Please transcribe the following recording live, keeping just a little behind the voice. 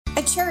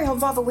Cherry Hill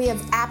Volvo, we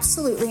have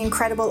absolutely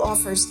incredible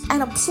offers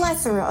and a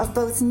plethora of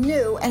both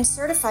new and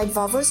certified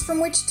Volvos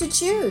from which to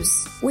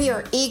choose. We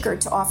are eager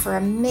to offer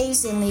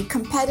amazingly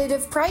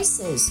competitive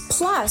prices,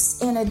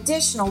 plus an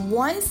additional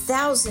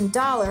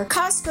 $1,000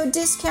 Costco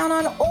discount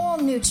on all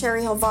new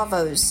Cherry Hill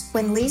Volvos.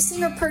 When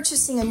leasing or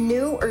purchasing a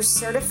new or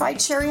certified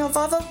Cherry Hill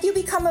Volvo, you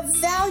become a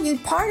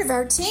valued part of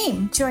our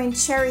team. Join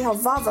Cherry Hill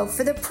Volvo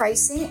for the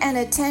pricing and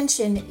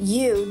attention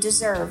you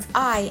deserve.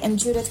 I am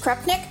Judith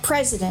Krupnick,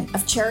 president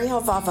of Cherry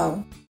Hill Volvo.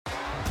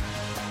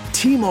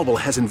 T-Mobile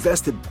has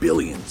invested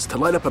billions to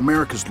light up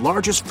America's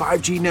largest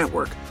 5G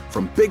network,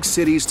 from big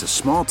cities to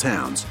small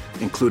towns,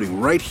 including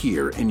right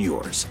here in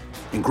yours.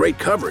 And great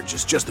coverage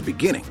is just the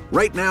beginning.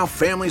 Right now,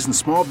 families and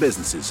small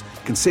businesses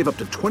can save up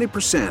to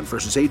 20%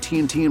 versus AT&T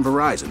and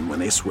Verizon when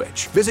they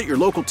switch. Visit your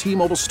local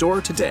T-Mobile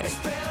store today.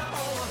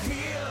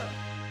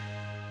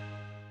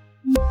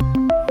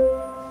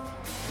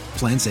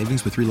 Plan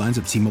savings with 3 lines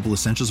of T-Mobile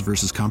Essentials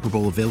versus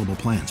comparable available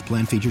plans.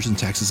 Plan features and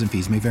taxes and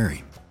fees may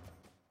vary.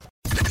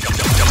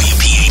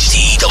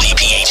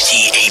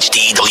 WPHT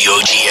HD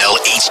WOGL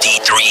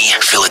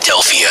HD3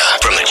 Philadelphia,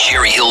 from the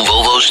Cherry Hill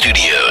Volvo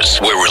Studios,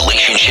 where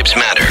relationships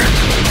matter.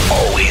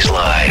 Always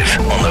live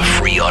on the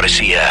free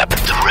Odyssey app.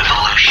 The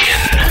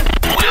revolution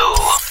will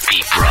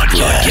be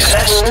broadcast.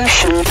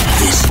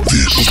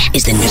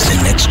 This is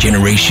the next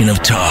generation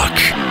of talk.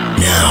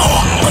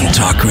 Now on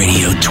Talk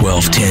Radio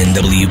 1210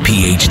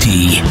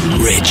 WPHT,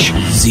 Rich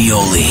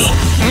Zeoli.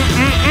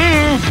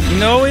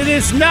 No, it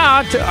is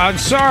not. I'm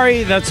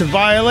sorry. That's a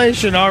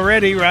violation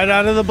already, right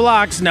out of the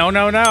blocks. No.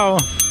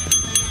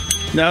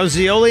 Now,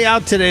 Zeoli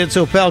out today. It's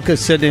Opelka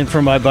sitting in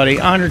for my buddy.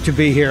 Honored to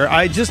be here.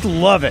 I just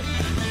love it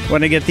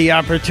when I get the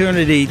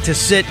opportunity to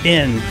sit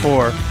in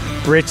for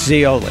Rich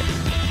Zeoli.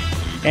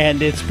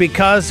 And it's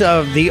because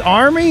of the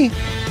Army.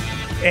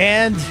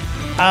 And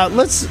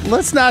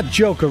let's not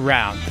joke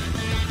around.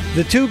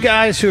 The two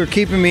guys who are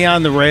keeping me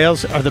on the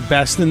rails are the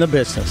best in the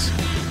business.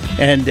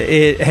 And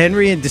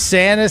Henry and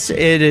DeSantis,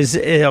 it is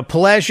a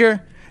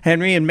pleasure.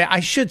 Henry and I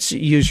should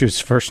use your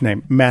first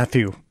name,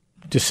 Matthew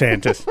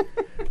DeSantis.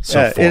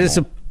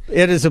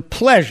 It is a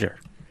pleasure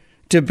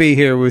to be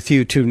here with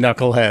you two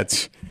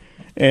knuckleheads,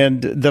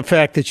 and the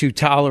fact that you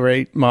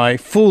tolerate my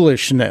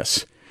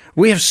foolishness.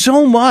 We have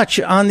so much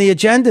on the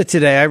agenda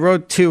today. I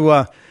wrote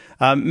to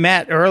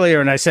Matt earlier,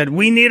 and I said,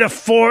 we need a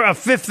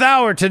fifth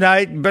hour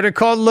tonight. Better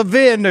call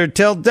Levin or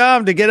tell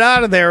Dom to get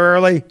out of there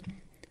early.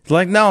 It's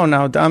like,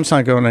 no, Dom's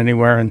not going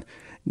anywhere. And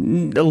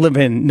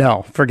Levin,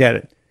 no, forget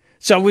it.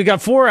 So we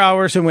got 4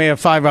 hours, and we have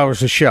 5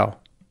 hours of show,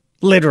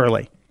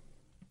 literally.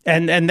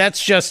 And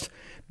that's just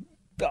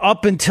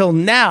up until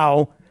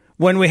now,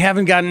 when we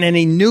haven't gotten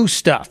any new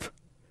stuff.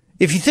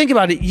 If you think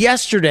about it,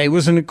 yesterday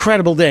was an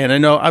incredible day. And I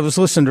know I was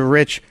listening to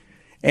Rich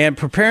and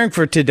preparing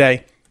for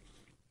today.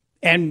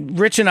 And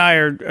Rich and I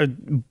are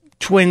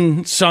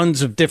twin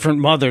sons of different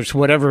mothers,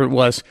 whatever it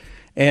was.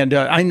 And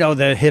I know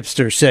that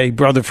hipsters say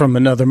brother from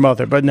another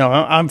mother. But no,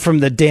 I'm from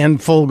the Dan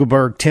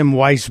Fogelberg, Tim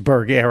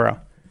Weisberg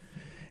era.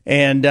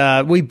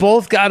 And we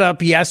both got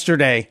up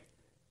yesterday,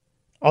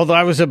 although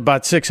I was up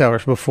about 6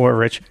 hours before,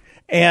 Rich,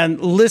 and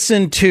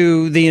listened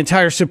to the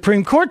entire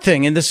Supreme Court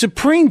thing. And the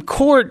Supreme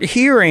Court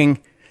hearing,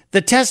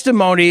 the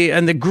testimony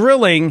and the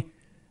grilling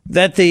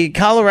that the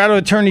Colorado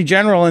Attorney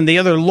General and the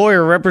other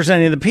lawyer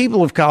representing the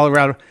people of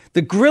Colorado,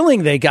 the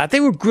grilling they got, they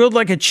were grilled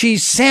like a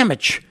cheese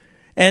sandwich,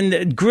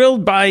 and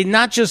grilled by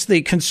not just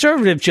the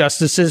conservative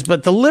justices,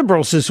 but the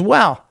liberals as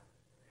well.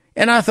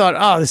 And I thought,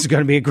 oh, this is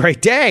going to be a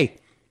great day.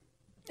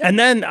 And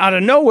then out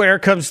of nowhere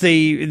comes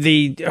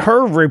the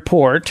her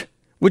report,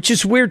 which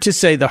is weird to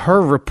say the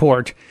her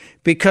report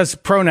because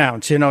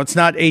pronouns, it's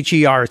not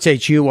H-E-R, it's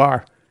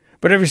H-U-R.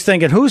 But everybody's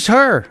thinking, who's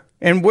her?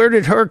 And where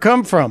did her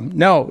come from?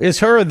 No. Is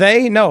her a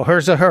they? No,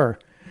 her's a her.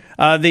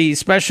 The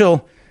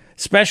special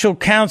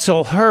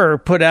counsel, her,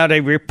 put out a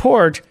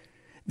report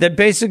that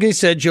basically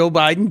said Joe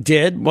Biden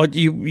did what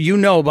you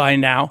know by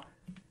now.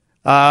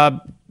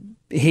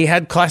 He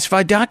had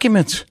classified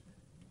documents.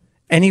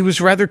 And he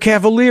was rather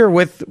cavalier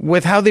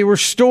with how they were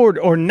stored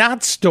or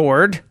not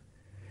stored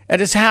at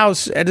his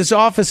house, at his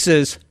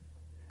offices.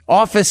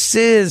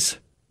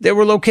 There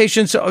were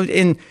locations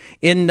in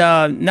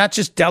not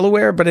just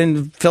Delaware, but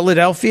in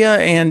Philadelphia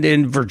and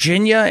in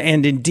Virginia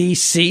and in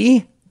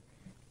D.C.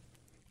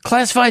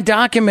 Classified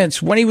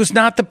documents when he was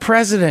not the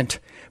president,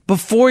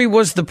 before he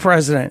was the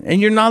president,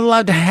 and you're not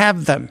allowed to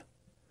have them.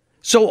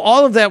 So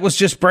all of that was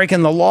just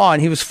breaking the law,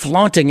 and he was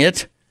flaunting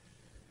it.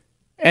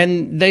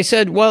 And they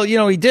said, well,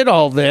 he did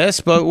all this,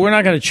 but we're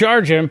not going to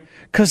charge him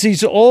because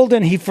he's old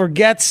and he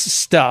forgets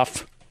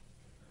stuff.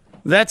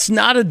 That's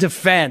not a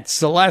defense.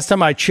 The last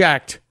time I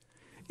checked,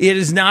 it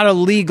is not a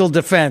legal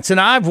defense. And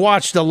I've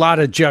watched a lot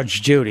of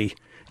Judge Judy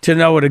to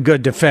know what a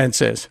good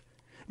defense is.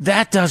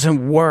 That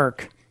doesn't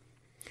work.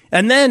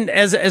 And then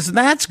as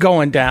that's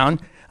going down,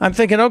 I'm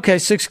thinking, okay,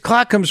 6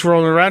 o'clock comes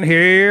rolling around.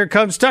 Here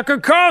comes Tucker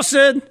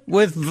Carlson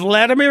with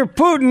Vladimir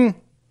Putin.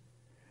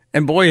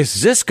 And boy,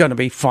 is this going to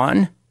be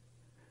fun.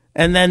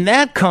 And then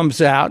that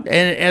comes out,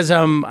 and as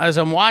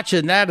I'm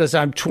watching that, as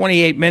I'm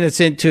 28 minutes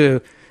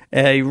into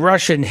a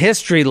Russian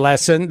history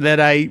lesson that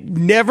I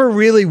never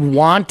really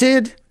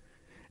wanted.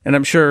 And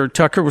I'm sure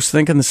Tucker was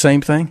thinking the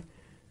same thing.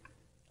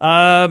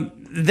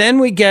 Then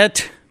we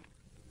get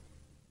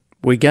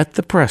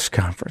the press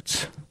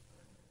conference.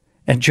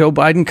 And Joe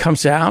Biden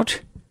comes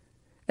out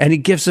and he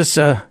gives us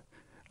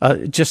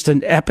just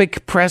an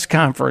epic press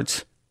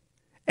conference.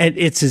 And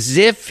it's as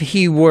if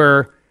he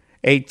were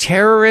a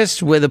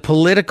terrorist with a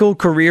political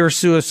career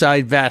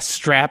suicide vest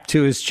strapped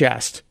to his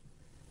chest.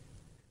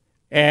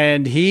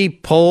 And he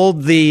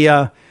pulled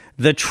the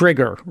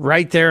trigger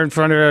right there in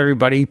front of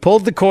everybody. He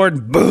pulled the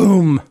cord,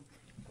 boom.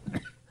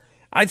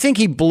 I think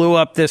he blew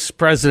up this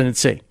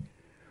presidency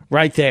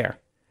right there.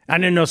 I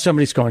didn't know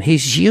somebody's going,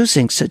 he's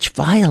using such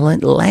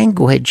violent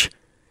language.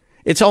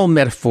 It's all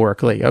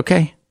metaphorically,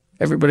 okay?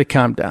 Everybody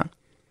calm down.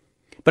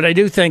 But I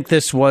do think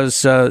this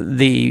was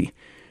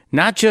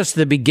not just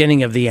the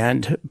beginning of the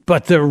end,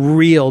 but the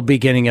real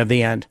beginning of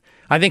the end.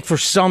 I think for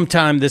some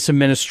time this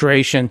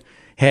administration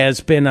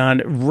has been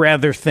on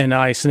rather thin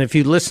ice. And if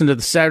you listen to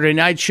the Saturday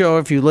Night Show,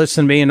 if you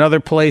listen to me in other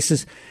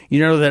places, you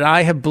know that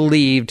I have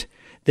believed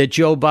that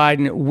Joe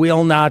Biden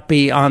will not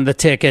be on the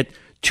ticket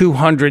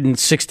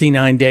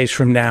 269 days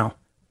from now.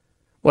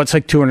 Well, it's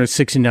like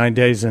 269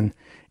 days and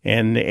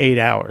 8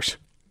 hours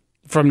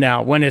from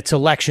now when it's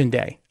election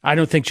day. I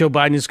don't think Joe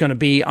Biden is going to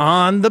be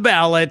on the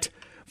ballot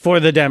for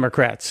the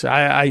Democrats.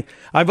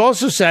 I've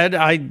also said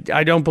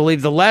I don't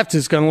believe the left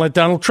is going to let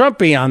Donald Trump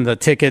be on the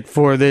ticket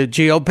for the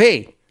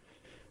GOP.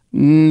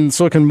 It's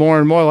looking more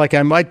and more like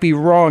I might be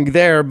wrong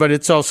there, but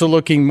it's also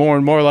looking more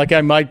and more like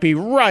I might be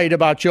right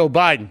about Joe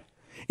Biden.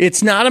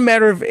 It's not a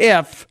matter of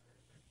if,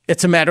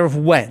 it's a matter of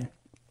when.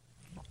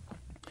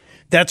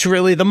 That's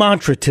really the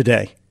mantra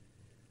today.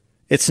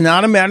 It's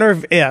not a matter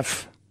of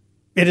if,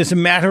 it is a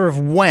matter of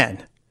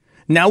when.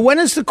 Now, when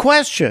is the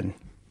question?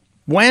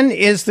 When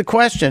is the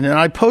question? And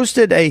I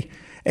posted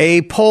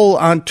a poll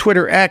on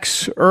Twitter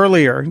X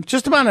earlier,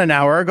 just about an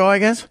hour ago, I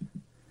guess.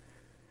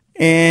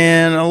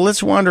 And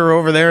let's wander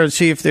over there and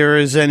see if there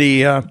is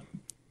any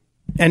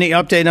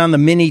update on the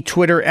mini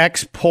Twitter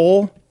X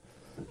poll.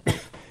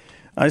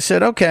 I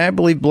said, okay, I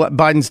believe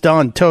Biden's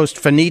done. Toast,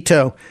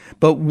 finito.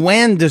 But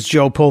when does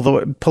Joe pull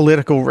the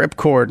political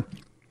ripcord?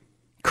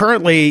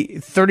 Currently,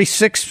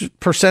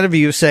 36% of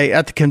you say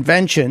at the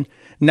convention,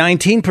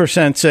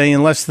 19% say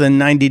in less than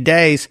 90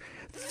 days,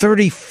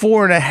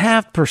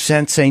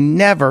 34.5% say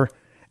never,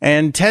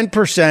 and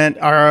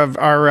 10%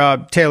 are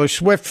Taylor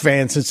Swift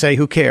fans and say,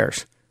 who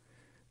cares?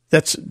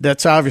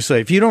 That's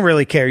obviously, if you don't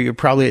really care, you're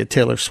probably a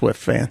Taylor Swift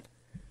fan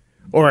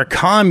or a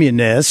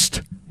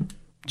communist,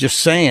 just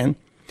saying.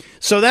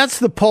 So that's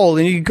the poll.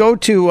 And you go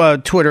to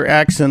Twitter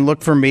X and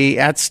look for me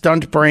at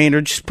Stuntbrain, or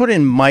just put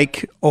in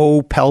Mike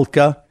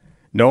Opelka,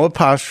 no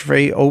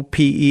apostrophe,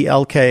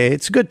 Opelka.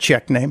 It's a good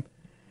check name.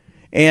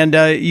 And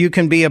you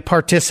can be a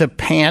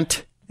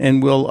participant,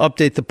 and we'll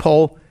update the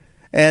poll.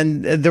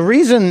 And the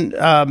reason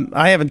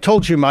I haven't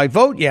told you my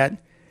vote yet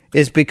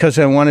is because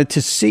I wanted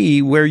to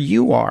see where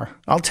you are.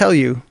 I'll tell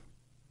you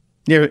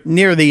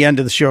near the end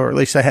of the show, or at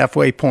least a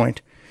halfway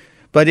point.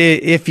 But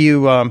if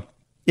you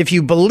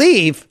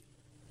believe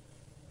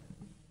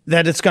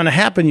that it's going to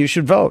happen, you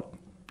should vote.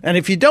 And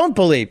if you don't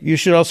believe, you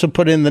should also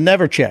put in the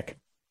never check.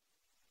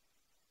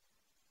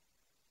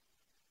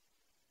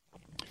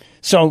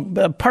 So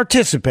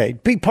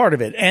participate, be part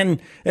of it, and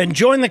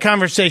join the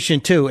conversation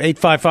too.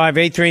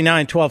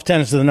 855-839-1210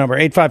 is the number.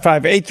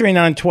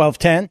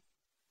 855-839-1210.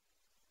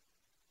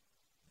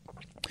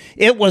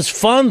 It was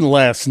fun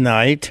last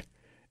night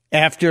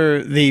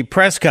after the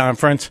press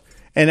conference,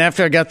 and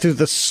after I got through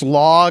the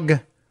slog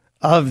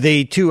of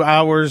the 2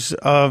 hours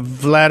of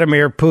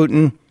Vladimir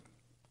Putin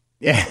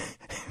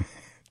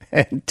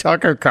and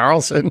Tucker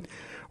Carlson,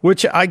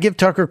 which I give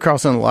Tucker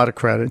Carlson a lot of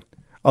credit.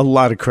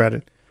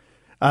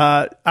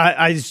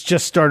 I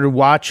just started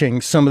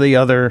watching some of the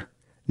other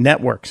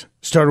networks,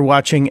 started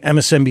watching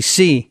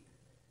MSNBC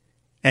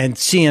and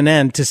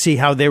CNN to see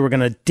how they were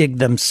going to dig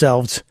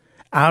themselves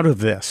out of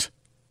this.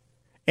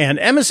 And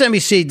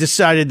MSNBC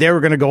decided they were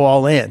going to go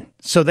all in.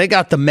 So they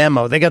got the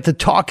memo. They got the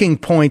talking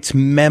points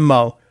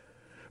memo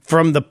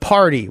from the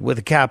party with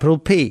a capital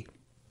P.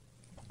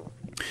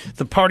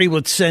 The party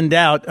would send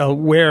out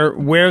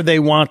where they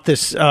want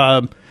this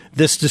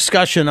this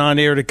discussion on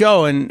air to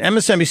go. And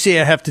MSNBC,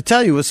 I have to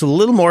tell you, was a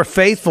little more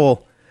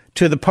faithful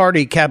to the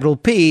party, capital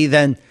P,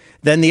 than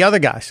the other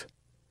guys.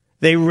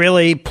 They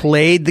really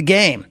played the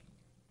game.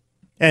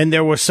 And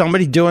there was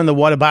somebody doing the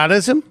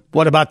whataboutism.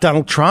 What about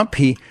Donald Trump?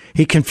 He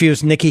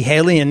confused Nikki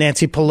Haley and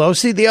Nancy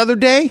Pelosi the other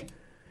day.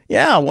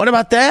 Yeah, what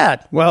about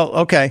that? Well,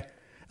 okay.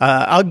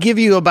 I'll give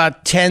you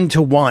about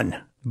 10-1.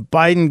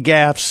 Biden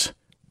gaffes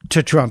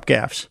to Trump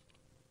gaffes.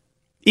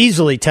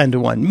 Easily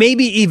 10-1.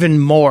 Maybe even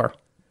more.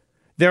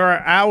 There are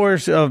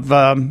hours of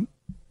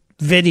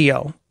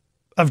video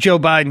of Joe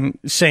Biden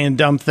saying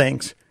dumb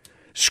things,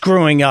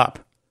 screwing up.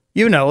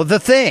 You know, the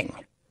thing.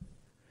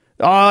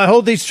 I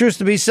hold these truths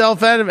to be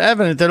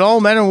self-evident that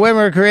all men and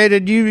women are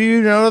created.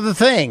 You know the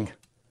thing.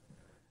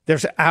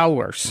 There's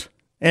hours.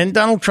 And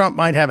Donald Trump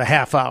might have a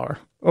half hour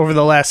over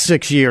the last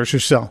 6 years or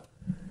so.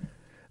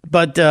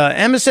 But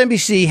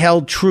MSNBC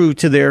held true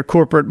to their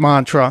corporate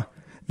mantra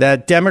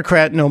that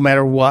Democrat, no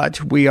matter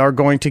what, we are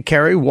going to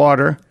carry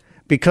water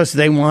because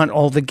they want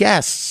all the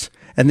guests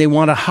and they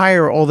want to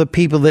hire all the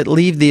people that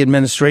leave the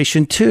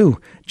administration too.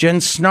 Jen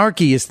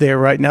Snarky is there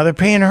right now. They're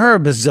paying her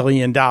 $1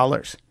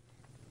 bazillion.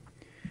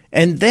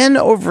 And then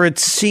over at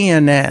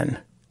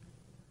CNN,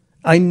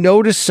 I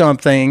noticed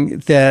something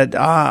that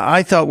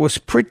I thought was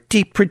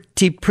pretty,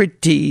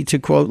 to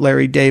quote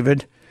Larry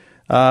David,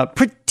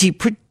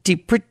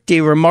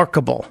 pretty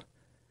remarkable.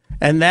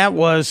 And that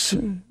was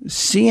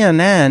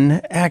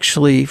CNN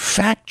actually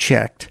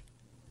fact-checked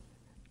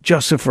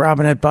Joseph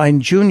Robinette Biden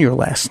Jr.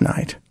 last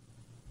night.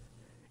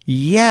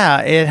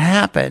 Yeah, it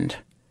happened.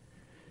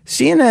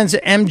 CNN's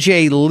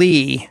MJ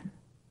Lee,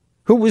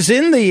 who was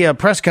in the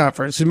press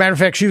conference, as a matter of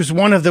fact, she was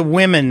one of the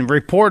women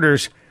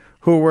reporters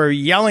who were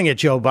yelling at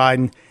Joe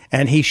Biden,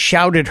 and he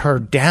shouted her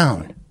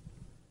down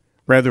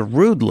rather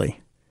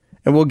rudely.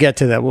 And we'll get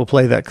to that. We'll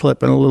play that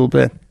clip in a little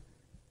bit.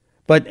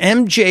 But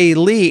MJ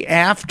Lee,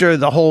 after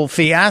the whole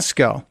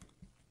fiasco,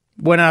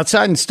 went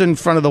outside and stood in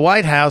front of the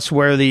White House,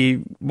 where the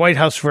White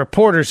House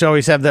reporters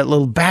always have that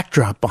little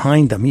backdrop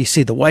behind them. You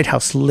see the White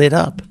House lit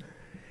up.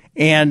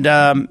 And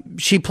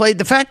she played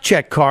the fact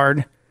check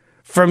card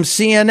from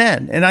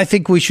CNN. And I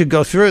think we should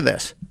go through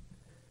this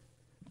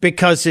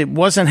because it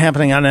wasn't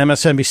happening on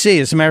MSNBC.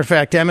 As a matter of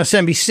fact,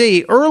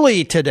 MSNBC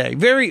early today,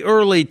 very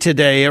early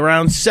today,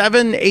 around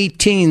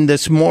 7:18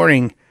 this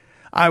morning,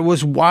 I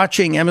was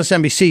watching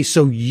MSNBC,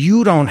 so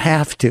you don't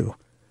have to.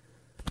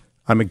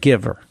 I'm a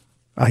giver.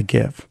 I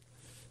give.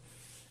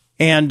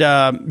 And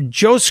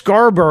Joe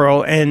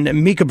Scarborough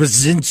and Mika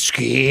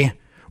Brzezinski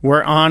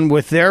were on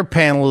with their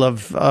panel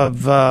of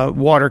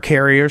water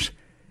carriers,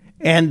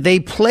 and they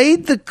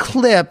played the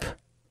clip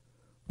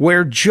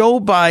where Joe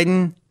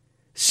Biden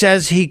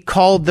says he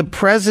called the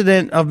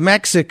president of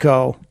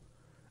Mexico,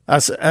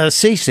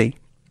 Sisi,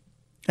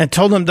 and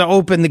told him to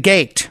open the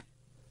gate.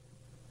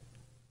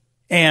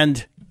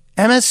 And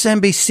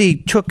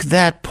MSNBC took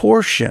that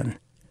portion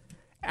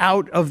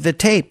out of the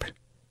tape.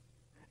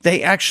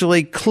 They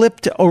actually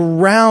clipped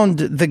around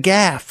the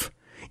gaffe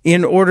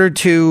in order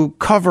to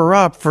cover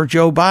up for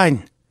Joe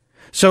Biden.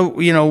 So,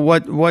 you know,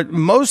 what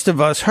most of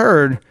us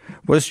heard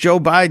was Joe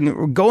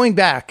Biden going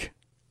back.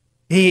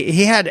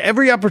 He had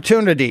every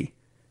opportunity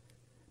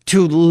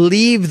to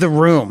leave the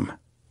room.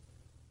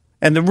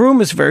 And the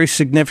room is very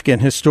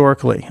significant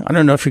historically. I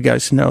don't know if you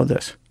guys know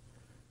this.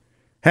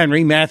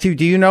 Henry, Matthew,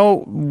 do you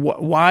know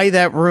why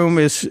that room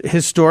is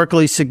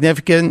historically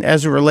significant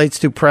as it relates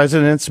to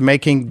presidents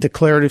making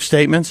declarative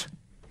statements?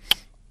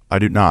 I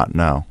do not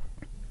know.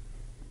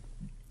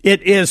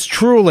 It is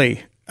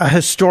truly a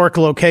historic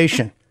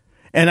location.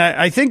 And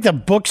I think the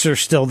books are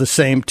still the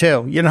same,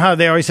 too. You know how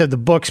they always have the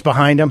books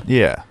behind them?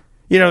 Yeah.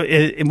 You know,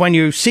 when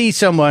you see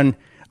someone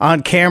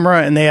on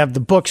camera and they have the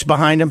books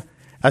behind them,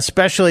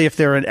 especially if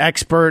they're an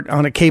expert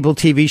on a cable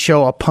TV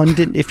show, a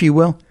pundit, if you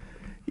will.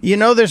 You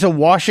know, there's a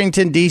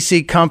Washington,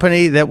 D.C.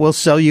 company that will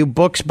sell you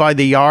books by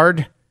the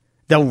yard.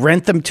 They'll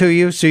rent them to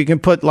you so you can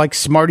put like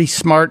smarty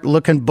smart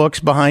looking books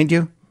behind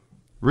you.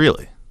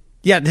 Really?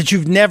 Yeah, that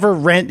you've never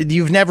read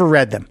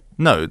them.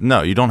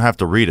 No, you don't have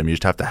to read them. You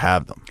just have to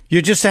have them.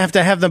 You just have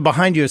to have them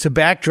behind you as a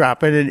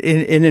backdrop, and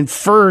it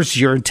infers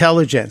your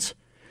intelligence.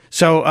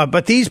 So,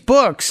 but these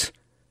books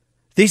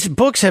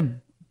have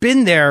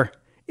been there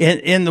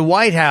in the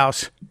White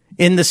House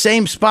in the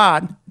same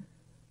spot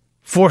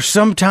for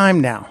some time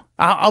now.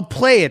 I'll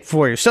play it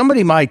for you.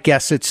 Somebody might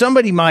guess it.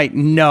 Somebody might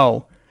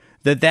know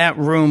that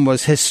room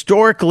was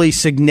historically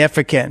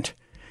significant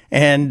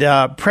and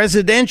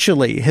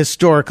presidentially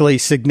historically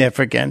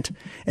significant,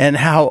 and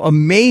how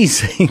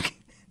amazing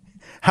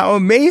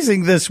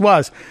this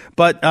was.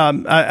 But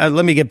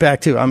let me get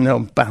back to,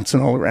 I'm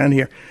bouncing all around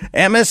here.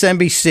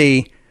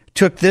 MSNBC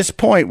took this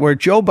point where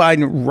Joe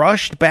Biden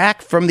rushed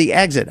back from the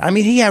exit. I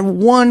mean, he had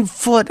 1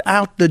 foot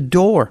out the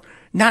door.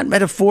 Not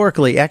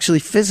metaphorically, actually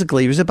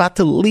physically. He was about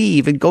to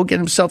leave and go get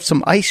himself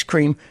some ice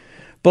cream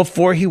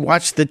before he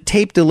watched the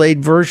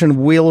tape-delayed version of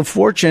Wheel of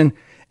Fortune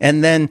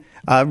and then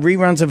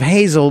reruns of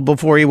Hazel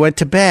before he went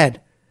to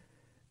bed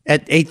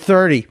at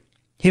 8:30.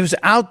 He was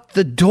out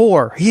the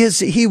door.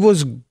 He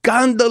was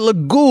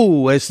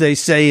gondola-goo, as they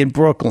say in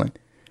Brooklyn.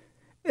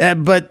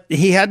 But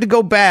he had to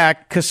go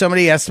back because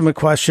somebody asked him a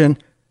question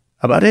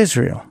about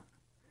Israel.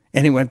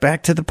 And he went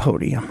back to the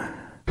podium.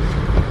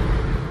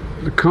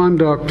 The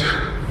conduct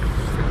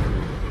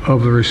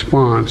of the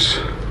response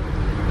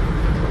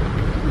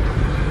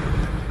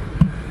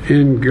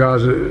in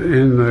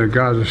the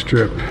Gaza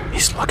Strip,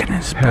 he's looking at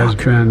his has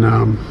book. been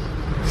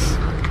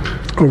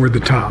over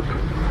the top.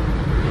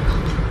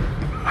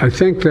 I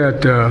think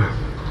that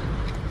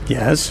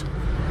yes,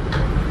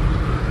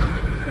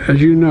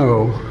 as you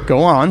know, go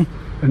on.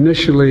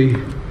 Initially,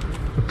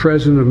 the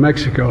president of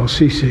Mexico,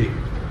 Sisi,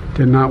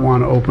 did not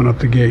want to open up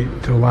the gate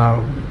to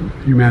allow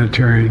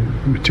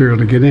humanitarian material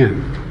to get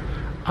in.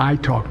 I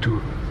talked to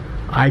him.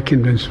 I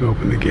convinced him to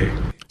open the gate.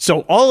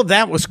 So all of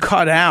that was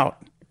cut out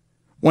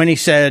when he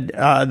said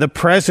the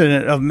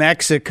president of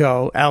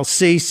Mexico,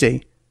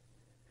 Al-Sisi.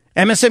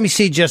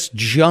 MSNBC just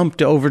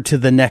jumped over to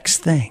the next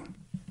thing.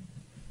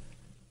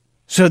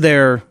 So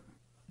they're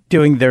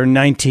doing their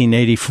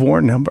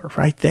 1984 number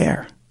right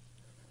there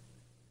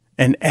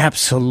and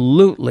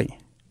absolutely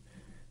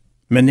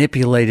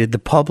manipulated the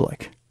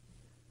public.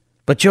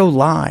 But Joe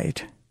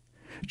lied.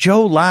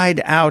 Joe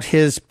lied out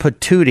his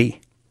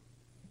patootie.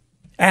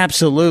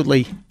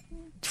 Absolutely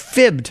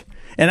fibbed.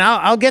 And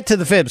I'll get to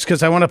the fibs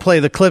because I want to play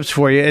the clips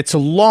for you. It's a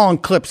long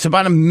clip. It's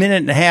about a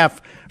minute and a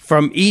half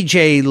from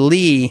E.J.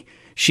 Lee.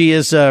 She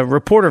is a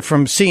reporter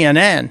from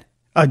CNN,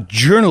 a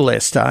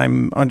journalist,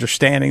 I'm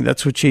understanding.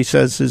 That's what she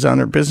says is on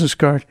her business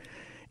card.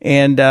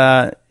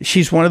 And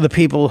she's one of the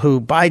people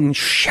who Biden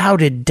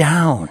shouted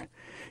down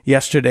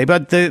yesterday.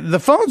 But the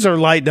phones are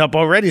lighting up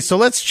already, so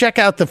let's check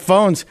out the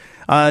phones.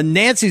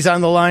 Nancy's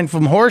on the line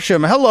from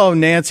Horsham. Hello,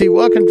 Nancy.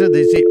 Welcome to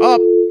the...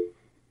 Oh,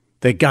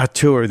 they got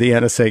to her. The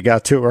NSA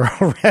got to her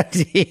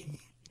already.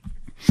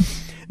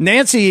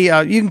 Nancy,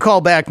 you can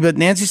call back, but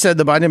Nancy said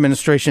the Biden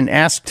administration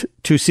asked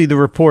to see the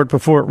report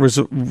before it was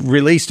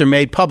released or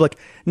made public.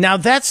 Now,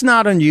 that's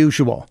not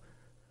unusual.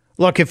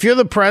 Look, if you're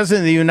the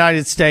president of the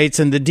United States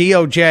and the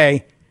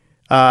DOJ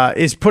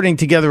is putting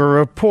together a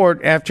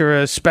report after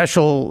a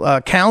special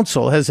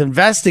counsel has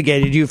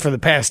investigated you for the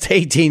past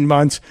 18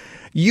 months,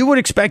 you would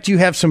expect you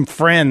have some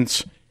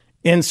friends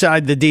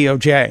inside the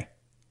DOJ.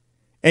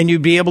 And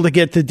you'd be able to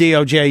get the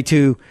DOJ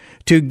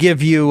to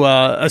give you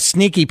a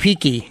sneaky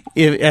peeky,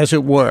 as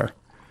it were.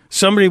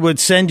 Somebody would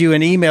send you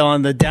an email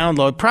on the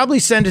download, probably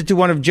send it to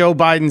one of Joe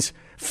Biden's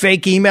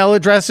fake email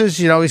addresses.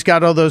 You know, he's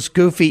got all those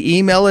goofy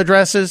email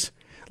addresses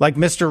like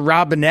Mr.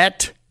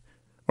 Robinette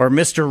or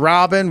Mr.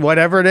 Robin,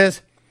 whatever it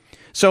is.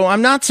 So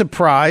I'm not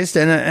surprised.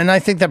 And I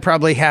think that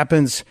probably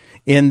happens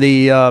in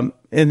the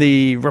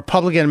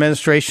Republican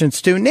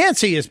administrations, too.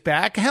 Nancy is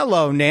back.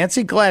 Hello,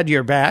 Nancy. Glad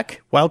you're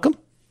back. Welcome.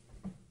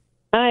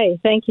 Hi,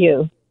 thank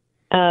you.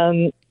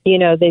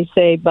 They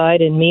say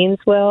Biden means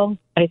well.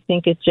 I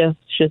think it just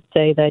should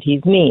say that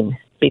he's mean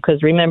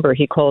because, remember,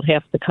 he called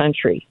half the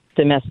country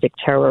domestic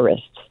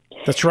terrorists.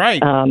 That's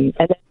right. And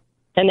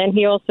then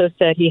he also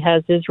said he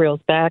has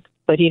Israel's back,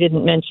 but he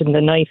didn't mention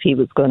the knife he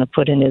was going to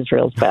put in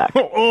Israel's back.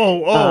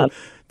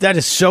 That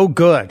is so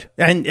good.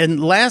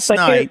 And last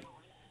night,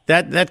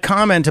 that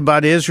comment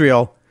about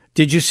Israel,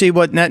 did you see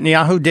what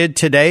Netanyahu did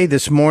today,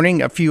 this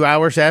morning, a few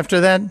hours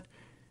after that?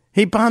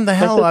 He bombed the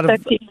hell out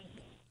of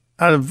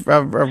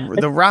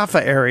the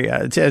Rafah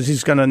area. It says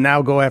he's going to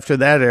now go after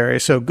that area.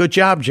 So good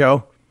job,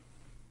 Joe.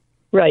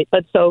 Right.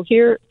 But so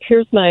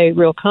here's my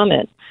real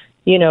comment.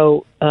 In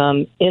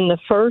the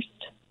first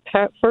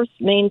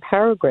main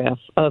paragraph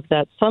of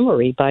that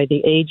summary by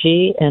the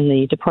AG and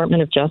the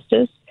Department of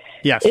Justice,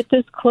 yes, it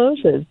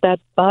discloses that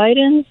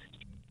Biden's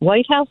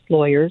White House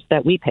lawyers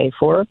that we pay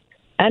for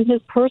and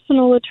his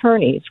personal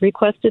attorneys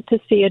requested to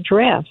see a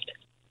draft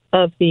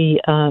of the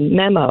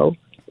memo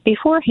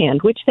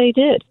beforehand, which they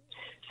did.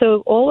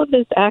 So all of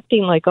this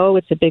acting like, oh,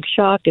 it's a big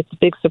shock, it's a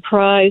big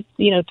surprise,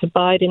 to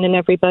Biden and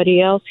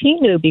everybody else, he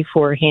knew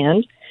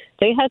beforehand.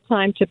 They had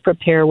time to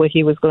prepare what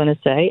he was going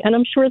to say, and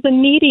I'm sure the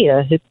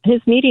media,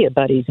 his media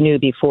buddies knew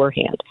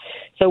beforehand.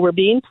 So we're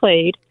being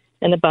played,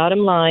 and the bottom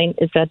line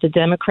is that the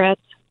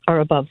Democrats are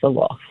above the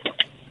law.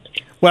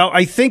 Well,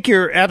 I think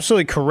you're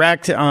absolutely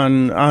correct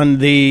on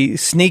the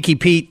sneaky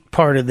Pete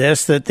part of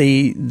this, that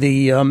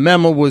the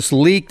memo was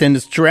leaked in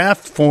its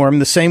draft form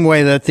the same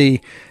way that the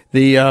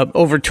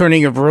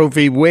overturning of Roe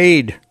v.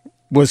 Wade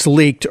was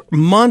leaked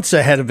months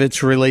ahead of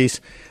its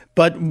release.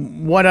 But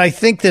what I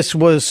think this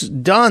was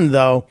done,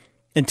 though,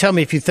 and tell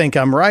me if you think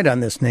I'm right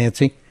on this,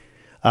 Nancy,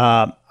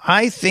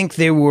 I think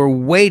they were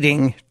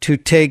waiting to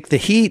take the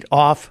heat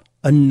off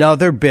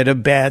another bit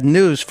of bad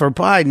news for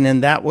Biden,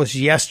 and that was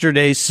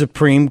yesterday's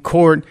Supreme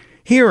Court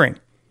hearing.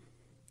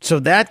 So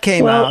that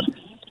came out,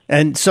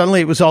 and suddenly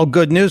it was all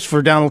good news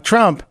for Donald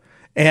Trump.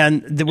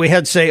 And we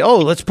had to say, oh,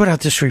 let's put out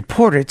this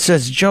report. It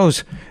says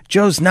Joe's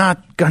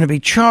not going to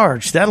be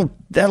charged.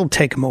 That'll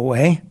take him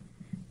away.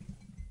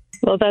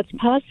 Well, that's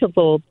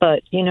possible,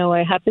 but,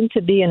 I happen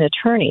to be an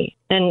attorney,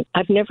 and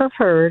I've never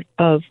heard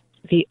of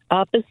the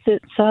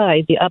opposite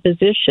side, the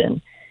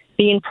opposition,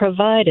 being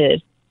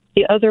provided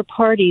the other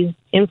party's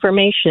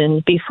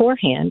information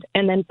beforehand,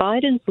 and then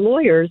Biden's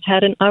lawyers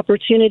had an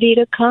opportunity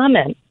to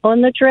comment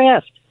on the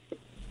draft.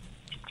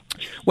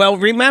 Well,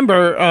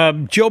 remember,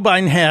 Joe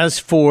Biden has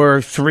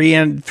for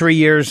 3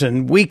 years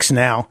and weeks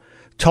now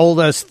told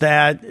us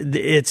that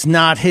it's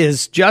not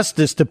his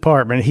Justice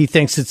Department. He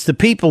thinks it's the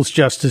People's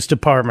Justice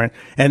Department,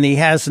 and he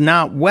has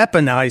not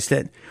weaponized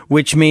it,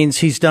 which means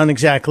he's done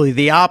exactly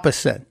the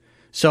opposite.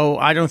 So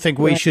I don't think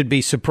we should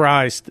be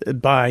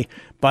surprised by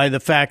the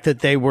fact that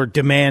they were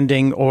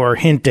demanding or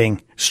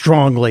hinting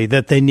strongly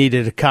that they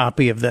needed a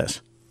copy of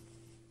this.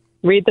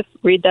 Read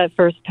that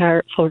first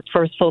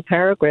full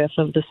paragraph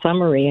of the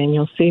summary, and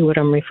you'll see what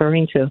I'm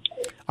referring to.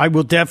 I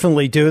will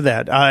definitely do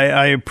that.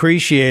 I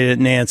appreciate it,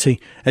 Nancy.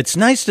 It's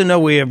nice to know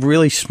we have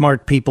really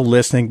smart people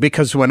listening,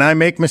 because when I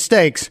make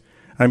mistakes,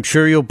 I'm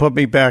sure you'll put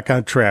me back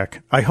on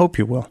track. I hope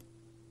you will.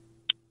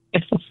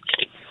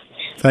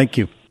 Thank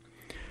you.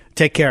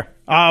 Take care.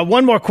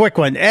 One more quick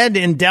one. Ed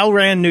in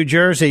Delran, New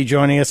Jersey,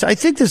 joining us. I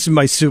think this is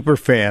my super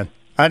fan.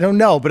 I don't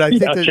know, but I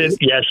think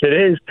yes, it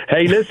is.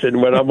 Hey,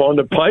 listen, when I'm on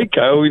the pike,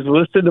 I always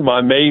listen to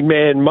my main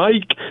man,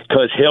 Mike,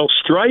 because he'll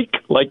strike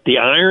like the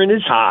iron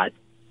is hot.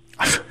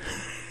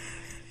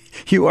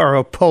 You are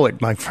a poet,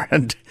 my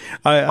friend.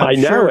 I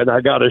know, sure. and I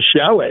got to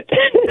show it.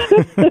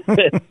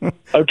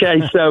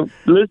 Okay, so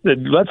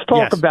listen, let's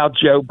talk about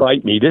Joe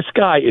Bite Me. This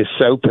guy is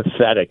so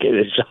pathetic. It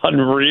is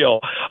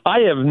unreal. I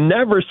have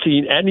never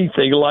seen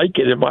anything like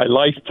it in my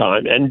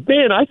lifetime. And,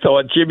 man, I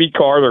thought Jimmy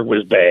Carter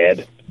was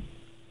bad.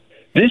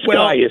 This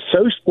guy is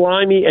so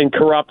slimy and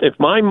corrupt. If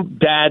my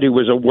dad, who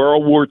was a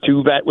World War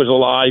II vet, was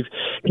alive,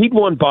 he'd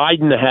want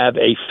Biden to have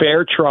a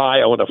fair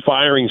trial and a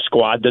firing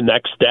squad the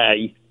next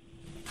day.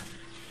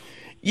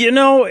 You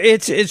know,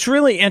 it's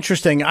really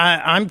interesting.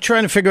 I'm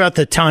trying to figure out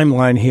the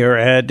timeline here,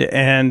 Ed,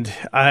 and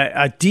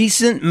a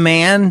decent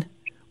man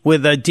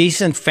with a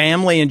decent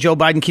family, and Joe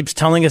Biden keeps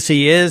telling us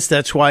he is.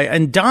 That's why.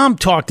 And Dom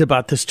talked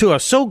about this, too. I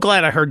was so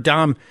glad I heard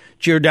Dom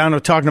Giordano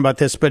talking about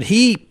this, but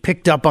he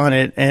picked up on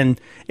it, and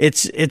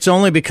it's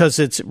only because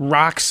it's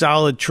rock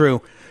solid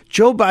true.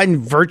 Joe Biden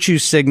virtue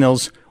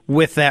signals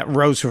with that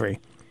rosary.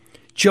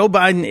 Joe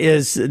Biden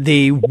is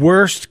the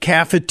worst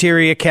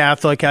cafeteria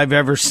Catholic I've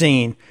ever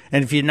seen.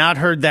 And if you've not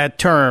heard that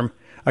term,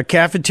 a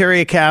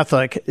cafeteria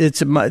Catholic, it's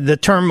the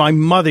term my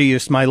mother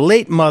used, my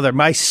late mother,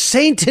 my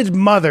sainted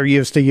mother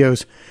used to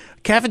use.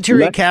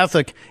 Cafeteria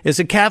Catholic is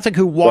a Catholic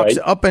who walks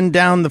up and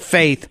down the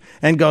faith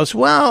and goes,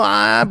 well,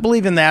 I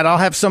believe in that. I'll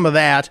have some of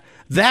that.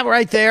 That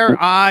right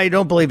there, I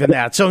don't believe in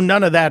that. So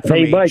none of that for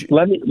me. Hey, Mike,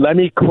 let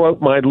me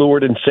quote my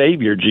Lord and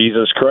Savior,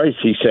 Jesus Christ.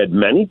 He said,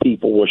 many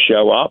people will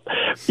show up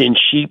in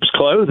sheep's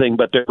clothing,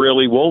 but they're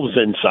really wolves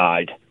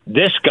inside.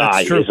 This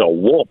guy is a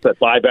wolf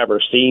if I've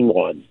ever seen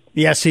one.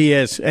 Yes, he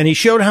is. And he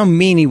showed how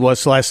mean he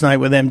was last night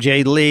with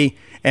MJ Lee,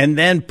 and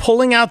then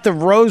pulling out the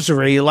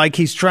rosary like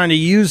he's trying to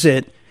use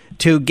it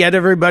to get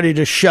everybody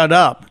to shut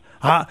up.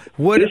 How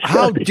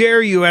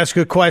dare you ask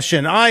a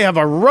question? I have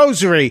a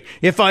rosary.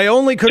 If I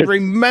only could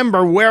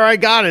remember where I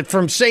got it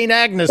from St.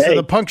 Agnes of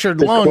the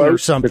punctured lung or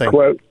something.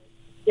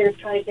 They're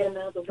trying to get him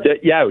out of the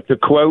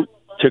way.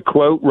 To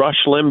quote Rush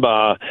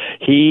Limbaugh,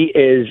 he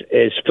is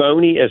as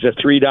phony as a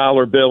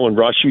 $3 bill, and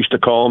Rush used to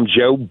call him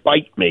Joe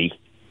Bite Me.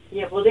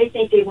 Yeah, well, they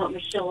think they want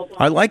Michelle Obama.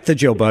 I like the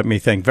Joe Bite Me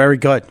thing. Very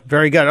good.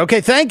 Very good. Okay,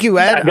 thank you,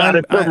 Ed. I got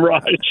it from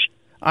Rush.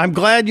 I'm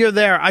glad you're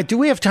there. Do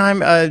we have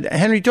time?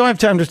 Henry, do I have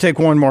time to take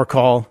one more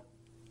call?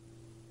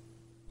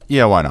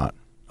 Yeah, why not?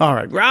 All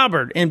right.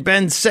 Robert in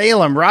Ben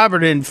Salem.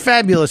 Robert in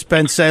fabulous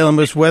Ben Salem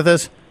is with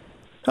us.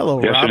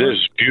 Hello, yes, Robert. It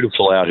is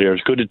beautiful out here.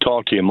 It's good to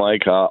talk to you,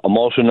 Mike. I'm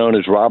also known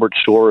as Robert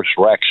Saurus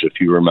Rex,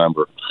 if you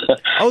remember.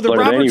 Oh, the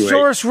Robert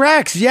Saurus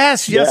Rex.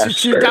 Yes,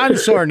 it's your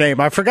dinosaur name.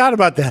 I forgot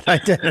about that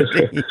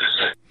identity.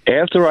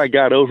 After I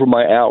got over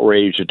my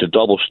outrage at the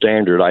double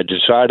standard, I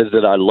decided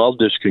that I love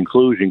this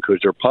conclusion because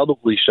they're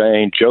publicly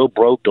saying Joe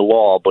broke the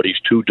law, but he's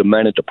too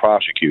demented to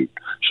prosecute.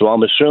 So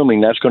I'm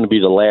assuming that's going to be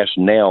the last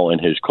nail in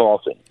his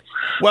coffin.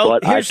 Well,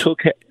 but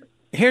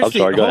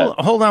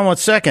hold on 1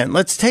 second.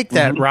 Let's take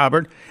that,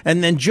 Robert.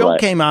 And then Joe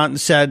came out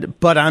and said,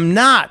 but I'm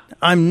not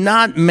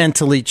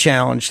mentally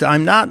challenged.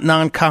 I'm not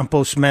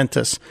non-compos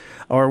mentis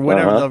or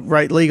whatever the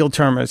right legal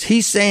term is.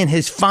 He's saying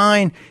he's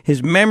fine.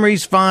 His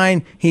memory's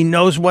fine. He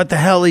knows what the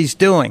hell he's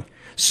doing.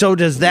 So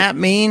does that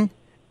mean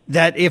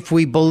that if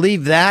we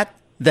believe that,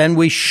 then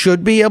we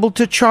should be able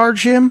to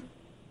charge him?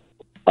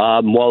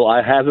 Well,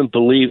 I haven't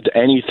believed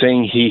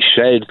anything he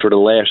said for the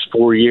last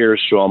 4 years,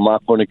 so I'm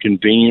not going to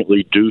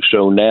conveniently do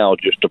so now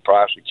just to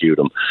prosecute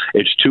him.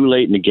 It's too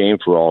late in the game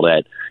for all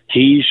that.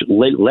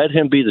 Let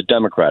him be the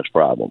Democrats'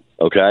 problem,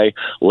 okay?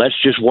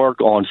 Let's just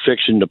work on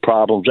fixing the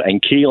problems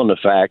and key on the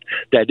fact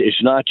that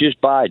it's not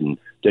just Biden.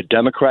 The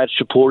Democrats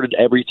supported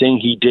everything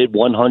he did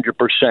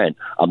 100%.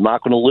 I'm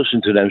not going to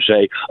listen to them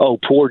say, oh,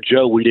 poor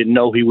Joe, we didn't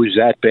know he was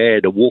that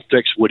bad, and we'll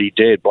fix what he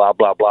did, blah,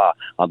 blah, blah.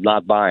 I'm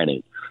not buying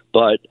it.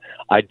 But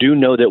I do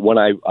know that when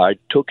I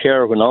took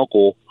care of an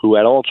uncle who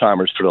had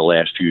Alzheimer's for the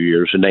last few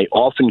years, and they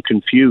often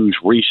confuse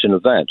recent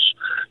events.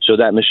 So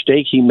that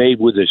mistake he made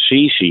with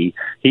Assisi,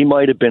 he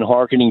might have been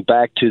hearkening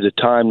back to the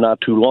time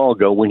not too long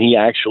ago when he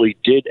actually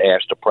did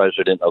ask the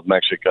president of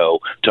Mexico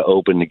to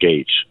open the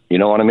gates. You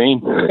know what I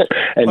mean?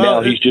 And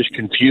now he's just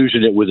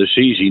confusing it with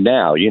Assisi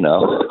now, you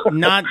know.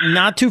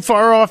 Not too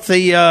far off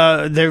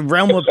the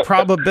realm of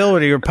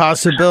probability or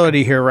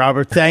possibility here,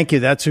 Robert. Thank you.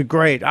 That's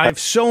great. I have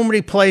so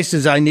many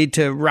places I need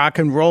to rock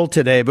and roll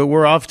today, but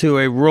we're off to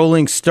a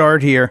rolling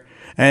start here.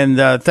 And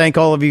thank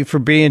all of you for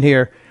being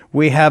here.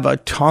 We have a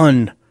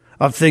ton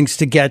of things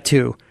to get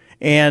to.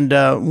 And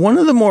one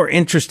of the more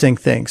interesting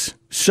things,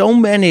 so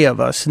many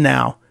of us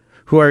now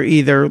who are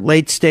either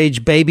late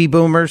stage baby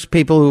boomers,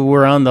 people who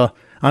were on the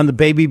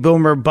baby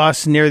boomer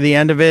bus near the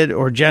end of it,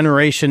 or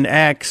Generation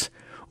X,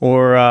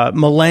 or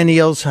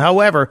millennials.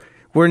 However,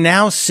 we're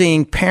now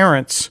seeing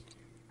parents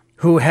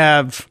who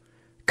have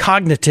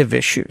cognitive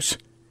issues.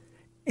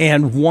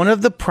 And one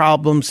of the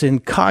problems in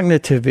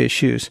cognitive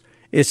issues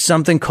is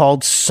something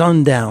called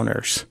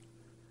sundowners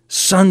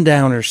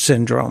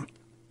syndrome.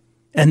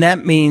 And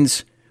that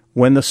means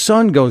when the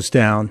sun goes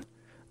down,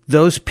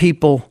 those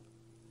people,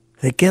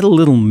 they get a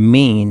little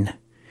mean,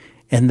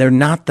 and they're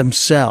not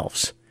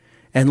themselves.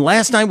 And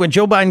last night when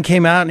Joe Biden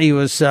came out and he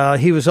was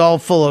all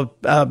full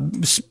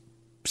of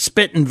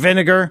spit and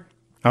vinegar,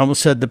 I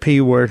almost said the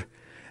P word,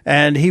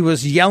 and he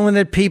was yelling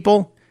at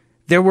people.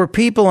 There were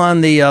people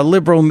on the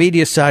liberal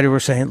media side who were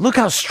saying, look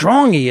how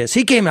strong he is.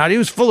 He came out, he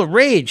was full of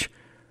rage.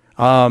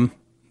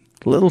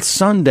 Little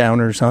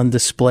sundowners on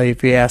display,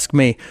 if you ask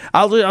me.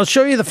 I'll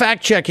show you the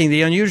fact-checking,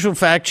 the unusual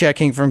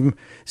fact-checking from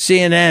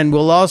CNN.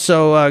 We'll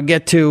also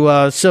get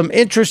to some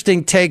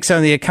interesting takes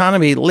on the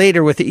economy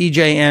later with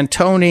E.J.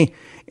 Antoni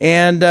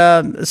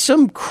and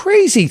some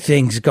crazy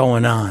things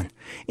going on,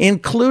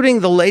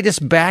 including the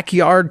latest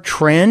backyard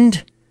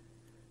trend.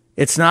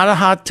 It's not a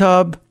hot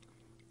tub.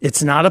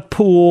 It's not a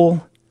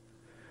pool.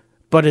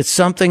 But it's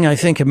something I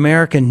think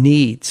America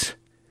needs.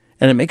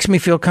 And it makes me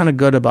feel kind of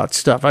good about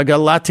stuff. I got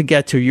a lot to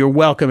get to. You're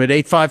welcome at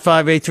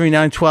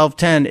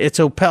 855-839-1210. It's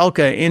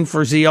Opelka in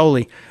for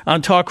Zeoli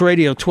on Talk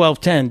Radio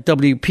 1210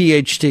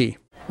 WPHT.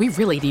 We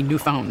really need new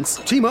phones.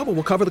 T-Mobile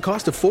will cover the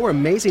cost of 4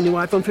 amazing new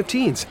iPhone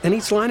 15s, and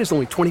each line is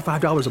only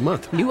 $25 a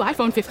month. New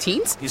iPhone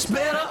 15s? It's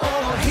better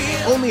over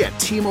here. Only at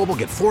T-Mobile,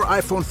 get 4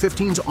 iPhone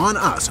 15s on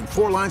us and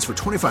 4 lines for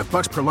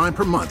 $25 per line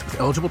per month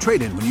with eligible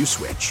trade-in when you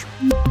switch.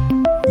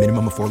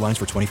 Minimum of 4 lines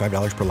for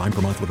 $25 per line per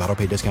month with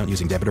autopay discount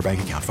using debit or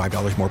bank account.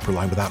 $5 more per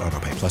line without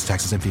autopay, plus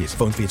taxes and fees.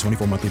 Phone fee at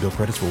 24 monthly bill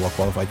credits for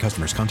well-qualified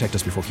customers. Contact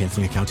us before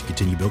canceling account to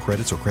continue bill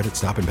credits or credit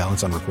stop and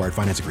balance on required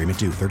finance agreement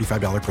due.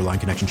 $35 per line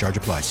connection charge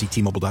applies. See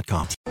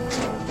T-Mobile.com.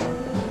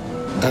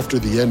 After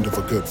the end of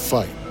a good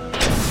fight,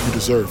 you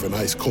deserve an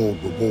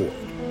ice-cold reward.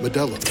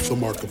 Modelo, the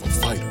mark of a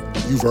fighter.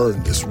 You've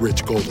earned this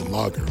rich golden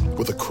lager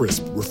with a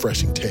crisp,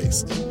 refreshing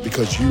taste.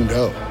 Because you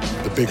know,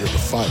 the bigger the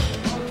fight,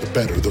 the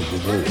better the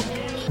reward.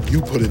 You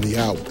put in the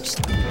hours,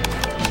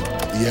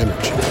 the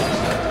energy,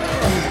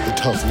 the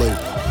tough labor.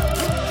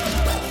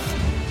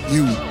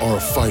 You are a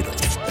fighter,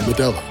 and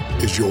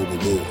Modelo is your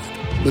reward.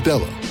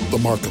 Modelo, the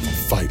mark of a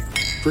fighter.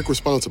 Drink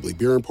responsibly.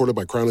 Beer imported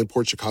by Crown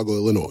Imports, Chicago,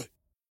 Illinois.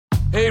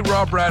 Hey,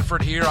 Rob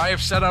Bradford here. I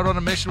have set out on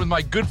a mission with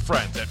my good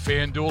friends at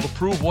FanDuel to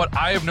prove what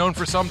I have known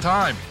for some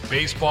time.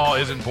 Baseball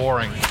isn't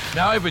boring.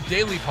 Now I have a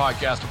daily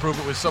podcast to prove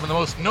it with some of the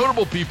most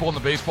notable people in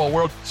the baseball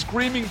world,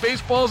 screaming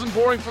baseball isn't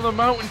boring from the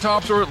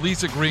mountaintops, or at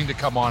least agreeing to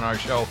come on our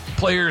show.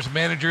 Players,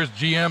 managers,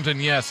 GMs,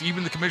 and yes,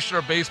 even the commissioner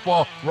of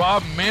baseball,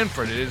 Rob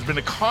Manfred. It has been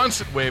a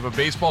constant wave of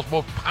baseball's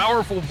most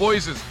powerful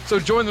voices. So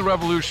join the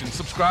revolution.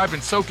 Subscribe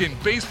and soak in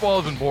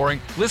Baseball Isn't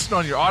Boring. Listen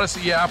on your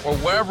Odyssey app or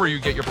wherever you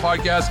get your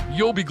podcasts.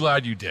 You'll be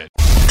glad you did.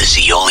 The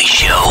Zeoli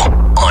Show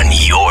on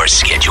your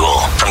schedule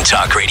from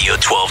Talk Radio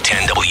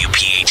 1210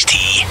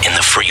 WPHT in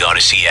the free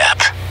Odyssey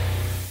app.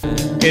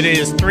 It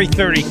is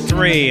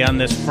 3:33 on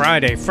this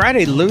Friday.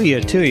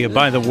 Friday-luia to you,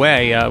 by the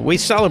way. We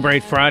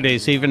celebrate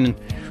Fridays even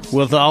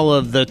with all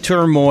of the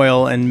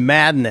turmoil and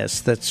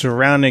madness that's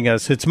surrounding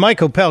us. It's Mike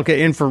Opelka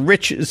in for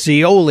Rich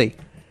Zeoli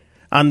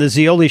on the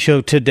Zeoli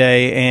Show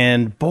today.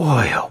 And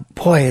boy, oh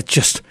boy, it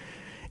just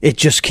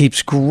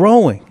keeps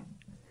growing.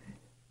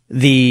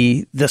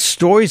 The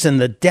stories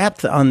and the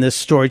depth on this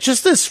story,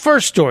 just this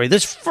first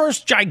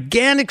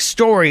gigantic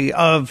story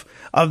of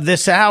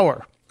this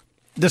hour,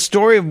 the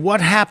story of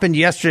what happened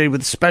yesterday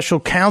with the special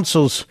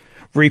counsel's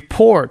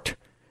report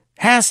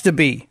has to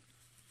be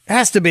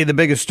the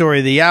biggest story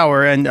of the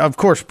hour. And of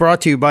course,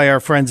 brought to you by our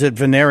friends at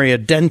Veneria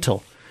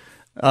Dental.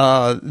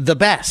 The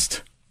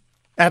best,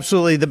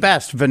 absolutely the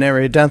best,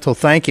 Veneria Dental.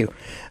 Thank you.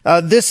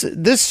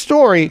 This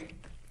story,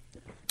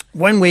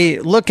 when we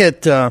look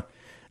at,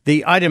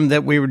 the item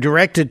that we were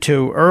directed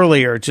to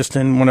earlier, just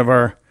in one of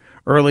our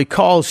early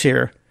calls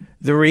here,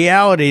 the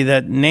reality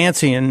that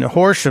Nancy and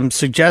Horsham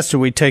suggested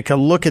we take a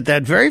look at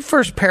that very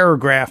first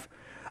paragraph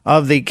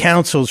of the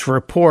council's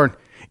report.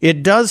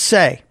 It does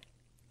say,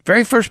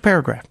 very first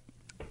paragraph,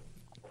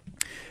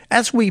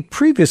 as we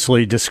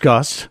previously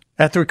discussed,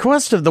 at the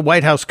request of the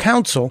White House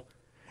counsel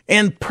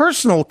and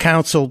personal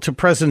counsel to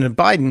President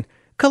Biden,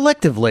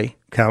 collectively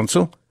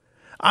counsel,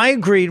 I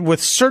agreed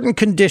with certain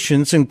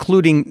conditions,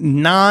 including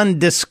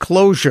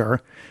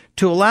non-disclosure,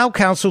 to allow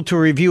counsel to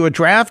review a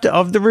draft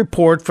of the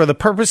report for the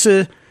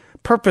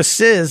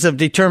purposes of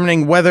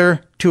determining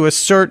whether to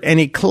assert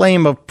any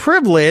claim of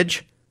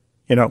privilege,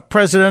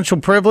 presidential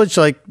privilege,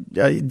 like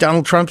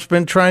Donald Trump's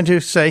been trying to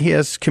say he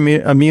has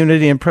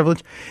immunity and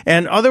privilege,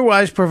 and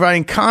otherwise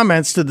providing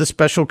comments to the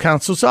special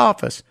counsel's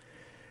office.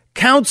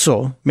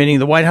 Counsel, meaning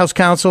the White House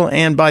counsel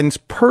and Biden's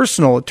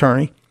personal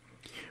attorney,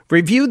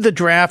 reviewed the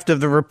draft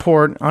of the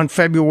report on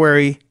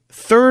February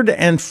 3rd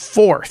and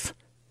 4th.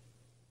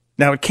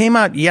 Now, it came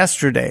out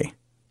yesterday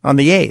on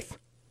the 8th.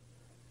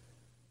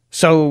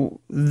 So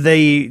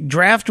the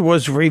draft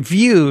was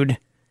reviewed,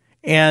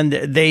 and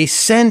they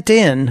sent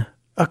in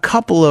a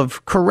couple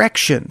of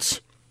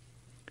corrections.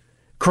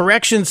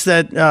 Corrections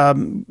that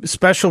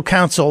special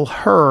counsel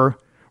Herr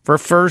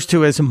refers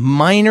to as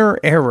minor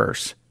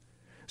errors.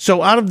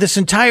 So out of this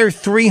entire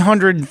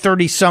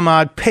 330 some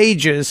odd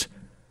pages,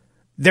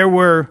 there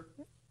were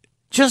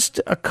just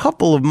a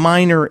couple of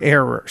minor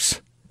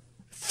errors.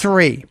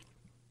 3.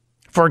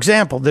 For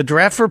example, the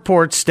draft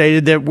report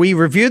stated that we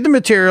reviewed the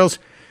materials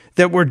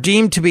that were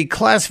deemed to be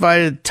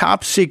classified at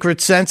top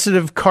secret,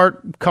 sensitive,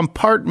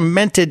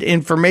 compartmented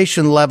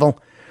information level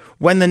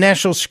when the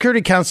National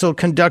Security Council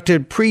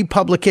conducted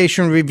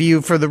pre-publication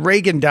review for the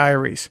Reagan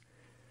diaries.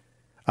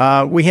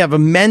 We have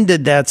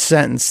amended that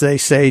sentence, they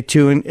say,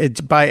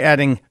 by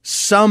adding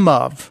some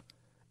of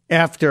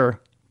after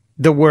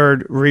the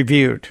word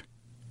reviewed.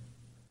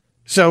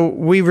 So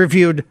we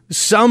reviewed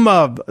some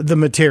of the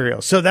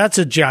material. So that's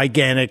a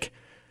gigantic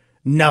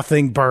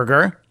nothing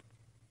burger.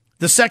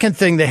 The second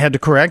thing they had to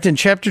correct, in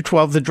Chapter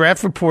 12, the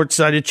draft report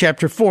cited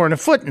Chapter 4 in a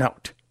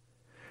footnote.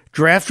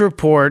 Draft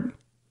report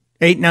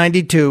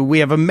 892, we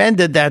have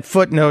amended that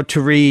footnote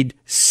to read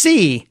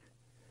C,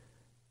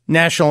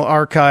 National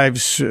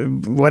Archives,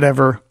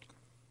 whatever.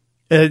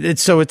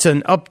 So it's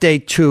an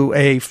update to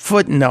a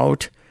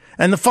footnote.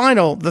 And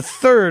the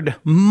third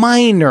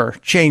minor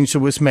change that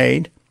was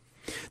made,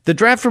 the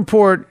draft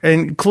report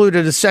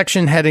included a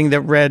section heading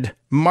that read,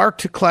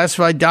 marked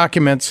classified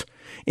documents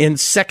in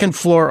second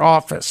floor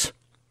office.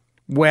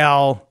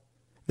 Well,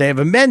 they have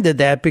amended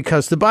that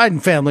because the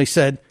Biden family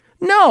said,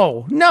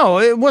 no,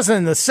 it wasn't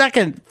in the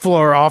second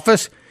floor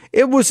office.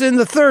 It was in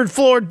the third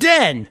floor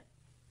den.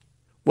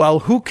 Well,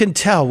 who can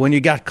tell when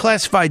you got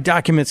classified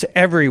documents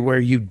everywhere,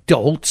 you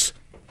dolts?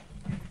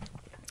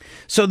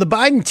 So the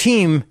Biden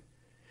team,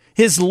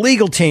 his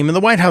legal team and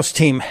the White House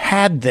team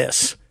had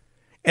this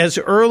as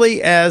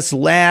early as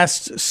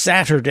last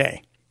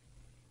Saturday.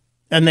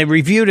 And they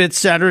reviewed it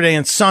Saturday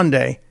and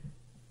Sunday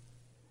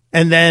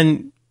and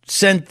then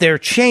sent their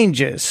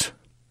changes,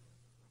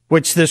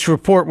 which this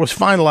report was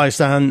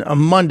finalized on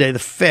Monday the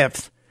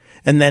 5th,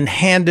 and then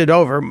handed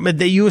over.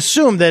 You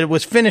assume that it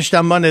was finished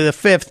on Monday the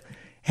 5th,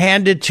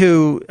 handed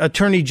to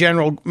Attorney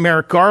General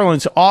Merrick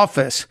Garland's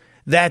office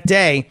that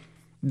day.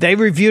 They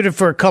reviewed it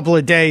for a couple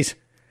of days,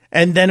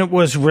 and then it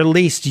was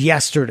released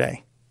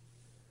yesterday.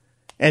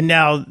 And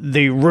now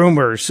the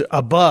rumors,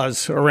 a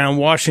buzz around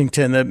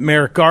Washington that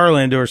Merrick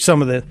Garland or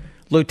some of the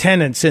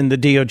lieutenants in the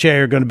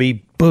DOJ are going to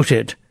be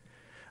booted.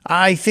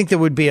 I think that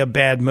would be a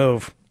bad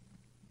move.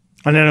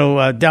 I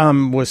know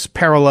Dom was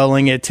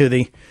paralleling it to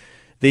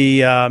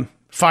the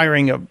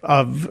firing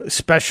of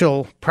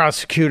Special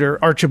Prosecutor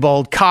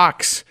Archibald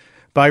Cox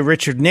by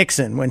Richard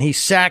Nixon. When he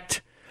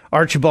sacked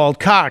Archibald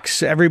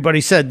Cox,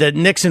 everybody said that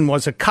Nixon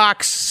was a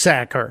Cox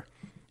sacker.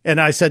 And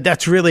I said,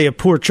 that's really a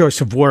poor choice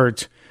of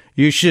words.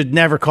 You should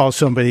never call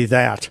somebody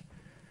that.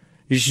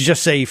 You should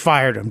just say you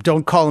fired him.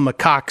 Don't call him a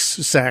Cox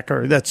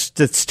sacker. That's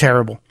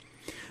terrible.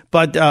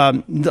 But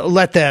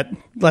let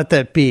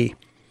that be.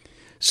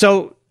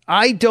 So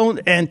I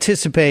don't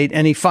anticipate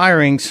any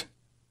firings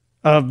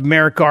of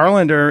Merrick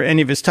Garland or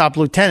any of his top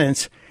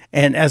lieutenants.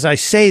 And as I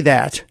say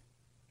that,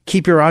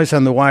 keep your eyes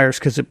on the wires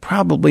because it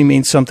probably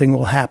means something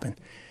will happen.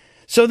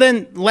 So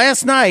then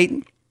last night,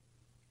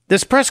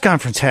 this press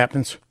conference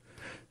happens.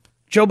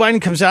 Joe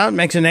Biden comes out and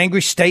makes an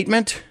angry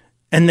statement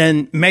and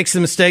then makes the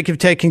mistake of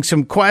taking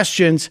some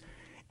questions.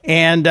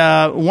 And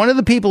one of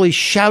the people he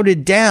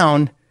shouted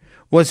down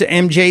was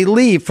MJ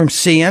Lee from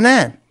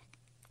CNN.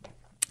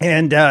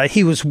 And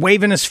he was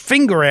waving his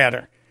finger at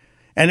her.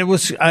 And it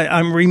was,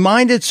 I'm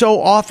reminded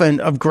so often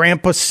of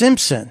Grandpa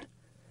Simpson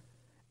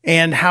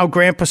and how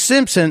Grandpa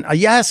Simpson,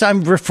 yes,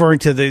 I'm referring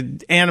to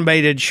the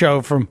animated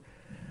show from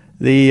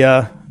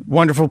the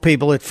wonderful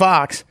people at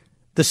Fox,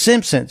 The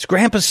Simpsons.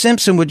 Grandpa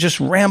Simpson would just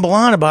ramble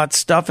on about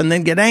stuff and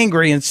then get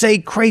angry and say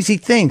crazy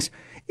things.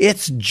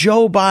 It's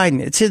Joe Biden.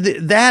 It's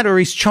that or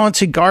he's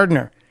Chauncey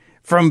Gardner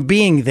from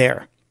being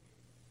there.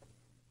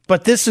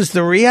 But this is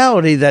the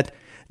reality that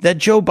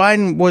Joe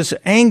Biden was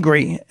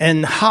angry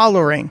and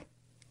hollering.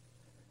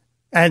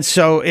 And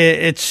so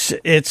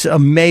it's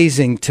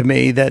amazing to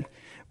me that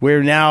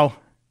we're now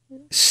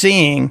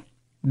seeing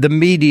the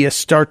media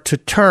start to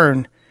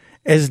turn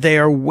as they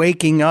are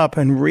waking up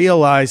and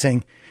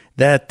realizing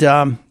that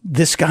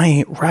this guy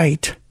ain't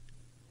right.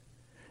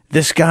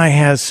 This guy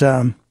has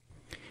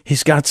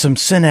he's got some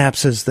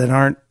synapses that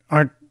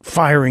aren't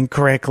firing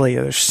correctly.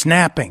 They're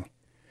snapping,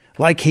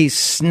 like he's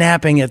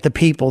snapping at the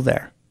people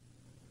there.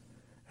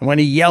 And when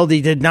he yelled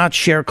he did not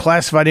share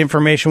classified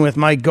information with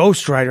my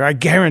ghostwriter, I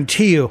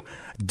guarantee you,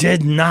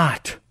 did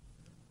not.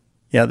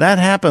 Yeah, that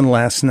happened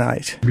last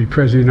night. Be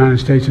president of the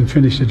United States and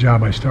finish the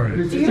job I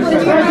started. Do you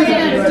believe that?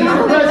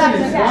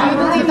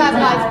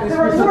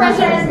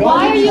 President,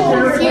 why are you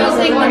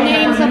confusing the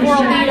names of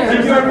world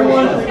leaders?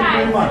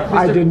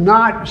 I did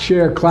not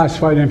share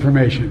classified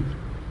information.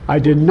 I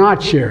did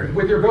not share it.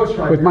 With your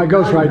ghostwriter? With my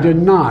ghostwriter, I did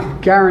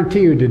not.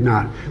 Guarantee you did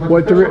not.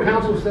 What the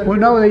counsel said? Well,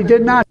 no, they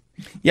did not.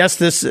 Yes,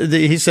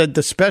 he said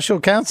the special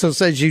counsel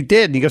says you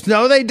did. And he goes,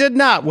 no, they did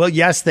not. Well,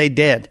 yes, they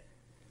did.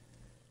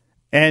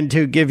 And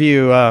to give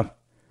you a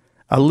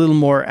little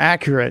more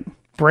accurate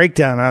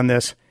breakdown on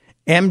this,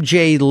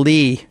 MJ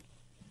Lee,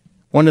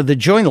 one of the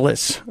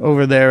journalists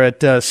over there at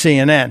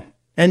CNN,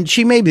 and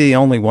she may be the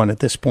only one at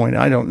this point.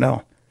 I don't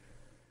know.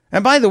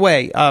 And by the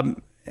way,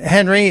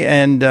 Henry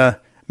and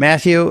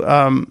Matthew,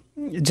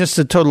 just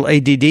a total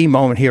ADD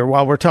moment here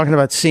while we're talking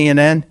about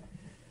CNN.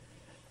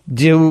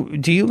 Do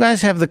you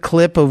guys have the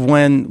clip of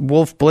when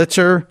Wolf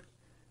Blitzer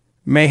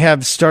may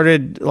have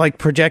started like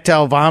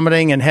projectile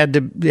vomiting and had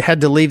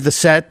to leave the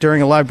set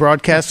during a live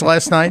broadcast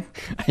last night?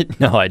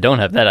 No, I don't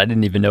have that. I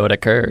didn't even know it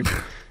occurred.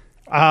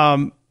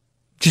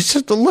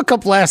 Just to look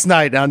up last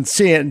night on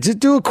CNN. Just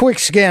do a quick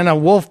scan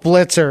on Wolf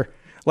Blitzer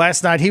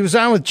last night. He was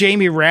on with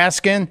Jamie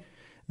Raskin,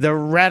 the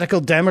radical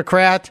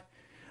Democrat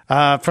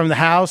from the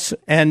House,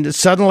 and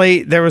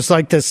suddenly there was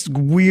like this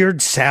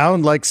weird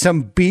sound, like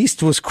some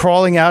beast was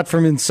crawling out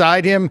from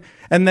inside him,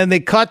 and then they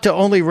cut to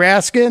only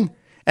Raskin,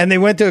 and they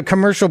went to a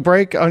commercial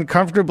break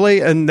uncomfortably,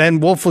 and then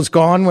Wolf was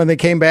gone when they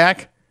came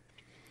back.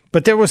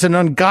 But there was an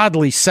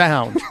ungodly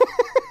sound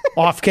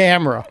off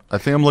camera. I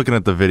think I'm looking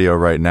at the video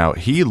right now.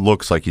 He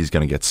looks like he's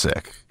going to get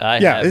sick.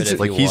 It's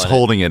like he's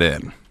holding it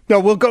in. No,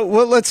 we'll go.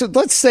 Well, let's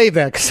save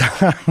that because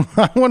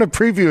I want to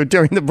preview it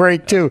during the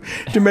break too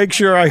to make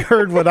sure I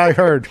heard what I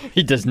heard.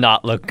 He does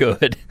not look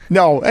good.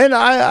 No, and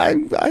I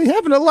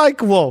happen to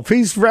like Wolf.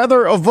 He's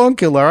rather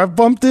avuncular. I've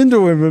bumped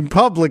into him in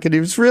public, and he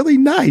was really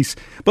nice.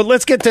 But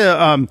let's get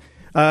to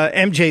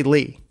MJ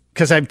Lee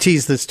because I've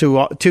teased this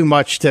too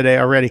much today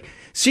already.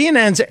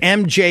 CNN's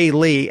MJ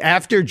Lee,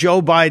 after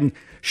Joe Biden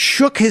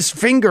shook his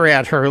finger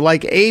at her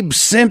like Abe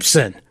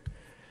Simpson.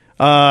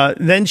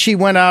 Then she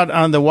went out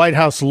on the White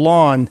House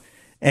lawn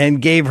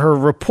and gave her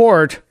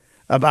report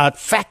about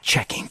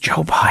fact-checking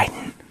Joe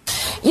Biden.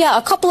 Yeah,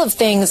 a couple of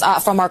things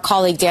from our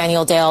colleague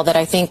Daniel Dale that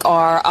I think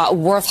are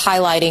worth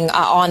highlighting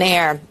on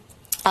air.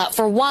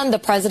 For one, the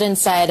president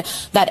said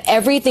that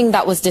everything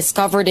that was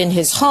discovered in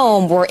his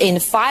home were in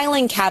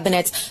filing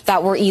cabinets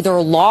that were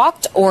either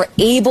locked or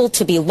able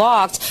to be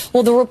locked.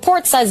 Well, the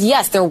report says,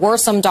 yes, there were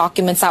some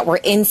documents that were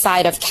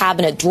inside of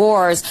cabinet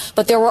drawers,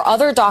 but there were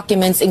other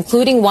documents,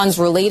 including ones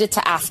related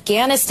to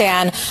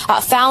Afghanistan,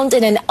 found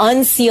in an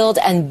unsealed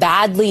and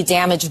badly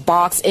damaged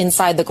box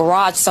inside the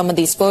garage. Some of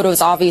these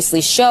photos obviously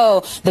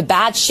show the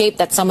bad shape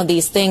that some of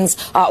these things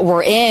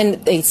were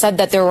in. They said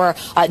that there were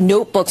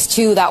notebooks,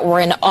 too, that were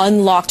in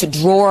unlocked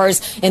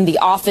drawers in the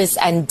office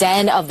and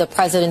den of the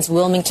president's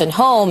Wilmington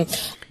home.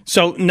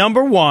 So,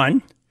 number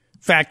one,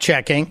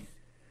 fact-checking.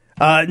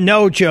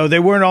 No, Joe, they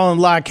weren't all in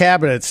locked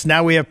cabinets.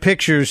 Now we have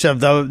pictures of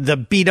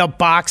the beat-up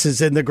boxes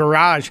in the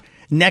garage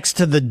next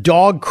to the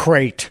dog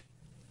crate.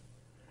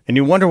 And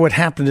you wonder what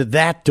happened to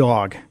that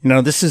dog. You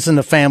know, this isn't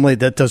a family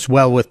that does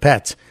well with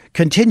pets.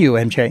 Continue,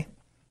 MJ.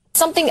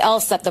 Something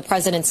else that the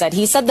president said,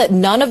 he said that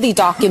none of the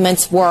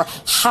documents were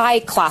high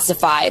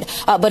classified.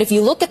 But if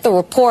you look at the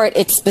report,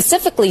 it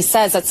specifically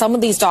says that some of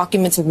these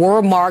documents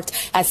were marked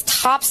as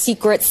top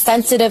secret,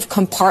 sensitive,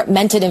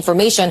 compartmented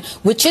information,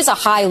 which is a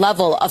high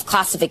level of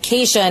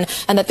classification,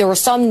 and that there were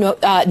some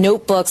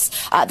notebooks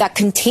that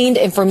contained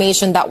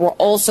information that were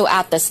also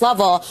at this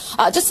level.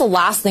 Just the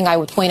last thing I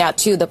would point out,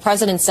 too, the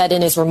president said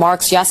in his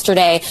remarks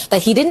yesterday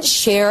that he didn't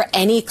share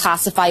any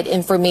classified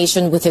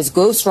information with his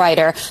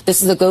ghostwriter.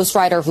 This is a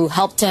ghostwriter who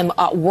helped him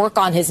work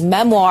on his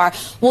memoir.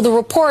 Well, the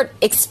report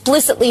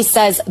explicitly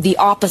says the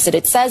opposite.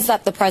 It says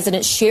that the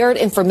president shared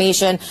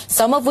information,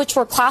 some of which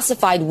were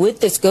classified, with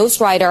this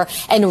ghostwriter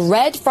and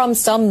read from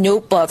some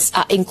notebooks,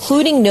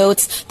 including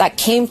notes that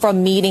came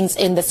from meetings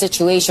in the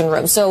Situation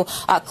Room. So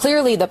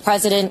clearly the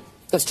president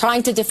was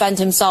trying to defend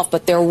himself,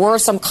 but there were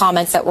some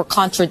comments that were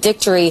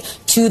contradictory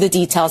to the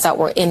details that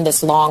were in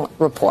this long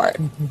report.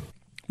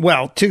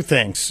 Well, two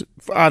things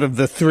out of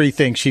the three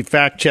things she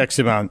fact checks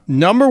him on.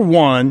 Number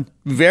one,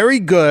 very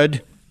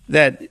good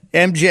that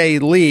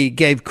MJ Lee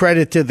gave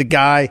credit to the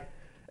guy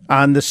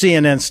on the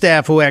CNN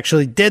staff who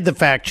actually did the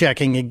fact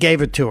checking and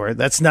gave it to her.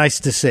 That's nice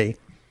to see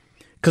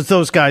because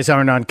those guys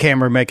aren't on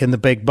camera making the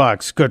big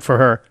bucks. Good for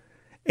her.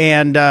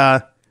 And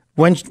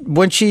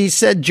when she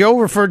said Joe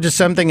referred to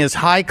something as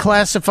high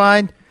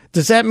classified,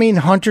 does that mean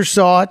Hunter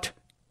saw it?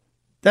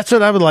 That's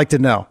what I would like to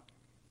know.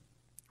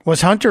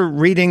 Was Hunter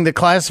reading the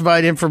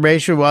classified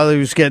information while he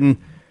was getting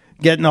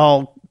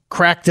all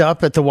cracked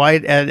up at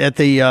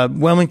the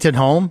Wilmington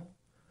home?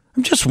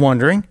 I'm just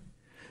wondering.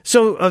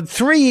 So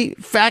 3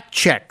 fact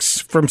checks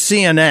from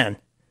CNN.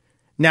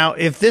 Now,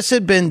 if this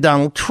had been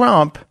Donald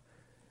Trump,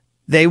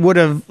 they would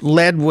have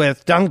led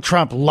with Donald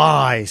Trump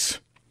lies.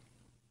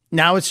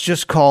 Now it's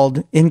just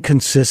called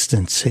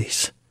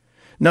inconsistencies.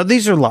 No,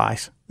 these are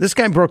lies. This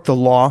guy broke the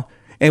law,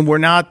 and we're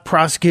not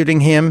prosecuting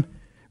him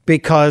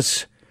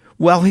because,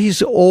 well,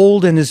 he's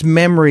old and his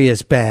memory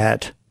is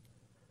bad.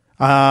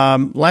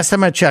 Last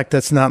time I checked,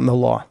 that's not in the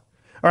law.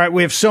 All right,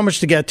 we have so much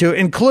to get to,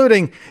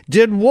 including,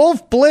 did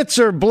Wolf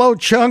Blitzer blow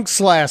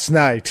chunks last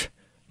night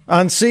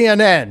on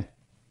CNN?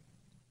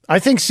 I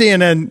think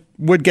CNN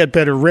would get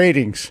better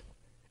ratings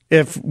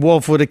if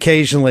Wolf would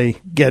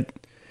occasionally get...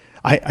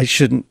 I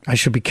should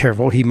be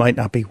careful. He might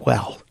not be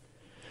well.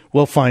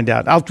 We'll find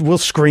out. We'll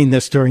screen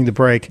this during the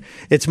break.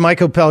 It's Mike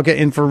Opelka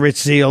in for Rich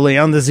Zeoli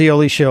on The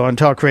Zeoli Show on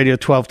Talk Radio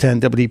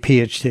 1210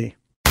 WPHT.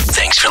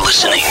 Thanks for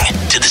listening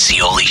to The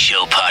Zeoli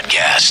Show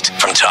podcast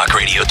from Talk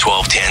Radio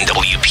 1210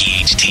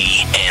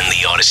 WPHT and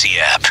the Odyssey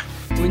app.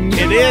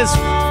 It is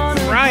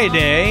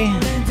Friday,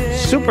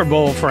 Super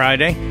Bowl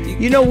Friday.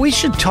 You know, we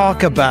should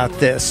talk about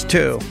this,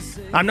 too.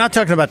 I'm not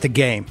talking about the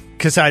game,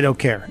 because I don't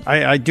care.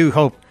 I do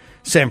hope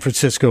San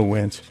Francisco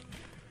wins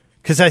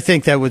because I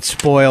think that would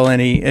spoil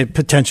any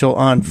potential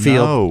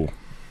on-field. No.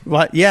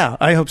 What? Yeah,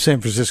 I hope San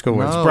Francisco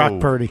wins. No. Brock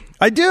Purdy.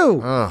 I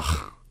do.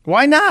 Ugh.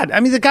 Why not? I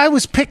mean, the guy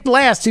was picked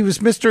last. He was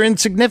Mr.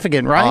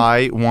 Insignificant, right?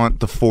 I want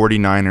the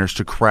 49ers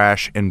to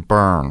crash and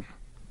burn.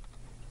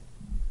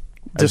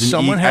 As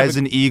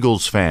an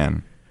Eagles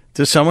fan.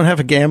 Does someone have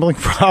a gambling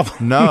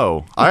problem?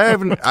 No. I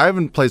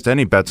haven't placed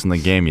any bets in the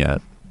game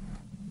yet.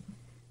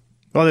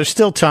 Well, there's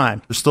still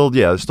time. There's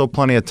still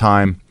plenty of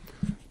time.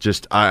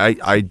 Just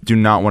I do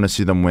not want to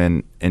see them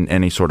win in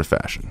any sort of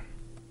fashion.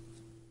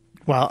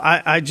 Well,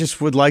 I just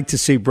would like to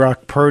see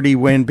Brock Purdy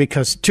win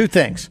because two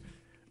things.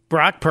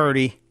 Brock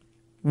Purdy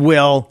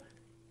will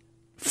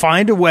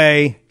find a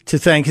way to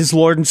thank his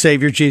Lord and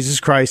Savior,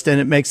 Jesus Christ,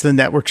 and it makes the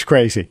networks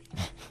crazy.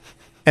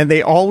 And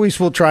they always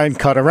will try and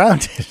cut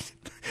around it.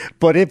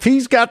 But if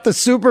he's got the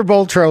Super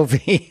Bowl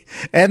trophy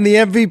and the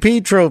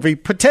MVP trophy,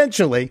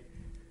 potentially,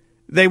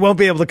 they won't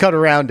be able to cut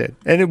around it.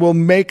 And it will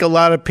make a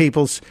lot of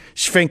people's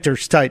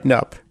sphincters tighten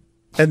up.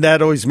 And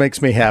that always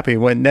makes me happy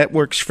when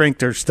network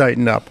sphincters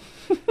tighten up.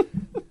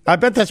 I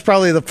bet that's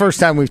probably the first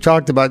time we've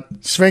talked about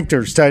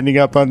sphincters tightening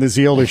up on the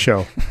Zeoli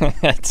show.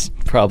 That's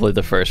probably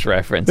the first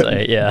reference.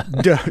 Yeah.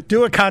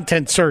 Do a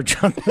content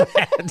search on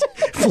that,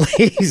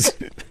 please.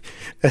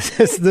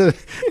 It's the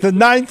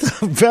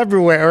 9th of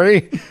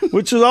February,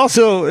 which is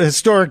also a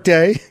historic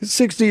day.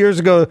 60 years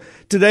ago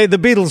today, the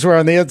Beatles were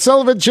on the Ed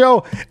Sullivan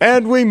Show,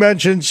 and we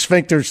mentioned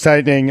sphincters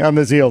tightening on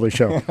the Zeoli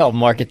Show. I'll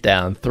mark it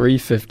down,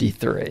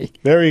 3:53.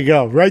 There you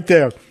go, right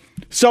there.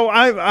 So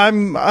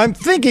I'm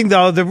thinking,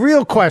 though, the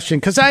real question,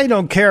 because I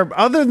don't care,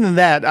 other than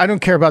that, I don't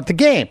care about the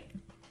game.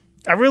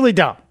 I really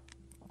don't.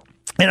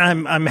 And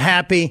I'm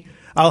happy.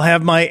 I'll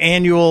have my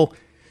annual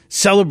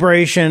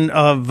celebration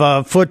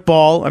of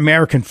football,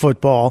 American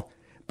football,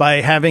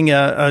 by having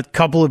a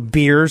couple of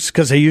beers,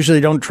 because I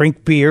usually don't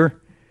drink beer.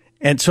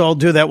 And so I'll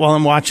do that while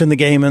I'm watching the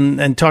game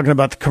and talking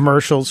about the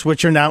commercials,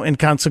 which are now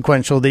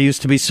inconsequential. They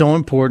used to be so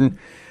important.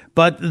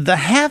 But the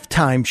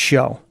halftime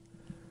show,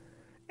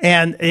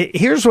 and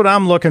here's what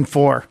I'm looking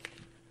for,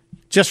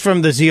 just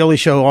from the Zeoli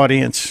Show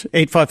audience,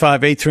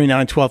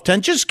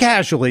 855-839-1210, just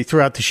casually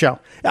throughout the show.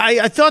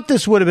 I thought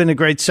this would have been a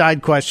great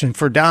side question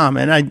for Dom,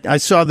 and I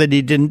saw that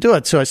he didn't do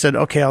it, so I said,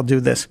 okay, I'll do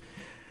this.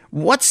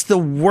 What's the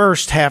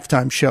worst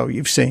halftime show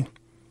you've seen?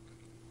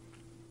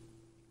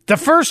 The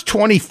first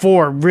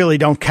 24 really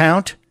don't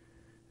count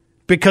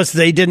because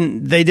they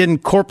didn't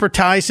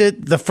corporatize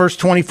it, the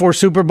first 24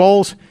 Super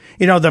Bowls.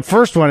 You know, the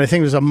first one, I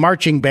think, was a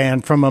marching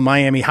band from a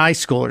Miami high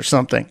school or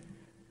something.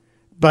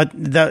 But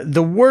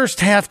the worst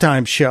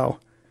halftime show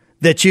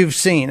that you've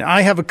seen,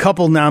 I have a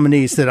couple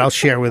nominees that I'll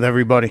share with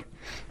everybody.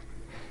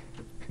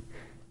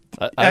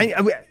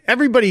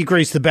 Everybody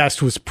agrees the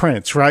best was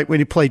Prince, right? When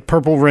he played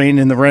Purple Rain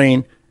in the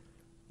Rain.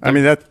 I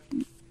mean, that.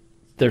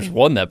 There's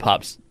one that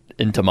pops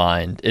into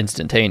mind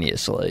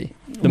instantaneously.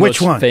 The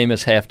Which most one?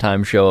 famous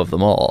halftime show of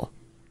them all.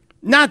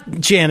 Not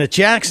Janet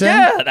Jackson.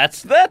 Yeah,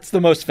 that's the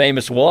most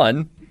famous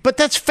one. But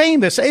that's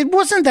famous. It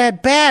wasn't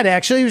that bad,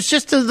 actually. It was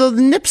just the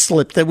nip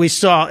slip that we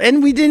saw.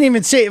 And we didn't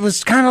even see it. It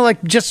was kind of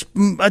like just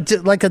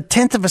like a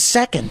tenth of a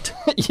second.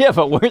 Yeah,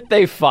 but weren't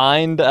they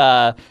fined,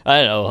 I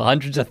don't know,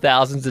 hundreds of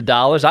thousands of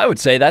dollars? I would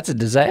say that's a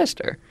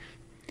disaster.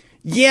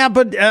 Yeah,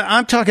 but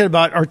I'm talking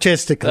about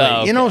artistically. Oh,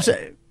 okay. You know,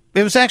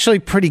 it was actually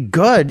pretty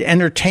good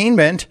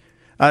entertainment.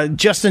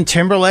 Justin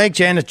Timberlake,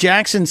 Janet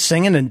Jackson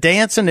singing and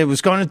dancing. It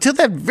was going until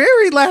that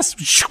very last...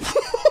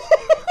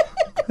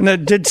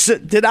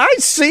 Did I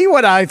see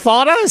what I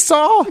thought I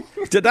saw?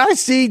 Did I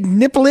see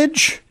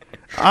nipplage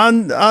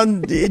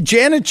on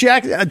Janet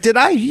Jackson? Did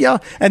I yell?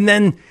 And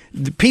then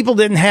people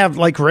didn't have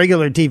like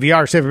regular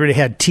DVRs. Everybody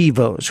had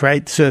TiVos,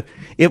 right? So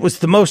it was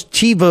the most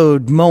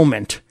TiVoed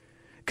moment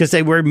because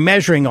they were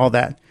measuring all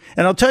that.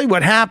 And I'll tell you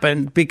what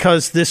happened,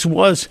 because this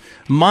was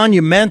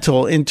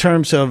monumental in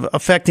terms of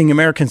affecting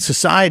American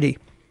society.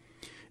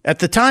 At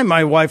the time,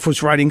 my wife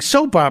was writing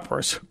soap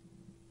operas.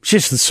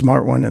 She's the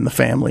smart one in the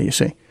family, you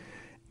see.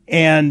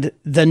 And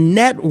the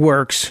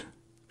networks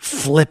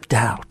flipped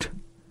out.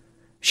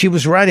 She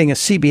was writing a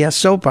CBS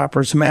soap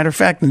opera, as a matter of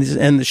fact, and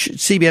the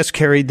CBS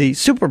carried the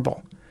Super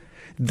Bowl.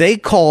 They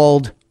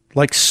called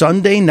like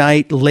Sunday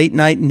night, late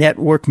night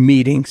network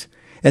meetings,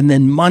 and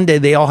then Monday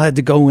they all had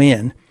to go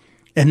in.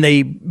 And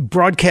the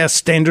Broadcast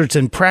Standards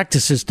and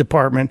Practices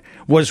Department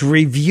was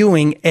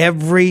reviewing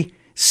every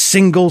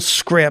single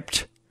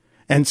script.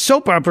 And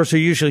soap operas are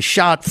usually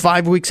shot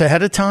 5 weeks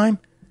ahead of time.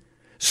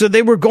 So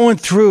they were going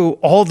through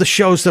all the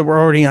shows that were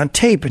already on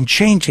tape and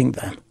changing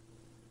them.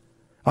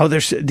 Oh,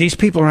 these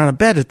people are on a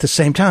bed at the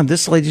same time.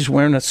 This lady's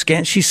wearing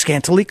she's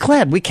scantily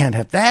clad. We can't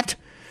have that.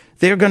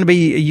 They're going to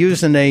be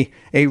using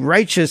a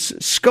righteous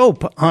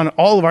scope on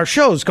all of our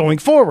shows going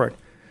forward.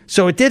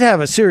 So it did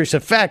have a serious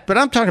effect, but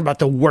I'm talking about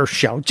the worst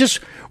show. Just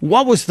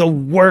what was the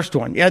worst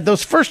one? Yeah,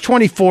 those first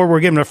 24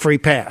 were given a free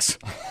pass.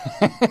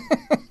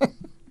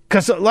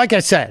 Because, like I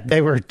said,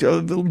 they were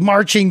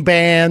marching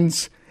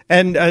bands,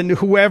 And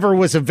whoever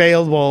was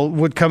available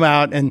would come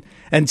out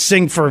and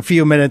sing for a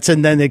few minutes,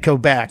 and then they'd go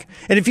back.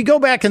 And if you go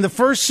back in the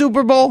first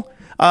Super Bowl,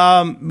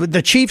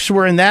 the Chiefs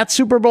were in that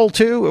Super Bowl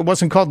too. It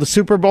wasn't called the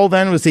Super Bowl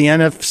then. It was the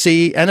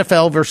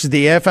NFL versus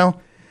the AFL.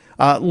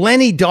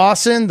 Lenny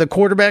Dawson, the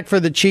quarterback for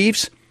the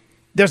Chiefs,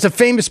 there's a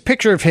famous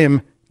picture of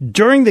him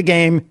during the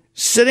game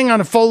sitting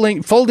on a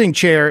folding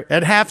chair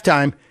at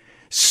halftime,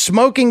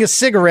 smoking a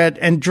cigarette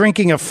and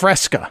drinking a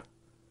Fresca.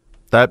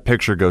 That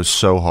picture goes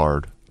so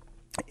hard.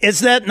 Is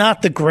that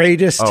not the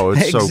greatest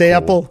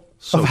example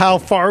of how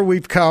far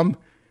we've come?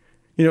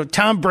 You know,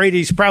 Tom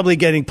Brady's probably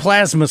getting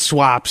plasma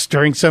swaps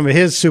during some of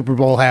his Super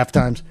Bowl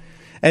halftimes.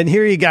 And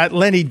here you got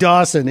Lenny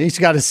Dawson. He's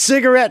got a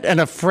cigarette and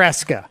a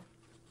Fresca.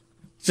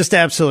 Just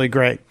absolutely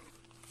great.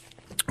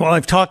 Well,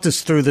 I've talked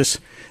us through this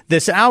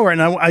hour,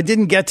 and I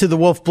didn't get to the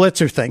Wolf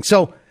Blitzer thing.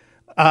 So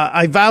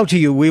I vow to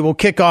you, we will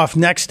kick off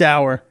next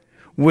hour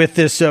with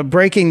this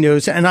breaking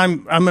news, and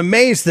I'm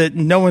amazed that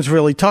no one's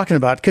really talking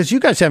about it, because you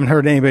guys haven't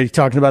heard anybody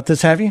talking about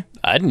this, have you?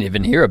 I didn't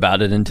even hear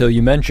about it until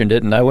you mentioned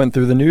it, and I went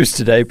through the news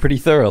today pretty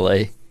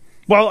thoroughly.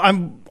 Well,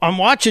 I'm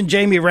watching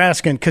Jamie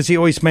Raskin because he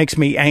always makes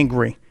me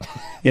angry.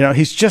 You know,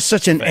 he's just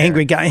such an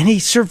angry guy, and he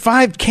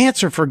survived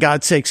cancer, for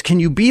God's sakes. Can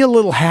you be a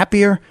little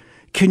happier?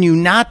 Can you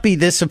not be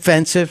this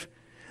offensive?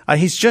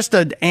 He's just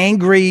an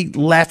angry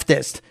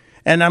leftist.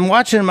 And I'm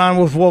watching him on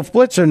with Wolf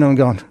Blitzer, and I'm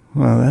going,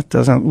 well, that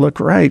doesn't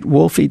look right.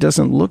 Wolfie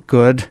doesn't look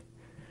good.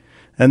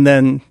 And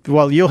then,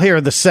 well, you'll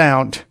hear the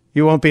sound.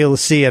 You won't be able to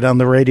see it on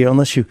the radio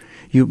unless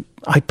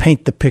I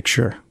paint the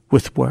picture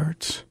with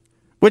words,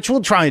 which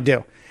we'll try and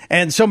do.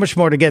 And so much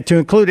more to get to,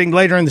 including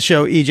later in the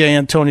show, EJ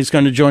Antoni's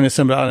going to join us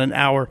in about an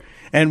hour,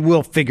 and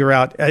we'll figure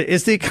out,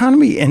 is the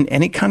economy in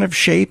any kind of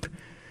shape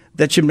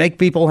that should make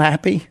people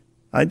happy?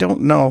 I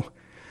don't know.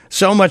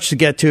 So much to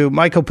get to.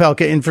 Mike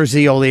Opelka in for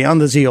Zeoli on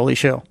The Zeoli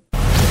Show.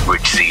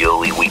 Rich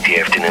Zeoli,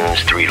 weekday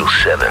afternoons 3 to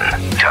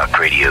 7. Talk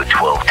Radio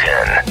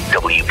 1210,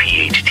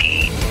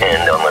 WPHT,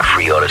 and on the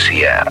free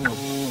Odyssey app.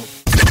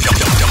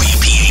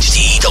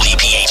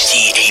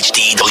 WPHT,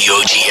 HD,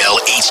 WOGL,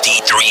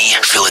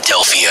 HD3,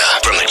 Philadelphia.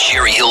 From the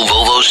Cherry Hill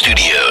Volvo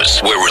Studios,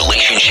 where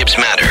relationships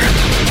matter.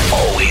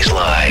 Always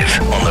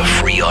live on the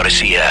free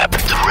Odyssey app.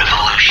 The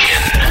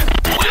revolution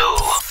will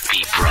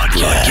be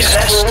broadcast.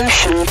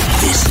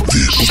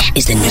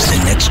 This is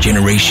the next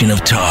generation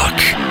of talk.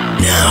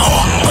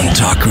 Now on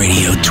Talk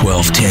Radio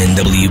 1210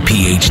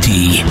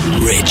 WPHT,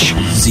 Rich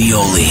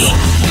Zeoli.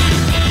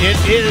 It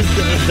is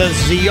the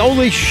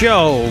Zeoli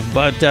Show,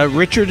 but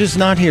Richard is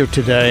not here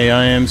today.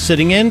 I am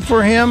sitting in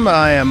for him.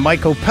 I am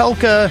Mike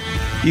Opelka.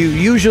 You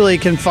usually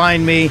can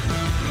find me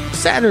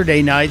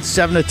Saturday night,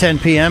 7 to 10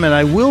 p.m., and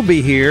I will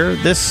be here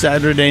this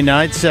Saturday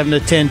night, 7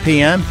 to 10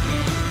 p.m.,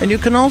 and you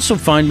can also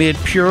find me at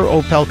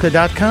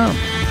pureopelka.com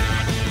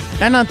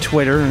and on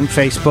Twitter and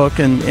Facebook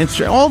and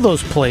Instagram, all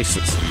those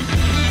places.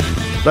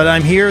 But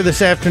I'm here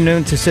this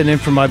afternoon to sit in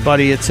for my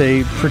buddy. It's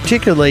a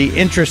particularly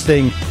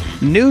interesting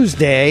news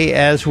day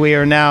as we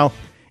are now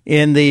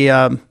in the,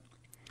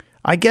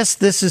 I guess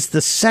this is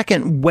the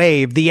second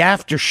wave, the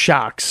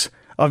aftershocks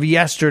of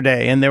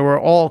yesterday. And there were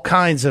all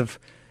kinds of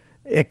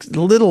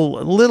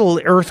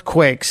little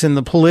earthquakes in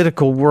the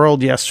political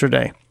world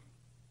yesterday.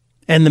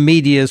 And the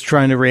media is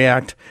trying to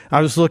react.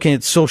 I was looking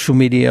at social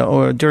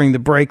media during the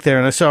break there,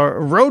 and I saw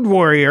Road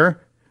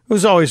Warrior,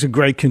 who's always a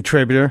great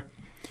contributor,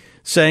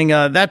 saying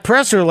that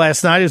presser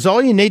last night is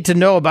all you need to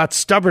know about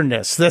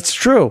stubbornness. That's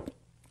true.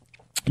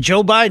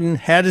 Joe Biden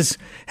had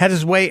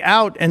his way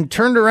out and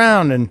turned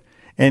around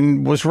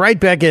and was right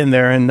back in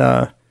there, and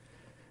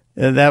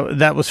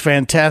that was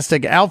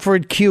fantastic.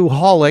 Alfred Q.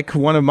 Holick,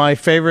 one of my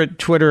favorite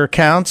Twitter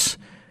accounts,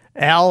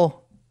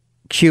 Al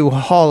Q.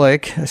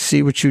 Holick, I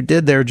see what you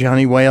did there,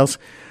 Johnny Wales,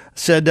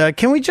 said,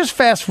 can we just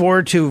fast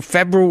forward to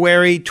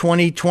February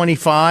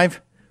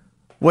 2025?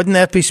 Wouldn't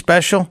that be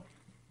special?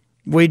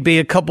 We'd be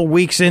a couple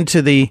weeks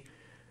into the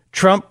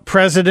Trump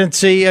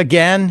presidency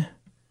again,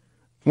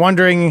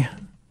 wondering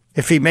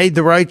if he made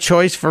the right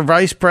choice for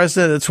vice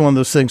president. That's one of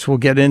those things we'll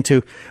get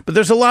into. But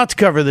there's a lot to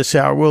cover this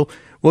hour.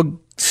 We'll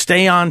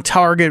stay on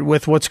target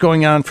with what's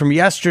going on from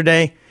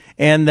yesterday,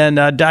 and then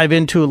dive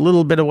into a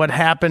little bit of what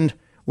happened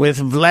with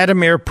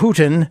Vladimir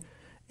Putin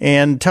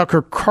and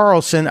Tucker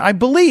Carlson. I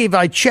believe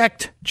I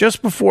checked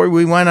just before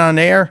we went on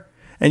air,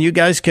 and you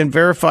guys can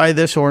verify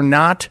this or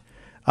not.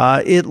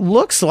 It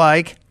looks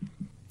like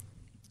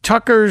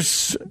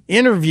Tucker's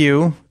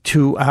interview,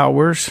 2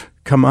 hours.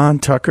 Come on,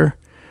 Tucker.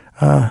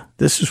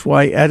 This is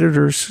why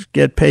editors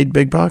get paid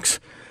big bucks.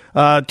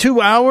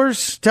 2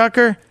 hours,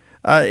 Tucker.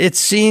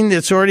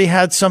 It's already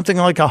had something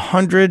like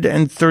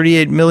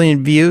 138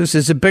 million views.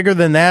 Is it bigger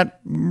than that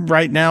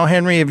right now,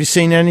 Henry? Have you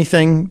seen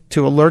anything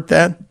to alert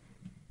that?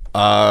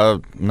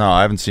 No,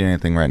 I haven't seen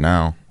anything right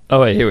now.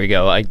 Oh, wait, here we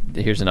go.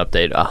 Here's an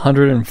update.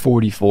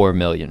 144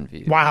 million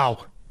views.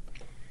 Wow.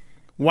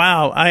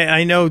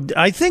 I know.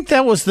 I think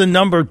that was the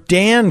number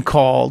Dan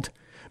called.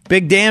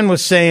 Big Dan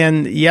was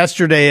saying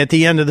yesterday at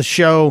the end of the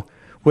show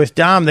with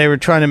Dom, they were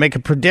trying to make a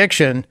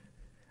prediction.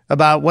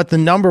 about what the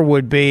number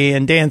would be,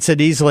 and Dan said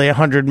easily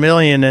 100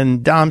 million,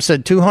 and Dom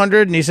said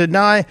 200, and he said,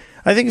 no, I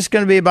think it's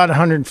going to be about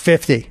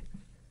 150.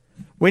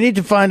 We need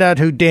to find out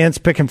who Dan's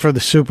picking for the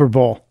Super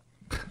Bowl.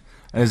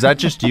 And is that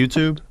just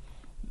YouTube?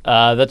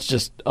 That's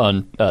just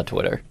on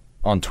Twitter.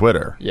 On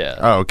Twitter? Yeah.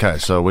 Oh, okay.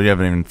 So we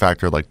haven't even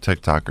factored like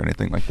TikTok or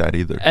anything like that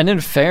either. And in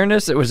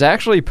fairness, it was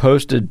actually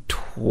posted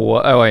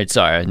oh, wait,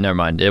 sorry. Never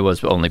mind. It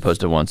was only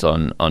posted once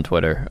on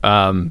Twitter.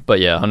 But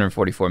yeah,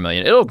 144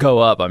 million. It'll go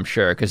up, I'm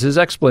sure, because his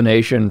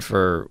explanation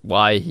for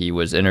why he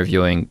was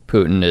interviewing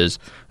Putin is,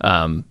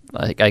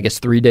 I guess,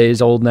 3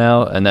 days old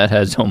now, and that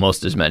has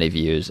almost as many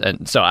views.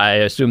 And so I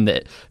assume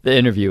that the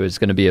interview is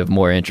going to be of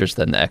more interest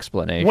than the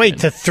explanation. Wait,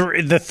 the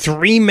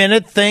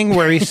 3-minute thing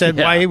where he said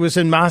why he was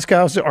in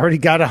Moscow has already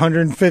got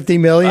 150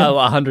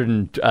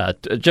 million?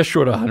 Just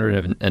short of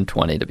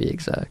 120 to be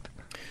exact.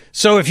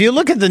 So if you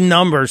look at the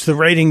numbers, the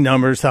rating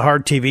numbers, the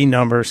hard TV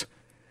numbers,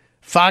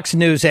 Fox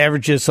News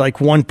averages like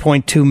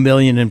 1.2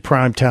 million in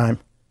prime time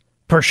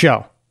per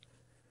show.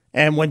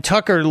 And when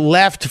Tucker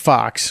left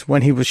Fox,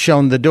 when he was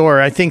shown the door,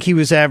 I think he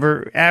was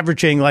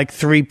averaging like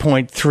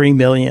 3.3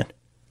 million.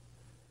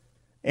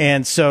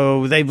 And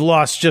so they've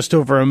lost just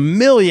over 1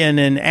 million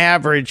in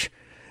average.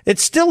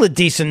 It's still a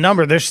decent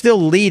number. They're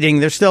still leading.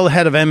 They're still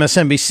ahead of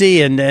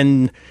MSNBC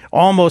and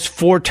almost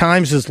 4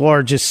 times as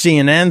large as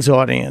CNN's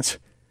audience.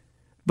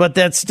 But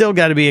that's still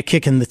got to be a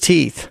kick in the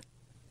teeth.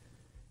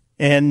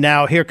 And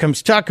now here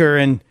comes Tucker,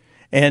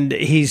 and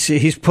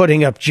he's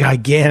putting up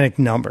gigantic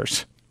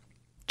numbers.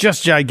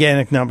 Just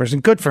gigantic numbers,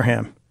 and good for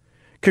him.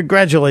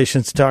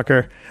 Congratulations,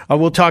 Tucker.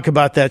 We'll talk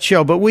about that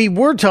show. But we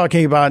were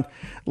talking about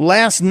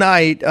last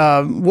night,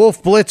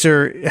 Wolf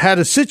Blitzer had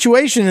a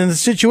situation in the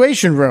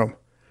Situation Room.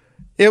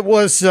 It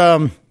was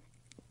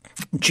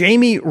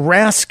Jamie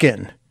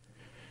Raskin,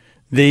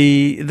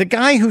 the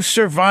guy who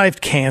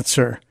survived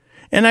cancer.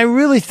 And I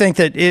really think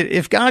that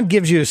if God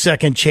gives you a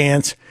second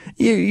chance,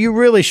 you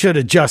really should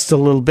adjust a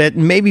little bit.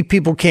 And maybe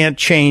people can't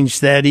change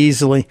that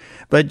easily.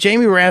 But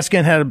Jamie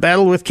Raskin had a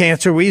battle with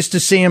cancer. We used to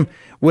see him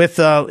with,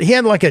 he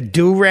had like a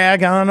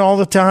do-rag on all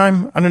the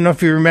time. I don't know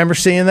if you remember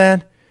seeing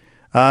that.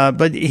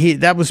 But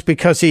that was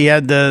because he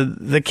had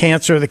the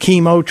cancer, the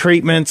chemo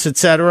treatments,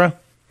 etc.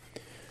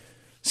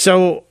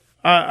 So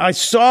I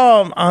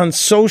saw on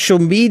social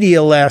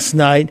media last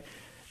night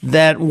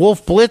that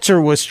Wolf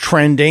Blitzer was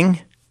trending.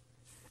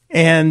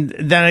 And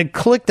then I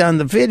clicked on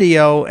the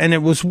video, and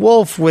it was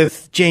Wolf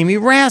with Jamie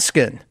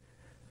Raskin,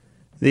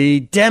 the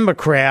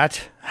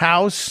Democrat,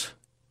 House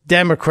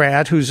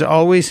Democrat, who's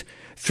always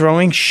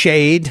throwing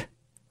shade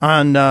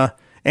on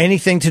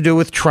anything to do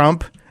with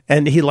Trump.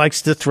 And he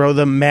likes to throw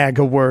the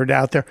MAGA word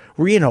out there.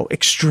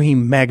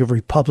 Extreme MAGA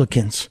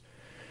Republicans.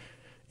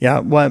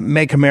 Yeah,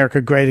 Make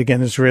America Great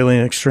Again is really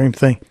an extreme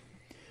thing.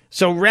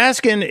 So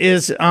Raskin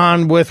is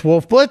on with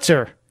Wolf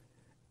Blitzer.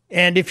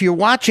 And if you're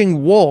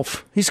watching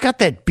Wolf, he's got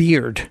that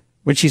beard,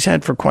 which he's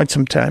had for quite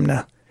some time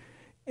now.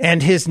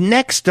 And his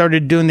neck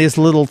started doing these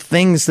little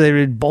things that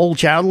would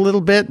bulge out a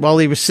little bit while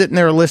he was sitting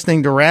there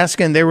listening to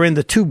Raskin. They were in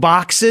the 2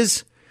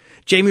 boxes.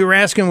 Jamie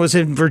Raskin was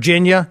in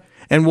Virginia,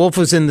 and Wolf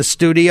was in the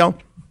studio.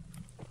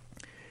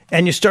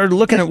 And you started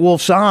looking at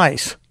Wolf's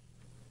eyes.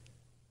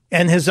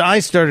 And his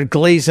eyes started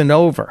glazing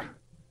over.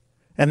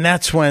 And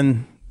that's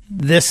when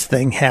this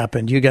thing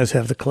happened. You guys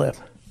have the clip.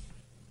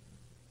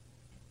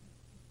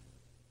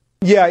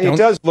 Yeah, it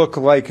does look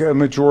like a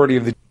majority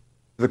of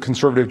the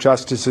conservative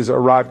justices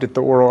arrived at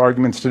the oral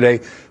arguments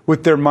today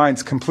with their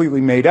minds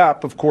completely made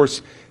up. Of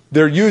course,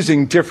 they're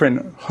using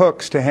different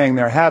hooks to hang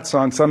their hats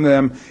on. Some of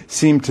them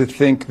seem to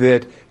think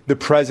that the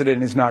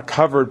president is not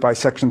covered by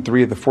Section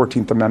 3 of the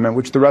 14th Amendment,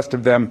 which the rest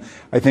of them,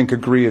 I think,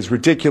 agree is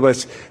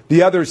ridiculous.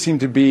 The others seem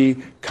to be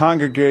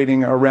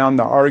congregating around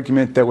the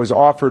argument that was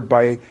offered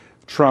by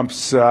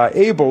Trump's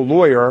able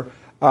lawyer,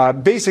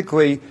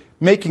 basically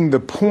making the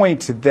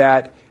point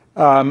that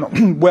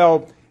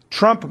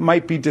Trump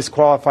might be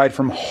disqualified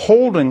from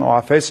holding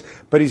office,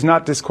 but he's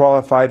not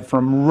disqualified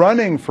from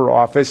running for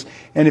office.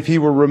 And if he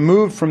were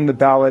removed from the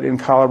ballot in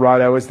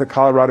Colorado, as the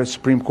Colorado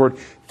Supreme Court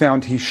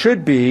found he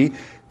should be,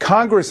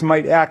 Congress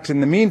might act in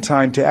the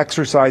meantime to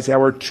exercise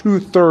our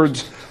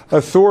 2/3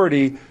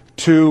 authority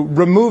to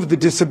remove the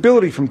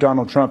disability from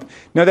Donald Trump.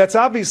 Now, that's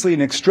obviously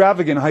an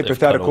extravagant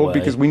hypothetical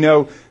because we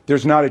know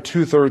there's not a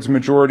 2/3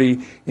 majority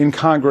in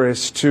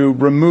Congress to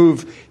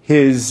remove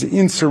his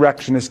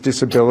insurrectionist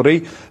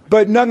disability.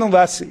 But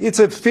nonetheless, it's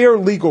a fair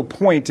legal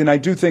point, and I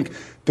do think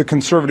the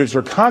conservatives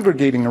are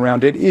congregating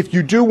around it. If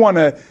you do want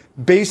to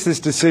base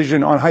this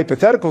decision on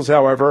hypotheticals,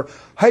 however,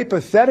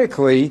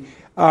 hypothetically,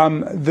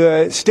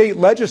 the state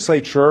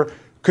legislature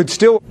could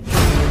still...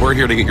 We're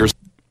here to get your...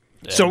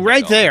 So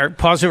right there,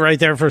 pause it right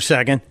there for a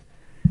second.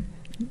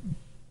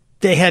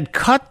 They had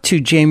cut to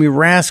Jamie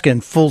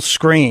Raskin full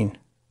screen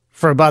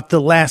for about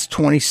the last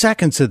 20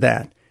 seconds of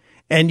that.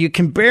 And you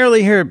can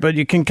barely hear it, but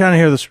you can kind of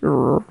hear this.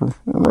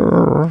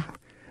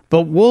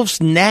 But Wolf's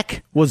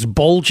neck was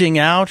bulging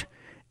out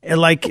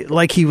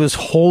like he was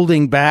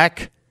holding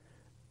back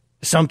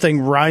something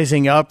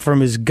rising up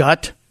from his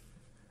gut.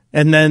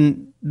 And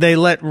then they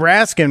let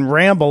Raskin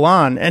ramble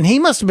on. And he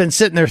must have been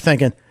sitting there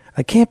thinking,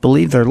 I can't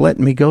believe they're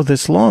letting me go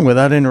this long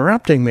without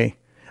interrupting me.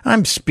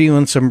 I'm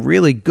spewing some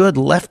really good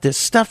leftist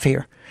stuff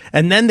here.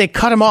 And then they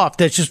cut him off.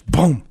 That just,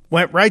 boom,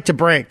 went right to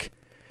break.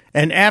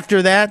 And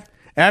after that,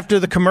 after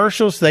the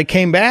commercials, they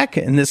came back,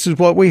 and this is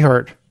what we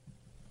heard.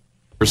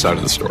 Side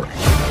of the story.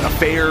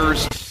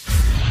 Affairs.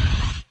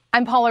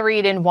 I'm Paula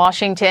Reed in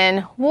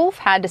Washington. Wolf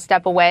had to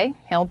step away.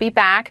 He'll be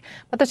back.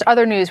 But there's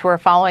other news we're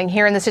following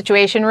here in the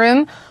Situation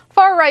Room.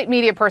 Far-right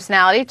media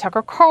personality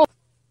Tucker Carlson.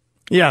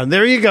 Yeah,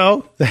 there you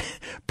go.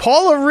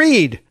 Paula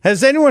Reed.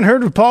 Has anyone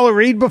heard of Paula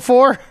Reed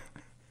before?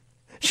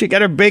 She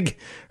got her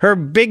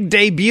big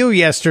debut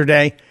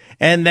yesterday.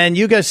 And then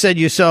you guys said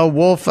you saw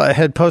Wolf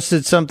had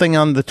posted something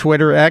on the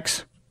Twitter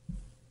X.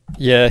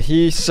 Yeah,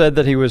 he said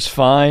that he was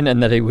fine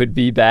and that he would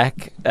be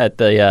back at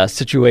the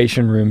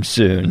Situation Room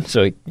soon.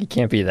 So he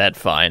can't be that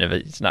fine if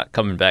he's not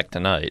coming back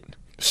tonight.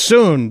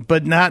 Soon,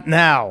 but not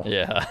now.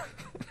 Yeah.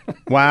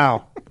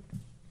 Wow.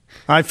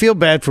 I feel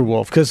bad for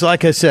Wolf because,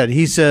 like I said,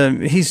 he's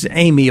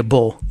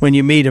amiable when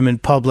you meet him in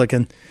public,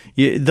 and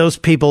those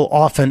people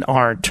often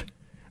aren't.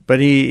 But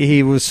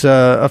he was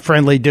a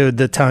friendly dude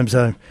the times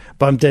I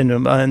bumped into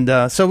him.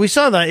 And so we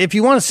saw that. If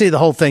you want to see the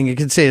whole thing, you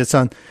can see it's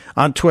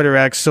on Twitter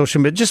X, social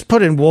media. Just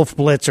put in Wolf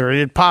Blitzer.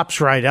 It pops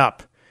right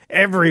up.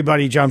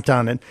 Everybody jumped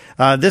on it.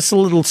 This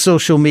little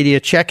social media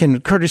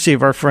check-in, courtesy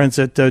of our friends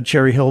at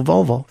Cherry Hill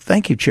Volvo.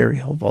 Thank you, Cherry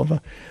Hill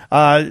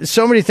Volvo.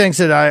 So many things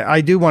that I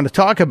do want to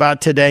talk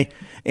about today.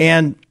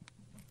 And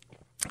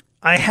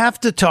I have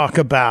to talk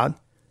about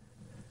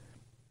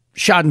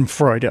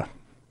Schadenfreude.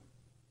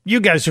 You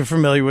guys are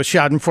familiar with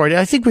Schadenfreude.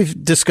 I think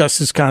we've discussed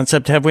this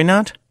concept, have we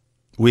not?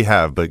 We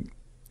have, but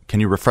can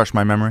you refresh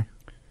my memory?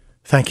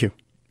 Thank you.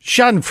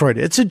 Schadenfreude.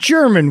 It's a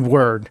German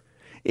word.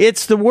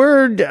 It's the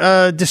word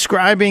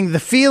describing the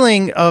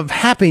feeling of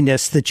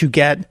happiness that you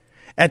get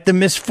at the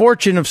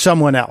misfortune of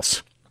someone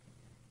else.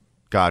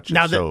 Gotcha.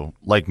 Now so,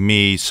 like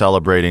me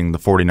celebrating the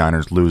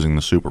 49ers losing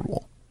the Super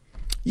Bowl.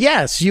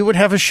 Yes, you would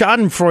have a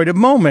Schadenfreude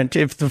moment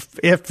if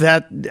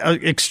that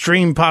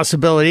extreme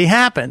possibility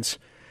happens.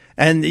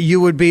 And you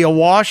would be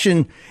awash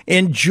in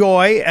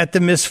joy at the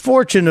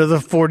misfortune of the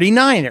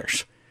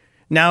 49ers.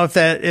 Now, if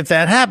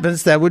that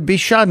happens, that would be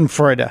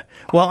Schadenfreude.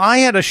 Well, I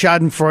had a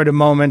Schadenfreude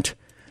moment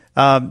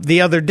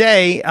the other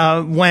day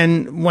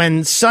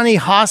when Sonny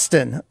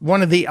Hostin,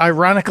 one of the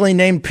ironically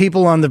named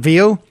people on The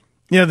View,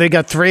 they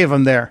got three of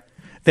them there.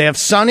 They have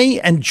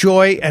Sonny and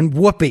Joy and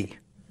Whoopi.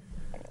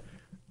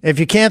 If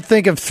you can't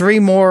think of three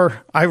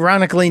more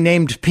ironically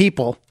named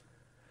people,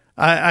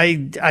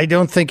 I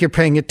don't think you're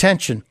paying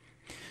attention.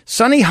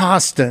 Sonny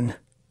Hostin,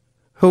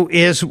 who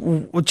is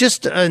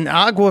just an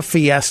agua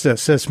fiesta,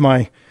 as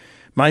my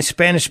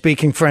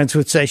Spanish-speaking friends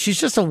would say. She's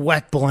just a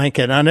wet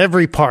blanket on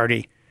every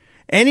party.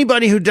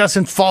 Anybody who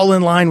doesn't fall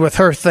in line with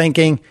her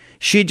thinking,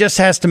 she just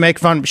has to make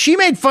fun. She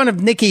made fun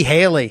of Nikki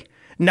Haley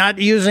not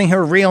using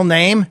her real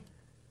name,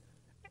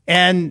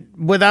 and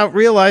without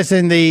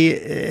realizing the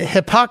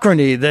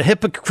hypocrisy, the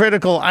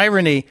hypocritical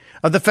irony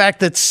of the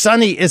fact that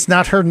Sonny is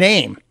not her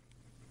name.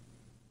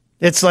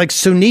 It's like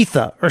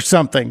Sunitha or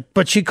something,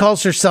 but she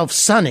calls herself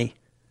Sonny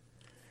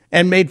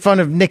and made fun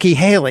of Nikki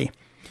Haley.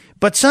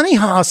 But Sonny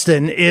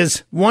Hostin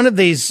is one of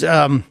these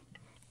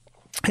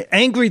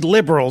angry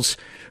liberals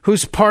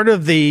who's part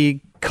of the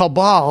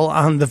cabal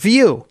on The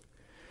View.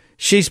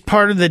 She's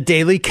part of the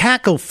daily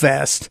cackle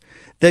fest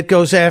that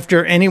goes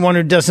after anyone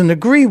who doesn't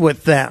agree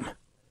with them.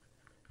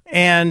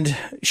 And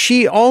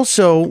she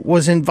also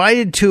was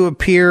invited to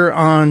appear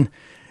on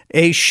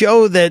a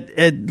show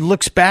that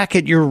looks back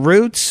at your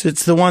roots.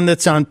 It's the one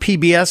that's on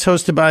PBS,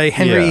 hosted by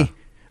Henry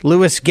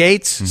Louis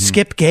Gates,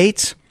 Skip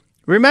Gates.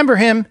 Remember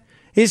him?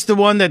 He's the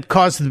one that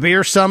caused the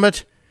beer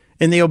summit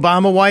in the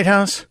Obama White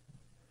House.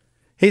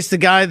 He's the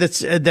guy that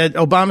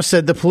Obama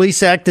said the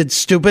police acted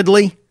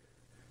stupidly.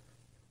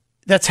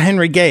 That's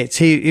Henry Gates.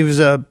 He was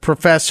a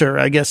professor,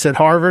 I guess, at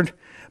Harvard.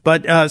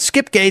 But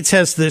Skip Gates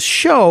has this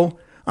show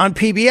on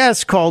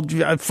PBS called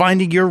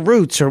Finding Your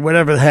Roots or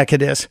whatever the heck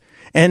it is.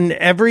 And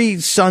every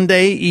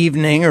Sunday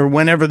evening or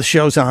whenever the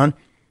show's on,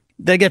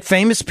 they get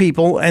famous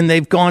people and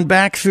they've gone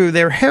back through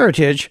their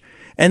heritage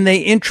and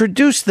they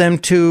introduce them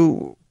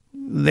to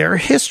their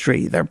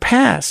history, their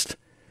past.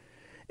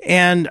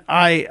 And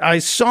I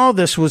saw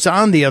this was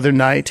on the other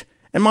night,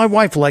 and my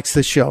wife likes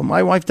this show.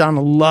 My wife,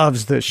 Donna,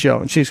 loves this show.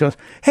 And she goes,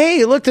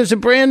 hey, look, there's a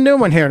brand new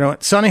one here. No,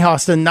 Sonny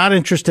Hostin, not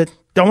interested.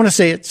 Don't want to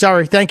see it.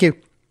 Sorry, thank you.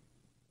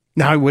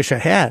 Now, I wish I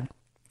had,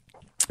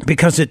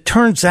 because it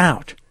turns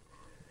out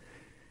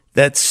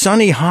that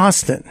Sonny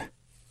Hostin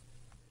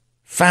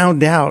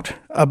found out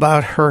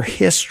about her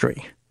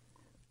history.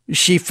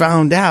 She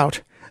found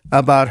out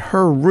about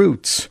her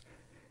roots.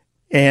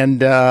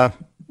 And,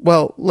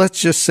 well,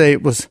 let's just say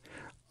it was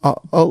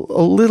a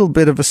little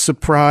bit of a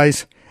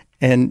surprise.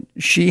 And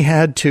she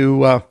had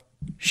to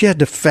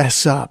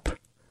fess up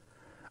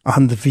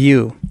on The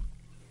View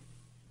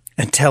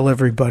and tell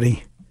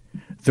everybody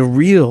the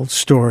real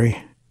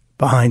story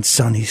behind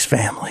Sonny's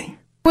family.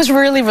 I was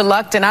really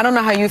reluctant. I don't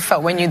know how you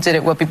felt when you did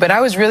it, Whoopi, but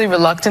I was really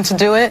reluctant to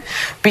do it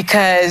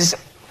because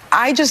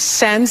I just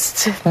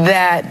sensed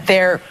that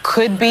there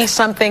could be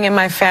something in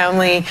my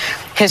family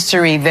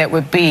history that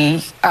would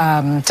be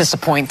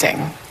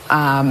disappointing.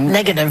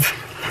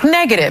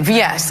 Negative,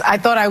 yes. I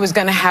thought I was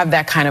going to have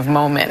that kind of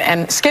moment.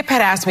 And Skip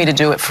had asked me to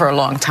do it for a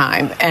long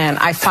time. And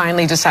I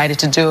finally decided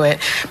to do it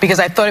because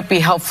I thought it'd be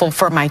helpful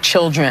for my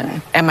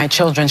children and my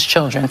children's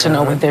children to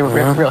know what their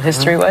real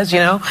history was, you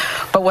know.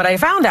 But what I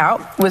found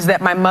out was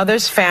that my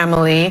mother's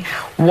family,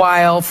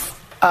 while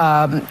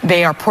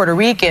they are Puerto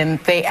Rican,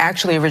 they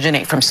actually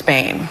originate from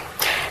Spain.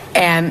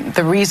 And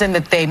the reason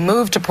that they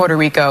moved to Puerto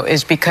Rico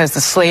is because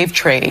the slave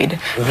trade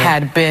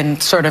had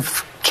been sort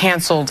of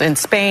canceled in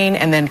Spain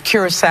and then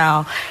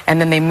Curacao,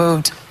 and then they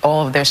moved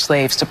all of their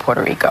slaves to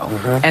Puerto Rico.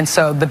 And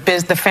so the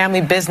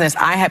family business,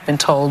 I had been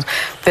told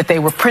that they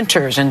were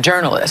printers and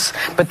journalists,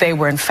 but they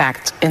were in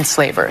fact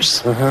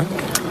enslavers.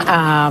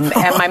 And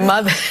my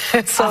mother...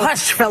 So a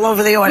hush fell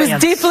over the audience. It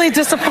was deeply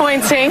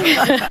disappointing.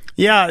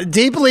 Yeah,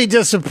 deeply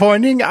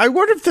disappointing. I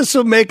wonder if this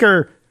will make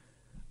her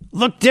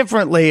look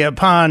differently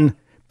upon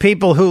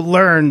people who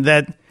learn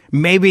that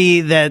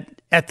maybe that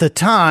at the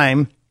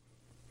time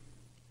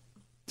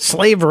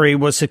slavery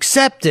was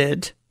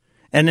accepted,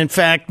 and in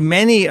fact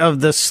many of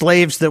the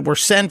slaves that were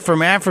sent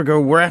from Africa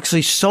were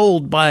actually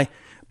sold by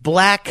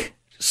black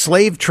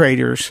slave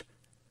traders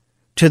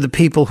to the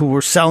people who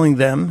were selling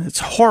them. It's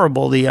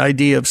horrible, the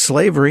idea of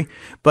slavery,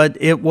 but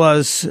it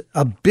was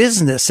a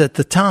business at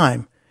the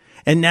time.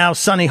 And now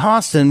Sunny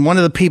Hostin, one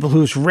of the people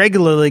who's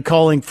regularly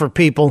calling for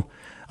people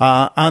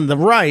on the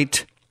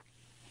right,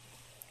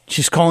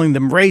 she's calling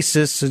them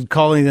racists and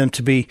calling them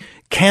to be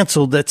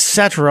canceled,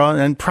 etc.,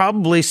 and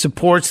probably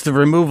supports the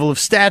removal of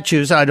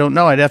statues. I don't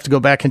know. I'd have to go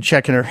back and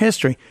check in her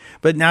history.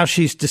 But now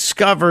she's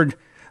discovered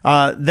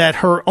that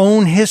her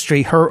own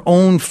history, her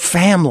own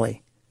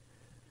family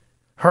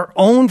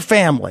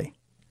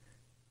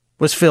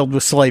was filled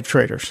with slave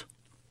traders.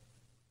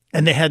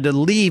 And they had to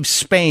leave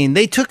Spain.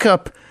 They took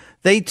up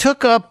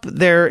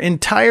their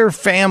entire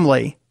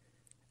family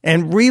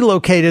and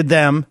relocated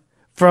them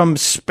from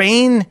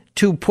Spain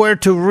to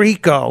Puerto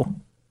Rico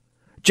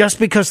just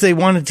because they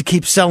wanted to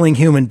keep selling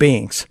human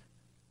beings.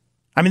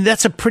 I mean,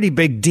 that's a pretty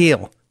big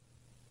deal.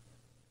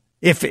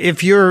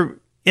 If you're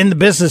in the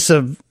business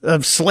of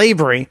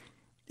slavery,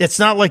 it's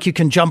not like you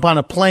can jump on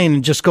a plane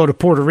and just go to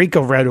Puerto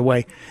Rico right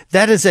away.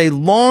 That is a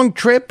long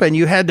trip, and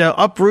you had to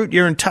uproot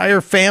your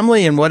entire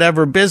family and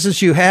whatever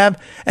business you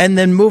have and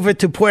then move it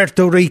to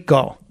Puerto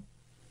Rico.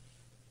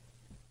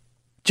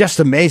 Just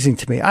amazing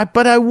to me.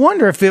 But I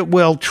wonder if it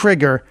will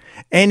trigger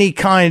any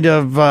kind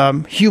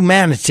of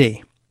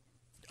humanity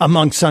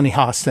among Sunny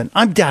Hostin.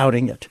 I'm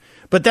doubting it.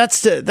 But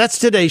that's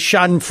today's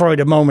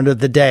Schadenfreude moment of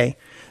the day,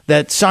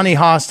 that Sunny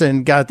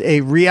Hostin got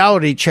a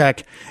reality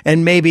check,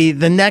 and maybe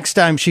the next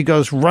time she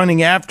goes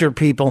running after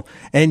people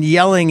and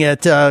yelling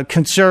at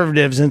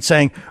conservatives and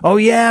saying, oh,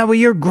 yeah, well,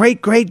 your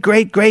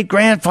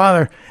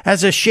great-great-great-great-grandfather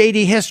has a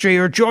shady history,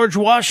 or George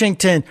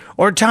Washington,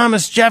 or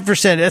Thomas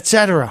Jefferson,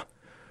 etc.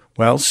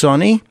 Well,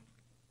 Sonny,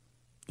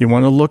 you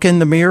want to look in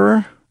the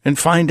mirror and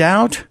find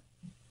out?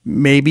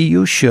 Maybe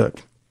you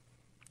should.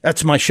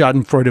 That's my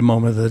Schadenfreude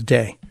moment of the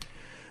day.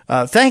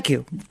 Thank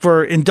you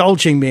for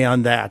indulging me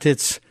on that.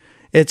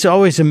 It's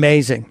always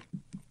amazing.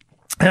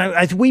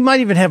 And we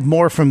might even have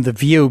more from The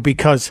View,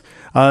 because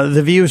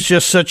The View is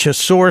just such a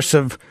source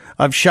of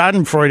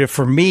Schadenfreude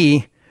for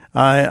me.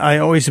 I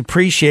always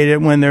appreciate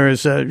it when there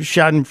is a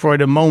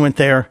Schadenfreude moment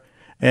there.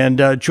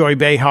 And Joy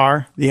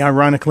Behar, the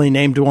ironically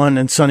named one,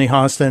 and Sunny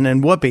Hostin,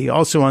 and Whoopi,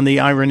 also on the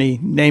irony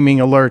naming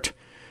alert,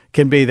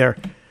 can be there.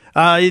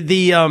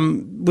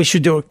 We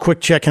should do a quick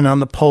check-in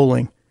on the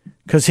polling,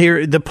 because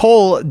here, the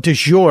poll du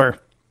jour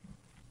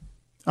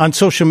on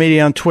social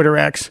media, on Twitter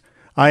X,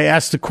 I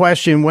asked the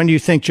question, when do you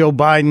think Joe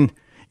Biden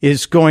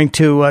is going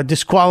to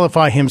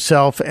disqualify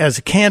himself as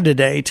a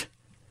candidate?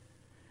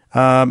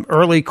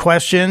 Early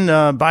question.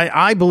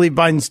 I believe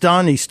Biden's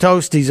done. He's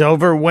toast. He's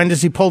over. When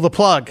does he pull the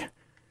plug?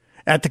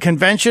 At the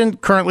convention,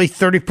 currently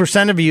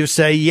 30% of you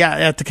say, yeah,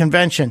 at the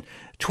convention.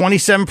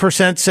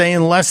 27% say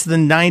in less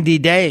than 90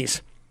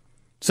 days.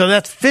 So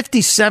that's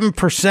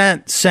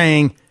 57%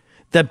 saying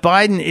that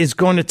Biden is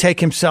going to take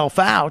himself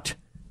out,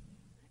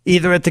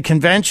 either at the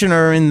convention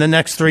or in the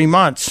next 3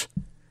 months.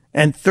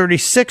 And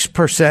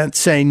 36%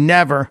 say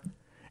never.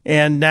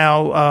 And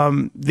now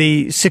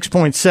the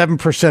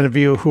 6.7% of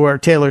you who are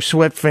Taylor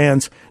Swift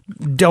fans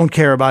don't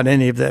care about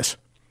any of this.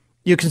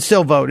 You can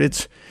still vote.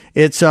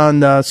 It's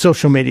on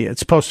social media.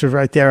 It's posted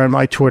right there on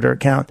my Twitter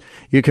account.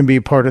 You can be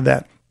a part of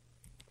that.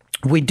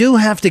 We do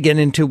have to get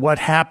into what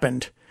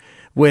happened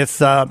with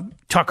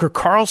Tucker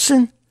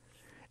Carlson,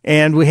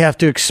 and we have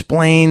to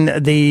explain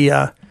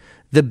the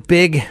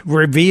big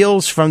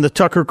reveals from the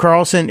Tucker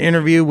Carlson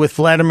interview with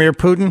Vladimir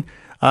Putin.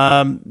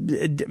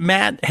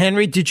 Matt,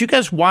 Henry, did you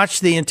guys watch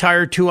the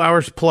entire 2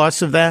 hours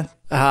plus of that?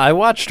 I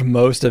watched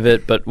most of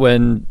it, but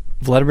when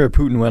Vladimir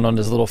Putin went on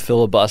his little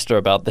filibuster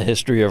about the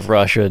history of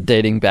Russia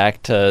dating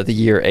back to the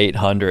year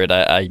 800,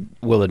 I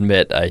will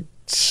admit I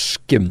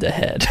skimmed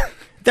ahead.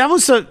 That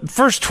was the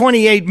first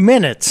 28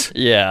 minutes.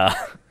 Yeah.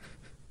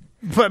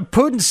 But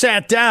Putin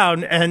sat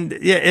down, and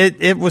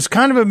it was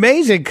kind of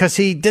amazing because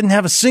he didn't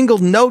have a single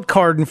note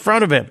card in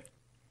front of him.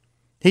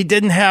 He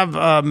didn't have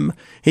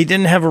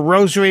a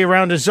rosary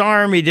around his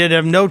arm. He didn't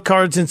have note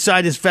cards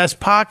inside his vest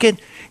pocket.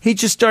 He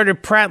just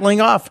started prattling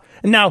off.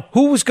 Now,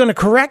 who was going to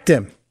correct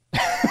him?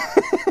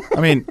 I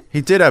mean, he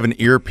did have an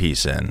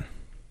earpiece in.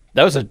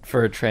 That was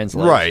for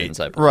translations,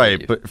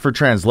 right, but for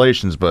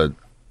translations, but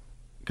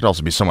it could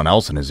also be someone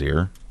else in his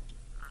ear.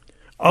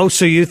 Oh,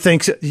 so you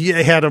think you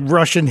had a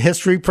Russian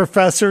history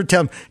professor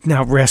tell him,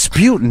 now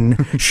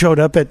Rasputin showed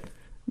up at...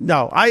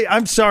 No,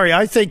 I'm sorry.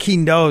 I think he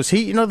knows.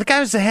 The guy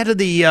was the head of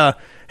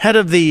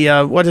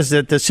the what is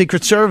it? The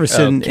Secret Service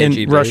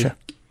in Russia.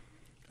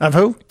 Of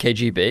who?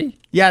 KGB?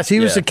 Yes, he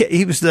was the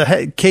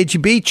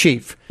KGB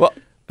chief. Well,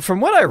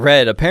 from what I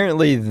read,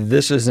 apparently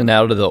this isn't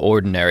out of the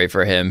ordinary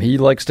for him. He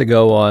likes to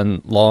go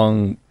on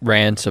long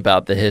rants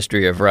about the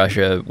history of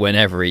Russia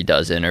whenever he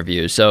does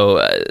interviews. So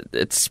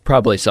it's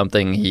probably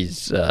something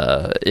he's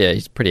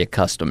pretty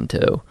accustomed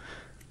to.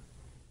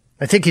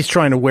 I think he's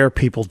trying to wear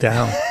people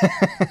down.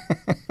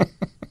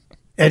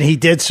 And he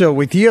did so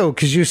with you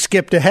because you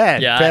skipped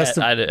ahead. Yeah,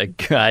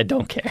 I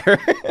don't care.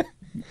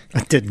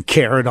 I didn't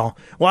care at all.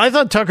 Well, I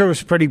thought Tucker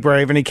was pretty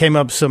brave, and he came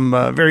up with some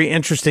very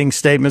interesting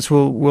statements.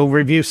 We'll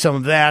review some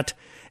of that,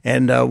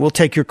 and we'll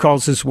take your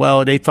calls as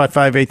well at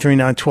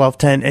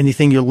 855-839-1210.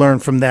 Anything you learn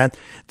from that.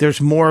 There's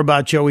more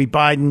about Joey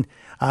Biden.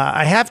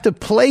 I have to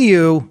play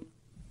you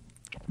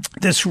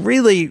this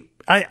really,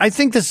 I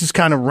think this is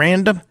kind of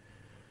random.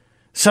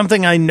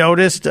 Something I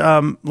noticed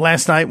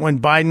last night when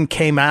Biden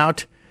came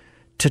out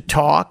to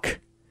talk,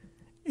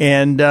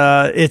 and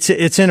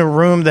it's in a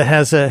room that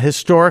has a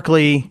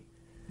historically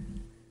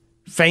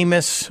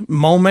famous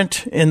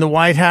moment in the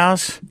White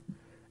House,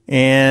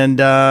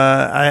 and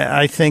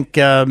I think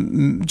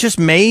just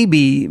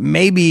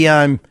maybe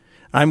I'm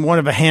one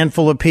of a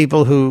handful of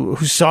people who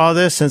saw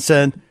this and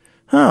said,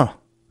 "Oh,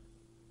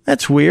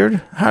 that's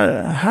weird.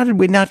 How did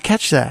we not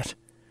catch that?"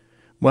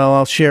 Well,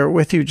 I'll share it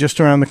with you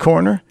just around the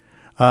corner.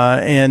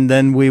 And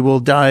then we will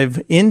dive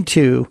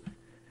into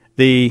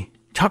the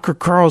Tucker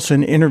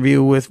Carlson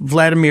interview with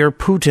Vladimir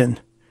Putin,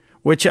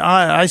 which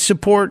I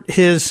support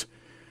his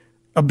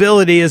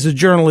ability as a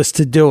journalist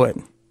to do it.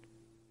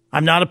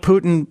 I'm not a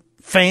Putin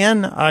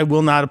fan. I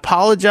will not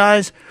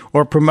apologize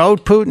or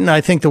promote Putin. I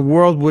think the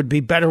world would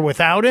be better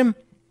without him.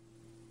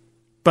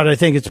 But I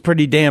think it's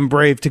pretty damn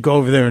brave to go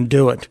over there and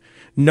do it,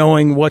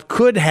 knowing what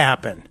could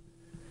happen.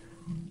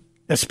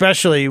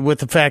 Especially with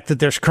the fact that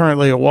there's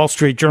currently a Wall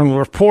Street Journal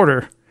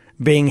reporter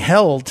being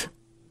held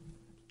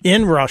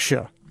in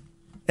Russia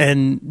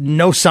and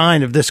no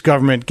sign of this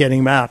government getting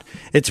him out.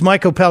 It's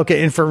Mike Opelka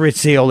in for Rich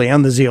Zeoli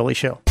on The Zeoli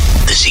Show.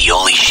 The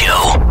Zeoli Show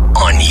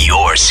on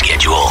your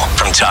schedule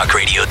from Talk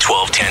Radio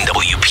 1210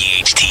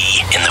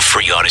 WPHT in the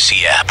free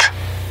Odyssey app.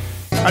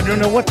 I don't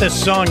know what this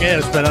song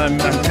is, but I'm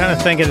kind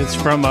of thinking it's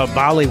from a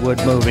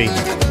Bollywood movie.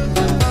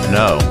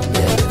 No.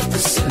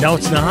 No,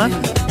 it's not?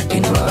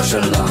 In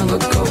Russia long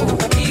ago,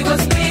 he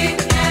was big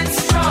and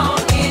strong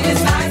in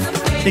his eyes.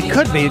 It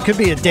could be. It could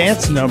be a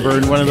dance number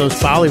in one of those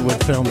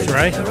Bollywood films,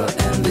 right? There's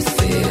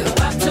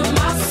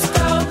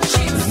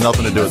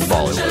nothing to do with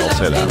Bollywood, I'll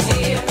say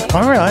that.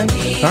 All right.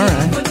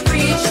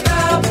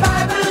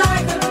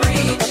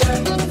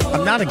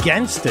 I'm not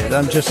against it.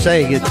 I'm just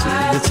saying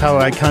it's how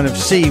I kind of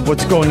see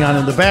what's going on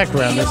in the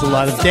background. There's a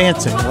lot of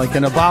dancing, like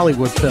in a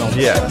Bollywood film.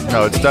 Yeah,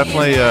 no, it's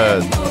definitely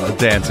a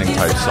dancing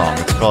type song.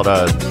 It's called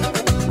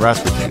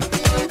Rasputin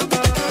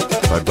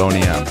by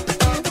Boney M.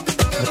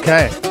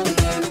 Okay.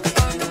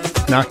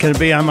 Not going to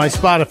be on my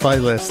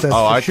Spotify list. That's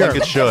for sure.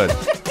 Think it should.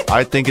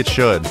 I think it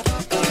should.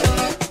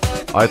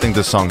 I think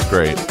this song's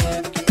great.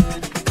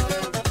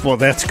 Well,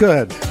 that's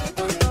good.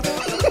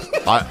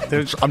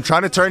 I'm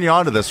trying to turn you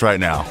on to this right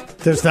now.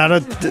 There's not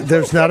a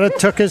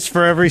tuchus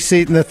for every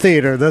seat in the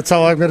theater. That's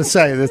all I'm going to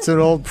say. That's an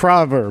old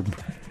proverb.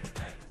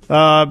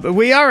 But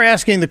we are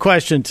asking the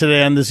question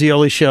today on the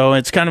Zeoli Show.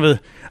 It's kind of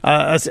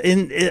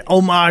in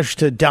homage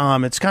to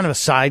Dom. It's kind of a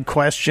side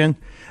question.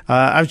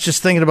 I was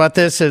just thinking about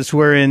this as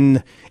we're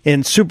in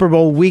Super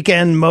Bowl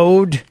weekend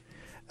mode.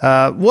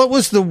 What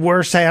was the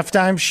worst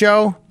halftime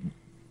show?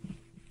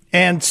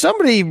 And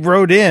somebody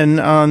wrote in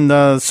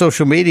on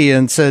social media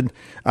and said,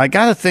 I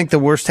got to think the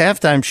worst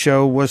halftime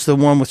show was the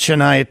one with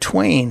Shania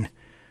Twain.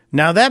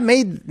 Now, that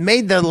made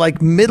the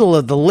middle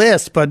of the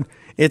list, but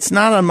it's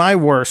not on my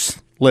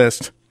worst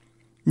list.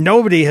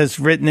 Nobody has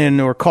written in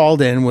or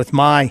called in with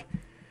my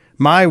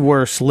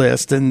worst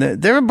list, and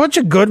there are a bunch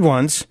of good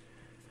ones.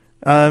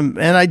 And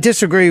I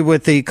disagree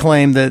with the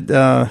claim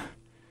that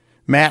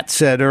Matt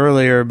said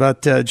earlier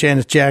about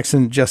Janet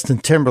Jackson and Justin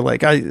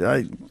Timberlake.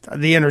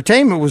 The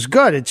entertainment was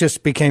good. It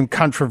just became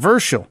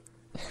controversial.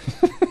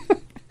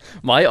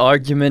 My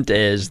argument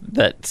is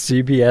that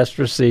CBS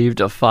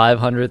received a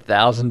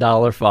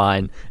 $500,000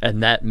 fine,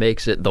 and that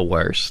makes it the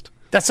worst.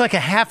 That's like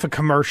a half a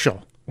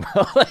commercial.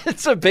 Well,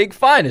 it's a big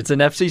fine. It's an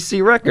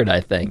FCC record,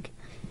 I think.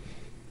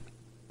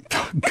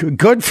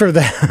 Good for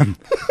them.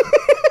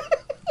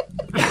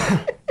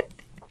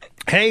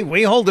 Hey,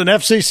 we hold an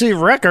FCC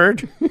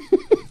record.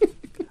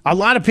 A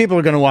lot of people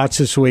are going to watch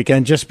this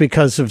weekend just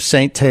because of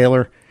St.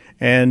 Taylor,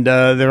 and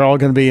they're all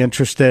going to be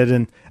interested.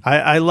 And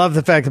I love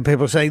the fact that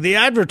people are saying the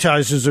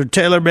advertisers are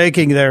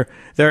tailor-making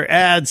their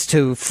ads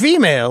to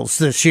females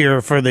this year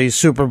for the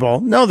Super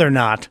Bowl. No, they're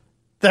not.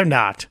 They're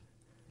not.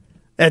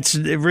 That's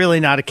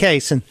really not a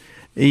case. And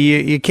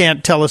you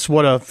can't tell us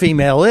what a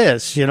female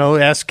is.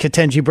 Ask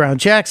Ketanji Brown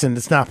Jackson.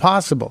 It's not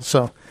possible.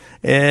 So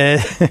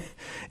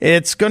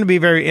it's going to be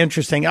very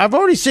interesting. I've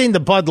already seen the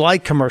Bud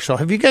Light commercial.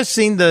 Have you guys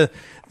seen the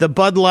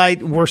Bud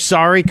Light "We're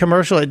Sorry"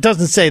 commercial? It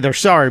doesn't say they're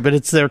sorry, but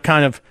it's their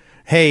kind of,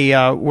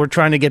 hey, we're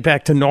trying to get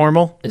back to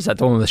normal. Is that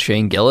the one with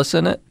Shane Gillis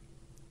in it?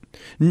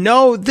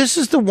 No, this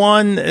is the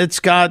one that's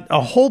got a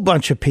whole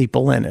bunch of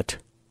people in it.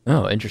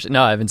 Oh, interesting.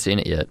 No, I haven't seen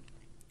it yet.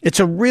 It's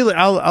a really,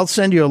 I'll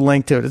send you a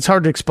link to it. It's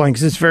hard to explain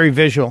because it's very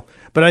visual.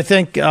 But I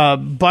think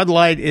Bud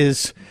Light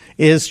is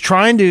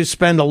trying to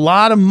spend a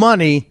lot of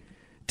money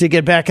to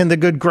get back in the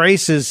good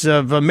graces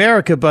of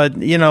America. But,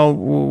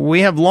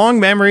 we have long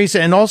memories,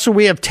 and also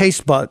we have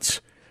taste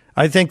buds.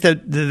 I think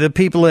that the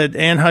people at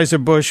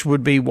Anheuser-Busch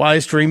would be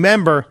wise to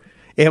remember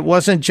it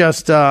wasn't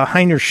just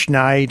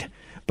Heinerschneid,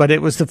 but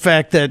it was the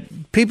fact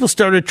that people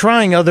started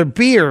trying other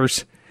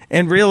beers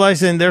and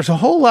realizing there's a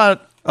whole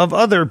lot of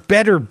other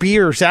better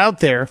beers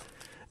out there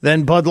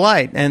than Bud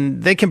Light.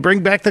 And they can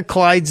bring back the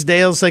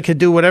Clydesdales. They can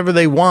do whatever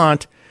they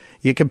want.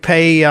 You can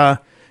pay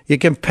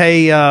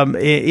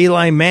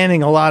Eli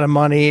Manning a lot of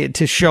money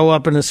to show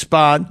up in a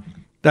spot,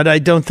 but I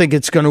don't think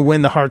it's going to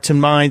win the hearts and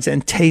minds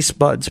and taste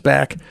buds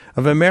back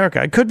of America.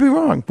 I could be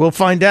wrong. We'll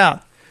find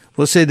out.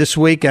 We'll see this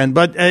weekend.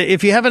 But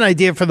if you have an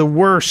idea for the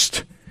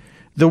worst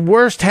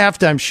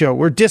halftime show,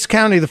 we're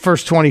discounting the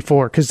first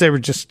 24 because they were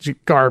just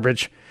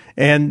garbage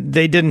and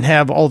they didn't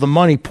have all the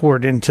money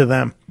poured into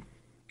them.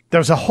 There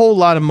was a whole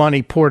lot of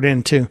money poured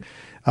into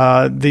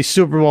the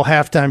Super Bowl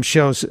halftime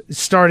shows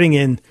starting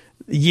in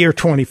year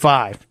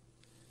 25,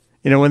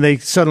 when they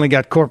suddenly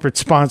got corporate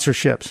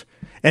sponsorships.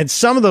 And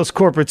some of those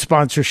corporate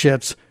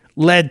sponsorships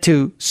led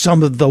to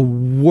some of the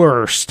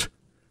worst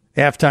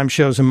halftime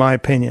shows, in my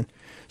opinion.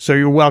 So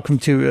you're welcome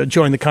to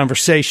join the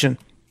conversation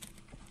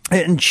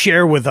and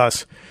share with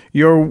us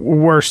your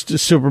worst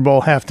Super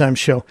Bowl halftime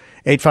show.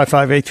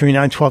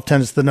 855-839-1210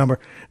 is the number.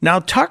 Now,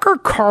 Tucker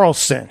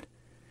Carlson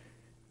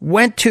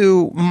went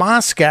to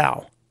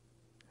Moscow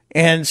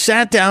and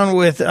sat down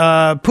with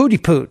Vladimir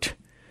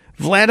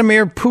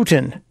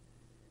Putin.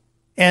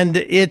 And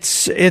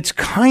it's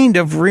kind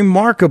of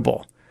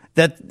remarkable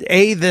that,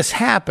 A, this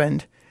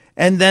happened,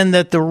 and then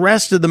that the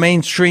rest of the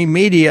mainstream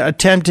media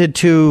attempted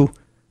to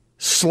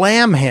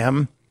slam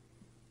him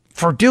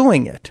for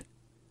doing it.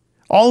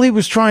 All he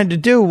was trying to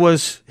do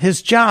was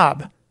his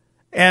job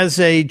as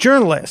a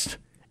journalist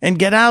and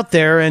get out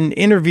there and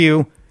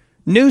interview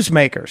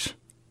newsmakers.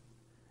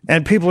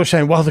 And people are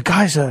saying, well, the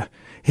guy's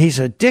he's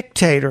a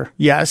dictator.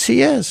 Yes,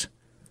 he is.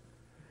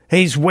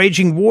 He's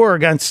waging war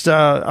against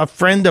a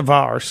friend of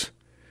ours.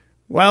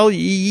 Well,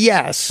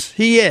 yes,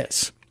 he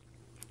is.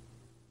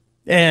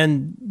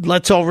 And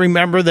let's all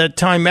remember that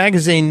Time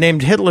Magazine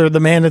named Hitler the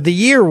Man of the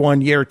Year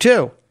one year,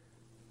 too.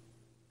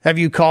 Have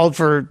you called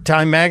for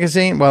Time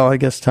Magazine? Well, I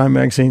guess Time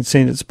Magazine's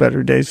seen its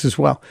better days as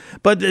well.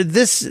 But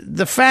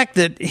the fact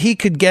that he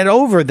could get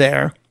over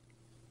there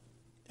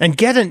and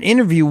get an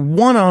interview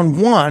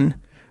one-on-one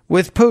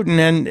with Putin,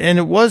 and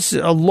it was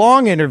a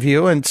long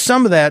interview, and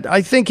some of that,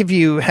 I think if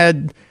you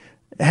had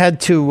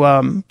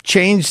to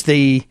change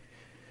the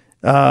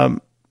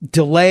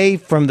delay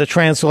from the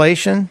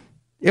translation,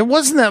 it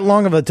wasn't that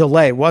long of a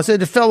delay, was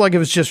it? It felt like it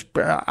was just,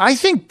 I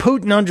think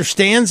Putin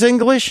understands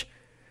English,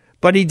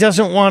 but he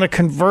doesn't want to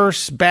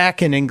converse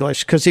back in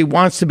English because he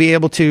wants to be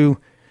able to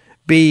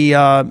be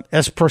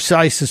as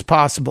precise as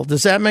possible.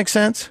 Does that make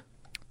sense?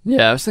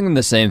 Yeah, I was thinking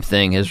the same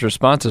thing. His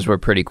responses were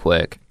pretty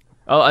quick.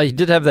 Oh, I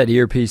did have that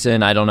earpiece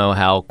in. I don't know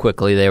how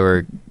quickly they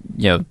were,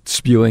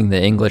 spewing the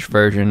English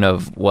version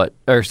of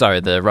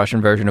the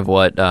Russian version of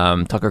what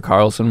Tucker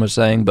Carlson was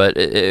saying, but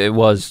it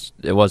was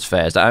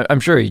fast. I'm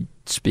sure he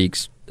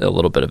speaks a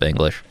little bit of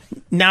English.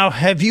 Now,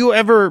 have you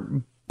ever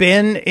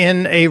been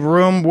in a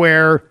room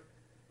where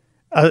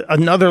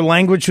another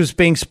language was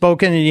being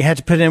spoken and you had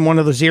to put in one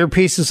of those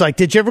earpieces? Like,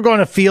 did you ever go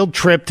on a field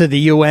trip to the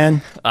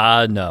UN?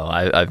 No,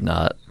 I've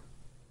not.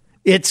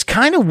 It's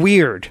kind of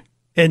weird.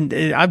 And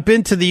I've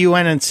been to the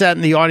UN and sat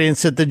in the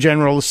audience at the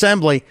General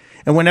Assembly.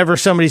 And whenever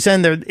somebody's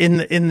in there,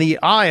 in the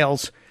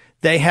aisles,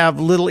 they have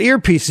little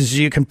earpieces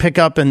you can pick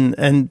up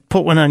and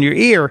put one on your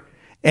ear.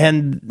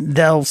 And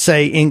they'll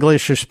say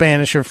English or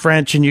Spanish or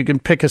French, and you can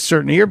pick a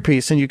certain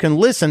earpiece and you can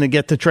listen and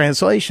get the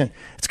translation.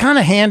 It's kind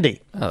of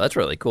handy. Oh, that's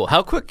really cool.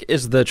 How quick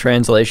is the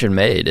translation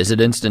made? Is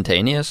it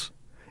instantaneous?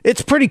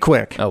 It's pretty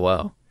quick. Oh,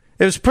 wow.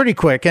 It was pretty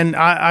quick. And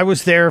I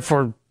was there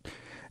for...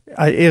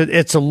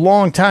 it's a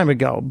long time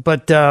ago,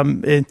 but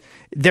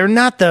they're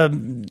not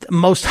the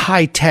most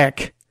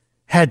high-tech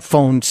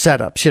headphone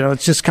setups.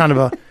 It's just kind of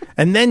a...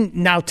 And then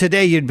now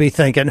today you'd be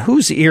thinking,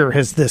 whose ear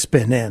has this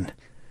been in?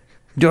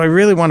 Do I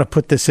really want to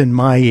put this in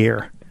my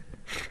ear?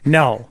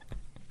 No.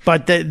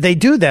 But they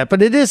do that.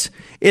 But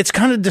it's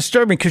kind of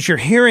disturbing because you're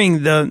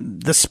hearing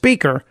the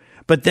speaker,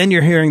 but then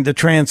you're hearing the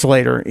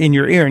translator in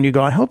your ear, and you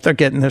go, I hope they're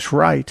getting this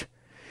right.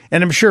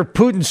 And I'm sure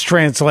Putin's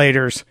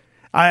translators,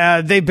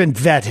 they've been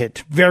vetted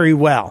very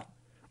well,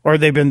 or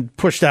they've been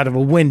pushed out of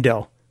a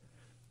window,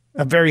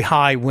 a very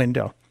high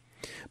window.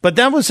 But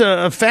that was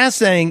a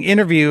fascinating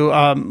interview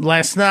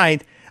last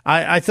night.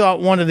 I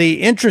thought one of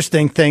the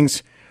interesting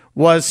things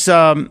was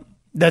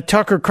that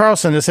Tucker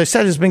Carlson, as I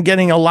said, has been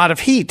getting a lot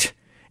of heat.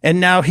 And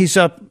now he's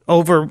up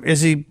over, is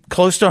he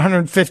close to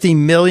 150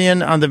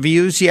 million on the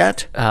views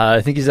yet?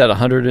 I think he's at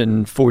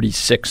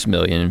 146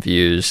 million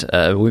views.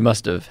 We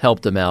must have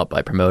helped him out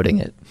by promoting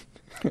it.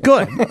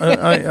 Good.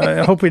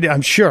 I hope we did.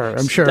 I'm sure.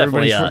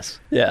 Definitely us.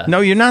 Yeah.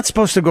 No, you're not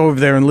supposed to go over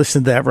there and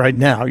listen to that right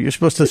now. You're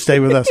supposed to stay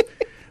with us.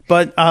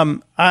 But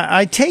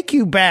I take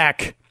you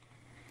back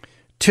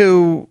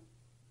to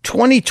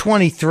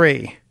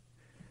 2023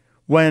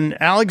 when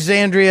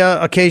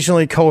Alexandria,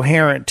 occasionally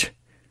Coherent,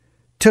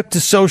 took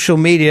to social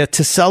media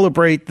to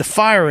celebrate the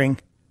firing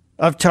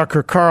of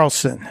Tucker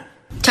Carlson.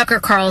 Tucker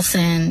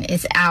Carlson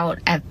is out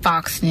at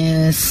Fox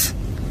News.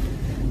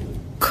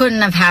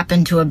 Couldn't have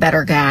happened to a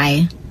better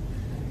guy.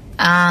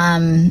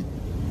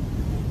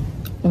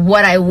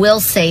 What I will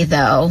say,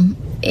 though,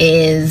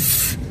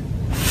 is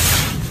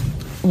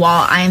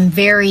while I'm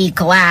very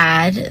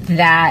glad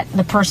that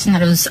the person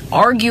that was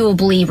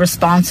arguably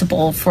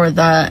responsible for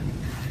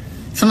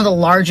some of the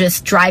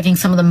largest, driving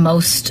some of the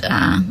most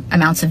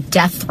amounts of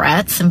death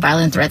threats and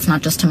violent threats,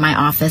 not just to my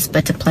office,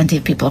 but to plenty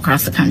of people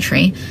across the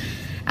country.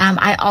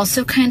 I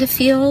also kind of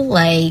feel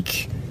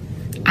like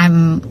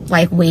I'm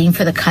like waiting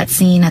for the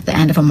cutscene at the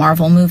end of a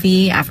Marvel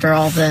movie after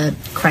all the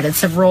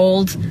credits have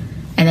rolled.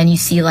 And then you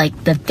see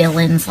like the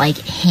villain's like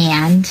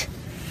hand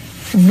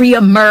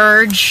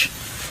reemerge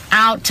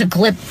out to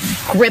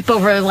grip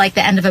over like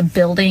the end of a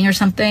building or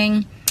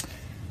something.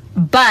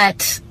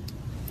 But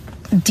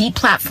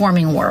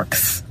deplatforming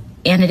works,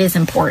 and it is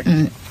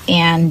important,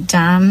 and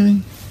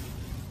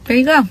there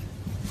you go.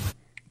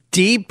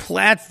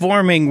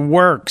 Deplatforming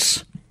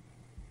works.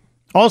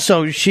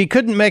 Also, she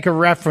couldn't make a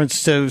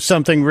reference to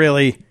something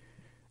really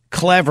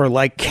clever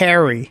like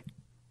Carrie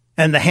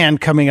and the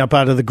hand coming up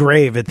out of the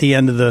grave at the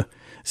end of the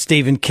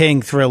Stephen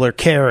King thriller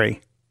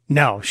Carrie.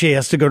 No, she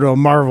has to go to a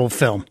Marvel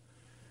film.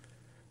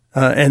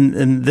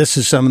 And this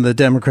is something the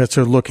Democrats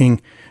are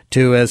looking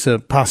to as a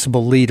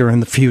possible leader in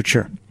the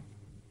future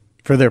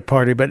for their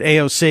party. But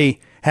AOC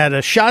had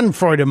a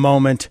schadenfreude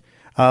moment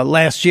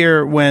last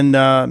year when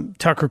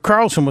Tucker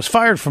Carlson was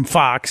fired from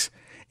Fox,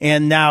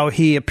 and now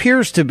he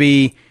appears to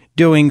be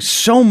doing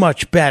so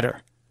much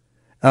better.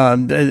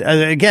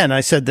 Again,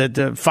 I said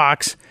that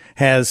Fox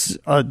has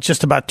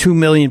just about 2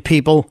 million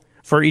people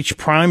for each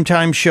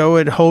primetime show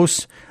it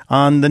hosts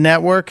on the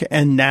network,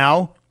 and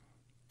now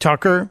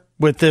Tucker,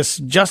 with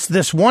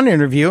this one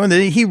interview, and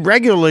he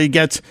regularly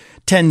gets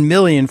 10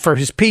 million for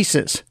his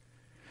pieces.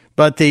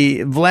 But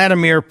the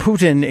Vladimir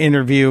Putin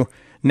interview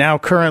now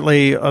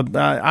currently,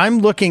 I'm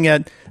looking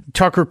at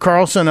Tucker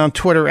Carlson on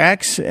Twitter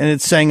X, and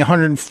it's saying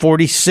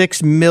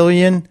 146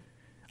 million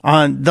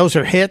on those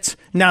are hits.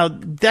 Now,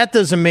 that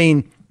doesn't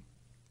mean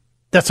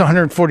that's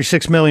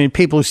 146 million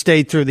people who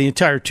stayed through the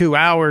entire 2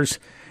 hours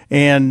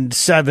and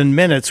 7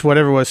 minutes,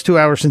 whatever it was, 2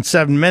 hours and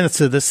 7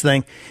 minutes of this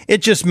thing.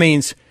 It just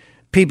means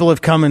people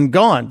have come and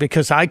gone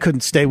because I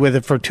couldn't stay with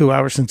it for 2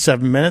 hours and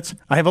 7 minutes.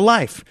 I have a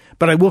life,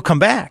 but I will come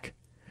back.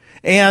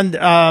 And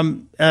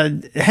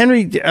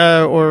Henry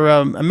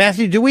or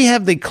Matthew, do we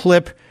have the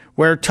clip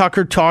where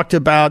Tucker talked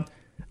about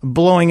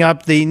blowing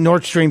up the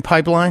Nord Stream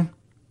pipeline?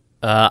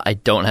 I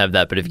don't have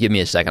that, but if you give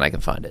me a second, I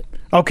can find it.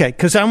 Okay,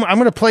 because I'm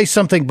going to play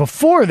something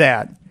before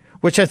that,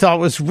 which I thought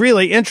was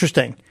really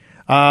interesting.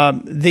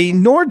 The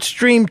Nord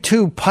Stream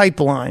 2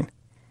 pipeline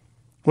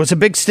was a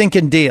big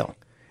stinking deal.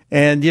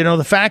 And, you know,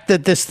 the fact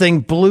that this thing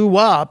blew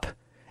up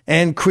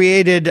and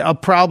created a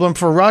problem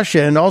for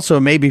Russia and also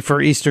maybe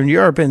for Eastern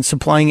Europe in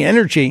supplying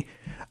energy,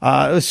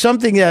 it was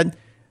something that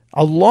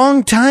a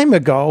long time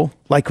ago,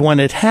 like when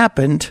it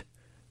happened,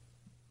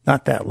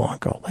 not that long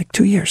ago, like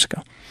 2 years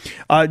ago,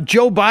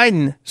 Joe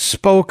Biden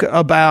spoke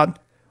about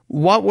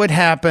what would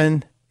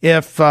happen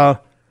if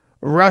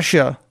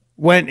Russia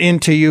went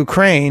into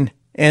Ukraine,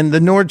 and the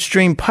Nord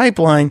Stream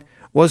pipeline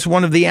was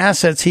one of the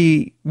assets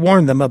he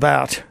warned them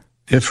about.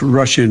 If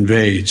Russia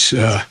invades,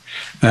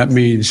 that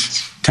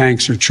means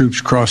tanks or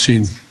troops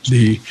crossing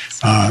the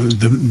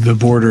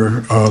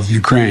border of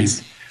Ukraine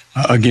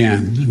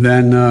again.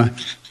 Then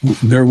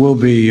there will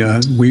be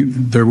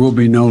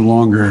no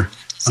longer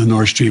a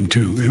Nord Stream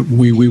 2.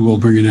 We will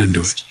bring an end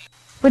to it.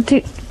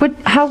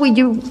 How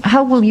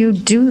will you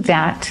do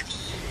that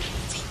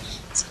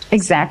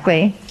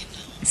exactly?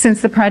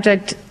 Since the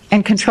project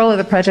and control of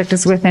the project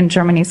is within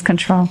Germany's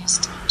control.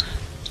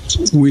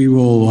 We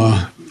will.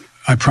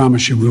 I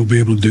promise you, we'll be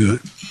able to do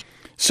it.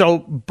 So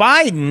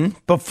Biden,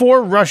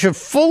 before Russia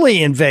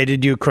fully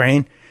invaded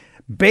Ukraine,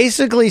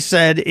 basically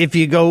said if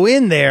you go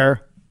in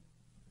there,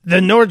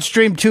 the Nord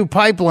Stream 2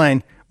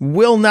 pipeline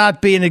will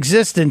not be in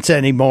existence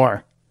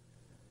anymore.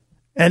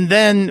 And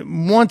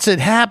then once it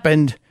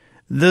happened,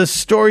 the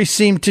story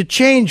seemed to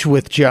change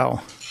with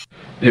Joe.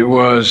 It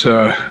was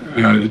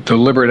a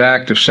deliberate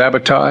act of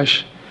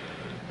sabotage,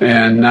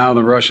 and now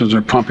the Russians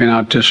are pumping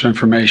out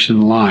disinformation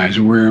and lies.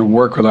 We're going to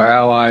work with our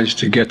allies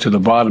to get to the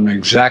bottom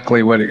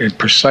of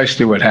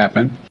precisely what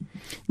happened.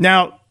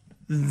 Now,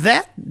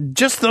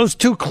 just those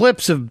two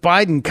clips of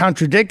Biden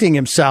contradicting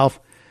himself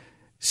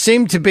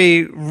seem to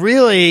be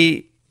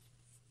really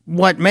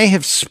what may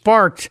have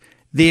sparked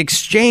the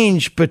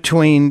exchange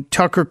between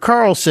Tucker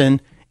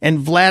Carlson and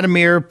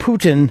Vladimir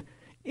Putin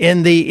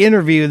in the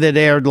interview that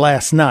aired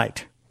last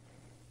night.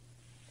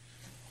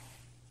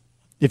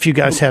 If you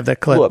guys have that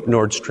clip. Blew up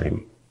Nord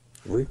Stream.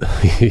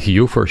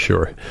 You for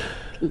sure.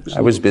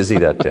 I was busy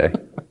that day.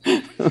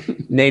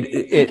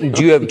 Nate,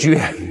 do you have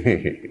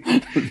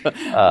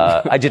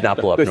I did not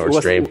blow up Nord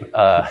Stream.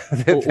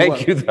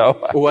 Thank you, though.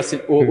 У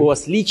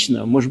вас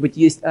лично, может быть,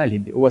 есть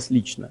алиби. У вас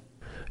лично.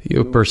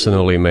 You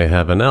personally may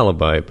have an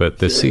alibi, but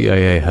the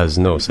CIA has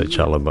no such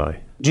alibi.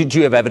 Do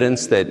you have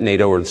evidence that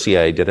NATO or the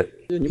CIA did it?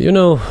 You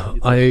know,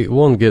 I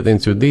won't get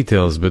into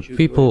details, but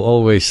people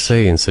always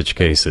say in such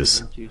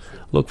cases,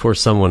 look for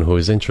someone who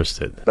is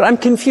interested. But I'm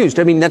confused.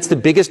 I mean, that's the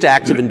biggest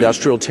act of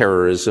industrial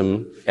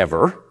terrorism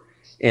ever,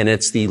 and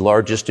it's the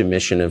largest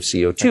emission of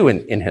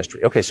CO2 in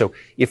history. Okay, so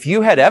if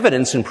you had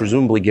evidence, and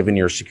presumably given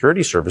your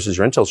security services,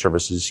 your intel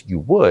services, you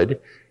would,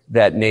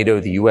 that NATO,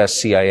 the U.S.,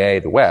 CIA,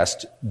 the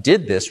West,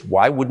 did this,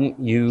 why wouldn't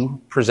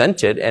you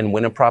present it and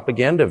win a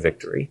propaganda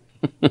victory?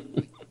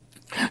 In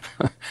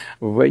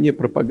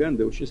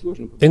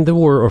the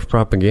war of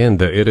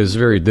propaganda, it is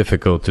very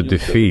difficult to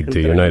defeat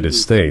the United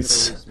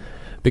States,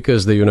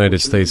 because the United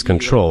States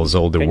controls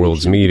all the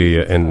world's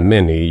media and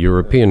many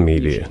European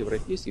media.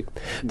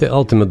 The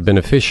ultimate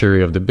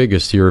beneficiary of the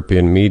biggest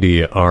European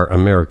media are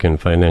American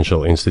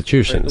financial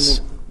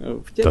institutions.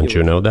 Don't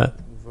you know that?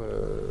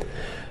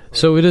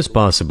 So it is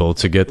possible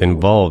to get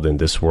involved in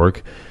this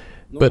work,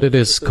 but it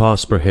is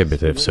cost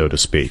prohibitive, so to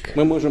speak.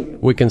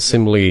 We can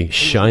simply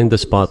shine the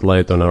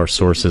spotlight on our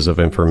sources of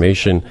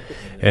information,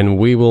 and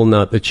we will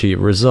not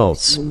achieve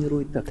results.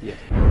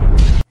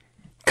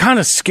 Kind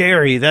of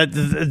scary that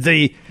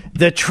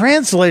the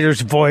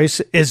translator's voice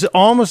is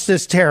almost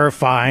as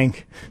terrifying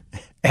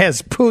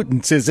as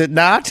Putin's, is it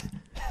not?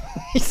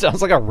 He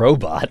sounds like a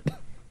robot.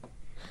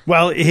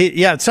 Well,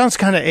 it sounds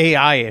kind of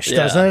AI-ish,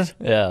 doesn't it?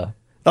 Yeah.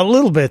 A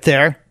little bit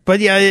there. But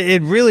yeah,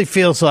 it really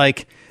feels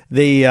like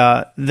the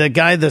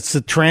guy that's the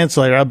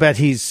translator, I bet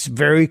he's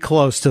very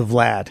close to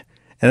Vlad.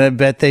 And I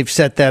bet they've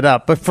set that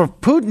up. But for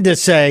Putin to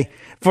say,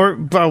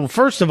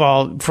 first of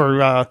all,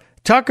 for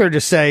Tucker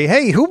to say,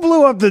 hey, who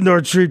blew up the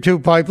Nord Stream 2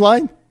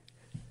 pipeline?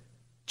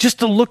 Just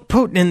to look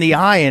Putin in the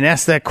eye and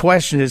ask that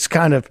question is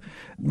kind of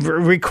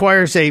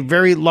requires a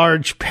very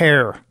large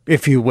pair,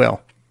 if you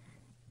will.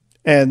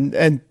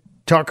 And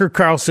Tucker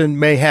Carlson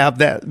may have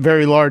that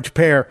very large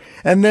pair.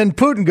 And then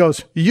Putin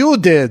goes, you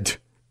did.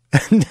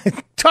 And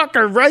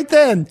Tucker right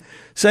then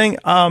saying,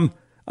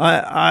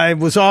 I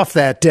was off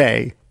that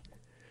day.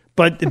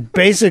 But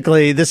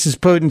basically, this is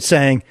Putin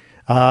saying,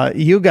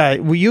 you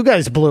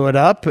guys blew it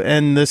up,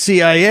 and the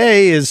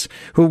CIA is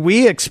who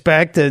we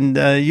expect, and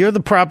you're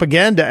the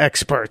propaganda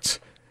experts.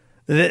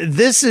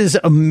 This is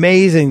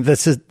amazing.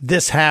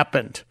 This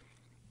happened.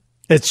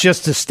 It's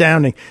just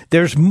astounding.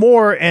 There's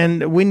more,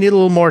 and we need a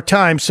little more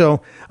time,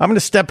 so I'm going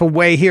to step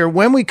away here.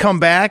 When we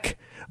come back,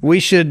 we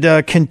should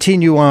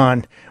continue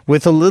on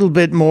with a little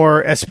bit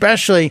more,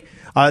 especially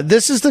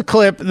this is the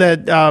clip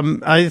that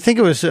I think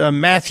it was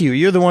Matthew.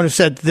 You're the one who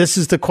said this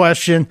is the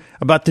question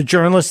about the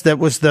journalist that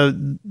was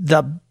the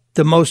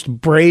most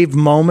brave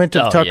moment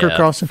of Tucker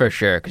Carlson. For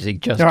sure, because he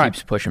just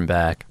keeps pushing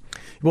back.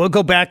 We'll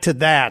go back to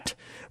that.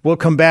 We'll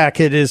come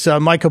back. It is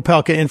Mike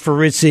Opelka in for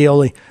Rich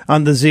Zeoli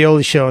on The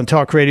Zeoli Show on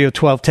Talk Radio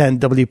 1210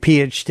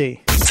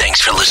 WPHT.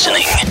 Thanks for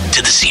listening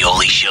to The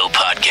Zeoli Show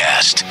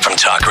podcast from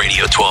Talk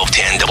Radio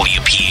 1210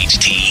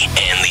 WPHT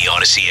and the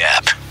Odyssey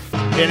app.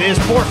 It is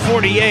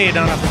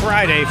 4:48 on a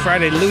Friday.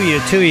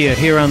 Friday-luia to you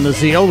here on The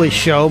Zeoli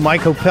Show.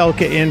 Mike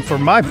Opelka in for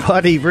my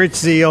buddy Rich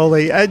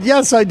Zeoli. And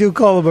yes, I do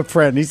call him a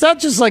friend. He's not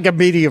just like a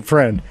media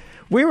friend.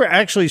 We were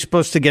actually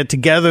supposed to get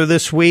together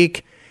this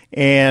week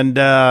and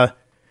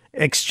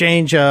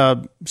exchange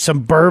some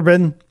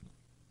bourbon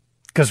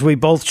because we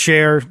both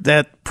share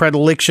that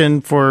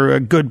predilection for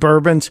good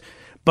bourbons.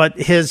 But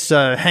his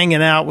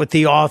hanging out with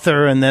the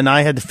author, and then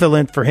I had to fill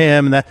in for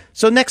him. And that.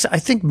 So next, I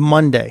think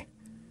Monday,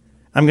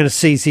 I'm going to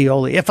see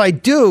Zeoli. If I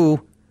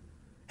do,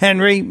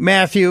 Henry,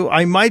 Matthew,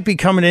 I might be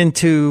coming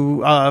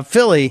into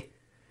Philly,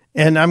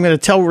 and I'm going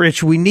to tell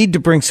Rich we need to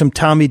bring some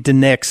Tommy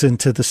DeNix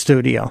into the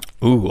studio.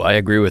 Ooh, I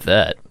agree with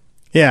that.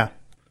 Yeah.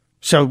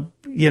 So,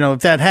 if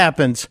that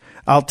happens,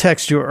 I'll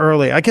text you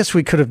early. I guess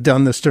we could have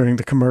done this during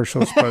the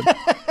commercials, but,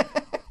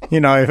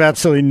 I have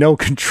absolutely no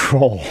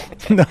control,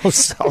 no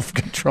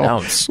self-control. Now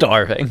I'm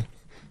starving.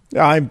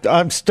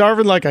 I'm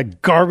starving like a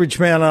garbage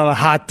man on a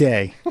hot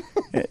day,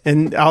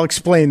 and I'll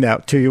explain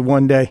that to you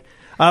one day.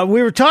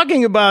 We were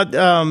talking about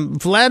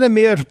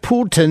Vladimir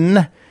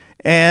Putin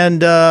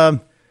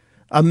and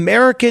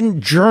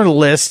American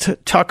journalist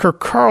Tucker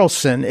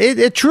Carlson.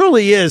 It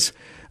truly is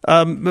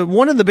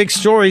one of the big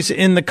stories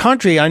in the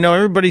country, I know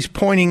everybody's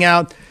pointing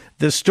out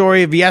the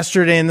story of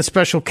yesterday in the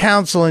special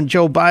counsel and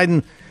Joe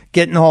Biden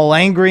getting all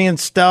angry and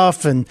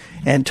stuff and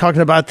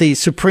talking about the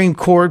Supreme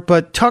Court.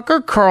 But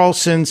Tucker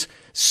Carlson's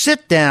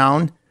sit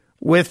down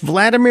with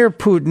Vladimir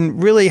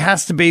Putin really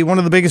has to be one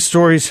of the biggest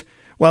stories.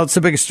 Well, it's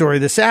the biggest story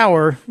this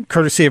hour,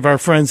 courtesy of our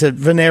friends at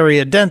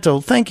Veneria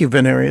Dental. Thank you,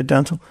 Veneria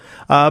Dental.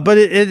 But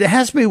it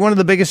has to be one of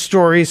the biggest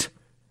stories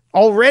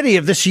already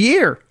of this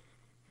year.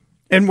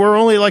 And we're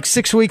only like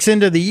 6 weeks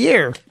into the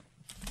year.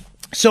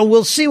 So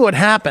we'll see what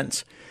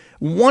happens.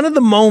 One of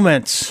the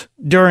moments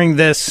during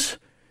this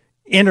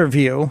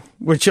interview,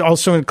 which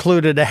also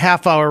included a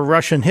half-hour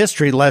Russian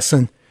history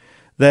lesson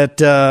that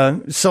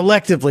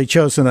selectively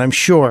chosen, I'm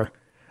sure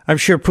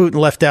Putin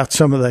left out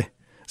some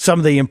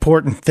of the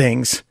important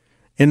things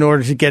in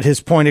order to get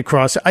his point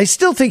across. I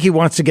still think he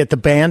wants to get the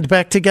band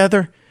back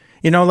together.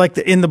 You know, like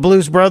in the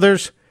Blues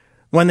Brothers,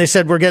 when they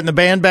said we're getting the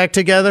band back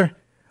together.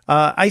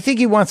 I think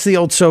he wants the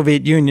old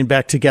Soviet Union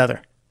back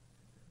together.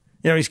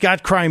 You know, he's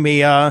got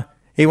Crimea.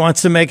 He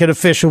wants to make it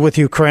official with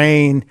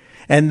Ukraine.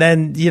 And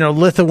then, you know,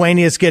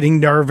 Lithuania's getting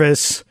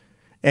nervous.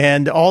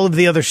 And all of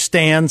the other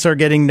stands are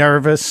getting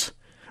nervous.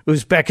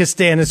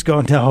 Uzbekistan is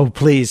going, no,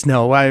 please,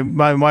 no.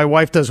 My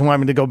wife doesn't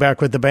want me to go back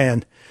with the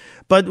band.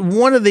 But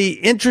one of the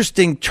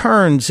interesting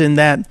turns in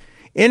that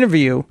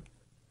interview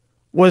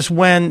was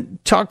when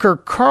Tucker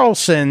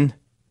Carlson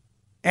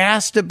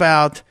asked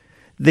about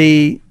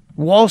the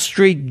Wall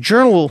Street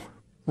Journal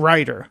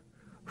writer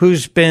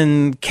who's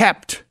been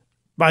kept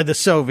by the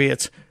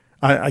Soviets.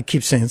 I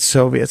keep saying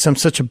Soviets. I'm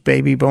such a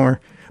baby boomer.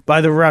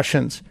 By the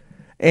Russians.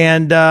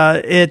 And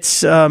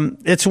it's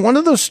one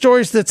of those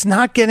stories that's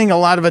not getting a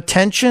lot of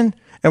attention.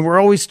 And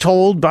we're always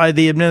told by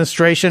the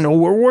administration, oh,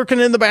 we're working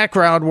in the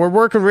background. We're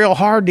working real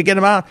hard to get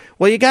them out.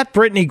 Well, you got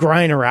Brittany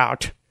Griner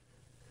out.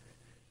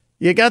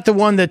 You got the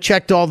one that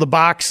checked all the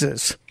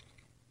boxes.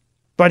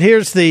 But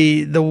here's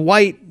the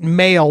white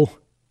male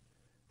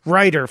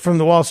writer from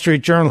the Wall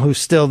Street Journal who's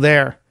still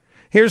there.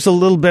 Here's a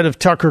little bit of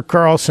Tucker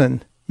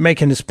Carlson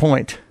making his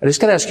point. I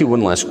just got to ask you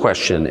one last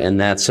question, and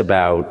that's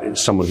about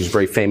someone who's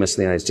very famous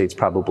in the United States,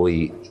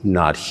 probably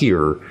not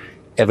here,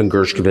 Evan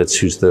Gershkovich,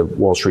 who's the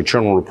Wall Street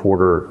Journal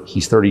reporter.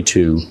 He's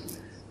 32,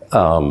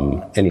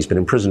 and he's been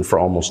in prison for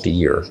almost a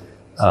year.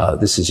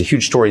 This is a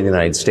huge story in the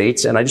United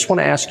States, and I just want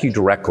to ask you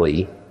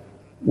directly,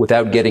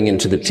 without getting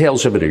into the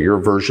details of it or your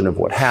version of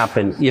what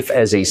happened, if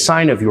as a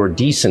sign of your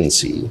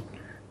decency,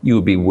 you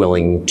would be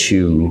willing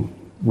to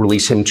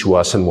release him to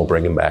us and we'll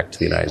bring him back to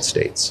the United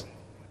States.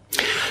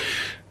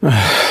 Мы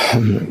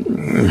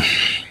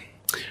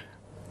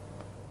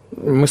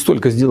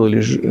столько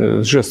сделали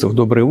жестов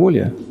доброй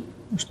воли,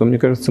 что, мне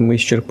кажется, мы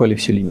исчерпали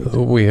все лимиты.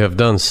 We have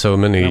done so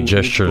many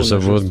gestures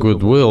of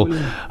goodwill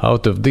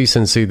out of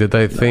decency that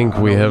I think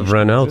we have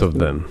run out of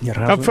them.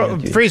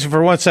 Freeze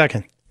for 1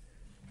 second.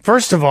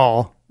 First of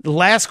all, the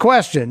last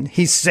question,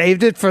 he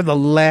saved it for the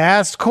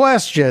last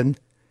question.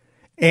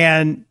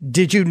 And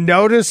did you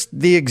notice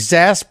the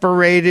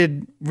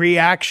exasperated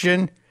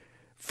reaction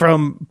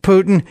from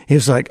Putin? He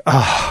was like,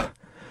 oh,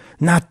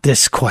 not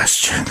this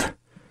question.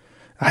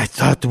 I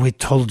thought we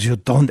told you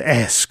don't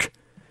ask.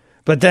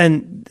 But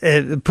then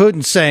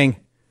Putin saying,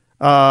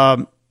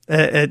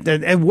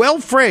 and well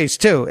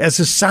phrased too, as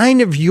a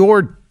sign of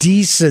your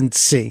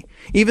decency,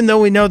 even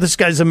though we know this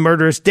guy's a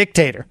murderous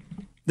dictator.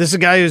 This is a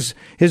guy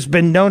who's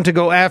been known to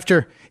go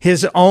after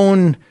his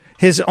own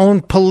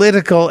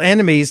political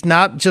enemies,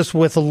 not just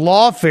with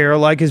lawfare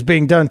like is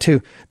being done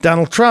to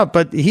Donald Trump,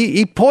 but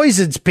he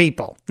poisons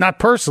people, not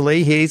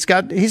personally. He's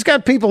got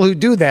people who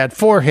do that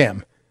for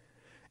him,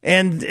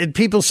 and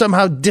people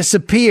somehow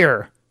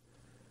disappear.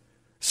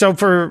 So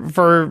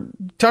for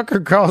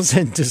Tucker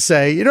Carlson to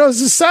say, you know, as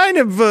a sign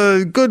of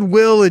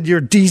goodwill and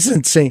your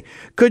decency,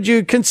 could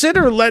you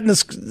consider letting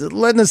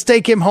us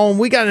take him home?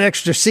 We got an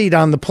extra seat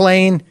on the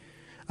plane.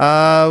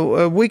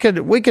 We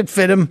could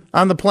fit him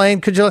on the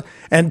plane. Could you?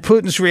 And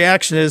Putin's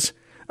reaction is,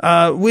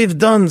 we've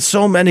done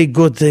so many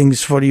good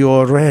things for you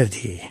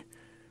already.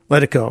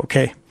 Let it go,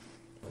 okay?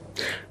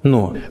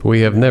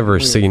 We have never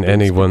seen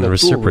anyone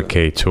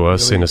reciprocate to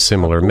us in a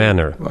similar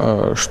manner.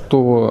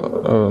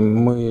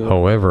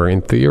 However,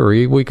 in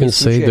theory, we can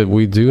say that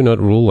we do not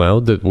rule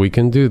out that we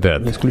can do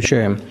that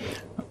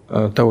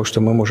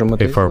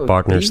if our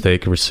partners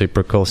take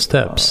reciprocal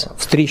steps.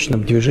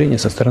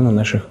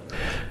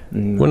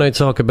 When I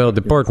talk about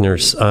the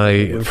partners,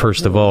 I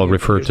first of all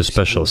refer to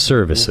special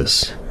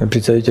services.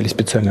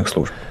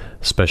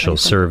 Special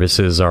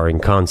services are in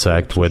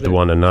contact with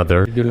one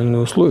another,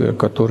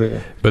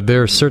 but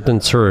there are certain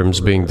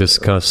terms being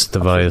discussed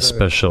via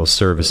special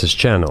services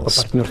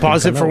channels.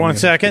 Pause it for 1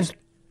 second.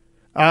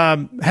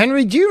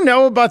 Henry, do you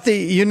know about the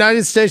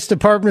United States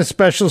Department of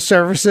Special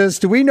Services?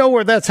 Do we know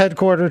where that's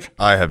headquartered?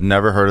 I have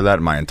never heard of that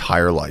in my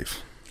entire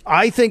life.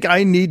 I think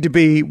I need to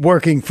be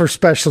working for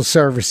special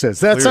services.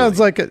 That Clearly. Sounds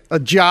like a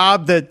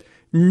job that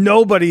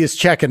nobody is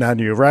checking on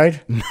you, right?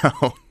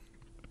 No.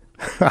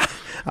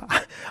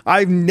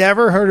 I've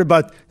never heard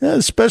about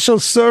special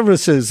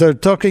services. They're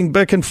talking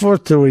back and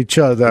forth to each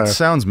other. It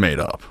sounds made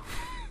up.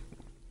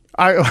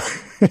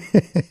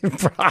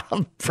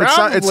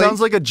 Probably. It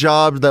sounds like a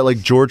job that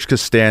like George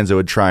Costanza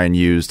would try and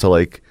use to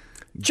like.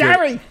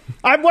 Jerry,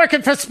 I'm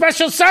working for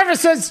Special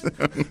Services.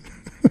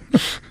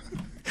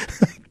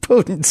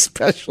 Putin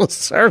Special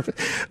Service.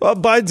 Well,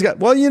 Biden's got.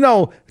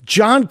 Well,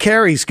 John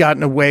Kerry's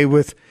gotten away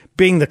with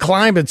being the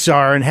climate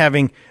czar and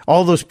having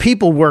all those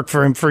people work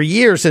for him for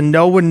years, and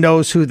no one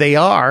knows who they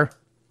are.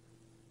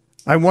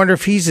 I wonder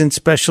if he's in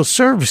Special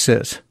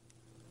Services.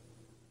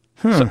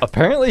 So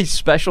apparently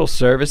Special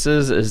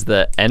Services is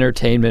the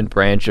entertainment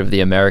branch of the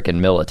American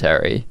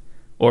military,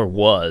 or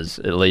was,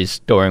 at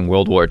least during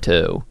World War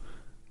II.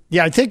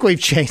 Yeah, I think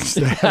we've changed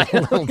that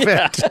a little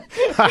bit.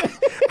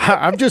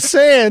 I'm just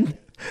saying,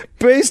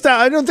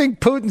 I don't think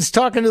Putin's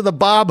talking to the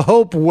Bob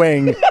Hope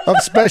wing of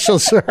Special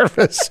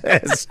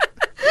Services.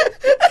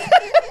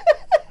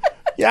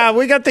 Yeah,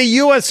 we got the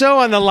USO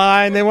on the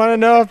line. They want to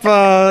know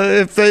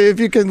if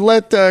you can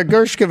let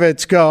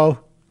Gershkovich go.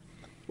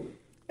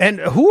 And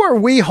who are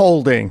we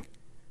holding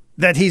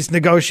that he's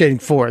negotiating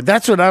for?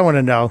 That's what I want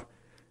to know.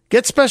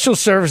 Get Special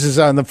Services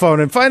on the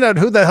phone and find out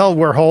who the hell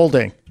we're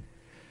holding.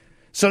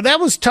 So that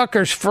was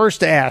Tucker's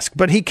first ask,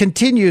 but he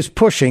continues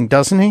pushing,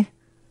 doesn't he?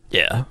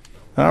 Yeah.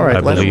 All right.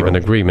 I believe an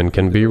agreement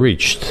can be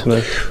reached.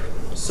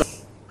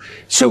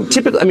 So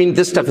typically,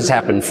 this stuff has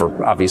happened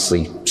for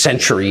obviously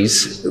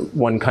centuries.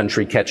 One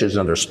country catches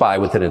another spy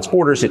within its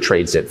borders. It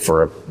trades it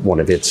for one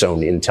of its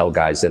own intel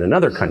guys in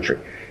another country.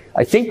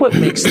 I think what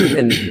makes,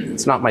 and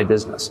it's not my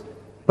business,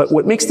 but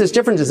what makes this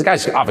different is the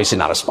guy's obviously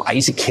not a spy.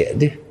 He's a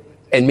kid.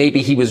 And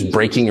maybe he was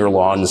breaking your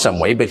law in some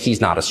way, but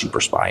he's not a super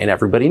spy. And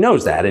everybody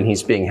knows that. And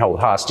he's being held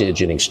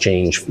hostage in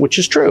exchange, which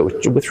is true.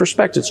 With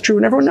respect, it's true.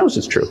 And everyone knows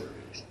it's true.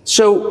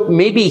 So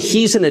maybe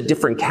he's in a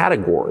different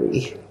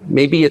category.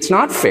 Maybe it's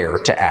not fair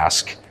to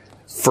ask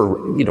for,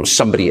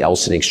 somebody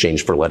else in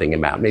exchange for letting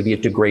him out. Maybe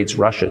it degrades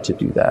Russia to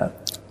do that.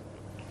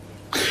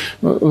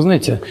 Вы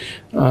знаете,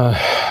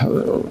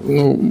 можно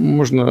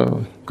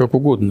как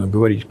угодно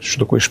говорить,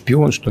 что такое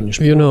шпион, что не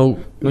шпион.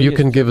 You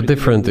can give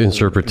different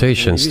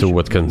interpretations to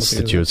what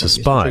constitutes a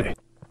spy.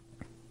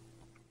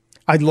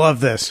 I love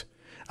this.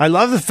 I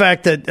love the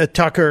fact that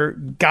Tucker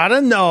got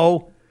a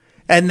no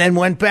and then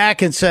went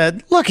back and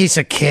said, look, he's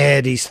a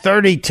kid. He's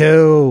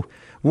 32.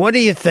 What are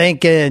you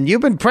thinking?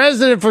 You've been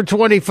president for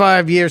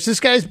 25 years. This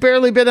guy's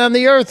barely been on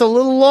the earth a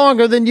little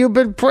longer than you've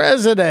been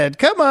president.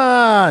 Come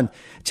on.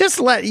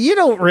 You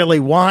don't really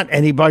want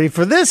anybody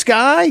for this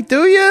guy,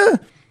 do you?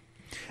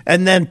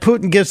 And then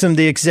Putin gives him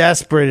the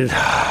exasperated,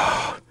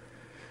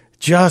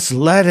 just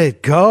let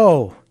it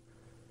go.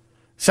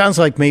 Sounds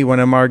like me when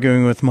I'm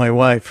arguing with my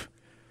wife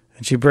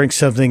and she brings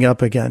something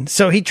up again.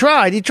 So he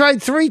tried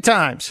 3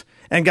 times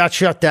and got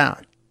shut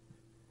down.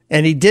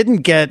 And he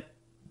didn't get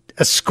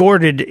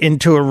escorted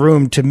into a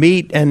room to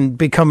meet and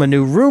become a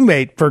new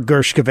roommate for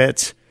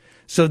Gershkovich.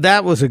 So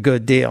that was a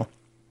good deal.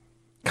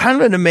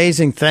 Kind of an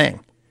amazing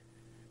thing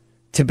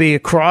to be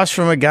across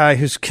from a guy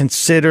who's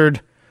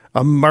considered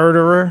a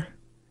murderer.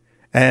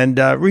 And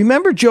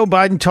remember Joe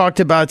Biden talked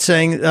about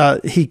saying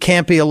he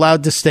can't be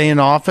allowed to stay in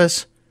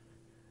office?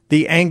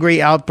 The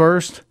angry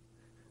outburst.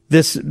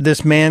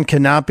 This man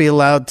cannot be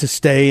allowed to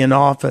stay in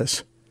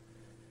office.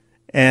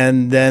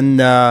 And then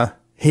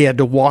he had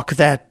to walk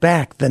that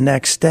back the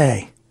next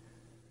day.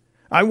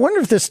 I wonder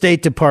if the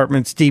State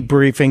Department's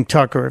debriefing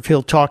Tucker, if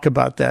he'll talk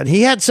about that.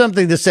 He had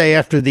something to say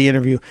after the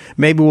interview.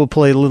 Maybe we'll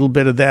play a little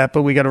bit of that,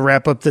 but we got to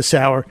wrap up this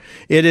hour.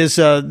 It is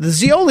the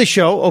Zeoli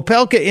Show.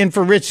 Opelka in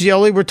for Rich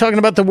Zeoli. We're talking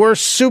about the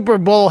worst Super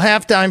Bowl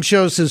halftime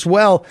shows as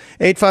well.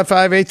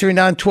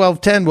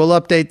 855-839-1210. We'll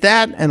update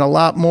that and a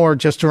lot more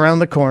just around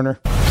the corner.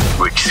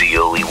 Rich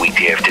Zeoli,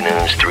 weekday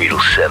afternoons 3 to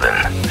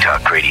 7.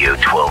 Talk Radio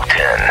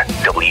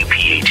 1210.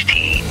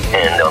 WPHT.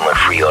 And on the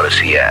free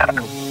Odyssey app.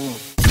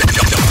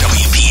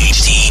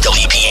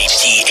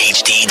 WPHT,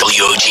 HD,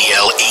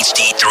 WOGL,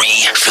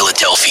 HD3,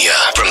 Philadelphia.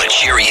 From the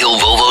Cherry Hill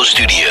Volvo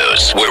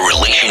Studios, where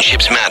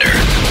relationships matter.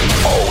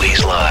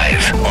 Always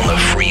live on the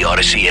free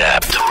Odyssey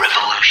app. The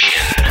revolution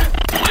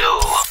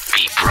will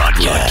be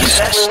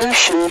broadcast.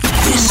 This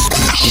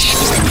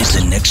is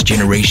the next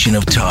generation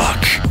of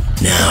talk.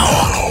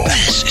 Now,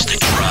 this is the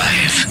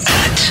drive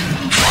at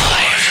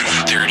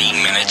 5. 30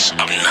 minutes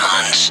of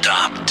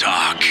non-stop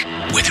talk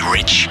with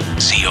Rich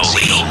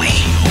Zeoli.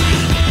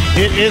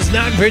 It is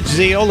not Rich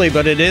Zeoli,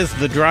 but it is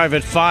the Drive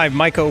at 5.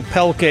 Mike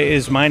Opelka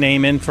is my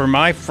name, in for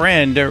my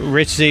friend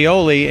Rich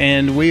Zeoli,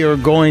 and we are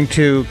going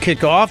to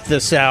kick off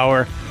this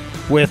hour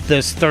with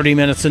this 30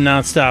 minutes of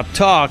nonstop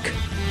talk,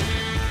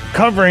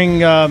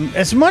 covering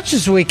as much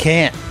as we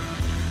can,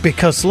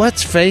 because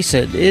let's face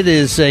it, it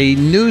is a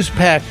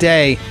news-packed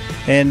day,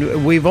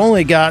 and we've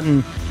only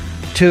gotten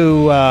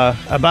to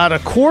about a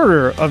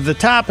quarter of the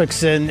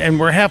topics, and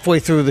we're halfway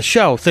through the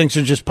show. Things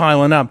are just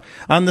piling up.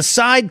 On the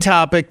side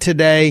topic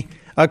today,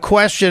 a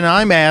question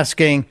I'm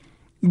asking,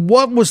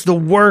 what was the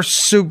worst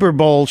Super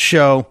Bowl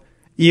show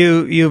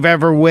you've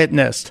ever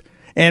witnessed?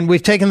 And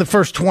we've taken the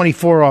first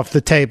 24 off the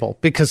table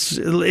because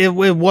it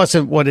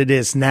wasn't what it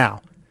is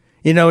now.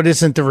 You know, it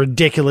isn't the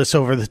ridiculous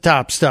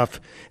over-the-top stuff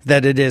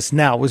that it is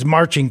now. It was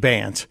marching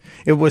bands.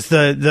 It was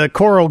the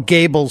Coral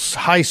Gables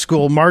High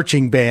School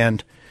marching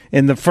band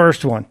in the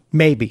first one.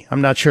 Maybe.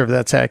 I'm not sure if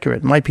that's accurate.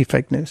 It might be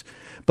fake news.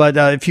 But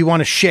if you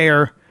want to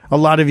share, a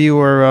lot of you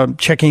are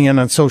checking in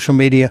on social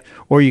media,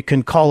 or you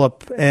can call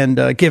up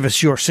and give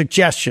us your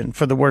suggestion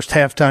for the worst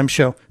halftime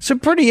show. Some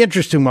pretty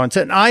interesting ones.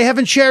 And I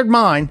haven't shared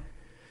mine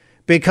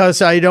because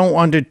I don't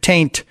want to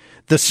taint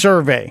the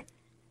survey.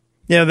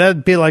 Yeah,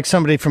 that'd be like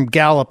somebody from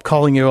Gallup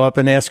calling you up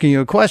and asking you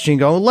a question.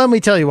 Go, let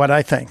me tell you what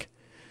I think.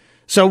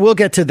 So we'll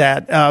get to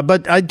that.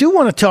 But I do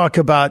want to talk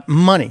about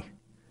money,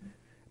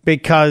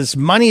 because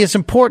money is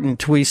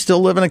important. We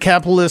still live in a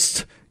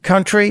capitalist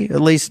country.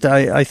 At least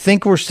I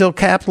think we're still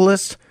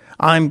capitalist.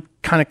 I'm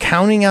kind of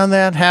counting on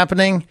that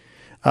happening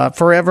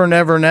forever and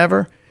ever and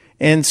ever.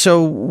 And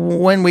so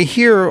when we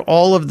hear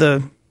all of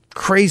the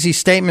crazy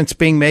statements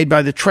being made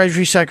by the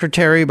Treasury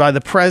Secretary, by the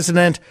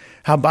president,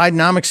 how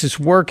Bidenomics is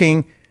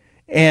working,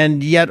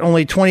 and yet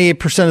only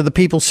 28% of the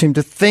people seem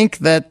to think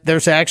that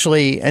there's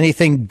actually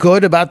anything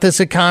good about this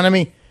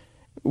economy,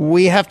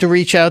 we have to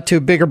reach out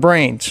to bigger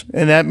brains.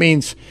 And that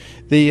means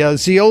the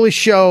Zeoli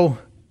Show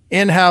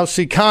in-house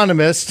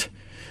economist,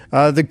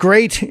 the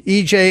great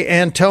E.J.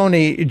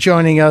 Antoni,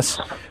 joining us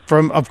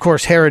from, of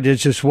course,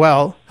 Heritage as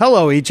well.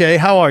 Hello, E.J.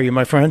 How are you,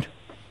 my friend?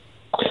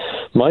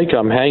 Mike,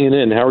 I'm hanging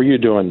in. How are you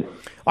doing?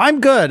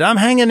 I'm good. I'm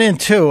hanging in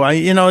too.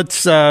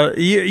 It's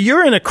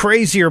you're in a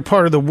crazier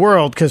part of the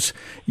world because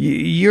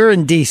you're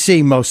in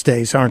D.C. most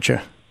days, aren't you?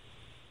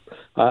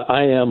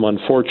 I am,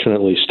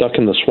 unfortunately, stuck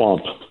in the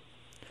swamp.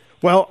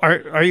 Well,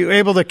 are you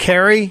able to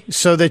carry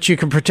so that you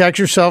can protect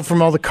yourself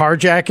from all the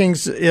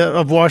carjackings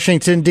of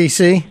Washington,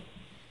 D.C.?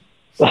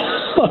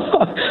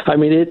 I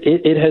mean,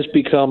 it has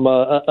become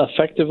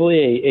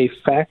effectively a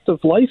fact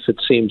of life, it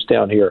seems,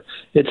 down here.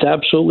 It's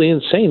absolutely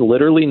insane.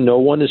 Literally, no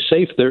one is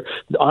safe there.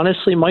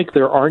 Honestly, Mike,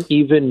 there aren't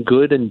even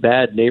good and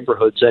bad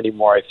neighborhoods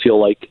anymore. I feel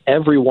like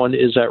everyone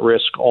is at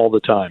risk all the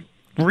time.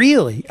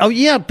 Really? Oh,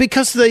 yeah,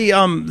 because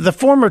the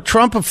former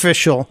Trump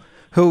official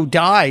who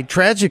died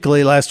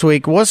tragically last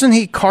week, wasn't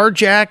he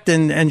carjacked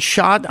and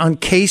shot on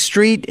K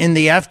Street in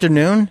the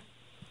afternoon?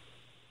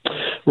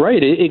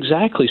 Right,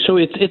 exactly. So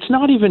it's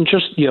not even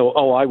just,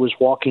 I was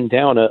walking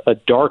down a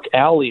dark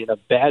alley in a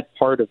bad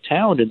part of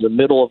town in the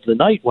middle of the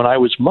night when I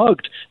was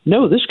mugged.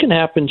 No, this can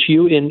happen to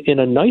you in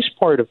a nice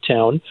part of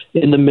town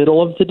in the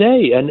middle of the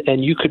day,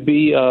 and you could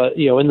be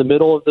in the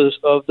middle of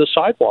the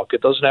sidewalk.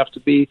 It doesn't have to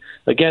be,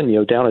 again,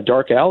 down a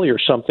dark alley or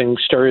something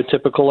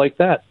stereotypical like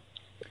that.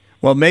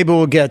 Well, maybe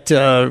we'll get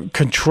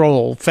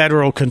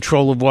federal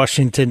control of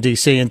Washington,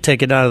 D.C., and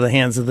take it out of the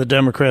hands of the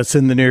Democrats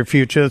in the near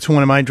future. That's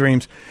one of my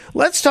dreams.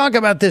 Let's talk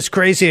about this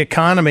crazy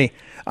economy.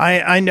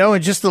 I know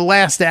in just the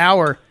last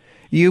hour,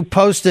 you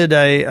posted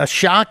a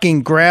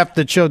shocking graph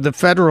that showed the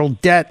federal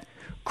debt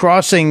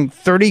crossing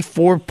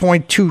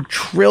 $34.2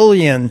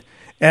 trillion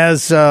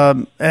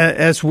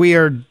as we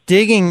are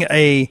digging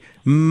a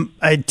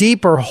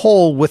deeper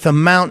hole with a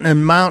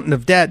mountain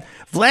of debt.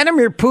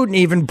 Vladimir Putin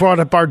even brought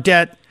up our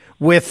debt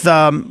with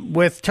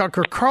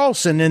Tucker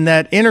Carlson in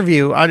that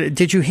interview.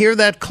 Did you hear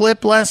that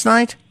clip last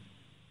night?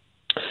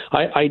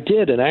 I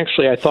did, and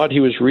actually I thought he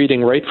was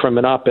reading right from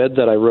an op-ed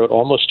that I wrote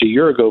almost a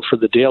year ago for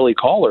the Daily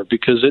Caller,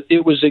 because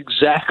it was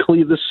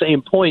exactly the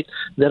same point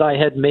that I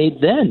had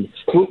made then,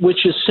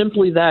 which is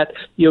simply that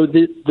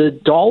the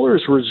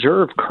dollar's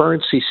reserve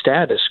currency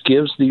status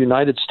gives the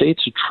United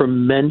States a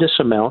tremendous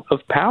amount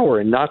of power,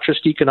 and not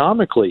just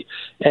economically.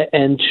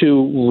 And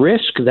to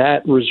risk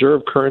that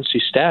reserve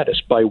currency status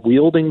by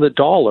wielding the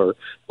dollar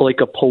like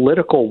a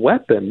political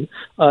weapon,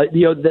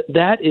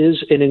 that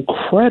is an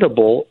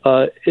incredible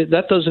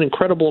that does an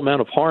incredible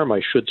amount of harm,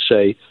 I should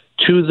say,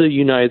 to the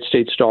United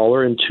States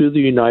dollar and to the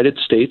United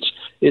States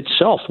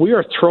itself. We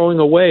are throwing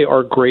away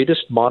our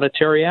greatest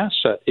monetary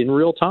asset in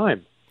real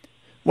time.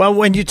 Well,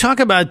 when you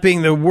talk about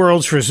being the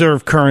world's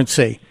reserve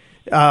currency,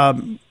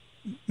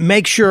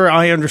 make sure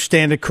I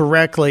understand it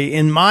correctly.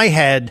 In my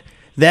head,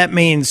 that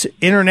means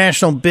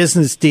international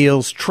business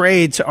deals,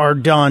 trades are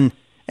done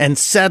and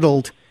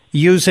settled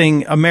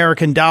using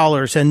American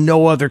dollars, and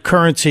no other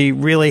currency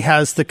really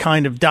has the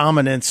kind of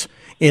dominance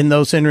in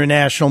those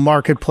international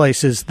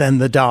marketplaces than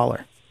the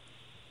dollar.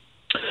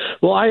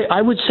 Well,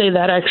 I would say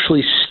that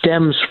actually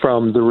stems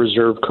from the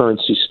reserve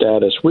currency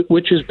status,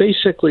 which is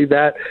basically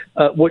that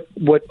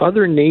what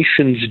other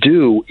nations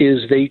do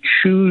is they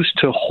choose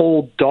to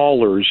hold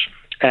dollars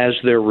as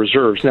their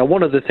reserves. Now,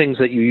 one of the things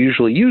that you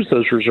usually use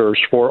those reserves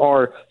for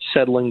are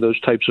settling those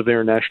types of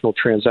international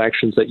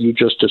transactions that you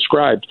just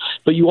described.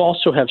 But you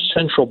also have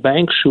central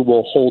banks who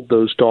will hold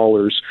those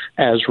dollars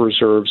as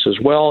reserves as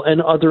well,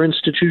 and other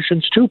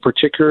institutions too,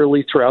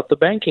 particularly throughout the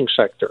banking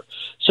sector.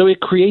 So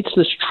it creates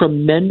this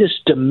tremendous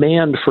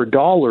demand for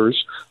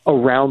dollars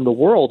around the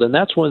world, and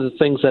that's one of the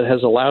things that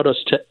has allowed us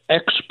to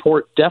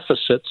export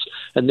deficits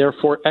and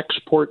therefore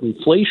export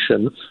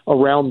inflation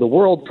around the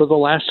world for the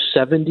last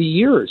 70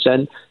 years.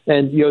 And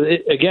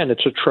again,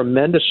 it's a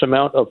tremendous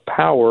amount of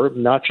power,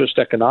 not just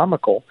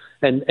economical,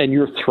 and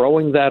you're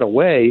throwing that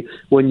away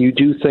when you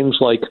do things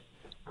like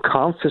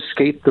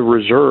confiscate the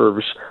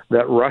reserves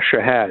that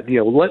Russia had.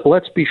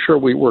 Let's be sure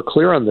we're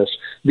clear on this.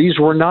 These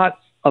were not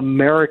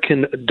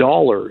American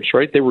dollars,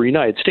 right? They were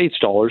United States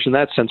dollars in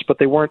that sense, but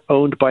they weren't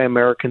owned by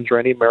Americans or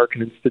any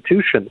American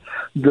institution.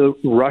 The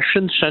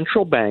Russian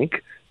central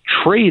bank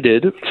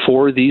traded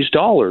for these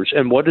dollars.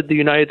 And what did the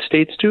United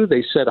States do?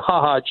 They said,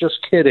 just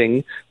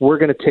kidding. We're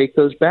going to take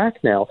those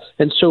back now.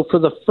 And so for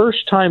the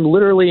first time,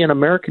 literally in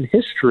American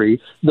history,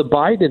 the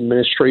Biden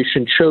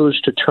administration chose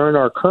to turn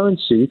our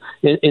currency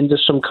into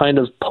some kind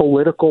of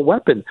political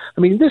weapon. I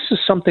mean, this is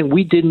something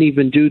we didn't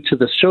even do to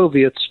the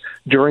Soviets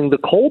during the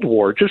Cold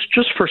War. Just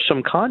for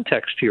some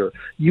context here,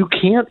 you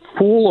can't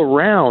fool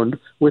around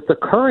with the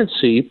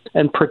currency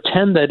and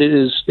pretend that it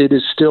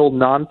is still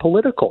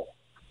non-political.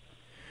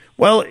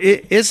 Well,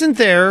 isn't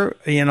there,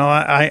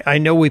 I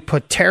know we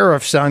put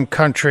tariffs on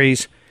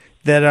countries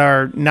that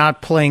are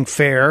not playing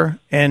fair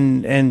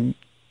and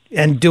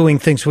doing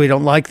things we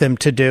don't like them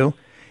to do.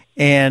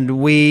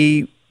 And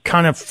we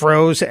kind of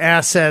froze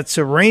assets,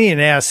 Iranian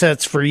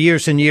assets, for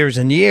years and years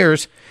and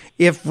years.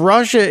 If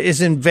Russia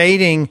is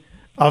invading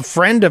a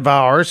friend of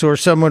ours or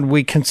someone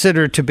we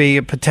consider to be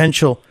a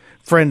potential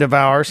friend of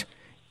ours,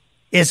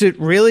 is it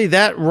really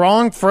that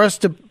wrong for us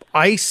to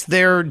ice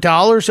their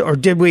dollars, or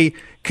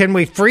can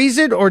we freeze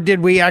it, or did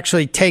we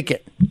actually take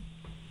it?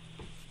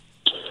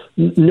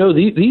 No,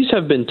 these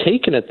have been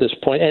taken at this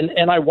point,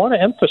 and I want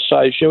to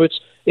emphasize,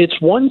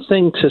 it's one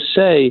thing to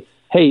say,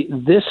 hey,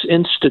 this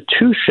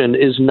institution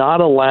is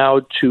not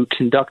allowed to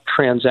conduct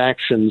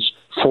transactions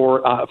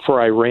for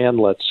Iran,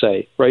 let's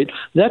say, right?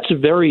 That's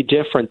very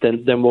different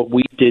than what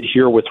we did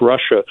here with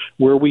Russia,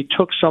 where we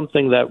took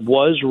something that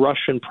was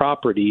Russian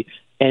property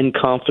and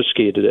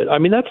confiscated it. I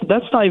mean,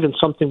 that's not even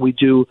something we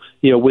do,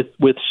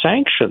 with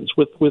sanctions.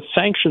 With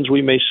sanctions,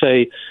 we may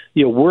say,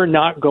 we're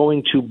not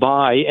going to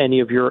buy any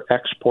of your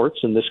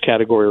exports in this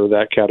category or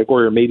that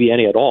category, or maybe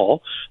any at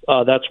all.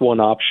 That's one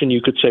option. You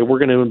could say we're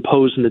going to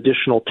impose an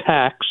additional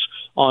tax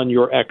on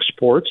your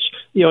exports,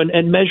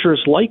 and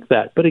measures like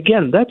that. But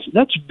again,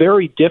 that's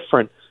very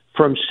different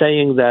from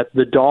saying that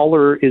the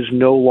dollar is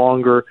no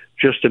longer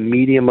just a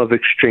medium of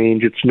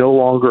exchange. It's no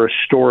longer a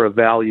store of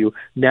value.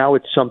 Now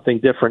it's something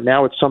different.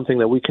 Now it's something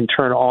that we can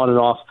turn on and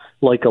off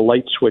like a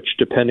light switch,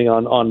 depending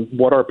on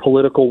what our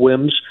political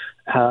whims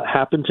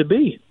happen to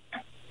be.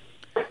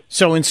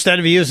 So instead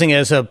of using it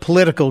as a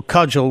political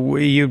cudgel,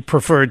 you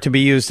prefer it to be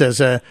used as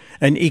an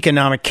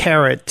economic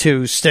carrot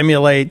to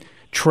stimulate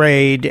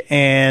trade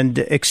and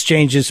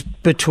exchanges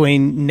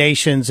between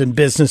nations and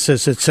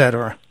businesses, et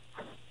cetera.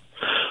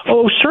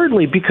 Oh,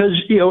 certainly,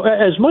 because,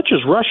 as much as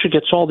Russia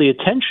gets all the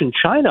attention,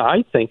 China,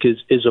 I think,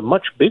 is a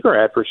much bigger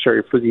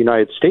adversary for the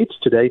United States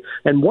today.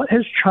 And what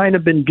has China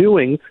been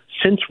doing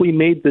since we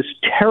made this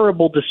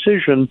terrible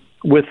decision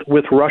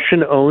with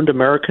Russian-owned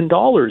American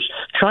dollars?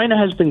 China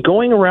has been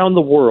going around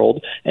the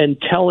world and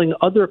telling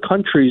other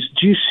countries,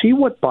 do you see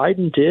what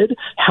Biden did?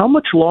 How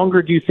much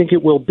longer do you think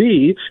it will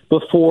be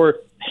before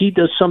he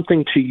does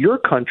something to your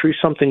country,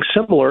 something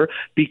similar,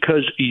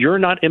 because you're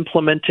not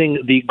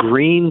implementing the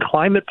green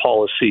climate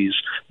policies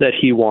that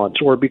he wants,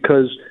 or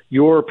because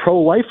your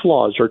pro-life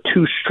laws are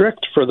too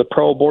strict for the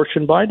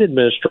pro-abortion Biden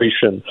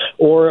administration,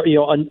 or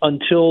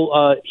until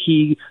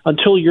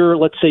your,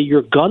 let's say,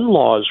 your gun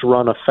laws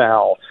run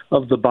afoul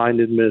of the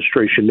Biden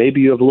administration.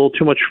 Maybe you have a little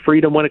too much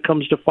freedom when it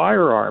comes to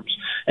firearms.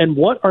 And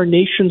what are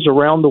nations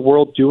around the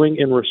world doing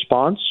in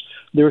response?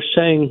 They're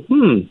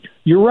saying,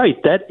 you're right,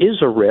 that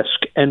is a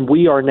risk, and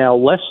we are now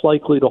less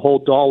likely to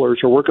hold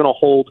dollars, or we're going to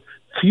hold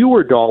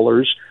fewer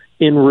dollars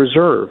in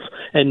reserve.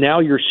 And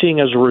now you're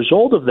seeing, as a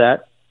result of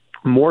that,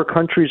 more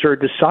countries are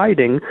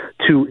deciding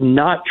to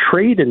not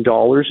trade in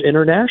dollars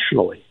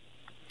internationally.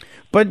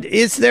 But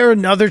is there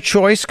another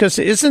choice? Because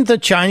isn't the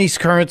Chinese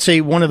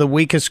currency one of the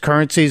weakest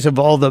currencies of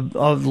all the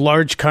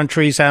large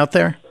countries out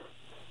there?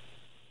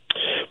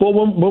 Well,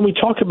 when we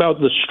talk about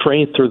the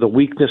strength or the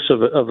weakness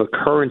of a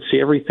currency,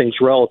 everything's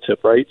relative,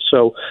 right?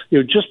 So,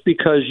 just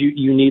because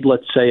you need,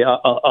 let's say,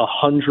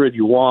 100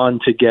 yuan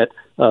to get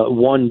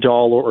 $1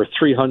 or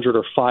 300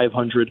 or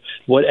 500,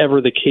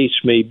 whatever the case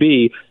may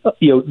be,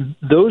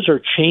 those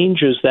are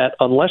changes that,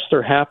 unless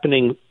they're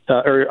happening,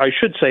 or I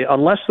should say,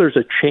 unless there's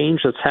a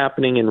change that's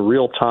happening in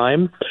real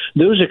time,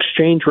 those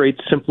exchange rates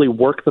simply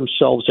work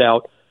themselves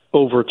out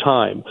over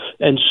time.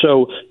 And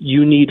so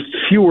you need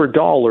fewer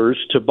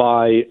dollars to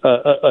buy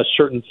a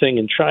certain thing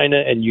in China,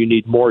 and you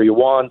need more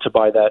yuan to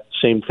buy that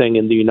same thing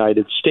in the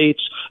United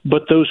States.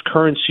 But those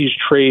currencies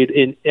trade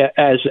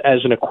as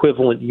an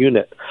equivalent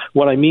unit.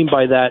 What I mean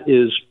by that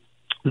is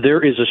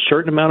there is a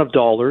certain amount of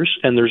dollars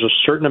and there's a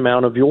certain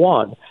amount of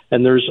yuan,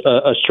 and there's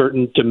a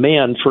certain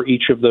demand for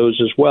each of those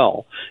as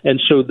well.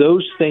 And so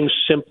those things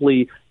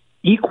simply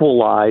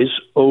equalize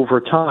over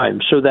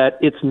time, so that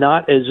it's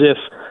not as if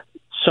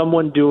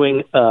someone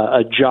doing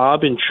a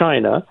job in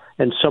China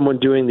and someone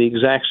doing the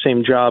exact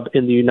same job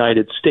in the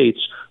United States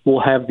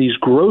will have these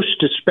gross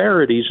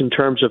disparities in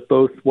terms of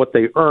both what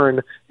they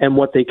earn and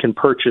what they can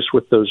purchase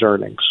with those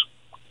earnings.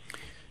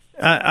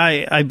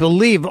 I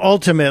believe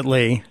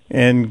ultimately,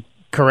 and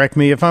correct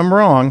me if I'm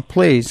wrong,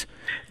 please,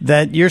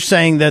 that you're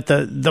saying that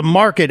the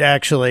market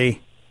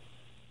actually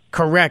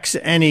corrects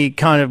any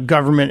kind of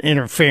government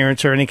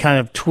interference or any kind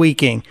of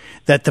tweaking,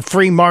 that the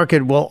free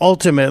market will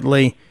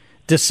ultimately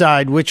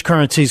decide which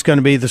currency is going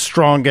to be the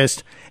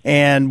strongest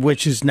and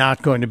which is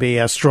not going to be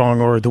as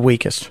strong or the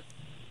weakest.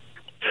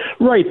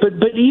 Right, but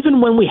even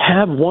when we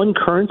have one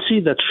currency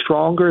that's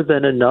stronger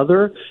than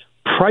another,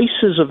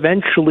 prices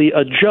eventually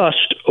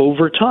adjust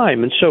over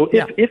time. And so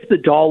if the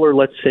dollar,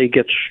 let's say,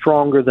 gets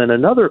stronger than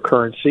another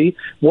currency,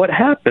 what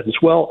happens?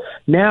 Well,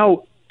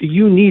 now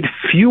you need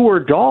fewer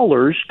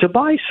dollars to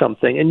buy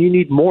something, and you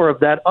need more of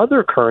that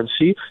other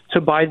currency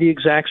to buy the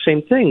exact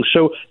same thing.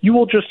 So you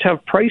will just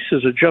have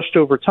prices adjust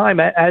over time,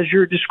 as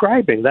you're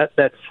describing.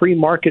 That free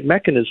market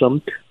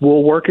mechanism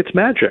will work its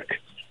magic.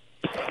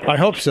 I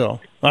hope so.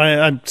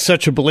 I'm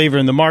such a believer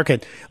in the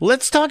market.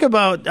 Let's talk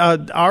about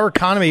our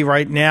economy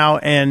right now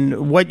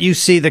and what you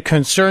see that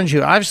concerns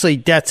you. Obviously,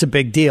 debt's a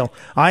big deal.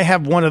 I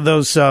have one of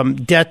those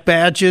debt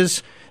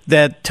badges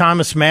that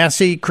Thomas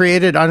Massey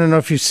created. I don't know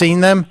if you've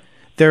seen them.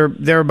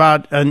 They're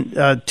about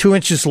 2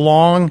 inches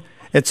long.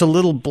 It's a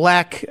little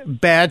black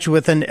badge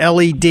with an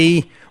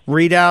LED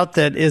readout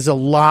that is a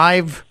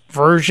live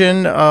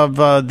version of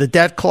the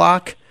debt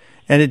clock,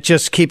 and it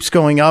just keeps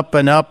going up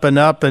and up and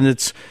up, and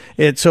it's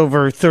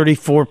over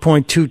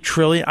 34.2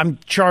 trillion. I'm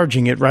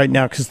charging it right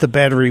now because the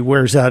battery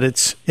wears out.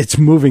 It's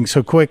moving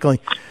so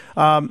quickly.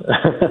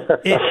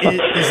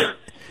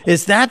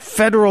 Is that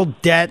federal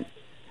debt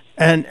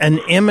an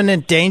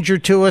imminent danger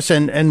to us,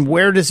 and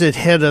where does it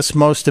hit us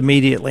most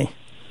immediately?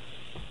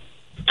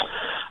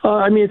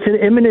 It's an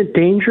imminent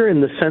danger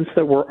in the sense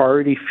that we're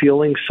already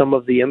feeling some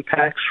of the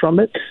impacts from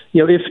it.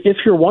 If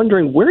you're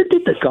wondering, where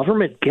did the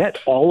government get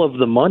all of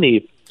the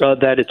money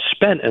that it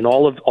spent and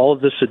all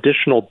of this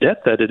additional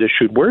debt that it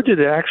issued? Where did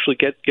it actually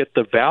get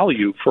the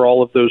value for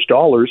all of those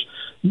dollars?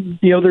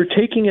 They're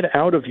taking it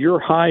out of your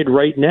hide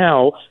right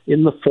now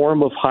in the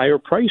form of higher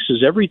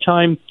prices. Every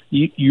time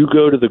you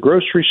go to the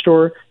grocery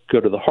store, go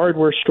to the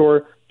hardware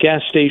store,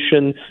 gas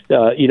station,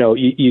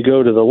 you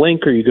go to the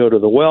Link or you go to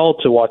the Well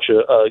to watch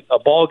a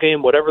ball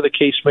game, whatever the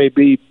case may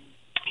be,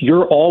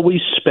 you're always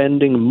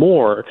spending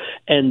more.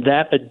 And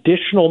that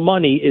additional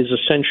money is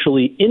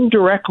essentially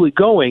indirectly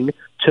going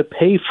to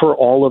pay for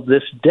all of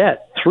this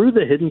debt through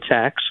the hidden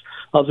tax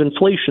of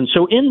inflation.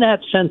 So in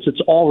that sense,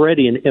 it's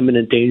already an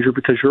imminent danger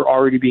because you're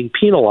already being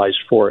penalized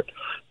for it.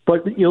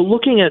 But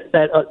looking at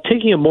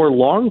taking a more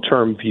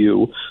long-term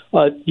view,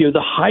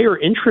 the higher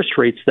interest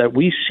rates that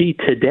we see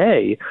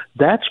today,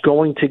 that's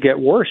going to get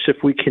worse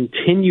if we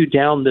continue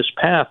down this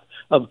path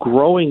of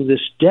growing this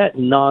debt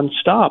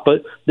nonstop.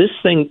 But this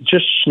thing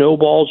just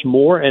snowballs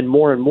more and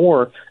more and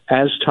more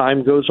as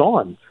time goes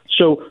on.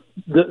 So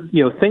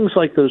things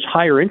like those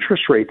higher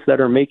interest rates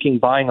that are making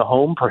buying a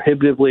home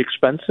prohibitively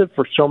expensive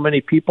for so many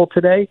people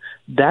today,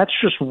 that's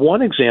just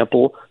one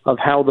example of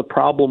how the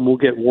problem will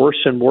get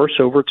worse and worse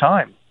over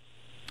time.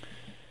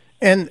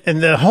 And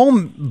the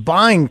home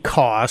buying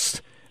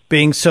cost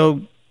being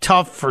so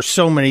tough for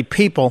so many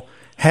people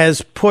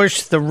has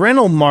pushed the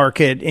rental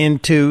market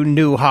into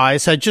new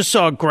highs. I just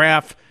saw a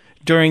graph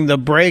during the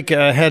break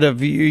ahead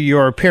of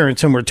your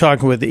appearance, and we're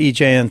talking with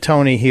E.J.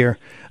 Antoni here,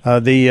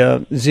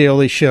 the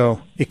Zeoli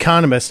Show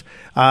economist,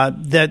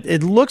 that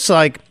it looks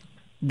like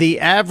the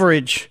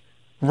average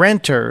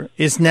renter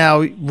is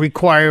now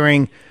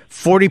requiring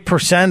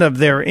 40% of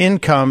their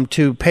income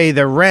to pay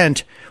their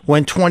rent,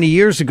 when 20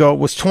 years ago it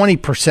was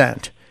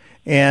 20%.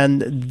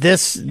 And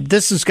this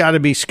has got to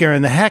be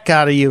scaring the heck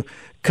out of you,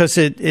 because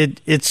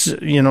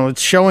it's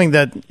showing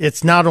that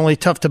it's not only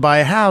tough to buy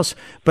a house,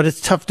 but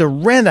it's tough to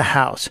rent a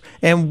house.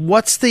 And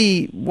what's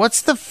the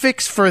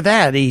fix for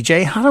that,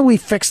 EJ? How do we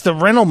fix the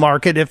rental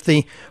market if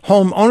the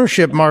home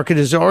ownership market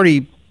is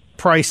already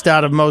priced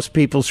out of most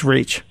people's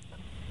reach?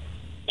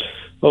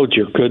 Oh,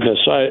 dear goodness.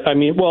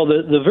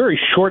 The very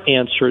short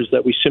answer is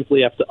that we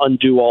simply have to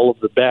undo all of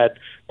the bad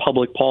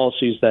public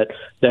policies that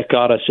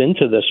got us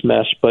into this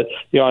mess. But,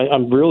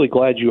 I'm really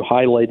glad you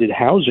highlighted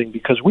housing,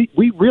 because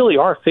we really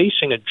are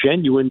facing a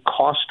genuine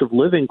cost of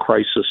living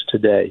crisis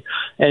today.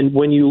 And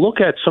when you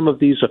look at some of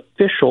these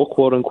official,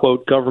 quote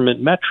unquote,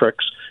 government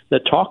metrics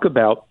that talk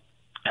about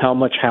how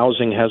much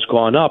housing has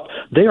gone up,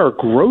 they are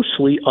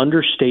grossly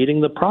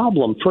understating the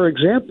problem. For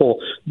example,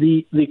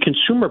 the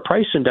Consumer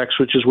Price Index,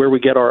 which is where we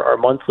get our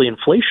monthly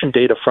inflation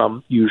data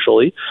from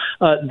usually,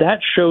 that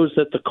shows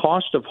that the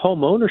cost of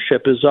home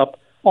ownership is up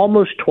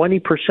almost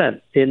 20%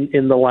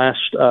 in the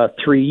last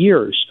 3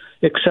 years,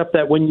 except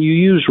that when you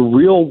use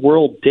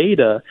real-world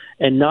data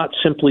and not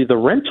simply the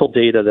rental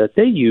data that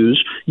they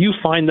use, you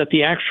find that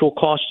the actual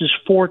cost is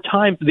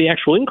the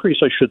actual increase,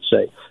 I should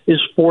say, is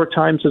 4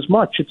 times as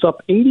much. It's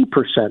up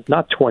 80%,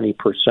 not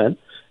 20%.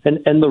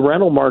 And the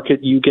rental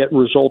market, you get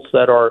results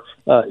that are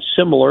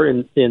similar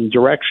in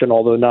direction,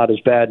 although not as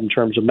bad in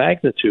terms of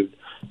magnitude.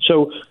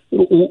 So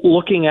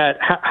looking at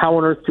how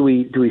on earth do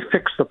we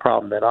fix the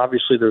problem, then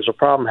obviously there's a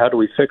problem. How do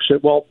we fix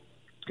it? Well,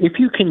 if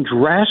you can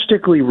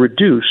drastically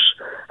reduce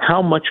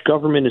how much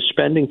government is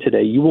spending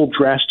today, you will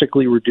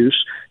drastically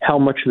reduce how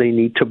much they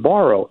need to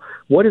borrow.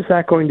 What is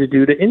that going to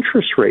do to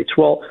interest rates?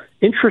 Well,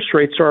 interest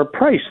rates are a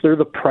price. They're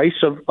the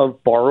price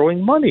of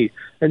borrowing money.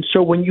 And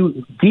so when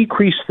you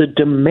decrease the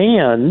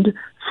demand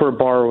for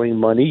borrowing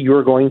money,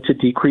 you're going to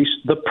decrease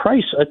the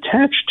price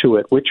attached to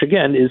it, which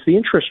again is the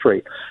interest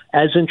rate.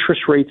 As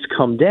interest rates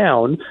come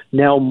down,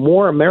 now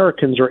more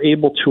Americans are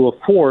able to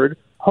afford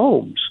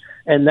homes.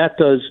 And that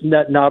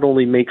not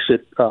only makes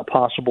it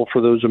possible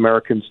for those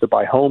Americans to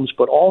buy homes,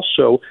 but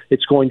also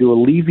it's going to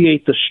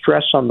alleviate the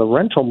stress on the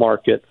rental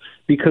market,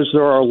 because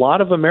there are a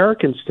lot of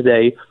Americans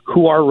today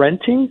who are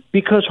renting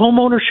because home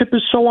ownership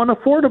is so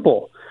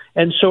unaffordable.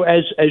 And so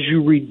as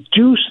you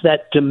reduce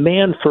that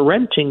demand for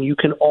renting, you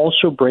can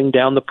also bring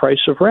down the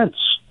price of rents.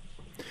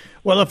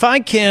 Well, if I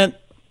can't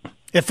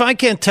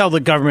tell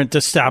the government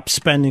to stop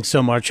spending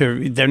so much,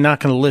 or they're not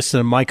going to listen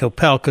to Mike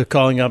Opelka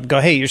calling up and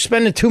go, hey, you're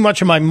spending too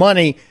much of my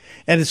money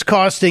and it's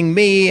costing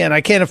me, and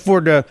I can't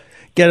afford to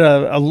get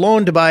a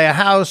loan to buy a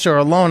house or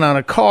a loan on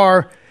a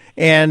car,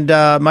 and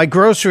my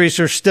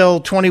groceries are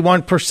still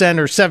 21%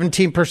 or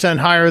 17%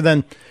 higher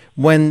than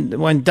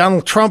when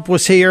Donald Trump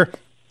was here.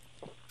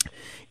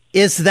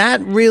 Is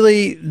that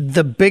really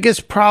the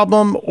biggest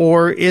problem,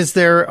 or is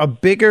there a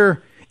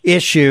bigger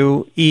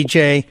issue,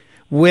 EJ,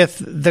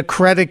 with the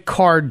credit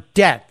card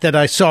debt that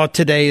I saw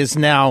today is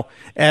now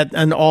at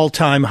an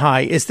all-time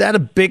high? Is that a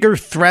bigger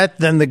threat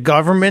than the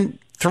government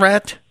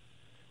threat?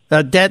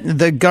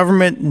 The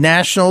government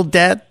national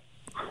debt?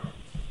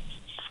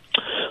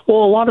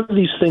 Well, a lot of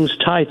these things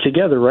tie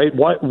together, right?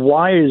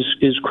 Why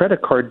is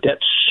credit card debt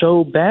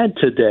so bad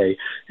today?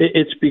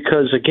 It's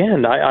because,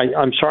 again,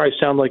 I'm sorry I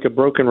sound like a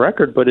broken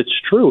record, but it's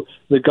true.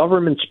 The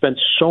government spent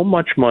so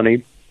much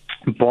money,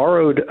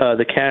 borrowed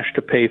the cash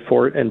to pay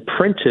for it, and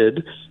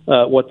printed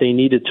what they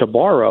needed to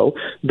borrow,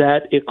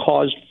 that it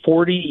caused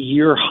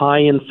 40-year high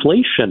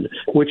inflation,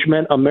 which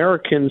meant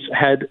Americans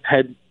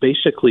had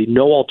basically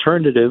no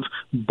alternative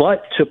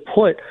but to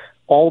put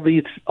all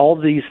these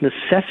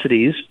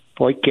necessities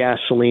like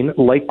gasoline,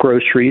 like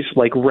groceries,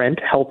 like rent,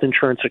 health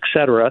insurance,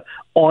 etc.,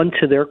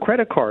 onto their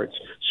credit cards.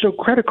 So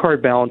credit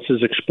card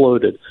balances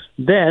exploded.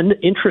 Then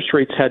interest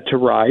rates had to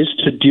rise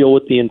to deal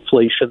with the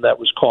inflation that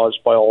was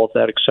caused by all of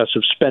that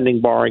excessive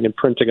spending, borrowing, and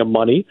printing of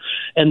money.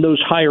 And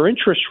those higher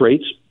interest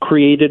rates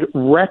created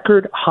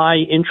record high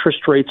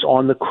interest rates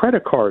on the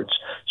credit cards.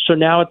 So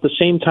now at the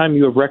same time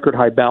you have record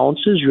high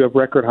balances, you have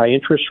record high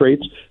interest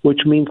rates,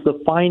 which means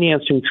the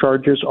financing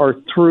charges are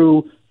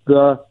through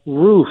the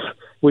roof,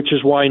 which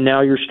is why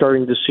now you're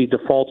starting to see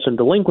defaults and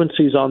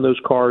delinquencies on those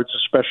cards,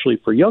 especially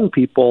for young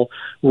people,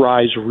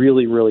 rise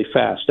really, really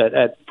fast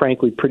at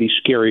frankly, pretty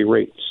scary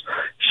rates.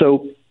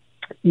 So,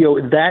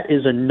 that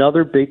is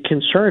another big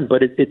concern,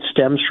 but it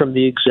stems from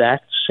the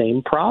exact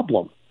same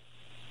problem.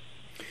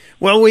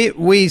 Well,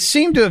 we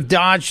seem to have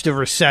dodged a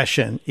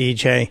recession,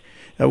 EJ.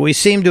 We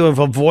seem to have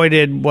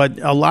avoided what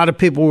a lot of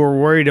people were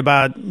worried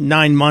about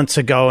 9 months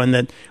ago, and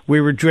that we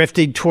were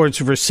drifting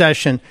towards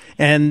recession.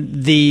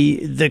 And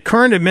the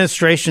current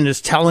administration is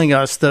telling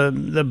us, the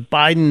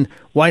Biden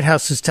White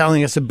House is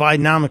telling us that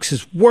Bidenomics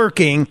is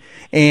working,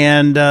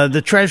 and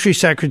the Treasury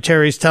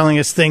Secretary is telling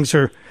us things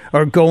are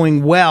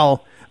going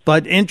well,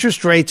 but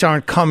interest rates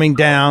aren't coming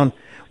down.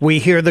 We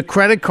hear the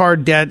credit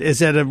card debt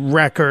is at a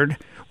record.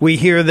 We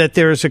hear that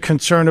there is a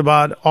concern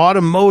about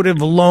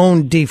automotive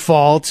loan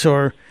defaults,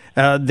 or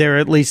there are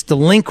at least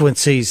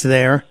delinquencies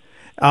there.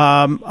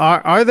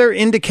 Are there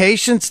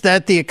indications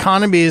that the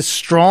economy is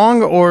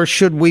strong, or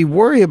should we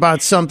worry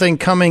about something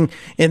coming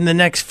in the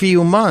next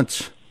few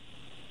months?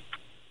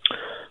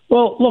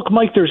 Well, look,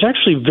 Mike, there's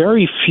actually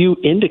very few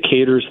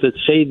indicators that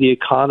say the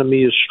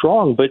economy is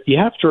strong, but you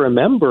have to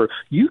remember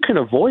you can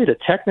avoid a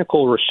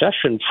technical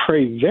recession for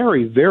a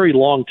very, very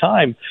long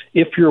time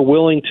if you're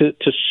willing to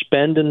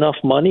spend enough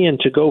money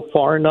and to go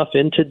far enough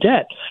into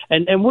debt.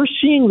 And we're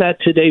seeing that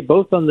today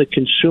both on the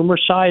consumer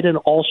side and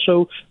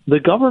also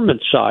the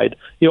government side.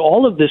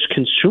 All of this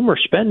consumer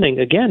spending,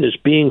 again, is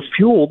being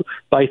fueled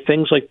by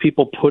things like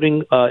people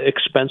putting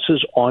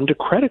expenses onto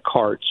credit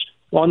cards.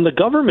 On the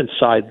government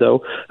side,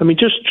 though, I mean,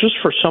 just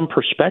for some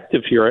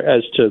perspective here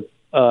as to,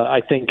 I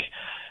think,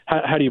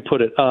 how do you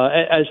put it,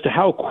 as to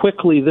how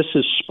quickly this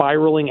is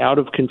spiraling out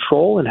of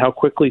control and how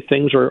quickly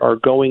things are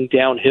going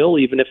downhill,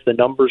 even if the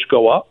numbers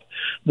go up.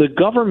 The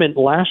government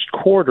last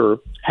quarter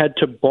had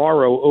to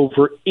borrow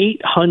over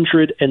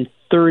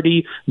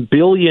 $830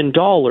 billion.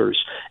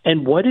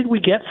 And what did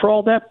we get for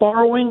all that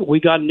borrowing? We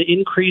got an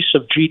increase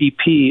of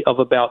GDP of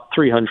about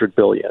 $300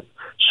 billion.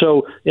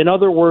 So, in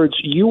other words,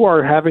 you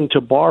are having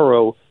to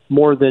borrow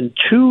more than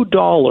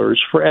 $2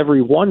 for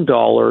every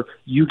 $1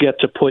 you get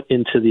to put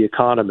into the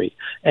economy.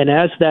 And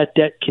as that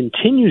debt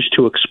continues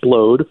to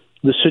explode,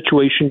 the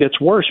situation gets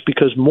worse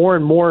because more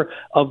and more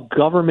of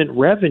government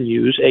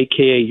revenues,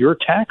 aka your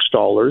tax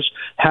dollars,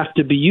 have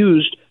to be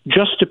used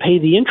just to pay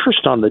the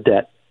interest on the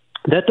debt.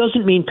 That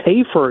doesn't mean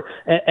pay for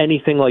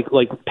anything like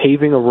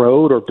paving a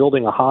road or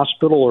building a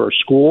hospital or a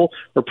school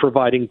or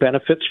providing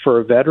benefits for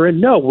a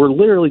veteran. No, we're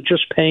literally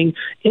just paying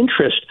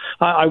interest.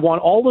 I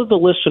want all of the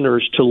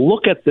listeners to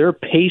look at their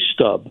pay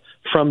stub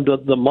from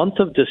the month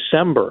of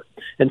December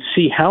and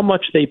see how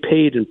much they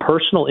paid in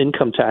personal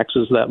income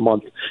taxes that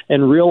month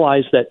and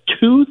realize that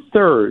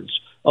 2/3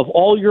 of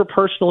all your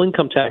personal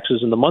income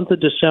taxes in the month of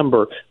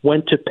December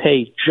went to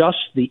pay just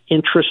the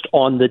interest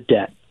on the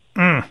debt.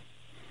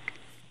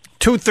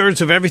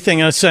 2/3 of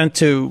everything I sent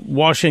to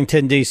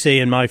Washington, D.C.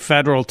 in my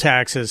federal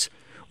taxes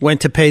went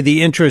to pay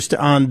the interest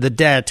on the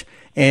debt,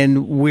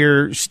 and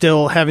we're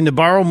still having to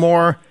borrow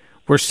more.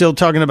 We're still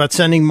talking about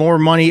sending more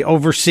money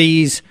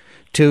overseas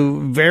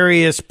to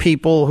various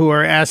people who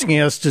are asking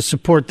us to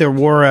support their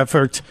war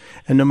efforts.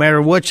 And no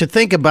matter what you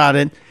think about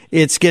it,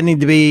 it's getting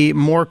to be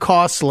more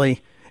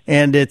costly,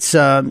 and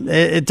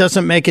it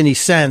doesn't make any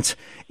sense.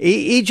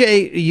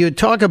 EJ, you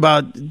talk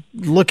about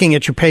looking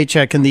at your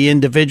paycheck and the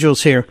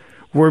individuals here.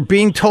 We're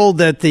being told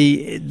that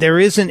there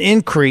is an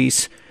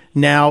increase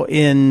now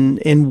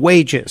in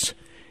wages.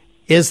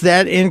 Is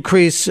that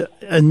increase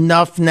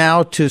enough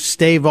now to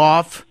stave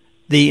off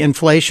the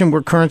inflation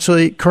we're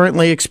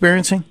currently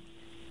experiencing?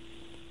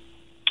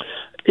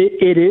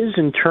 It is,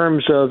 in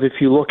terms of if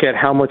you look at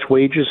how much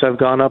wages have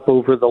gone up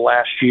over the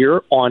last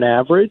year on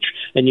average,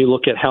 and you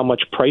look at how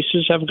much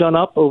prices have gone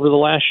up over the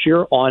last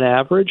year on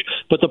average.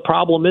 But the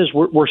problem is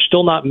we're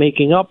still not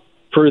making up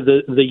for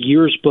the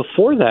years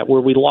before that,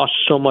 where we lost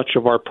so much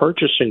of our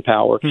purchasing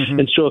power. Mm-hmm.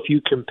 And so if you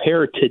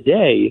compare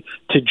today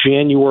to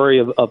January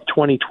of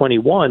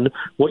 2021,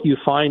 what you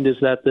find is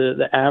that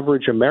the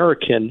average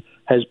American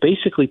has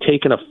basically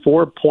taken a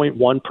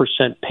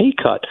 4.1% pay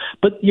cut.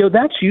 But,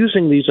 that's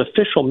using these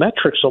official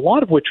metrics, a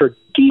lot of which are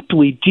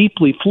deeply,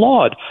 deeply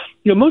flawed.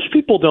 Most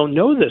people don't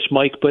know this,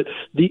 Mike, but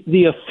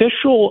the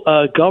official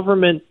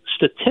government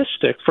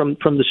statistic from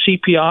the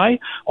CPI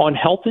on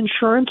health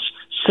insurance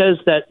says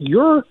that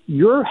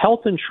your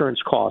health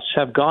insurance costs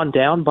have gone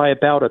down by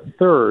about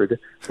 1/3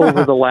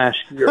 over the last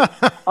year.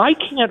 I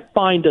can't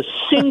find a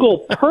single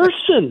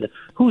person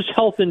whose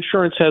health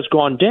insurance has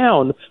gone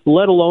down,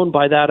 let alone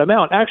by that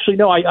amount. Actually,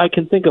 no, I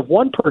can think of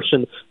one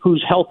person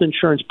whose health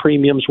insurance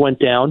premiums went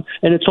down,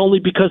 and it's only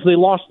because they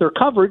lost their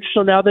coverage,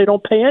 so now they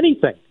don't pay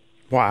anything.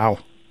 Wow.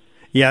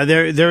 Yeah,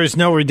 there is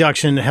no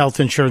reduction in health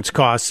insurance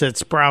costs.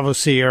 It's Bravo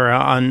Sierra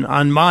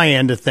on my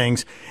end of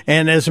things.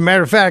 And as a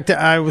matter of fact,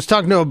 I was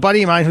talking to a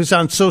buddy of mine who's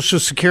on Social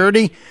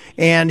Security,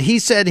 and he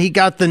said he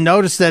got the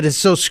notice that his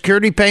Social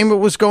Security payment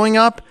was going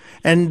up,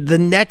 and the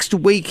next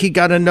week he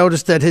got a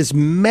notice that his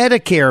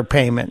Medicare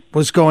payment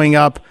was going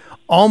up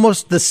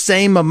almost the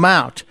same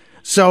amount.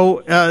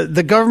 So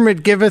the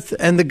government giveth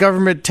and the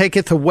government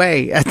taketh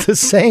away at the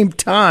same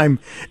time.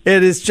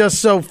 It is just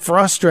so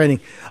frustrating.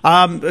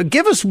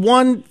 Give us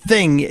one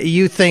thing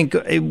you think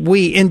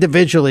we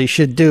individually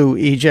should do,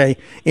 EJ,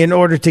 in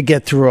order to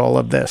get through all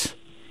of this.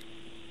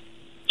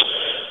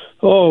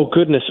 Oh,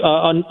 goodness.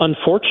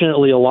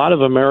 Unfortunately, a lot of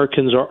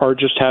Americans are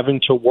just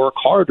having to work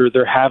harder.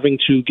 They're having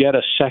to get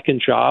a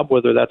second job,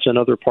 whether that's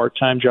another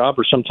part-time job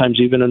or sometimes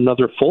even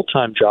another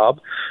full-time job,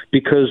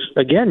 because,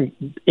 again,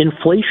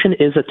 inflation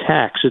is a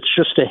tax. It's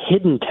just a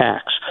hidden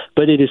tax,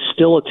 but it is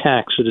still a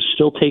tax. It is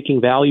still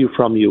taking value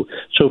from you.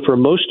 So for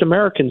most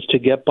Americans to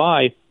get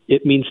by,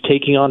 it means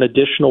taking on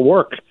additional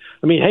work.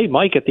 I mean, hey,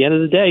 Mike, at the end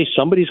of the day,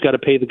 somebody's got to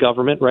pay the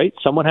government, right?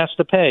 Someone has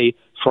to pay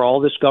for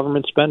all this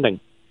government spending.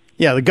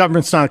 Yeah, the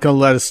government's not going to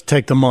let us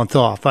take the month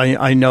off.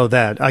 I know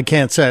that. I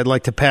can't say I'd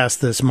like to pass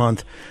this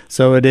month.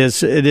 So it is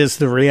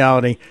the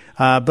reality.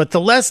 But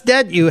the less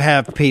debt you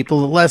have,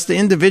 people, the less the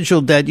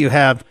individual debt you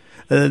have,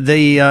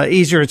 the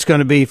easier it's going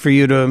to be for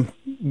you to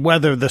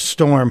weather the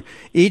storm.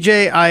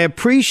 EJ, I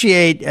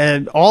appreciate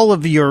all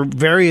of your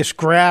various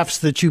graphs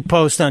that you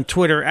post on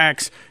Twitter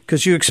X,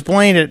 because you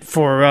explain it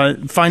for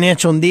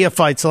financial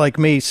neophytes like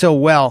me so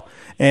well.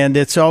 And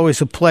it's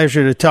always a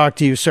pleasure to talk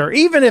to you, sir,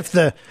 even if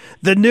the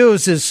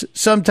news is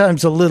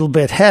sometimes a little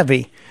bit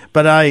heavy.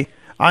 But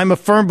I'm a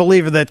firm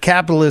believer that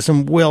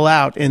capitalism will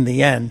out in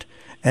the end,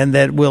 and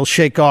that we'll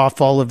shake off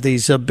all of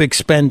these big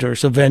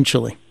spenders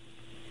eventually.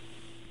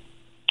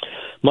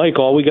 Mike,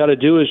 all we got to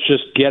do is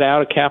just get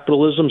out of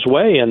capitalism's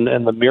way,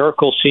 and the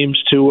miracle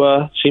seems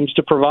to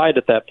provide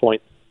at that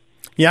point.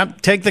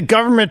 Yep, take the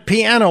government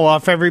piano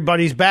off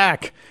everybody's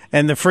back,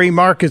 and the free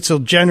markets will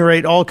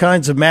generate all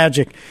kinds of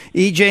magic.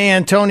 EJ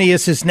Antoni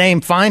is his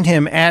name. Find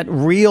him at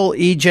Real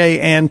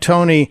EJ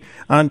Antoni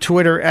on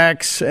Twitter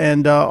X,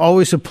 and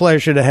always a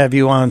pleasure to have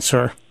you on,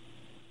 sir.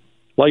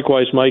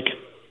 Likewise, Mike.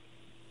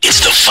 It's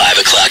the 5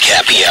 o'clock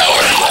happy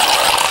hour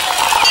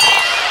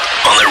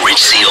on the Rich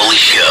Zeoli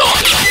Show.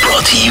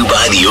 Brought to you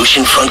by the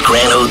Oceanfront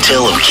Grand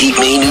Hotel of Cape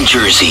May, New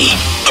Jersey.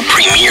 A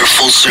premier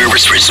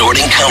full-service resort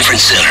and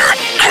conference center.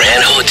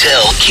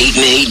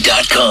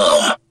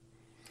 GrandHotelCapeMay.com.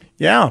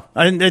 Yeah,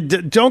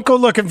 and don't go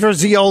looking for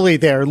Zeoli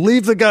there.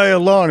 Leave the guy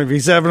alone if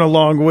he's having a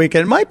long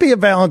weekend. It might be a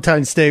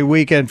Valentine's Day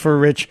weekend for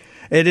Rich.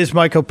 It is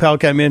Mike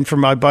Opelka. I'm in for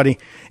my buddy.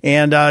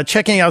 And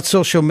checking out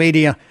social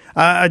media,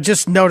 I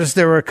just noticed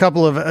there were a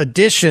couple of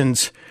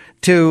additions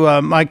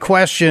to my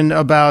question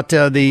about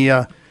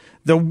the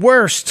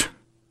worst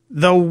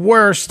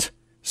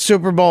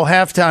Super Bowl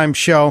halftime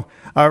show.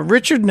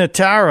 Richard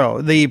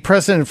Notaro, the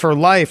president for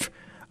life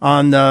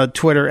on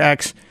Twitter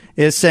X,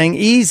 is saying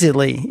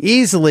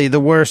easily the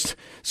worst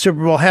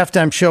Super Bowl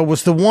halftime show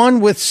was the one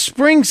with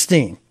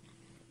Springsteen.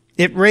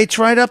 It rates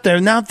right up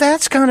there. Now,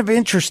 that's kind of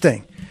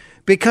interesting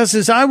because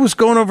as I was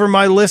going over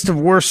my list of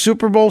worst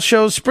Super Bowl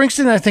shows,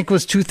 Springsteen, I think,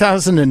 was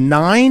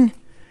 2009.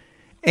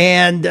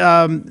 And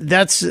I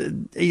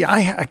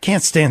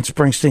can't stand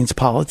Springsteen's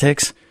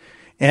politics.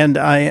 And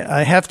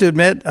I have to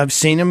admit, I've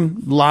seen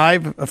him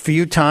live a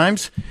few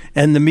times.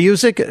 And the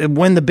music,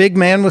 when the big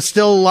man was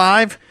still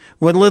alive,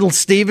 when Little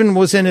Steven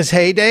was in his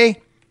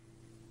heyday,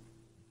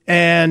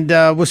 and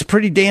was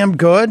pretty damn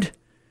good.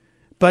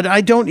 But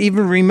I don't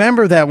even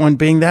remember that one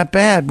being that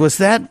bad. Was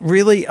that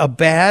really a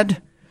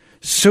bad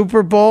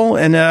Super Bowl?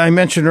 And I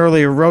mentioned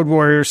earlier, Road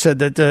Warrior said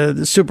that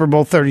the Super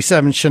Bowl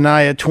 37,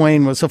 Shania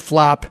Twain, was a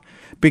flop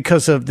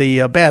because of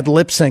the bad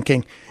lip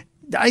syncing.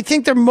 I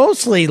think they're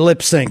mostly lip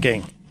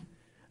syncing.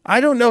 I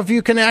don't know if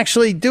you can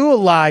actually do a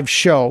live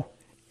show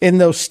in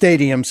those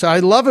stadiums. I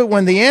love it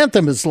when the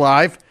anthem is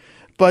live,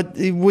 but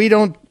we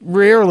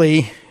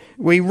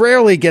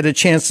rarely get a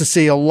chance to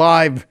see a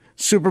live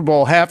Super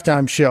Bowl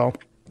halftime show.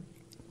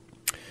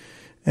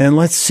 And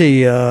let's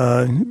see,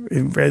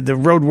 the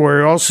Road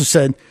Warrior also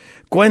said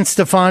Gwen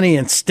Stefani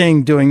and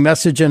Sting doing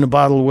Message in a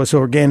Bottle was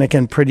organic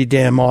and pretty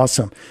damn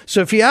awesome.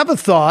 So if you have a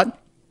thought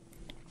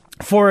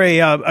for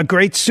a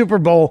great Super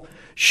Bowl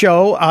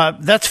show,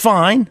 that's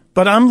fine,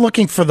 but I'm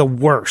looking for the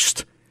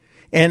worst.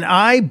 And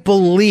I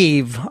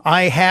believe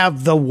I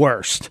have the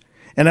worst.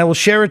 And I will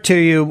share it to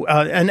you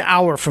an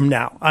hour from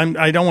now.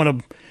 I don't want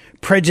to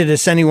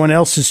prejudice anyone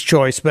else's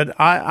choice, but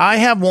I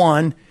have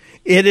one.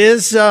 It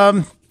is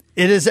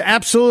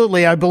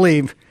absolutely, I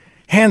believe,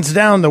 hands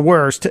down the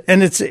worst.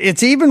 And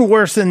it's even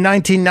worse than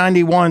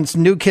 1991's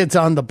New Kids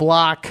on the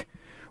Block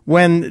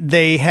when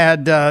they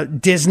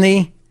had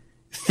Disney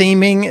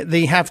theming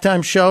the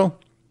halftime show.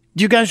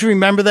 Do you guys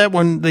remember that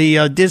when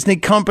the Disney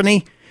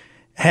company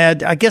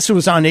had, I guess it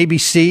was on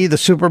ABC, the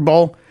Super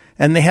Bowl,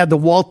 and they had the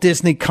Walt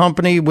Disney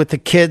Company with the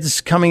kids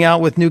coming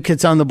out with New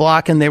Kids on the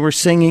Block, and they were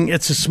singing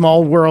 "It's a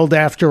Small World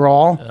After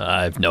All"?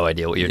 I have no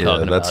idea what you're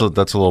talking about.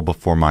 That's a little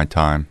before my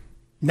time.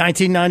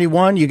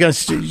 1991? You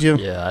guys?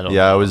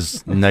 I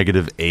was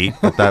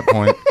 -8 at that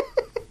point.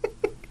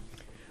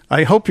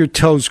 I hope your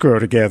toes grow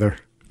together.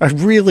 I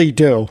really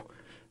do.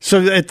 So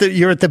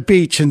you're at the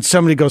beach and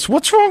somebody goes,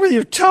 "What's wrong with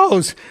your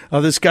toes?"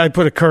 "Oh, this guy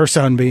put a curse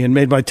on me and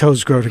made my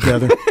toes grow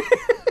together."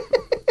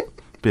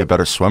 Be a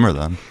better swimmer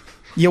then.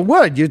 You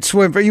would. You'd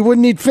swim, but you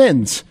wouldn't need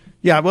fins.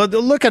 Yeah, well,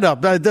 look it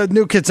up. The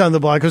New Kids on the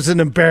Block was an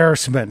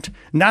embarrassment.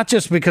 Not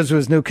just because it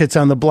was New Kids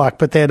on the Block,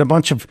 but they had a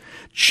bunch of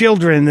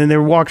children and they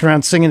were walking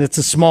around singing "It's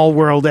a Small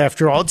World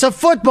After All." It's a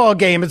football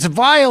game. It's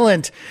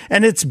violent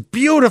and it's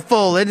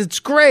beautiful and it's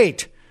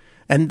great.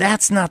 And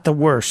that's not the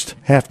worst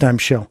halftime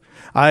show.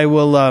 I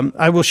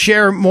will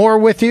share more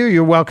with you.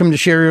 You're welcome to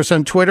share yours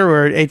on Twitter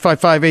or at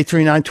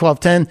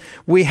 855-839-1210.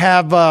 We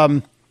have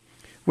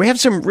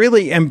some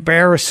really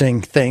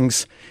embarrassing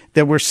things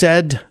that were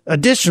said,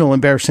 additional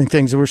embarrassing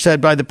things that were said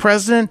by the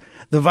president,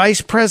 the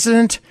vice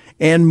president,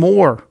 and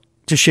more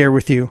to share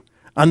with you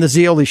on the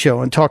Zeoli Show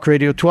on Talk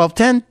Radio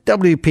 1210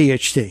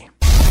 WPHT.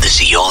 The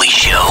Zeoli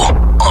Show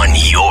on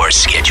your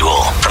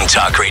schedule from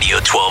Talk Radio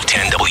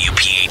 1210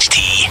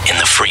 WPHT in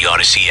the free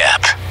Odyssey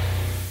app.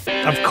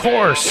 Of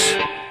course,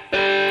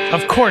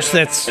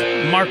 that's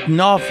Mark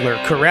Knopfler,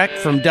 correct?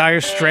 From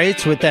Dire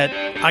Straits with that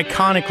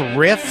iconic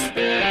riff.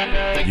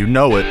 You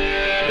know it.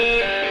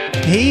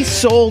 He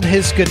sold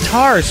his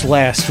guitars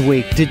last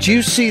week. Did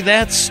you see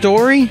that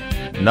story?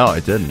 No, I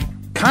didn't.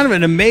 Kind of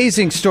an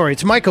amazing story.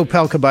 It's Mike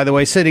Opelka, by the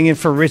way, sitting in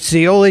for Rich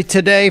Zeoli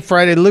today.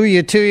 Friday,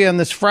 Hallelujah to you on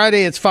this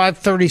Friday. It's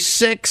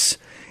 5:36.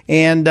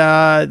 And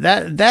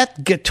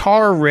that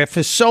guitar riff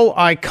is so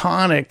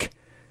iconic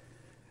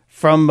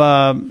from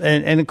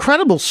an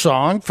incredible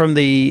song from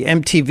the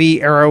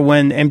MTV era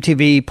when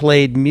MTV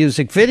played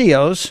music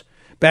videos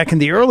back in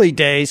the early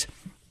days,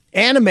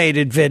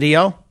 animated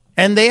video.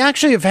 And they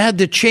actually have had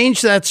to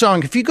change that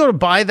song. If you go to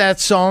buy that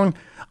song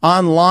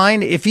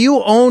online, if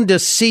you owned a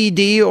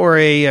CD or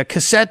a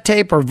cassette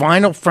tape or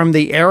vinyl from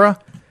the era,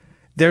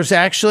 there's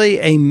actually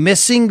a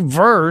missing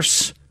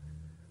verse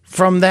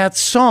from that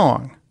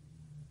song.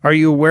 Are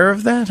you aware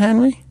of that,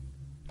 Henry?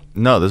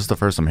 No, this is the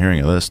first I'm hearing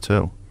of this,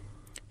 too.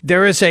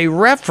 There is a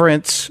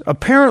reference,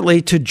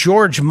 apparently, to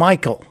George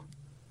Michael.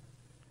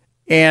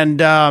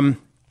 And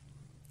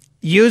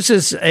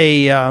uses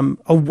a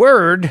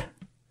word,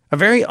 a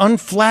very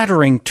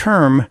unflattering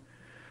term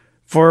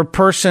for a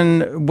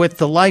person with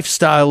the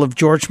lifestyle of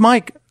George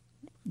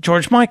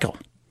Michael.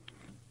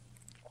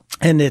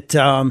 And it's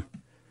a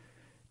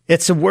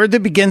word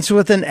that begins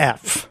with an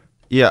F.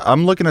 Yeah,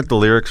 I'm looking at the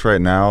lyrics right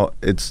now.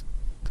 It's,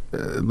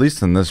 at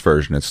least in this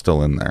version, it's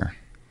still in there.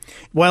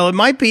 Well, it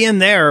might be in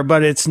there,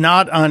 but it's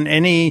not on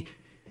any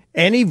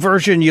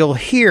version you'll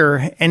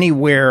hear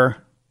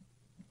anywhere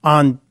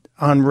on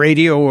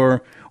radio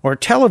or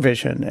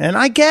television. And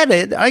I get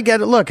it.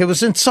 Look, it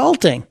was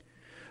insulting.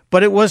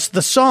 But it was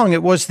the song.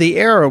 It was the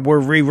era. We're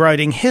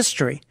rewriting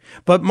history.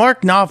 But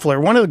Mark Knopfler,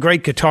 one of the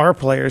great guitar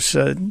players,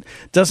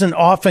 doesn't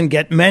often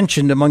get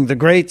mentioned among the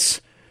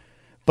greats.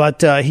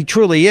 But he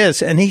truly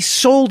is. And he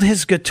sold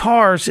his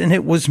guitars, and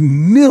it was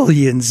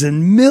millions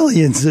and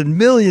millions and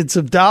millions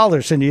of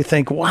dollars. And you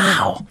think,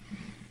 wow.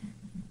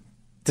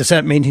 Does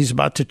that mean he's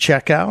about to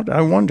check out?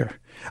 I wonder.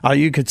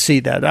 You could see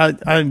that.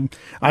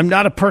 I'm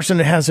not a person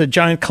that has a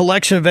giant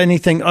collection of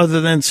anything other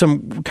than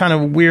some kind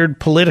of weird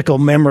political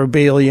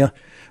memorabilia.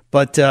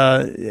 But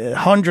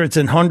hundreds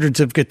and hundreds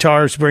of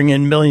guitars bring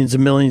in millions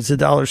and millions of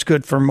dollars.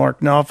 Good for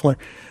Mark Knopfler.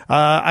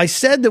 I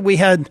said that we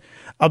had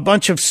a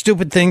bunch of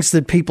stupid things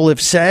that people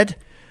have said,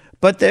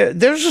 but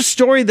there's a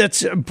story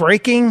that's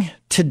breaking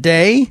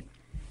today.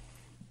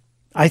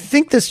 I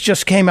think this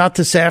just came out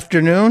this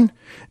afternoon.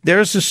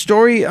 There's a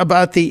story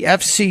about the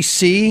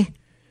FCC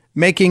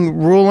making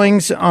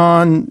rulings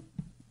on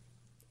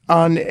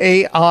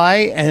AI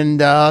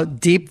and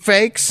deep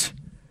fakes.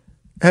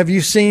 Have you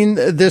seen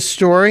this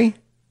story?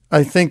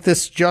 I think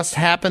this just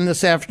happened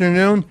this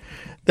afternoon,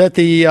 that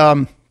the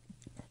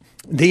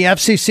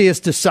FCC has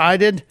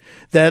decided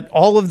that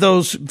all of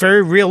those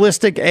very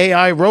realistic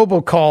AI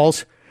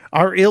robocalls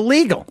are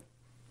illegal.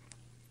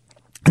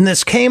 And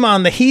this came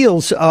on the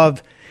heels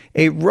of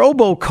a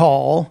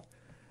robocall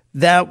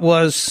that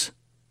was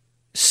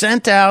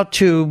sent out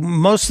to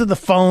most of the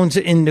phones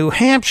in New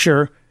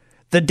Hampshire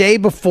the day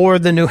before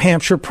the New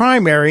Hampshire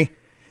primary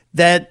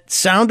that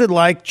sounded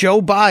like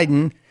Joe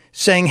Biden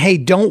saying, hey,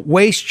 don't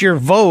waste your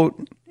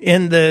vote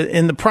in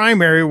the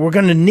primary. We're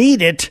going to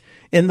need it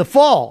in the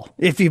fall.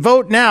 If you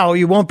vote now,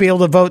 you won't be able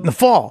to vote in the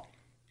fall.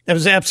 It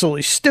was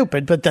absolutely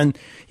stupid. But then,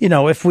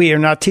 if we are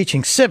not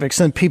teaching civics,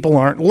 then people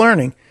aren't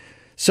learning.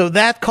 So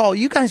that call,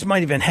 you guys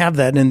might even have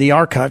that in the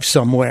archive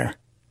somewhere.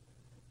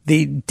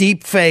 The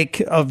deep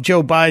fake of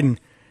Joe Biden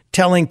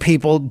telling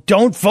people,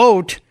 don't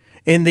vote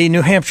in the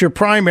New Hampshire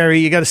primary.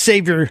 You got to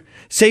save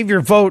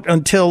your vote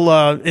until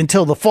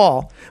the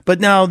fall. But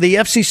now the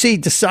FCC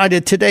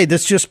decided today,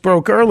 this just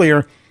broke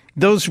earlier,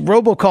 those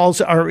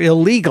robocalls are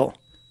illegal,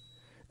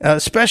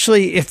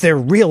 especially if they're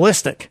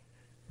realistic.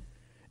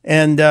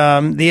 And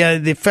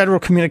the Federal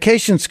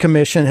Communications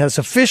Commission has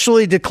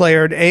officially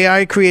declared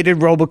AI-created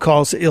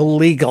robocalls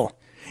illegal.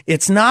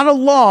 It's not a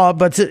law,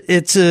 but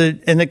it's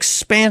an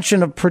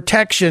expansion of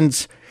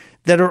protections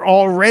that are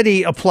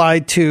already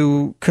applied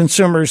to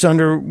consumers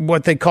under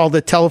what they call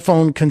the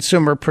Telephone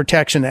Consumer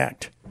Protection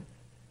Act,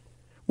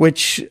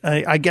 which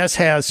I guess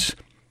has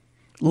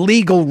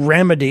legal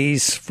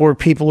remedies for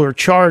people who are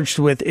charged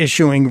with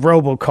issuing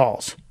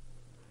robocalls.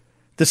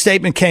 The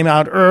statement came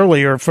out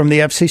earlier from the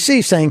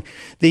FCC saying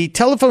the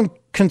Telephone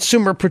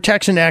Consumer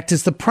Protection Act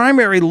is the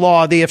primary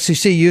law the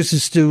FCC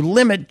uses to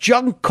limit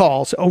junk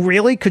calls. Oh,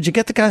 really? Could you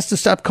get the guys to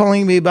stop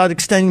calling me about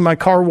extending my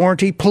car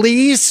warranty,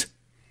 please?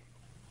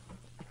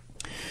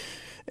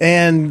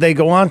 And they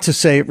go on to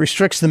say it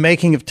restricts the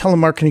making of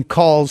telemarketing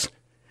calls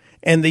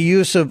and the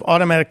use of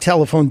automatic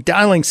telephone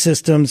dialing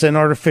systems and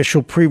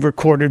artificial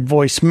pre-recorded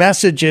voice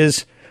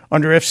messages.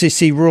 Under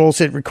FCC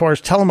rules, it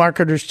requires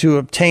telemarketers to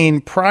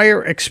obtain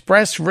prior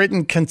express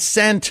written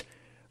consent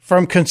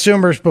from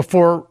consumers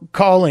before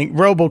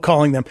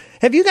robocalling them.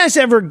 Have you guys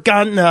ever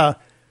gotten a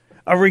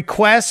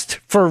request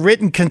for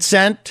written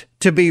consent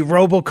to be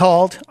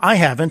robocalled? I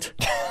haven't.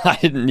 I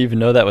didn't even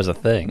know that was a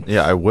thing.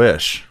 Yeah, I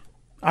wish.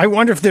 I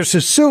wonder if there's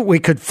a suit we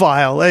could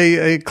file,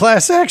 a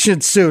class action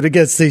suit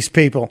against these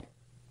people.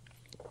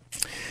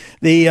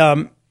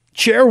 The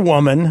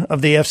chairwoman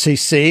of the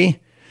FCC,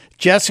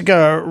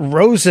 Jessica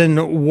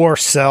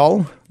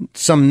Rosenworcel,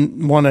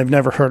 someone I've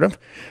never heard of,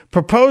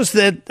 proposed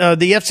that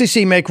the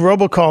FCC make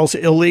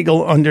robocalls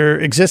illegal under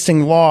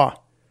existing law,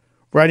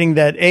 writing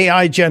that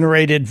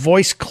AI-generated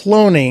voice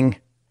cloning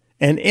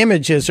and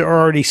images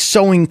are already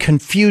sowing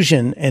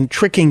confusion and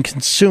tricking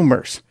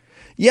consumers.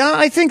 Yeah,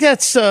 I think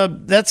that's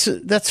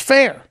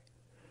fair.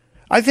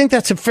 I think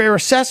that's a fair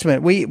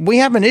assessment. We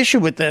have an issue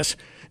with this.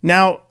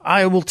 Now,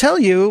 I will tell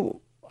you,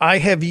 I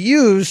have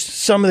used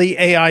some of the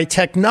AI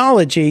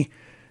technology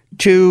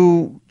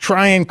to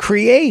try and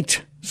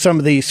create some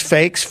of these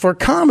fakes for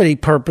comedy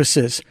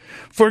purposes.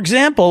 For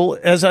example,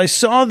 as I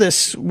saw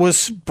this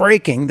was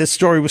breaking, this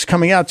story was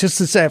coming out just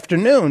this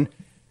afternoon,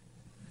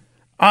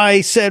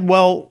 I said,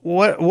 well,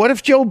 what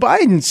if Joe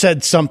Biden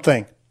said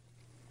something?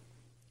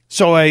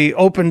 So I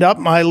opened up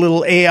my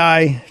little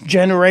AI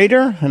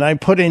generator and I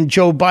put in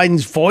Joe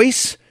Biden's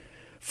voice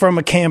from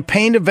a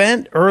campaign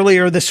event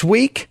earlier this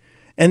week.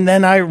 And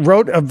then I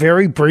wrote a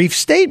very brief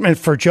statement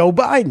for Joe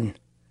Biden.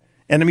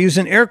 And I'm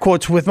using air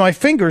quotes with my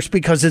fingers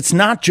because it's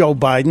not Joe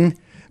Biden,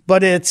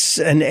 but it's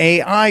an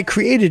AI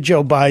created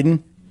Joe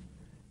Biden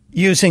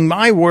using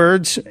my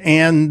words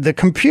and the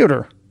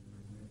computer.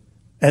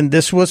 And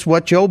this was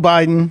what Joe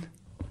Biden,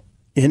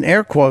 in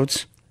air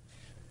quotes,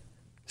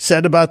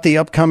 said about the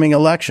upcoming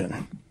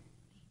election.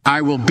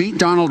 I will beat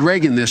Donald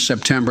Reagan this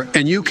September,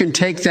 and you can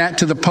take that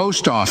to the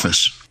post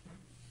office.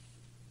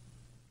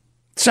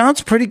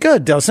 Sounds pretty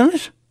good, doesn't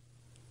it?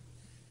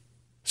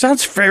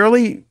 Sounds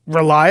fairly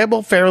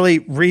reliable, fairly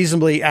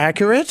reasonably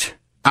accurate.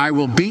 I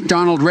will beat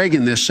Donald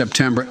Reagan this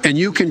September, and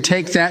you can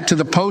take that to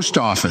the post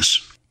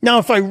office. Now,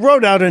 if I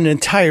wrote out an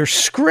entire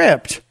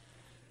script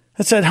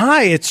that said,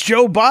 hi, it's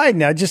Joe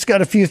Biden, I just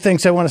got a few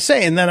things I want to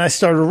say, and then I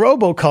started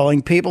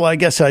robocalling people, I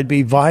guess I'd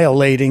be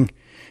violating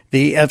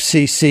the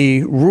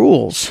FCC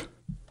rules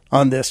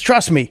on this.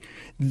 Trust me,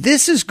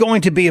 this is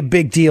going to be a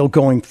big deal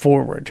going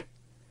forward.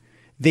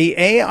 The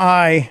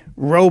AI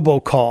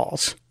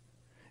robocalls,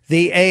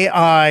 the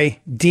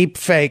AI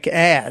deepfake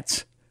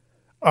ads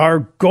are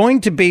going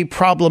to be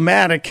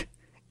problematic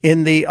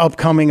in the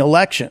upcoming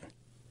election.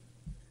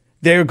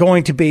 They're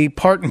going to be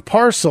part and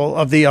parcel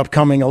of the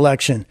upcoming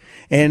election.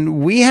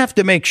 And we have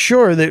to make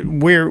sure that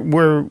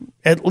we're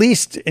at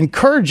least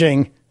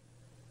encouraging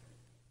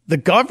the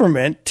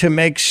government to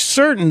make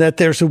certain that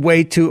there's a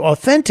way to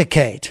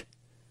authenticate.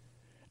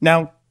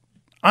 Now,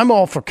 I'm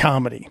all for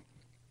comedy,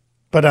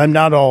 but I'm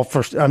not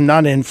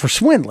in for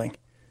swindling.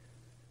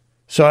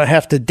 So I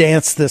have to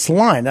dance this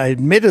line. I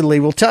admittedly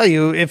will tell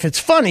you, if it's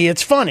funny,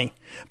 it's funny.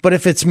 But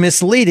if it's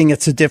misleading,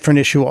 it's a different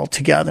issue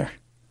altogether.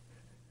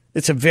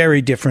 It's a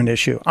very different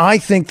issue. I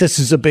think this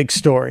is a big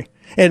story.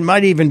 It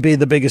might even be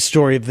the biggest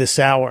story of this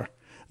hour.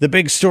 The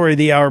big story of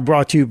the hour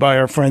brought to you by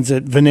our friends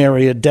at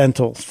Veneria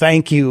Dental.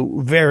 Thank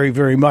you very,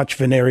 very much,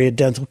 Veneria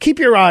Dental. Keep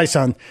your eyes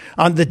on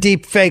the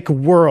deep fake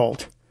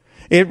world.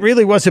 It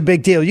really was a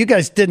big deal. You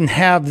guys didn't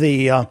have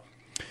the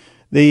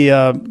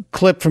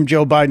clip from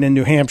Joe Biden in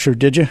New Hampshire,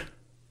 did you?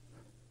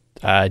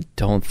 I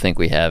don't think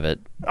we have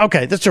it.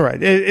 Okay, that's all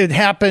right. It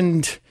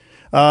happened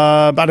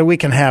about a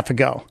week and a half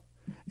ago.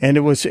 And it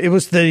was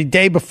the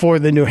day before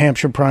the New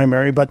Hampshire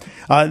primary, but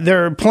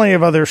there are plenty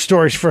of other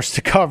stories for us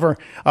to cover.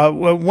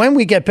 When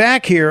we get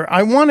back here,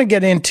 I want to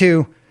get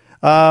into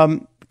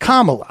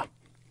Kamala,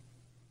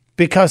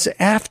 because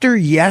after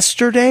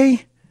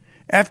yesterday,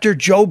 after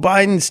Joe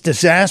Biden's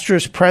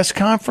disastrous press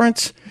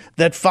conference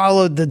that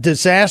followed the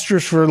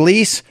disastrous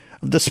release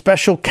of the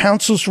special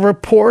counsel's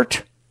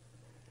report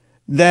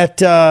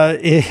that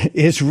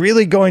is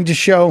really going to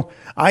show,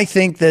 I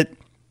think, that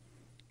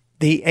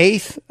the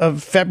 8th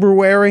of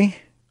February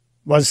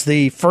was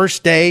the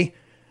first day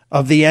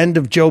of the end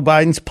of Joe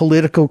Biden's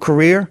political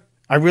career.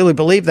 I really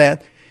believe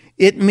that.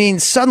 It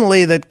means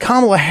suddenly that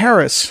Kamala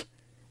Harris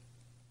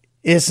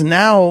is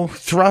now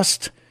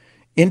thrust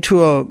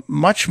into a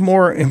much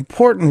more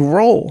important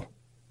role.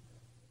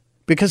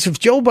 Because if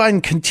Joe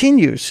Biden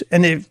continues,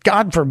 and if,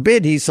 God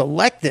forbid, he's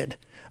elected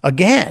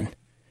again,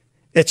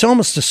 it's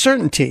almost a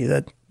certainty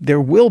that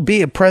there will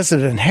be a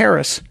President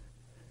Harris.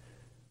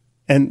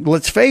 And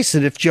let's face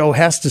it, if Joe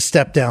has to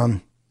step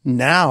down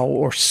now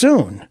or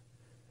soon,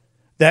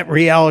 that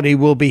reality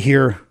will be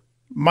here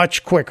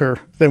much quicker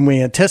than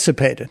we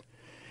anticipated.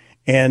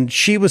 And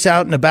she was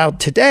out and about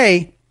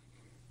today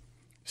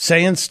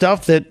saying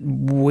stuff that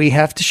we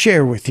have to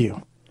share with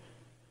you.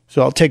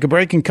 So I'll take a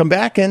break and come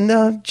back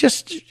and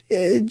just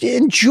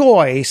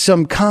enjoy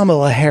some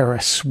Kamala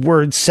Harris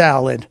word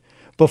salad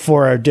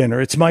before our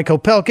dinner. It's Mike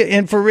Opelka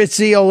in for Rich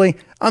Zeoli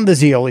on The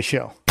Zeoli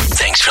Show.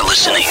 Thanks for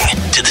listening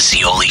to the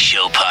Zeoli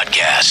Show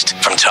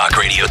podcast from Talk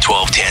Radio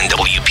 1210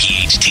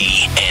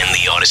 WPHT and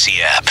the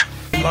Odyssey app.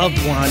 Loved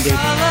Wanda.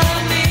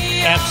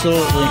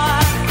 Absolutely.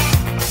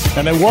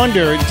 And I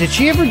wonder, did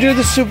she ever do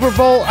the Super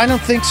Bowl? I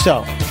don't think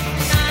so.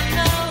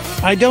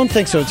 I don't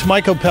think so. It's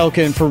Mike Opelka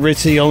in for Rich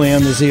Zeoli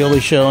on the Zeoli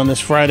Show on this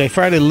Friday.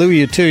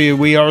 Hallelujah to you.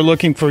 We are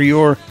looking for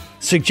your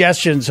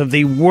suggestions of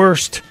the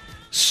worst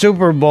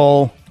Super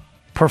Bowl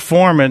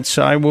performance.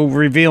 I will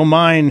reveal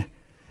mine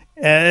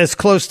as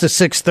close to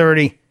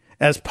 6:30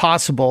 as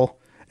possible,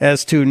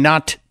 as to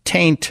not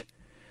taint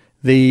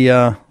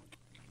the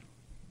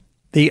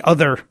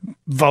other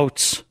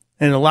votes.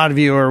 And a lot of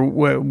you are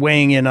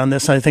weighing in on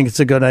this. I think it's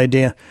a good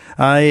idea.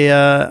 I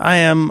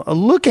am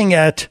looking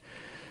at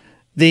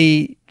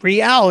the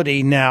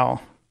reality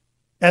now,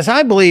 as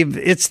I believe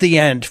it's the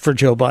end for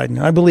Joe Biden.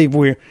 I believe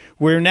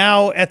we're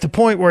now at the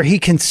point where he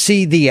can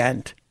see the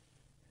end.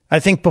 I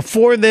think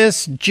before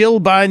this,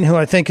 Jill Biden, who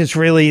I think is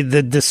really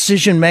the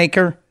decision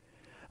maker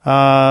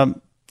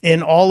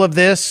in all of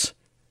this,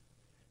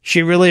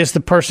 she really is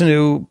the person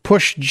who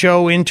pushed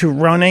Joe into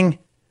running,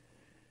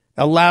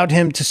 allowed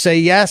him to say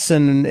yes.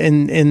 And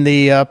in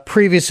the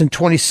previous, in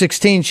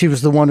 2016, she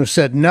was the one who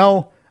said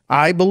no.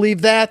 I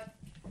believe that.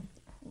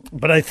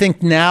 But I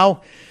think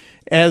now,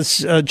 as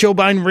Joe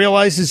Biden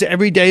realizes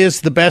every day is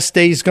the best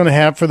day he's going to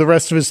have for the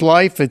rest of his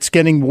life, it's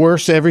getting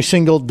worse every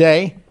single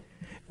day,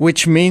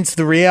 which means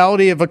the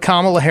reality of a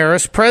Kamala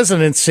Harris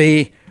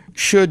presidency,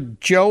 should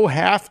Joe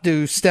have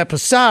to step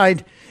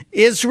aside,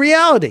 is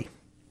reality.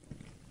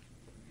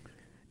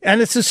 And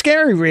it's a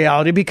scary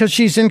reality because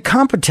she's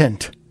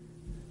incompetent.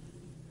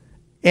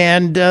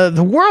 And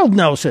the world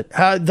knows it.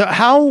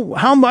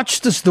 How much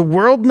does the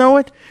world know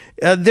it?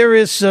 There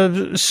is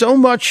so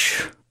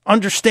much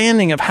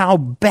understanding of how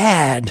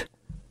bad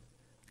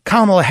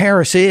Kamala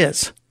Harris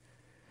is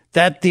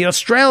that the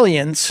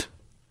Australians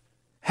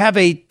have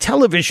a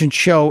television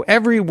show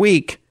every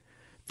week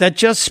that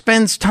just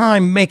spends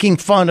time making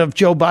fun of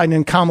Joe Biden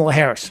and Kamala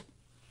Harris.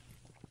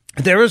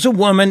 There is a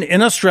woman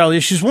in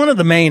Australia. She's one of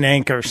the main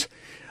anchors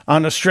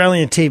on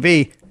Australian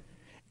TV.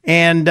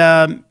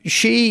 And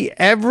she,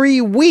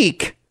 every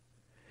week,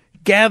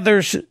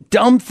 gathers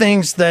dumb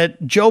things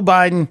that Joe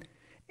Biden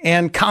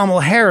and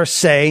Kamala Harris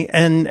say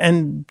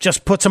and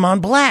just puts them on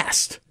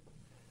blast.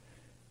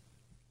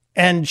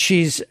 And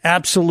she's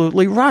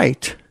absolutely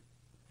right.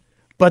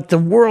 But the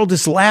world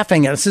is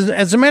laughing at us.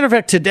 As a matter of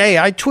fact, today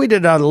I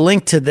tweeted out a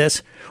link to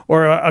this,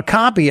 or a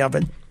copy of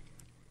it.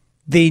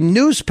 The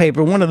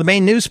newspaper, one of the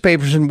main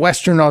newspapers in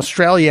Western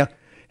Australia,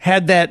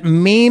 had that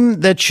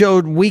meme that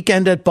showed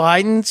Weekend at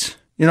Biden's.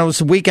 You know, it was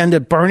the Weekend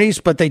at Bernie's,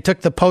 but they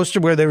took the poster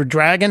where they were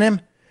dragging him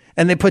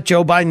and they put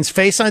Joe Biden's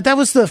face on it. That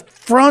was the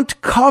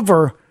front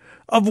cover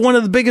of one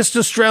of the biggest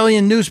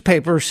Australian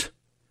newspapers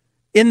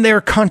in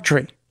their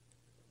country.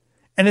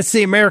 And it's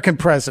the American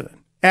president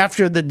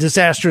after the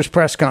disastrous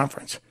press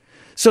conference.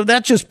 So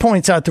that just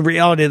points out the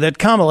reality that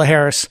Kamala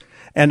Harris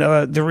and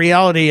the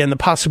reality and the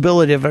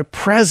possibility of a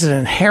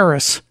President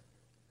Harris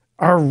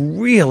are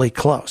really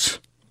close.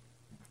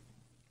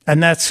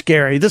 And that's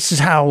scary. This is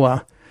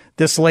how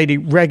this lady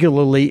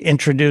regularly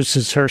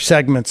introduces her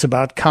segments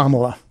about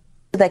Kamala.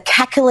 The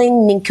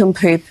cackling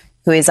nincompoop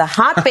who is a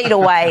heartbeat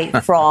away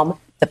from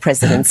the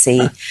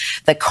presidency,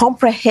 the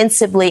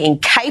comprehensively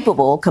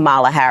incapable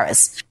Kamala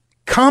Harris.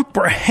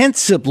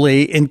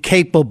 Comprehensively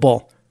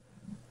incapable.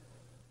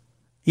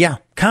 Yeah,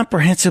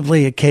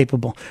 comprehensively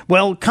incapable.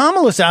 Well,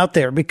 Kamala's out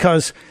there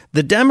because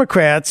the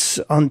Democrats,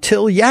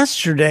 until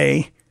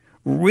yesterday,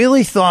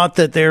 really thought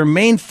that their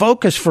main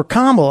focus for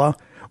Kamala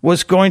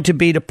was going to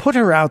be to put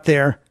her out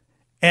there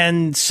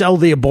and sell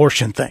the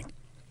abortion thing.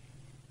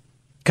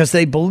 Because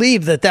they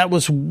believed that that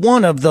was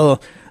one of the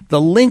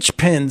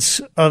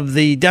linchpins of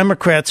the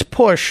Democrats'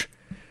 push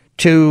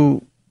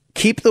to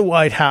keep the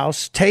White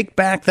House, take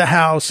back the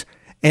House,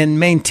 and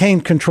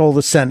maintain control of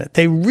the Senate.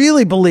 They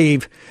really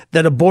believe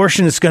that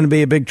abortion is going to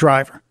be a big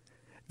driver.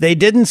 They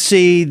didn't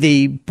see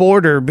the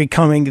border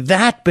becoming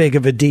that big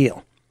of a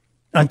deal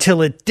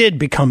until it did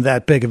become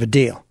that big of a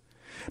deal.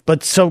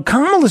 But so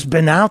Kamala's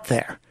been out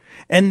there.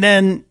 And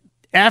then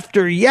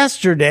after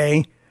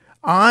yesterday,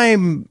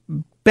 I'm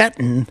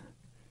betting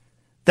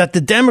that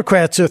the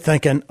Democrats are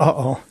thinking,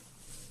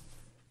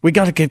 we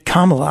got to get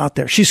Kamala out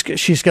there. She's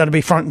got to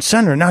be front and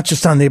center, not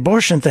just on the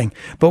abortion thing,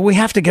 but we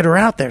have to get her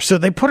out there. So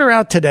they put her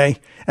out today,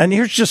 and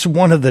here's just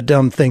one of the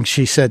dumb things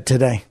she said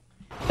today.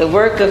 The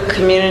work of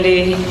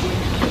community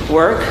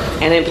work,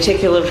 and in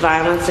particular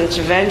violence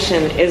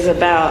intervention, is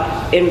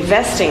about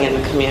investing in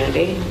the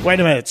community. Wait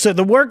a minute. So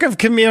the work of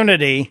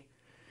community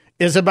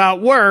is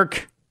about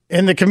work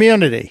in the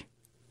community.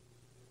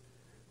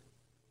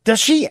 Does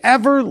she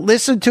ever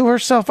listen to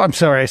herself? I'm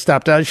sorry, I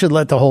stopped. I should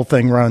let the whole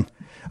thing run.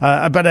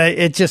 But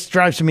it just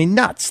drives me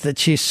nuts that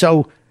she's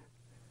so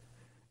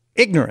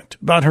ignorant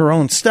about her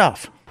own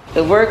stuff.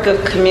 The work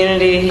of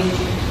community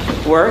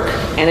work,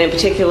 and in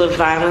particular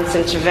violence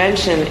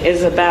intervention,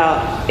 is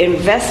about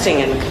investing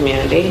in the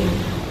community,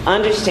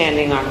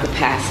 understanding our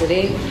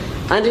capacity,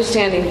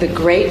 understanding the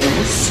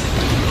greatness,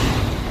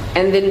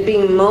 and then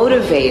being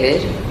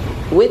motivated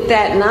with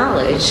that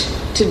knowledge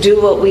to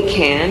do what we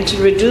can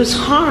to reduce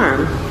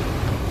harm,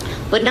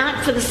 but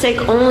not for the sake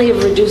only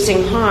of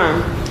reducing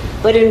harm,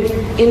 but in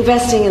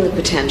investing in the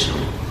potential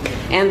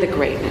and the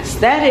greatness.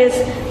 That is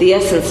the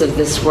essence of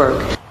this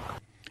work.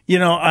 You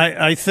know,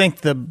 I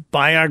think the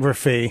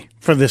biography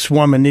for this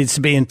woman needs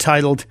to be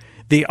entitled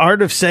The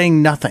Art of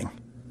Saying Nothing.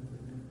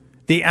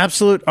 The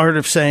absolute art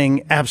of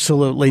saying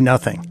absolutely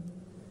nothing.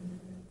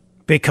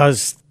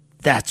 Because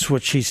that's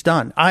what she's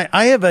done.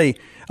 I have a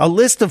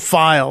list of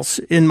files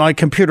in my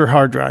computer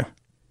hard drive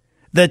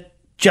that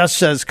just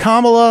says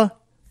Kamala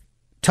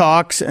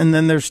talks, and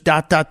then there's ...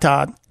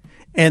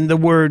 and the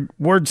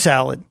word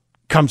salad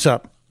comes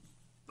up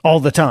all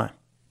the time.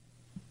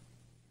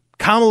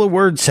 Kamala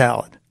word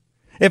salad.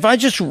 If I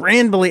just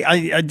randomly,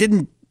 I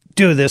didn't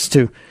do this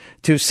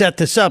to set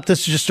this up.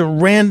 This is just a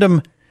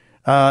random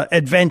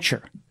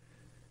adventure.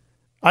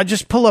 I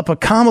just pull up a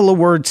Kamala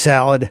word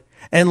salad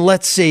and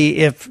let's see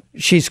if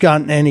she's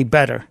gotten any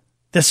better.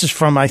 This is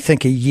from, I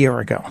think, a year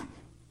ago.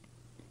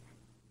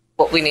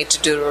 What we need to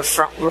do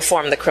to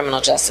reform the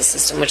criminal justice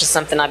system, which is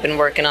something I've been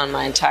working on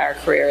my entire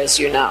career, as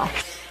you know.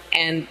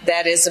 And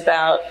that is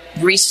about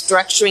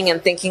restructuring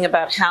and thinking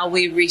about how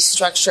we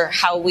restructure,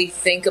 how we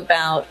think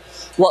about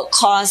what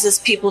causes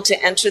people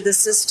to enter the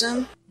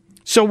system.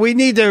 So we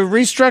need to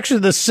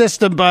restructure the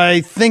system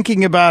by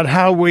thinking about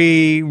how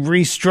we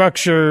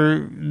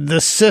restructure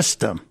the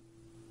system.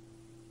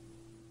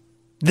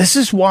 This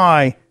is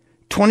why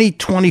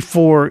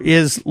 2024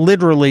 is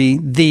literally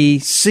the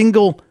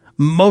single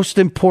most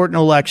important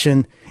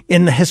election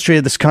in the history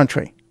of this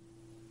country.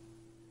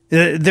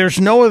 There's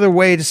no other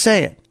way to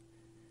say it.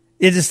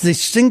 It is the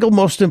single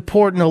most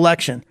important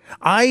election.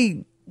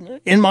 I,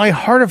 in my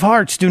heart of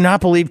hearts, do not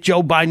believe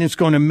Joe Biden is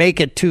going to make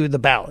it to the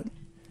ballot.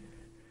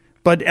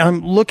 But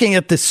I'm looking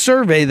at the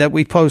survey that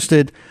we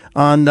posted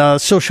on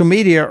social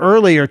media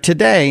earlier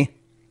today,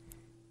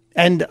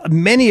 and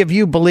many of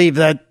you believe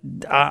that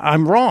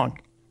I'm wrong.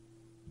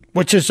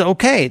 which is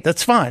okay.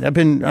 That's fine. I've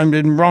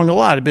been wrong a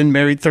lot. I've been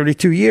married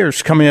 32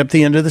 years coming up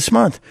the end of this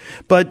month.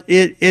 But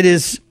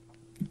it's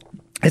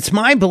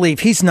my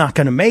belief he's not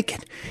going to make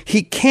it.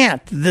 He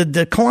can't. The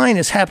decline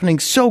is happening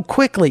so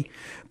quickly.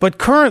 But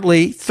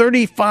currently,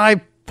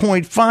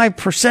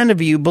 35.5%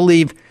 of you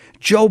believe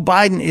Joe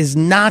Biden is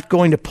not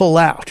going to pull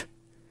out.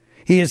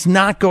 He is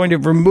not going to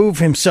remove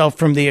himself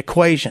from the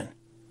equation.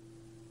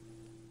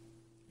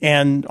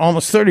 And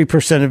almost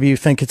 30% of you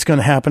think it's going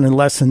to happen in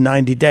less than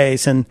 90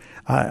 days. And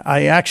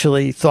I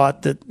actually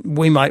thought that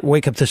we might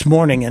wake up this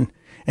morning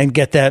and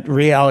get that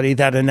reality,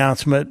 that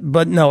announcement.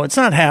 But no, it's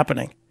not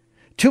happening.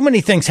 Too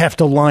many things have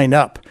to line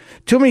up.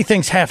 Too many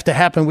things have to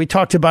happen. We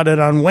talked about it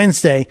on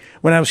Wednesday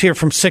when I was here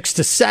from 6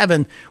 to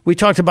 7. We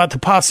talked about the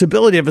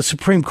possibility of a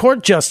Supreme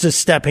Court justice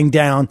stepping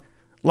down,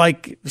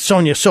 like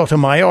Sonia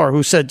Sotomayor,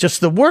 who said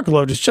just the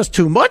workload is just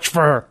too much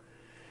for her.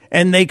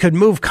 And they could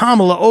move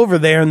Kamala over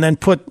there and then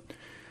put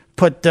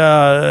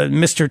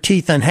Mr.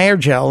 Teeth and Hair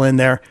Gel in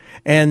there,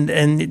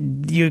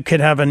 and you could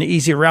have an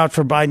easy route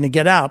for Biden to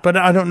get out. But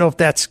I don't know if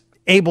that's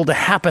able to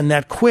happen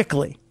that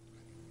quickly.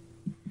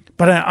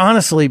 But I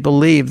honestly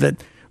believe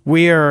that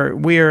we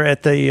are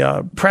at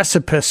the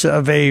precipice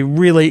of a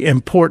really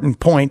important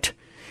point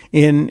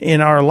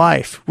in our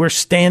life. We're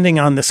standing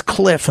on this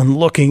cliff and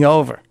looking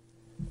over.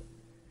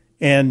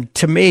 And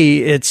to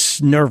me,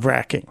 it's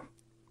nerve-wracking,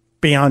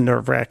 beyond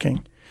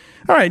nerve-wracking.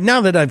 All right, now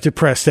that I've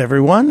depressed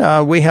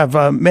everyone, we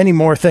have many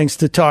more things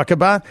to talk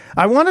about.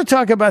 I want to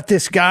talk about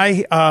this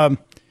guy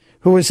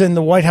who was in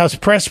the White House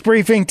press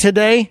briefing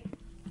today.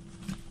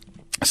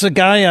 It's a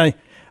guy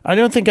I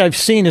don't think I've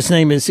seen. His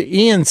name is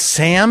Ian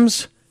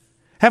Sams.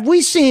 Have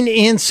we seen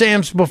Ian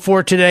Sams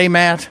before today,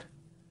 Matt?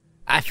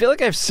 I feel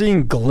like I've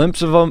seen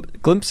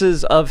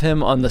glimpses of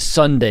him on the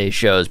Sunday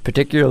shows,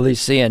 particularly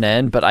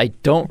CNN, but I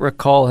don't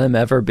recall him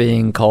ever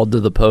being called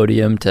to the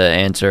podium to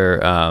answer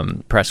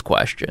press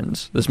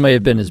questions. This may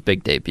have been his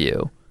big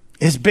debut.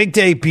 His big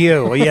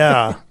debut,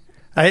 yeah.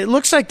 It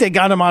looks like they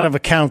got him out of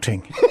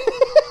accounting.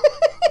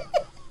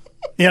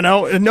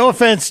 No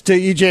offense to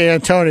E.J.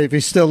 Antoni if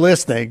he's still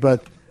listening,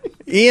 but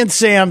Ian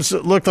Sams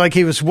looked like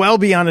he was well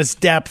beyond his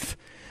depth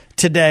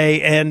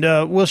today, and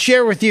we'll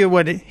share with you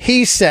what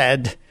he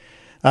said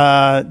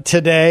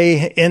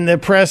today in the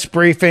press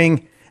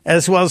briefing,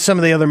 as well as some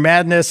of the other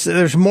madness.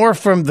 There's more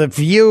from The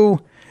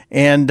View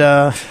and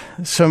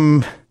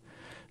some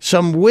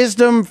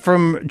wisdom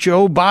from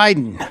Joe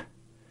Biden.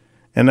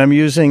 And I'm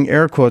using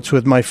air quotes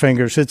with my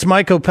fingers. It's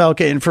Mike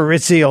Opelka in for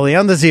Rich Zeoli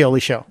on The Zeoli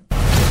Show.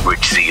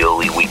 Rich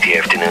Zeoli, weekday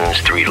afternoons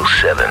 3 to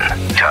 7.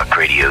 Talk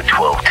Radio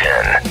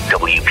 1210,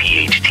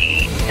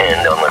 WPHT,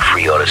 and on the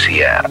free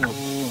Odyssey app.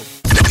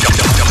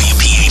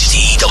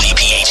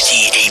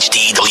 WPHT,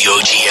 HD,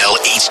 WOGL,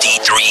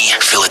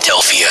 HD3,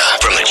 Philadelphia.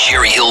 From the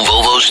Cherry Hill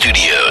Volvo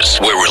Studios,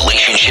 where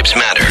relationships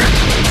matter.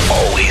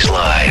 Always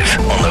live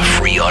on the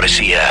free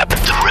Odyssey app.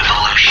 The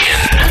revolution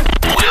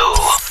will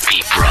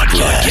be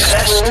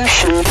broadcast.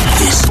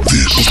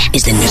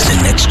 This is the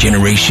next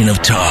generation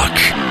of talk.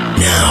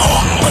 Now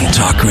on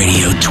Talk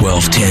Radio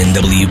 1210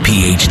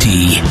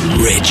 WPHT,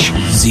 Rich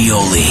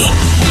Zeoli.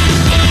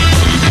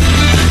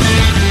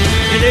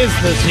 It is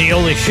the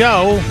Zeoli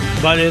Show,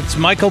 but it's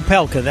Mike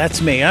Opelka.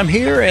 That's me. I'm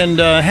here and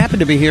happy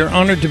to be here,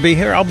 honored to be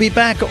here. I'll be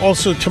back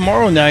also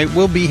tomorrow night.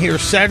 We'll be here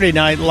Saturday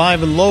night,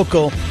 live and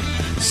local,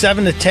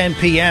 7 to 10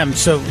 p.m.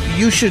 So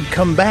you should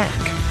come back.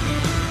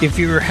 If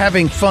you're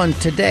having fun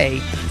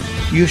today,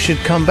 you should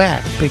come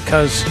back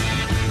because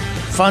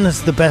fun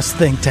is the best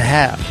thing to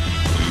have.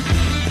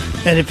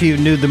 And if you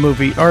knew the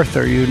movie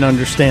Arthur, you'd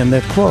understand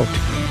that quote,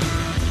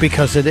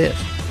 because it is.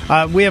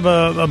 We have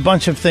a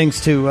bunch of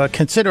things to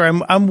consider.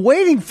 I'm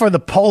waiting for the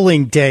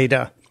polling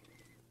data.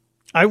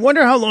 I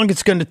wonder how long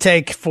it's going to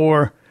take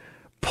for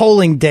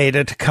polling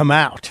data to come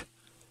out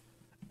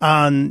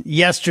on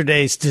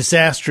yesterday's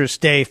disastrous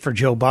day for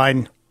Joe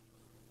Biden.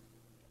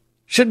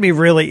 Should be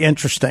really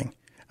interesting.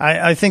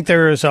 I think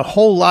there is a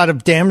whole lot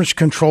of damage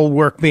control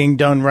work being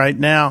done right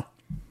now.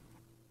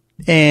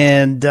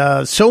 And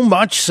so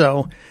much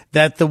so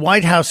that the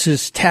White House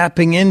is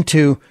tapping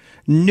into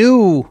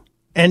new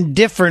and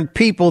different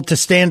people to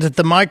stand at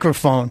the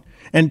microphone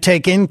and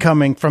take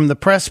incoming from the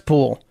press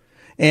pool.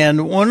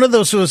 And one of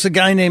those was a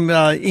guy named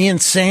Ian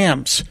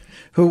Sams,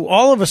 who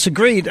all of us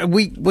agreed.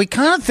 We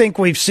kind of think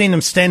we've seen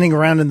him standing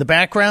around in the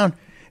background.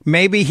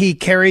 Maybe he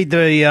carried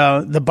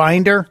the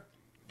binder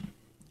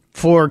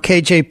for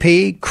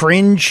KJP,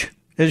 Cringe,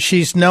 as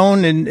she's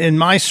known in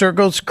my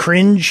circles,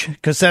 Cringe,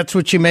 because that's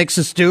what she makes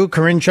us do,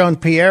 Corinne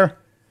Jean-Pierre.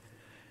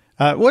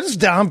 What does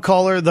Dom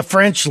call her? The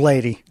French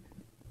lady.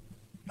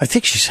 I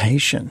think she's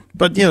Haitian,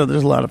 but,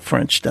 there's a lot of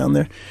French down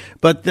there.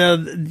 But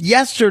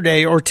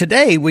yesterday or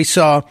today, we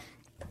saw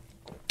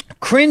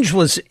Cringe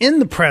was in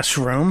the press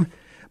room,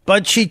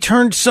 but she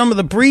turned some of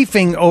the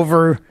briefing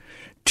over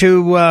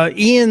to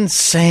Ian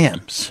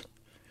Sams,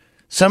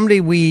 somebody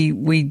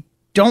we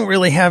don't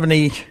really have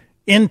any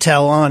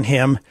intel on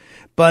him,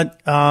 but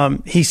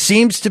he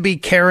seems to be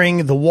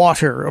carrying the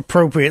water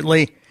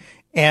appropriately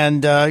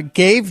and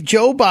gave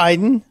Joe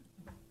Biden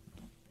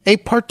a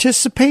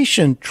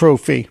participation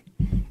trophy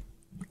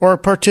or a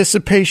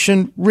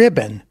participation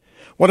ribbon.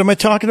 What am I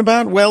talking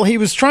about? Well, he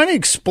was trying to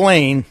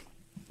explain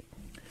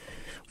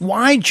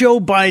why Joe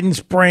Biden's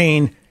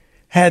brain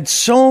had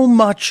so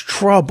much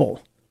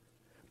trouble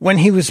when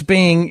he was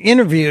being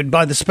interviewed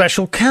by the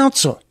special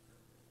counsel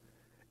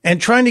and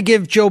trying to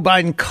give Joe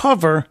Biden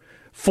cover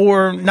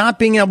for not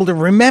being able to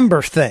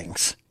remember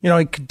things. You know,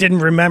 he didn't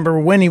remember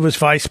when he was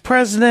vice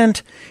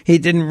president. He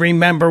didn't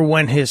remember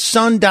when his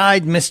son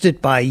died, missed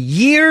it by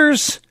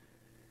years.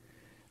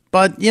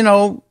 But, you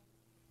know,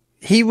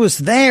 he was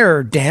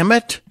there, damn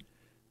it.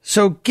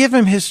 So give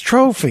him his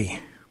trophy.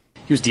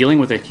 He was dealing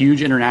with a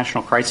huge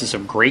international crisis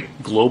of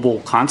great global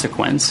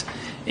consequence.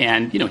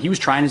 And, you know, he was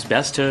trying his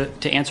best to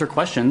answer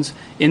questions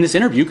in this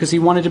interview because he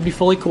wanted to be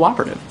fully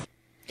cooperative.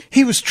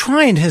 He was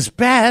trying his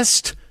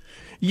best.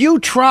 You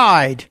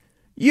tried.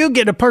 You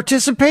get a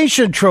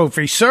participation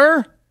trophy,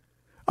 sir.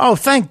 Oh,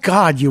 thank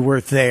God you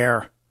were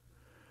there.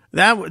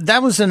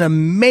 That was an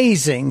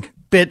amazing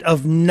bit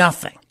of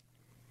nothing.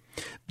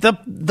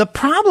 The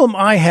problem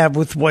I have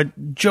with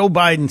what Joe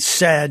Biden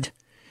said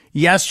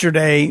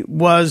yesterday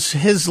was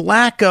his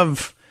lack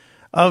of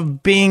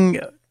being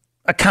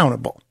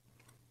accountable.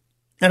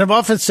 And I've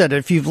often said,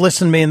 if you've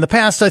listened to me in the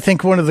past, I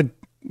think one of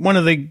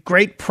the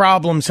great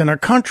problems in our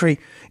country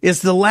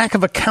is the lack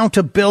of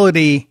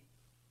accountability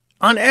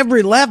on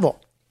every level.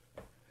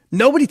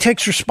 Nobody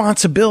takes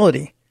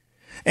responsibility.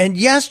 And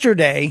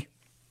yesterday,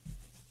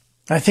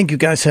 I think you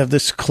guys have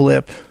this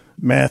clip,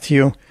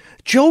 Matthew.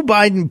 Joe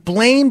Biden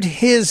blamed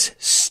his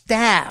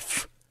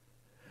staff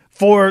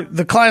for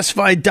the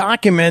classified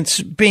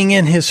documents being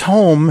in his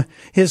home,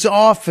 his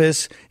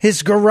office,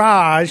 his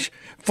garage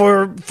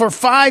for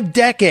 5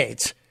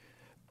 decades.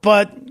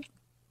 But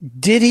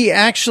did he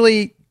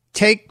actually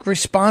take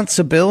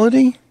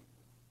responsibility?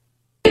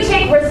 You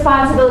take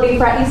responsibility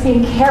for at least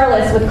being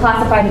careless with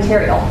classified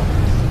material.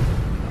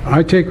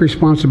 I take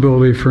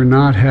responsibility for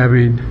not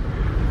having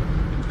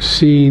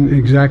seen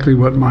exactly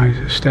what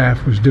my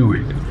staff was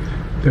doing.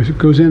 It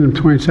goes in and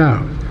points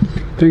out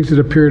things that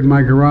appeared in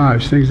my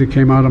garage, things that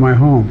came out of my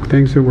home,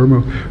 things that were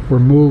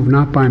moved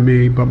not by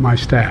me, but my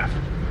staff.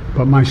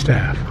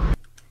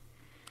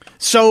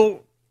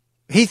 So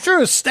he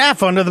threw his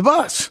staff under the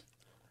bus.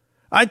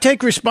 I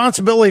take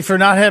responsibility for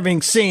not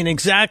having seen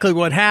exactly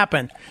what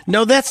happened.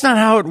 No, that's not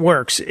how it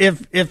works.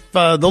 If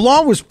the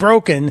law was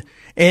broken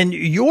and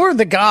you're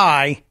the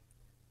guy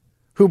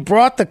who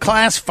brought the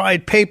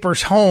classified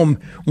papers home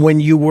when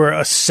you were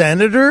a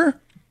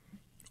senator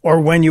or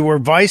when you were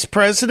vice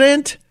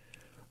president,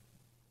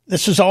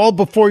 this was all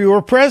before you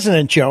were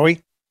president,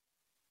 Joey.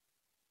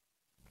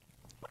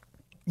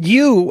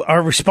 You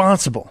are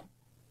responsible,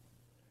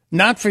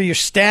 not for your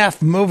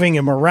staff moving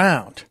him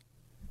around.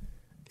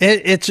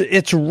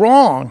 It's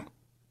wrong.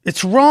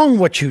 It's wrong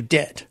what you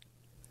did.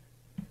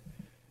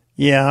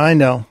 Yeah, I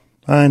know.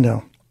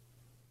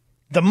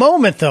 The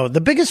moment, though,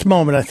 the biggest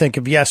moment, I think,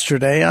 of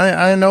yesterday,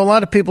 I know a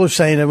lot of people are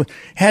saying it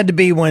had to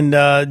be when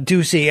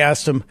Ducey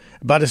asked him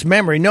about his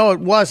memory. No, it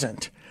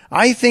wasn't.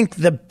 I think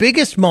the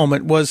biggest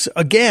moment was,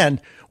 again,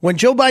 when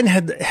Joe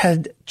Biden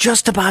had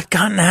just about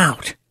gotten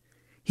out.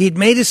 He'd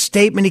made his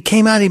statement. He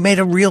came out. He made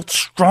a real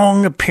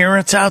strong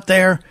appearance out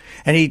there,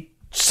 and he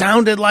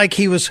sounded like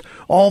he was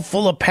all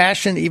full of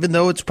passion, even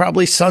though it's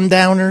probably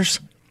sundowners.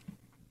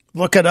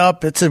 Look it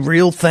up. It's a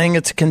real thing.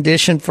 It's a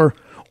condition for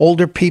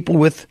older people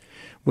with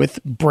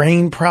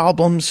brain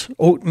problems,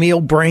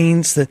 oatmeal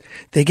brains, that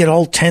they get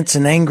all tense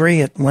and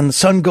angry when the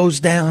sun goes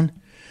down.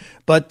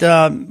 But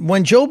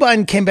when Joe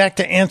Biden came back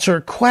to answer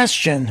a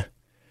question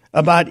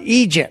about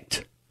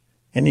Egypt,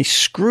 and he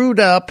screwed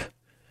up,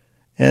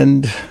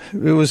 and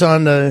it was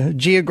on a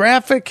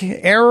geographic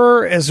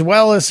error as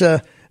well as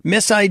a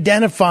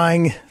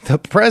misidentifying the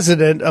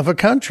president of a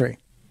country.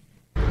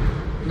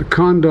 The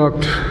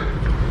conduct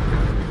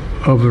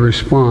of the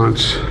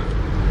response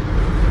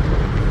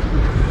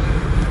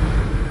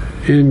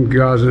in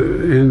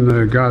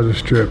the Gaza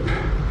Strip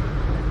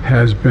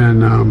has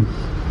been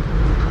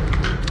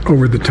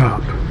over the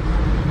top.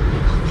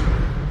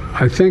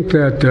 I think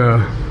that,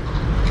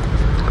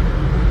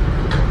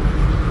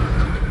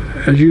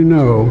 as you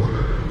know,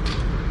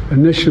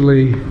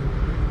 initially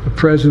the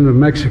president of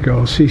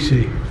Mexico,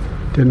 Sisi,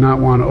 did not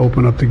want to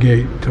open up the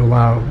gate to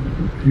allow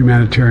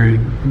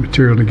humanitarian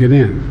material to get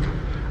in.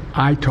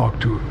 I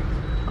talked to him.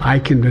 I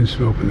convinced him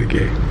to open the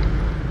gate.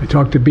 I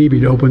talked to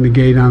Bibi to open the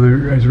gate on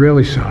the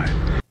Israeli side.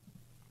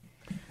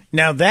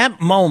 Now, that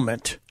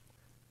moment,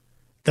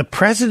 the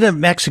president of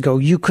Mexico,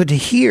 you could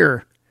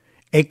hear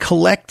a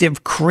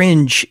collective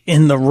cringe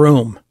in the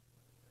room.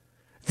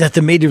 That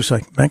the media was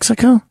like,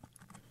 Mexico?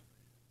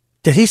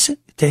 Did he say,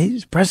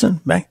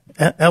 President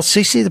El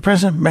Sisi, the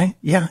president?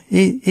 Yeah,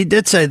 he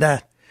did say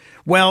that.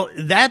 Well,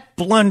 that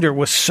blunder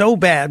was so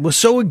bad, was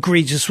so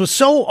egregious, was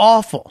so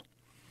awful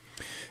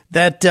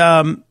that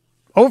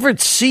over at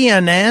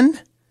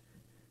CNN,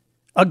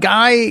 a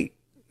guy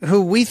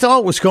who we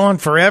thought was gone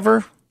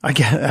forever, I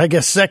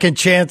guess second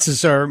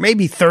chances or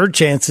maybe third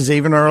chances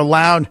even are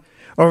allowed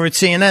over at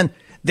CNN.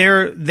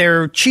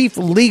 Their chief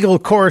legal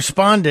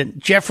correspondent,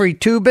 Jeffrey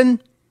Toobin,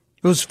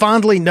 who's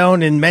fondly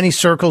known in many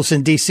circles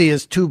in D.C.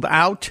 as Tube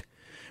Out,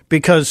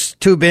 because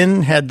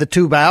Toobin had the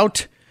tube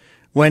out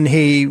when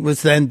he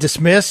was then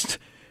dismissed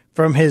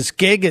from his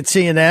gig at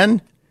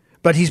CNN.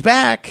 But he's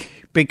back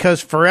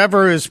because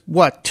forever is,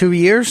 2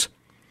 years?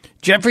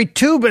 Jeffrey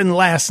Toobin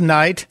last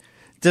night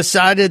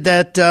decided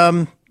that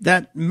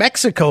that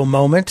Mexico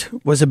moment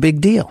was a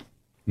big deal.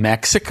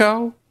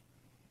 Mexico?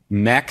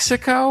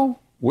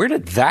 Where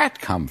did that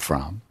come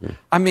from?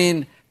 I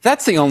mean,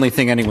 that's the only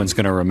thing anyone's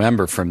going to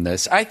remember from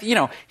this.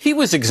 He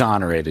was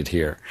exonerated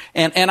here.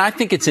 And I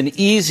think it's an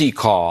easy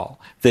call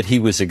that he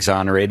was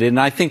exonerated. And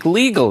I think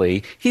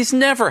legally, he's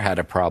never had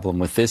a problem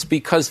with this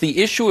because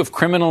the issue of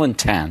criminal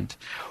intent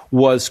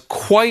was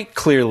quite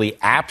clearly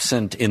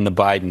absent in the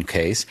Biden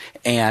case,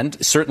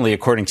 and certainly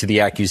according to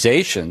the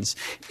accusations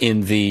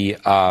in the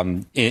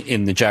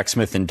Jack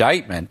Smith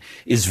indictment,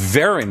 is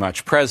very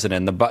much present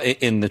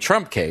in the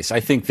Trump case. I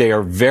think they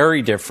are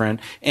very different,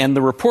 and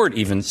the report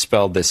even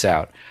spelled this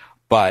out.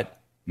 But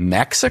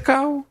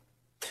Mexico?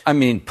 I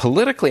mean,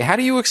 politically, how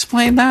do you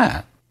explain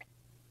that?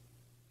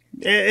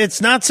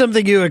 It's not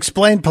something you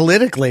explain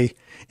politically.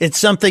 It's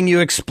something you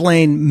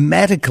explain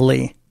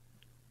medically.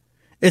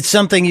 It's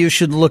something you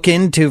should look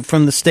into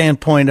from the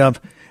standpoint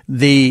of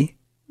the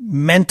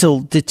mental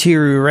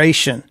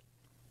deterioration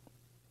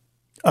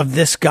of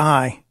this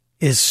guy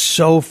is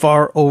so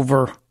far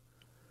over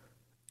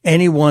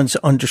anyone's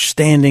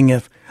understanding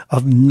of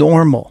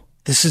normal.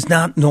 This is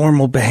not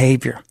normal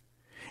behavior.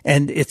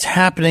 And it's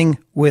happening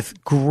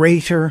with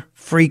greater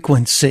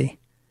frequency.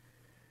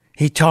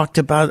 He talked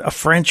about a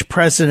French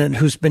president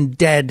who's been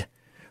dead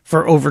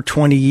for over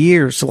 20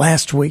 years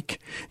last week.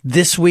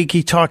 This week,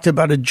 he talked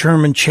about a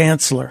German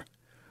chancellor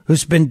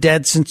who's been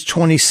dead since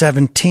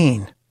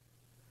 2017.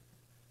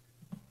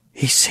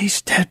 He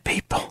sees dead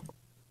people.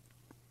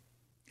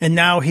 And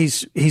now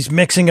he's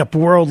mixing up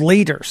world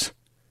leaders.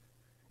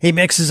 He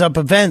mixes up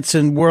events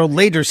and world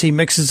leaders. He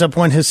mixes up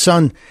when his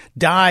son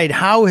died,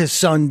 how his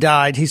son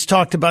died. He's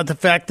talked about the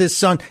fact this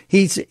son,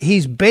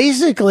 he's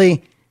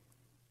basically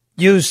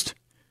used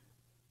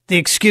the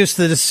excuse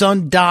that his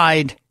son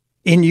died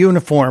in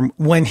uniform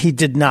when he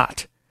did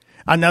not.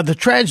 Now, the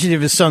tragedy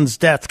of his son's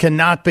death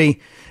cannot be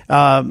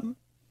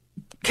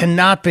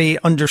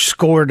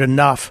underscored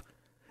enough.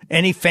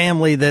 Any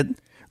family that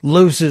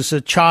loses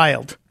a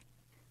child,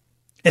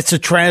 it's a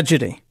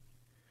tragedy.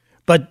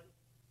 But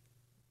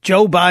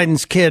Joe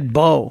Biden's kid,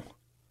 Beau,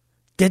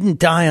 didn't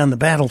die on the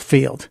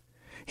battlefield.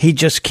 He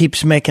just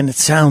keeps making it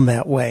sound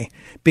that way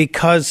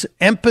because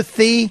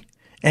empathy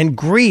and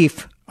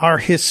grief are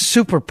his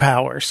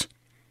superpowers.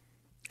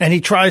 And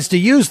he tries to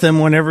use them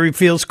whenever he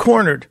feels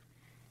cornered.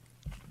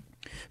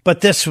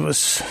 But this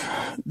was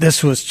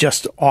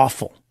just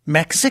awful.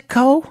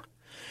 Mexico?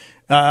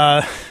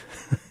 Jeffrey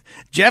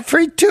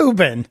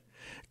Toobin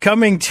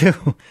coming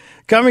to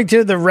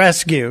the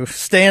rescue,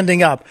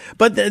 standing up.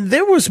 But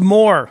there was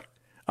more.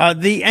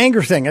 The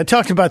anger thing. I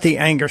talked about the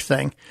anger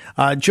thing.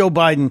 Joe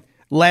Biden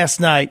last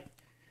night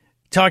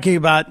talking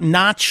about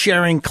not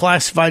sharing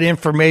classified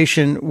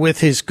information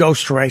with his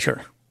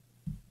ghostwriter.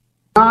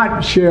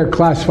 Not share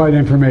classified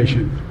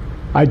information.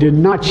 I did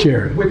not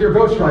share it. With your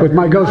ghostwriter? With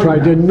my ghostwriter,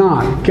 I did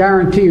not.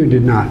 Guarantee you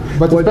did not.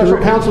 But the special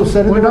counsel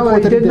said in the report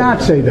he that did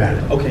not say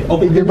that. Okay.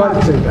 He did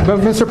not say that. But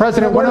Mr.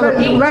 President,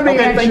 let me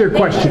answer your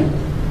question.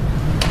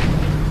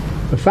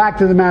 The fact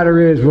of the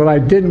matter is, what I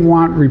didn't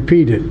want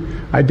repeated,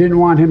 I didn't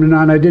want him to know,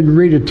 and I didn't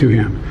read it to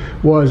him,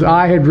 was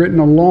I had written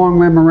a long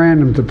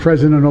memorandum to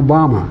President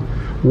Obama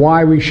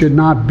why we should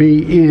not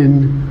be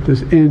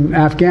in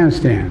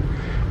Afghanistan.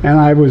 And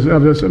I was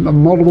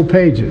multiple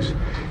pages.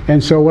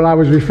 And so what I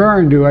was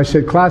referring to, I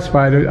said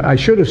classified. I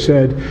should have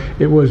said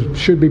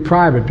should be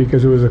private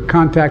because it was a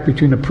contact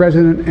between the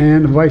president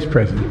and the vice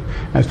president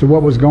as to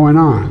what was going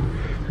on.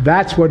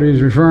 That's what he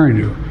was referring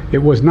to.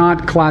 It was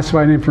not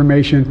classified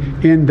information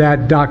in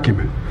that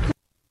document.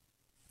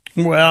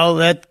 Well,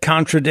 that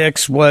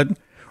contradicts what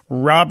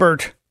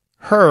Robert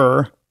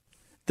Hur,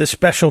 the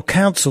special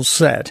counsel,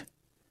 said.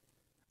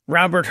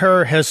 Robert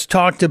Hur has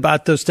talked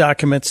about those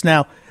documents.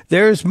 Now,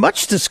 there's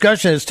much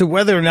discussion as to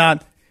whether or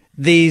not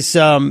these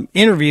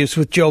interviews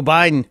with Joe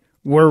Biden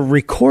were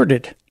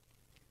recorded.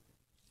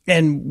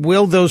 And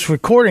will those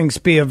recordings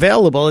be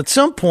available at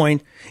some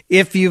point?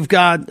 If you've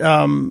got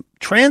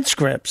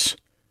transcripts,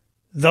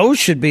 those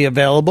should be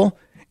available.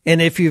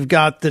 And if you've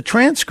got the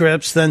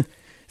transcripts, then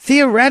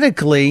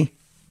theoretically,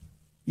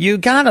 you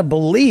got to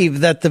believe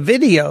that the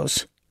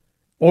videos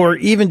or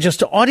even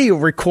just audio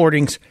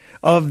recordings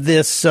of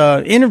this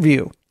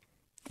interview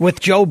with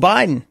Joe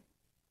Biden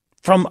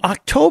from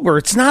October,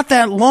 it's not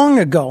that long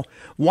ago.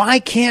 Why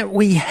can't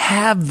we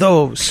have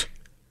those?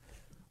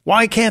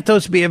 Why can't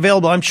those be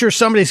available? I'm sure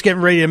somebody's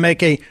getting ready to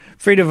make a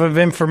Freedom of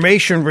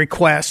Information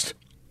request.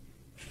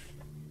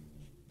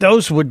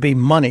 Those would be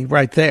money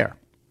right there.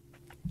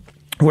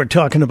 We're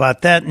talking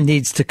about that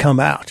needs to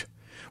come out.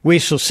 We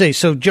shall see.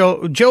 So Joe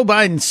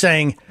Biden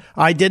saying,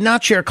 I did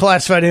not share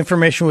classified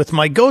information with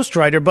my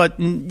ghostwriter, but,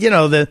 you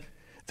know, the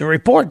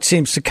report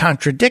seems to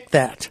contradict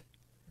that.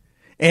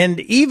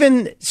 And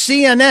even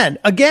CNN,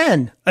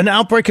 again, an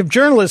outbreak of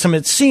journalism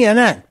at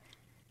CNN.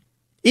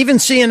 Even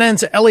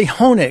CNN's Ellie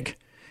Honig,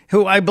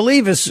 who I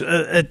believe is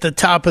at the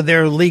top of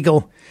their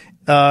legal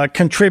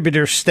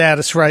contributor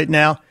status right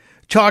now,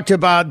 talked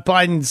about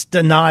Biden's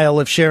denial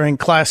of sharing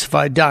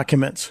classified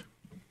documents.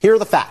 Here are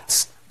the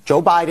facts.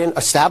 Joe Biden,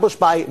 established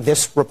by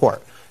this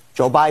report,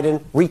 Joe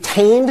Biden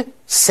retained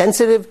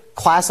sensitive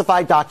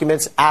classified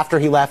documents after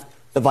he left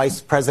the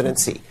vice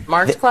presidency.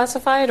 Marked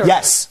classified? Or?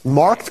 Yes,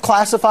 marked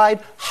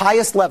classified,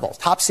 highest level,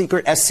 top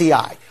secret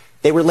SCI.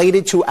 They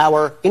related to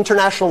our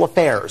international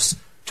affairs,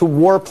 to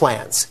war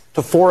plans,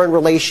 to foreign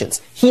relations.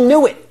 He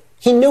knew it.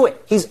 He knew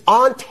it. He's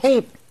on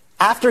tape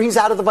after he's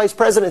out of the vice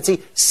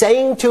presidency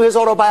saying to his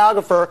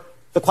autobiographer,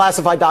 the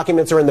classified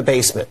documents are in the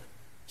basement.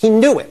 He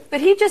knew it. But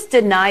he just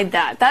denied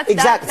that.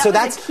 Exactly.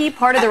 That was a key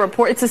part of the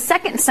report. It's the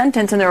second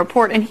sentence in the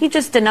report, and he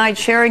just denied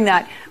sharing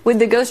that with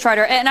the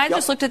ghostwriter. And I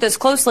just looked at this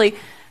closely.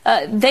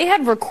 They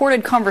had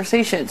recorded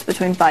conversations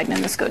between Biden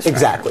and this ghostwriter.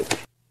 Exactly.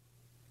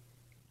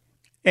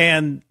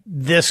 And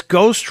this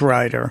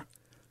ghostwriter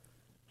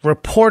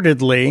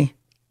reportedly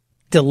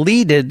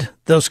deleted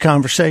those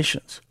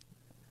conversations.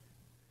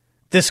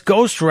 This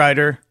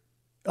ghostwriter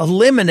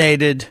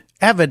eliminated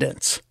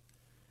evidence.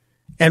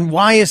 And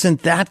why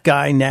isn't that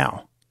guy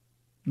now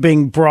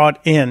being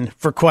brought in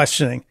for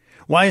questioning?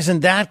 Why isn't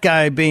that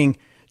guy being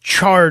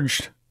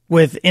charged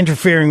with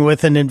interfering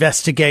with an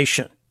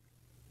investigation?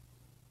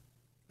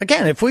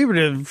 Again, if we were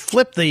to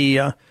flip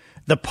the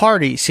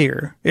parties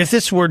here, if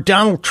this were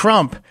Donald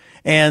Trump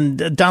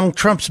and Donald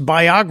Trump's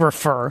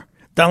biographer,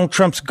 Donald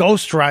Trump's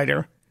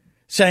ghostwriter,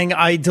 saying,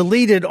 I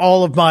deleted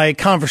all of my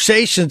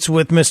conversations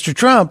with Mr.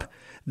 Trump,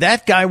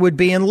 that guy would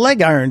be in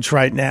leg irons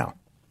right now.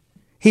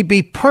 He'd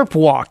be perp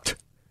walked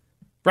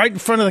right in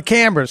front of the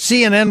cameras.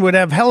 CNN would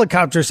have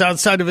helicopters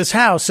outside of his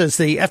house as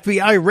the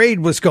FBI raid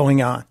was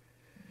going on.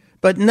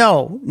 But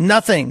no,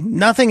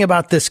 nothing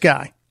about this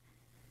guy.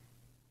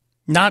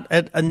 Not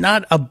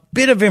a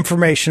bit of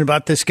information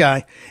about this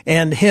guy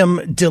and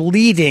him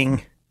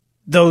deleting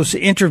those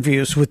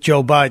interviews with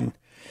Joe Biden.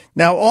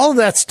 Now, all of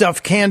that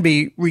stuff can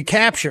be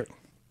recaptured.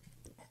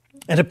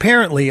 And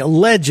apparently,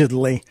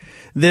 allegedly,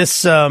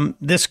 this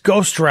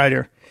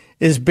ghostwriter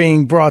is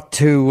being brought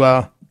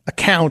to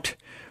account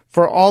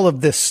for all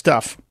of this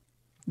stuff.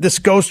 This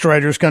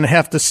ghostwriter is going to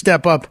have to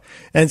step up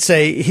and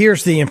say,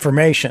 here's the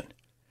information.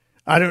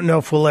 I don't know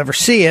if we'll ever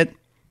see it.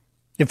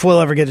 If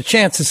we'll ever get a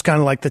chance, it's kind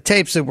of like the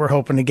tapes that we're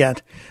hoping to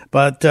get.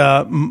 But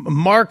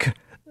Mark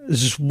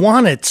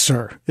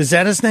Zwanitzer, is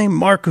that his name?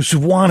 Mark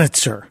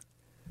Zwanitzer,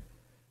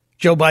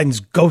 Joe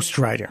Biden's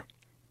ghostwriter.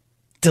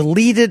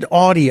 Deleted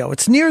audio.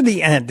 It's near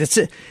the end. It's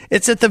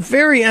at the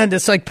very end.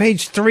 It's like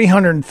page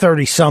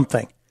 330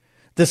 something.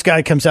 This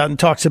guy comes out and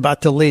talks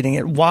about deleting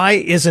it. Why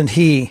isn't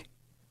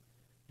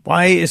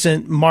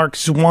Mark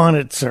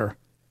Zwanitzer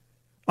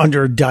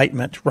under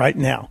indictment right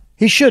now?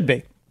 He should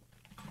be.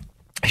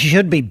 He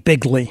should be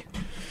bigly.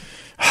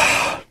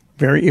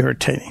 Very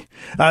irritating.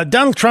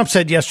 Donald Trump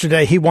said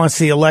yesterday he wants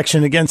the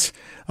election with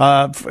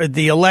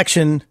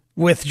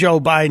Joe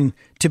Biden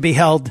to be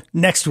held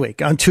next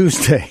week on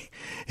Tuesday.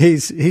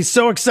 He's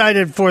so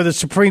excited for the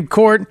Supreme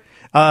Court.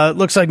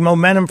 Looks like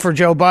momentum for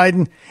Joe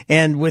Biden.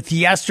 And with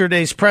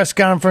yesterday's press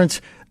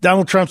conference,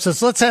 Donald Trump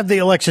says, let's have the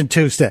election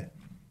Tuesday.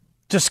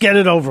 Just get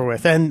it over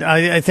with. And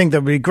I think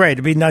that would be great.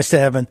 It'd be nice to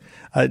have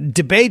a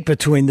debate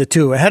between the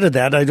two. Ahead of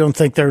that, I don't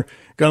think they're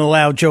going to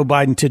allow Joe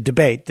Biden to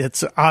debate.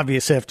 It's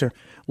obvious after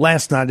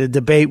last night, a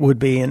debate would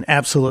be an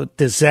absolute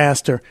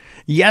disaster.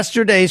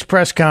 Yesterday's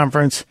press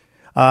conference,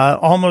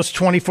 almost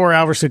 24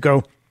 hours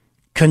ago,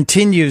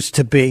 continues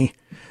to be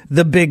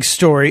the big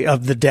story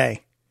of the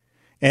day.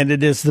 And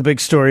it is the big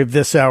story of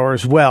this hour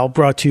as well,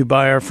 brought to you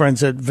by our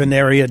friends at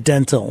Veneria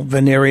Dental.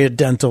 Veneria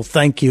Dental,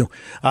 thank you.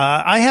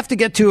 I have to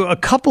get to a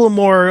couple of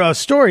more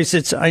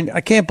stories.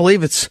 I can't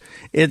believe it's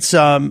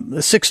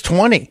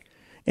 6:20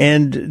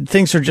 and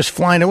things are just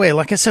flying away.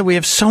 Like I said, we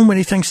have so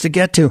many things to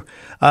get to.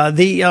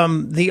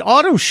 The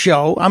auto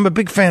show, I'm a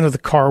big fan of the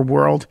car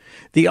world.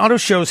 The auto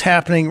show is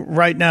happening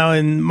right now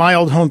in my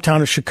old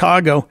hometown of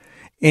Chicago,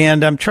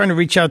 and I'm trying to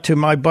reach out to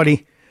my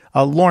buddy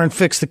Lauren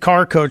Fix, the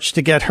car coach,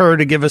 to get her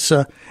to give us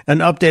an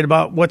update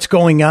about what's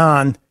going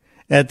on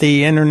at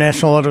the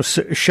International Auto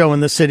Show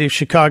in the city of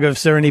Chicago.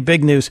 Is there any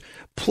big news?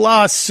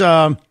 Plus,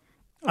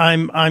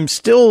 I'm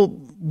still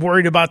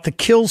worried about the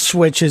kill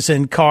switches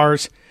in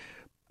cars,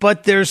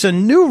 but there's a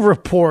new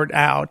report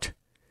out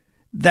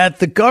that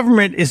the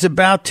government is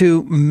about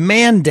to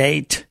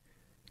mandate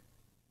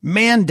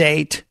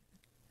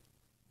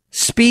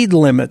speed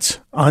limits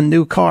on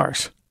new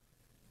cars,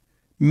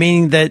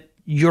 meaning that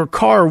your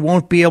car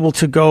won't be able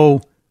to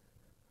go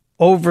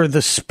over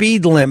the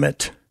speed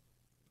limit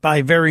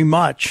by very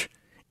much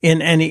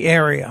in any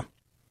area.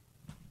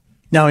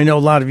 Now, I know a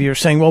lot of you are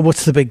saying, well,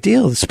 what's the big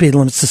deal? The speed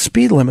limit's the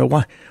speed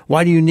limit.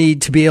 Why do you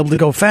need to be able to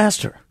go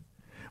faster?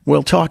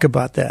 We'll talk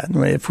about that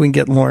if we can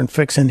get Lauren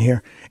Fix in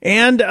here.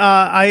 And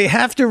I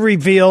have to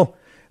reveal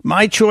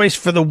my choice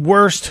for the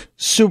worst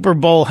Super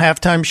Bowl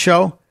halftime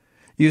show.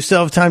 you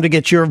still have time to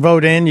get your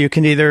vote in. You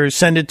can either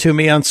send it to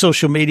me on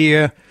social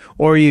media,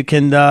 or you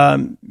can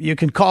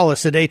call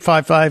us at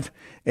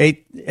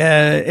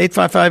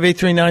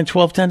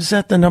 855-839-1210. Is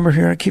that the number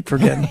here? I keep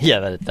forgetting.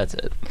 Yeah, that's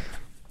it.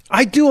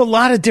 I do a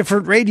lot of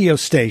different radio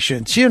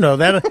stations. You know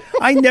that.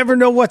 I never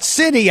know what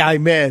city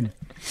I'm in.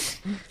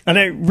 And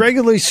I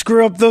regularly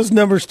screw up those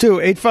numbers, too.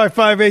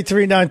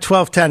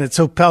 855-839-1210. It's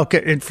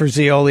Opelka in for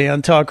Zeoli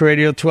on Talk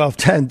Radio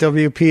 1210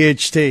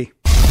 WPHT.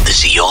 The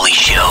Zeoli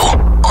Show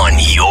on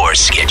your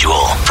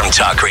schedule from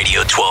Talk Radio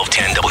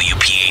 1210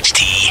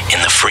 WPHT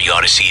in the free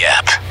Odyssey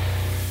app.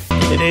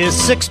 It is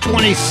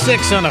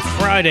 6:26 on a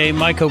Friday.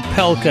 Mike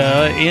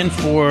Opelka in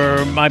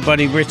for my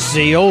buddy Rich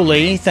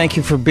Zeoli. Thank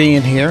you for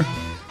being here.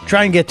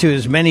 Try and get to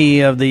as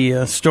many of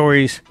the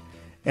stories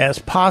as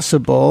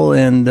possible,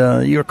 and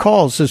your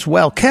calls as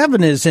well.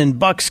 Kevin is in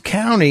Bucks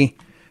County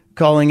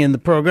calling in the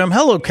program.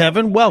 Hello,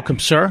 Kevin. Welcome,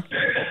 sir.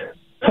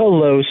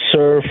 Hello,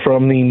 sir,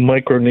 from the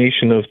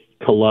micronation of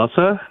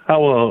Palasa.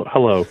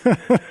 Hello.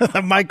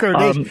 The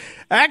micronation.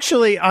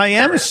 Actually, I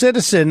am a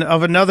citizen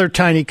of another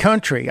tiny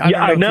country.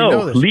 I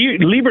know.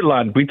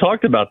 Lieberland. We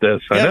talked about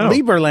this. I know.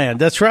 Lieberland.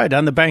 That's right,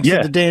 on the banks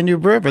of the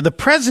Danube River. The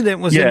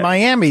president was in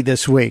Miami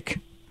this week.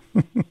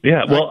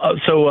 Yeah, well,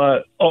 so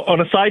on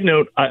a side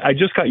note, I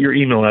just got your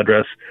email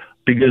address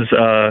because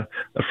a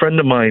friend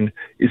of mine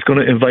is going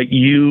to invite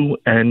you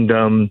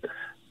and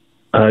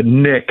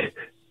Nick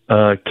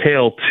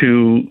Kale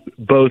to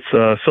both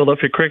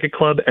Philadelphia Cricket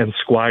Club and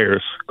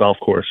Squires Golf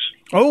Course.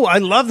 Oh, I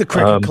love the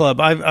cricket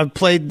club. I've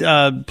played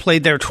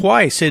there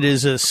twice. It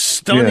is a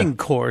stunning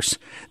course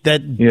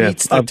that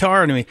beats the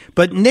tar out of me.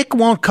 But Nick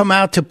won't come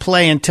out to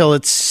play until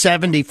it's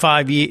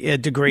 75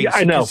 degrees. Yeah,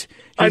 I know.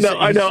 I know.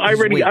 I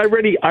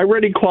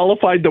already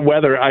qualified the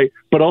weather.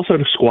 But also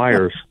to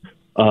Squires.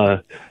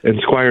 And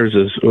Squires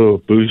is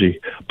bougie.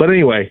 But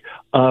anyway,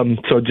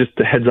 so just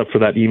a heads up for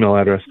that email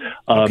address.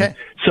 Okay.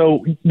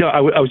 So no,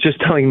 I was just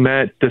telling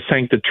Matt the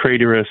Sancta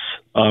Traitorous.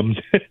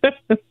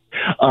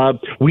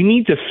 We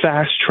need to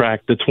fast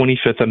track the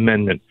 25th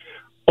Amendment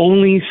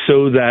only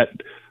so that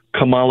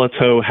Kamala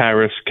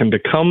Harris can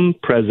become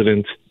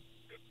president,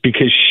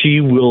 because she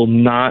will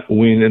not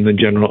win in the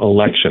general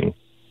election.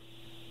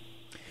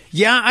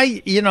 Yeah,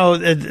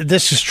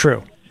 this is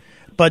true.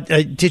 But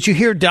did you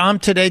hear Dom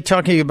today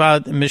talking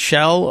about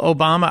Michelle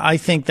Obama? I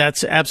think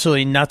that's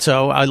absolutely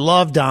nutso. I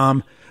love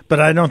Dom, but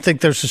I don't think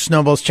there's a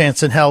snowball's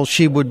chance in hell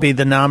she would be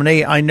the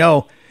nominee. I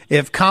know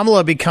if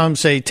Kamala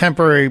becomes a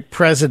temporary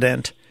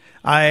president,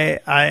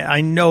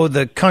 I know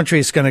the country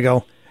is going to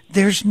go,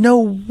 there's no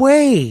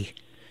way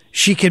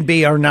she can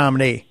be our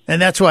nominee.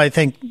 And that's why I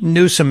think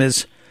Newsom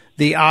is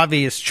the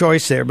obvious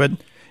choice there. But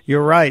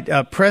you're right.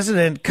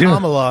 President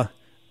Kamala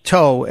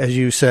Toe, as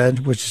you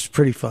said, which is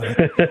pretty funny,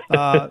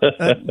 not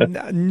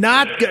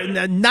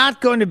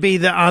going to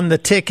be on the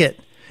ticket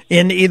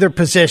in either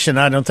position,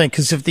 I don't think,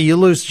 because if you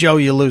lose Joe,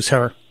 you lose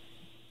her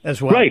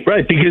as well. Right,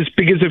 because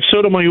if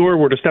Sotomayor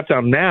were to step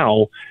down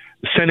now,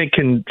 Senate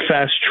can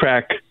fast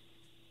track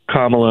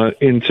Kamala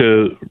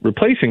into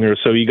replacing her.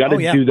 So you got to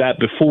do that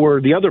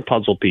before the other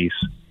puzzle piece.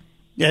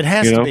 It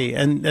has to be,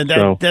 and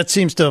that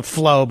seems to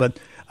flow. But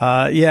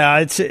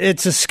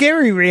it's a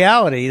scary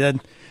reality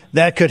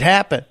that could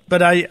happen.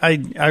 But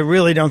I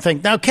really don't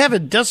think. Now,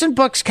 Kevin, doesn't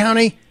Bucks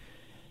County?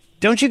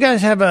 Don't you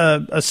guys have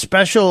a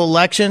special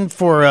election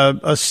for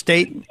a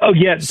state? Oh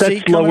yeah,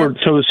 that's lower.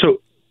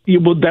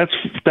 Well,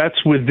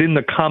 that's within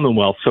the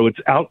Commonwealth, so it's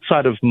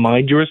outside of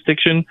my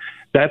jurisdiction.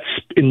 That's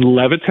in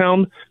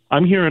Levittown.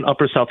 I'm here in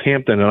Upper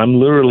Southampton, and I'm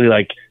literally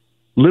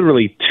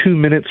 2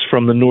 minutes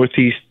from the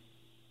Northeast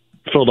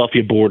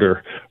Philadelphia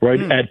border, right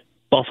at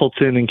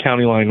Buffleton and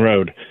County Line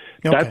Road.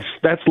 Okay.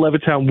 That's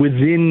Levittown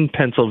within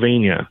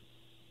Pennsylvania.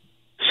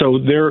 So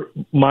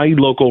my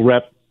local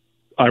rep,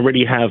 I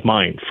already have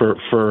mine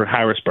for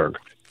Harrisburg.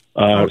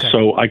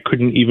 So I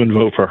couldn't even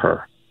vote for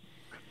her.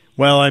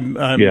 Well,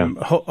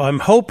 I'm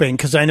hoping,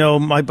 because I know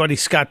my buddy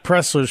Scott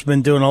Pressler's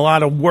been doing a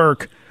lot of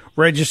work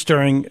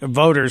registering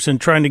voters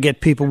and trying to get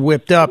people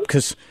whipped up,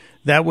 because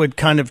that would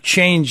kind of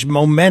change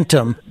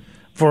momentum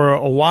for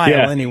a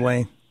while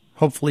anyway.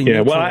 Hopefully,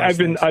 well, I've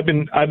been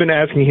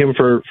asking him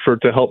for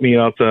to help me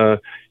out, for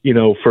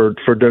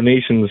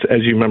donations,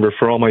 as you remember,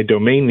 for all my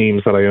domain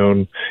names that I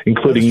own,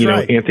 including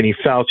Anthony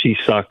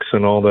Fauci sucks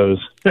and all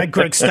those.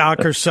 Greg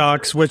Stocker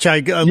sucks, which I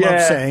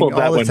love saying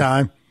all the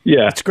time.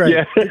 Yeah, it's great.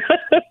 Yeah.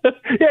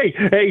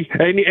 hey,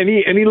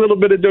 any little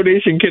bit of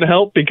donation can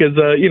help, because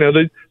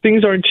the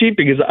things aren't cheap,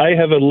 because I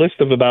have a list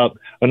of about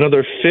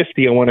another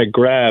 50 I want to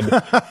grab.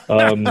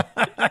 And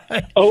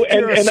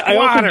I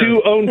also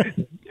do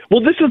own.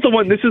 Well, this is the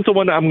one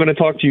that I'm going to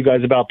talk to you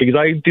guys about, because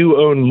I do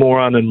own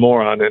Moron, and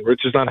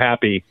Rich is not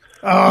happy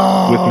with me.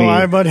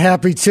 I'm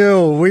unhappy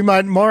too. We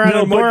might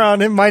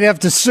Moron. It might have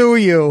to sue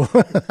you.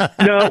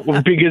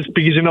 No, because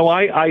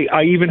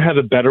I even have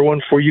a better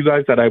one for you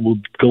guys that I will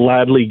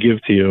gladly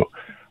give to you,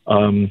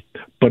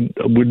 but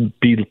would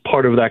be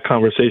part of that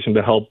conversation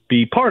to help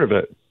be part of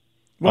it.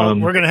 Well,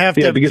 we're going to have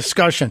a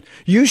discussion.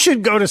 You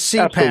should go to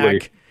CPAC.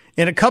 Absolutely.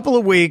 In a couple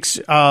of weeks.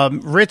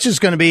 Rich is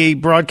going to be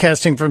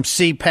broadcasting from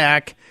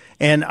CPAC.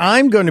 And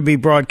I'm going to be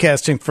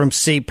broadcasting from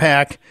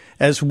CPAC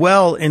as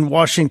well in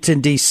Washington,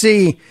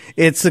 D.C.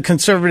 It's the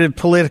Conservative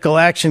Political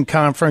Action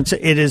Conference.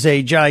 It is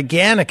a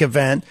gigantic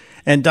event,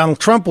 and Donald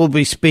Trump will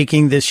be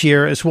speaking this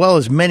year as well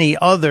as many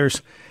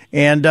others.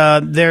 And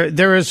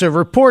there is a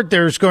report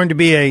there's going to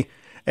be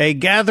a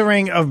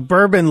gathering of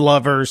bourbon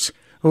lovers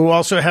who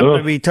also happen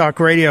to be talk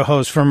radio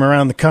hosts from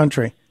around the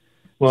country.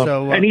 Well,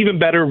 so, and even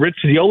better, Rich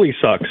Zeoli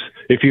sucks,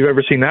 if you've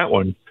ever seen that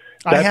one.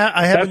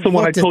 That's the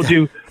one I told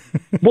you.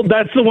 Well,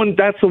 that's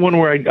the one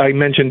where I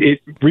mentioned it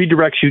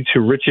redirects you to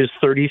Rich's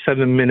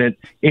 37-minute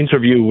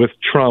interview with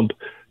Trump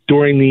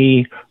during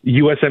the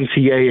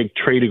USMCA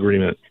trade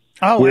agreement.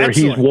 Oh, where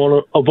excellent. He's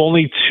one of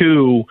only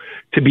two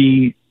to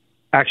be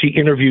actually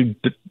interviewed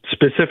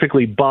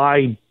specifically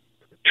by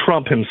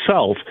Trump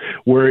himself,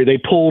 where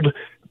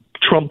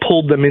Trump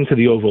pulled them into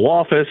the Oval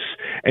Office,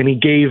 and he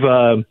gave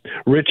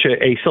Rich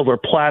a silver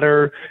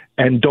platter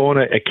and Dawn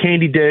a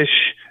candy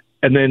dish,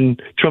 and then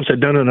Trump said,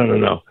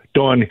 no,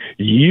 Dawn,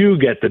 you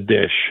get the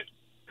dish,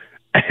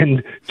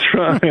 and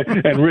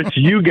and Rich,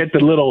 you get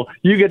the little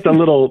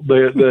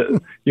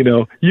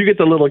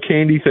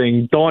candy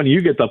thing. Dawn,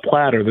 you get the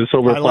platter, the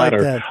silver platter.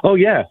 Like that. Oh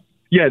yeah,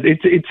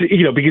 it's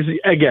because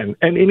again,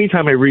 and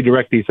anytime I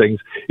redirect these things,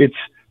 it's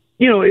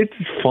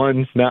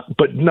fun,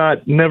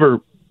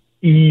 never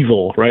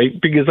evil, right?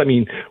 Because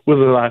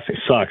whether the last thing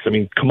sucks,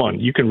 come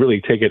on, you can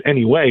really take it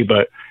any way,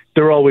 but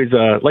they're always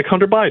like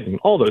Hunter Biden,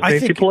 all those,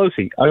 Nancy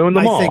Pelosi. I own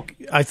them all.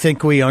 I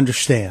think we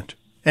understand,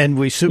 and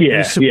we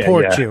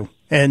support you.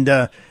 And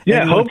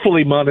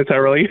hopefully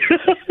monetarily.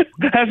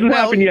 Hasn't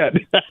happened yet.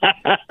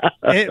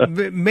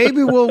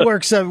 Maybe we'll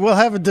work some. We'll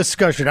have a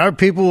discussion. Our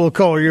people will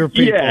call your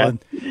people. Right.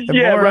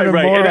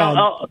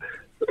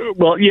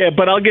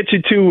 But I'll get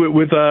you too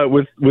with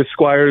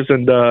Squires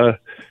and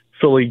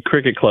Philly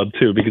Cricket Club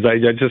too, because I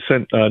just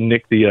sent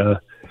Nick the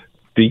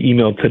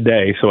email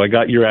today, so I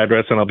got your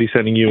address, and I'll be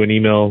sending you an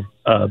email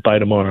by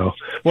tomorrow.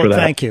 Well, for that.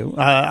 Thank you.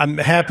 I'm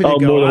happy to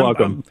go. More than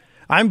welcome.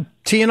 I'm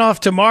teeing off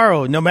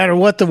tomorrow, no matter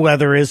what the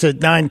weather is at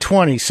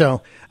 9:20.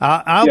 So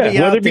I'll be out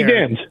there. Weather be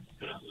damned.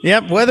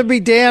 Yep, weather be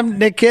damned.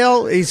 Nick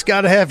Hill, he's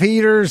got to have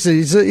heaters.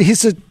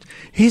 He's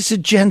a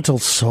gentle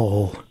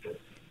soul.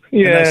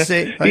 Yeah, I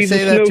say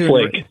that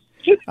snowflake.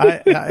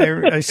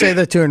 I say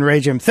that to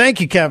enrage him. Thank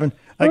you, Kevin.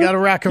 I got to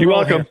rock and roll.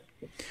 You're welcome.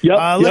 Here.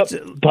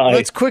 Bye.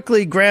 Let's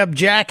quickly grab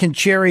Jack in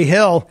Cherry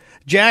Hill.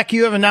 Jack,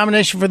 you have a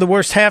nomination for the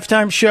worst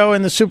halftime show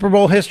in the Super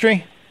Bowl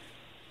history?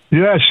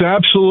 Yes,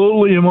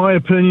 absolutely. In my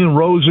opinion,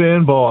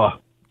 Roseanne Barr.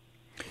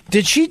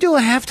 Did she do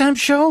a halftime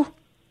show?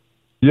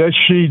 Yes,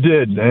 she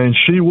did, and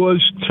she was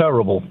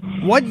terrible.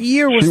 What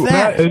year was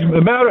that? Years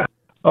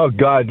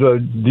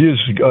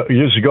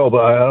ago,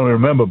 but I don't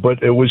remember.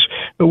 But it was.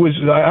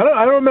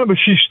 I don't remember if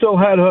she still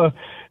had her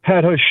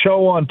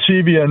show on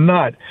TV or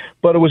not.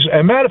 But it was,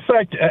 as a matter of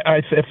fact,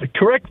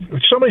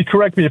 somebody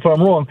correct me if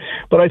I'm wrong,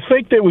 but I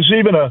think there was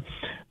even a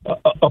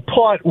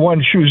part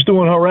when she was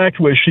doing her act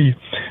where she,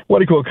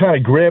 kind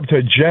of grabbed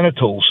her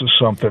genitals or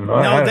something.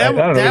 No,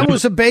 that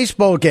was a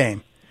baseball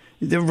game.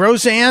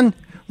 Roseanne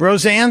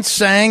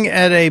sang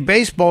at a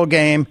baseball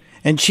game,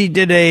 and she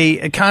did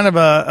a kind of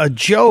a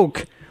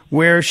joke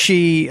where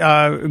she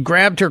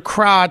grabbed her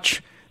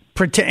crotch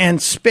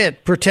and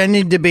spit,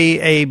 pretending to be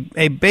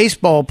a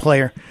baseball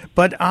player.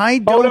 But I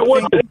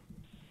don't think.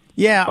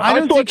 Yeah,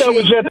 I thought that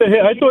was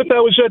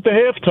at the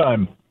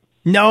halftime.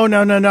 No.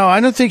 I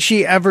don't think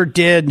she ever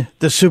did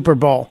the Super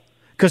Bowl,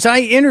 because I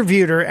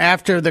interviewed her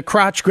after the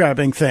crotch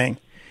grabbing thing,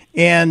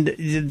 and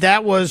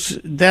that was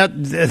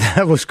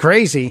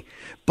crazy.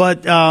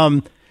 But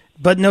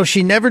no,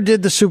 she never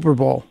did the Super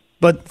Bowl.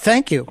 But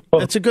thank you.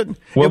 That's a good.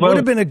 It would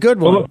have been a good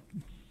one.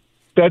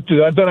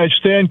 Then I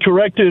stand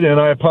corrected, and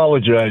I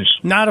apologize.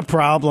 Not a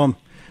problem.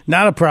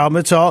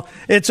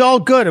 It's all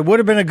good. It would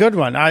have been a good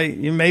one.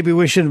 Maybe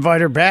we should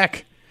invite her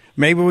back.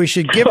 Maybe we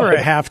should give her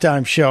a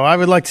halftime show. I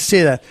would like to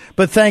see that.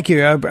 But thank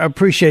you. I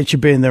appreciate you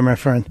being there, my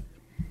friend.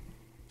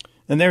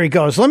 And there he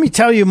goes. Let me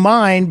tell you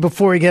mine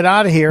before we get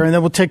out of here, and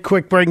then we'll take a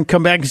quick break and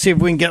come back and see if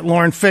we can get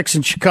Lauren Fix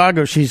in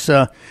Chicago. She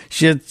had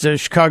the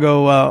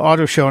Chicago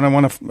Auto Show,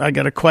 and I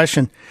got a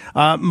question.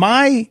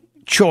 My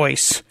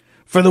choice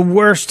for the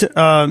worst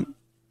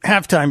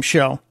halftime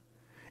show,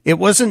 it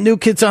wasn't New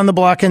Kids on the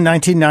Block in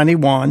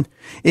 1991.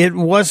 It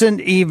wasn't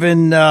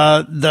even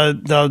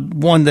the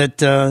one that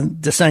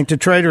DeSancta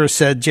Trader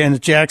said,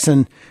 Janet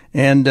Jackson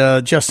and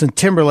Justin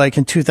Timberlake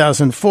in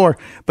 2004.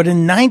 But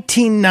in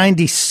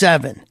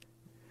 1997,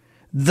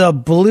 the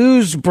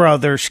Blues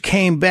Brothers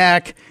came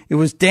back. It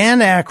was Dan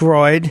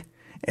Aykroyd,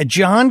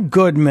 John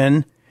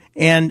Goodman,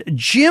 and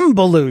James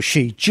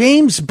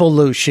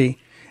Belushi,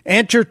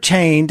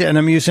 entertained, and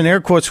I'm using air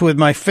quotes with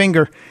my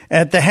finger,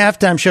 at the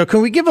halftime show.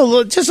 Can we give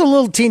just a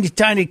little teeny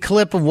tiny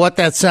clip of what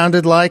that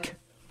sounded like?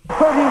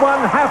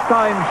 31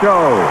 halftime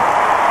show.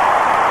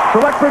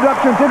 Select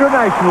Productions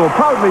International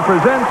proudly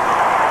presents,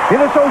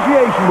 in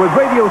association with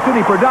Radio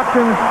City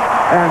Productions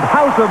and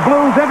House of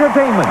Blues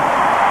Entertainment.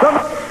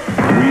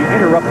 We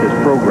interrupt this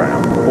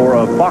program for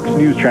a Fox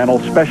News Channel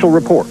special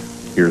report.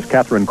 Here's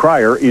Catherine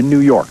Cryer in New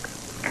York.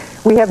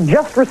 We have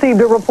just received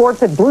a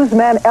report that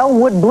bluesman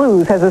Elwood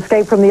Blues has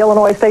escaped from the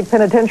Illinois State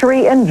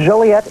Penitentiary in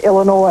Joliet,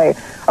 Illinois.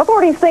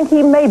 Authorities think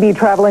he may be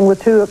traveling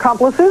with two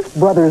accomplices,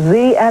 Brother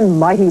Z and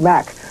Mighty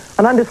Mac.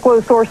 An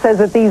undisclosed source says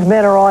that these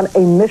men are on a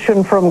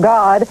mission from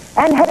God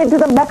and headed to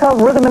the Mecca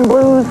of Rhythm and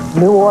Blues,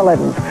 New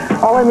Orleans.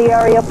 All in the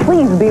area,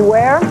 please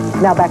beware.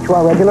 Now back to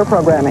our regular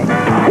programming.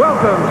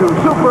 Welcome to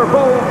Super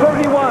Bowl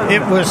 31.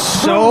 It was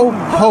so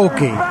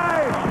hokey.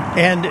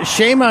 And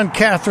shame on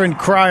Catherine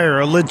Cryer,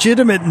 a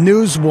legitimate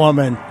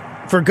newswoman,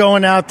 for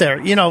going out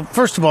there. You know,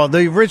 first of all,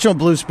 the original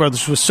Blues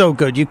Brothers was so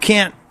good. You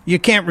can't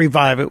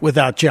revive it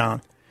without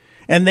John.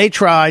 And they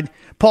tried.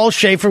 Paul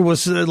Schaefer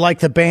was like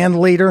the band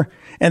leader.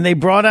 And they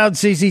brought out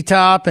ZZ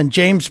Top and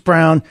James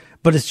Brown,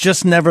 but it's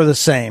just never the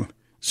same.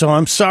 So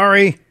I'm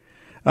sorry.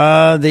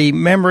 The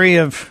memory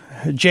of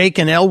Jake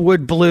and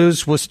Elwood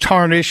Blues was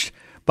tarnished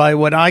by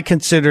what I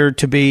consider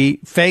to be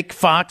fake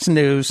Fox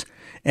News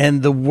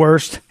and the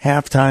worst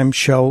halftime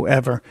show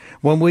ever.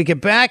 When we get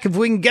back, if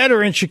we can get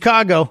her in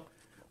Chicago,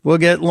 we'll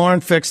get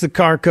Lauren Fix, the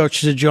car coach,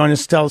 to join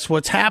us, tell us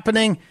what's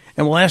happening,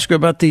 and we'll ask her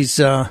about these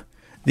speed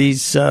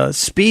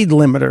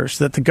limiters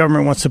that the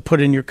government wants to put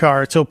in your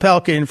car. It's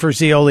Opelka in for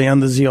Zeoli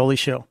on The Zeoli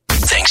Show.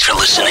 Thanks for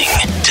listening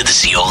to The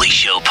Zeoli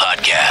Show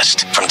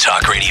podcast from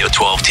Talk Radio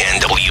 1210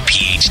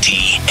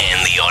 WPHT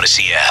and the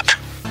Odyssey app.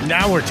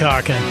 Now we're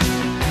talking.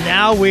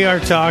 Now we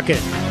are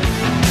talking.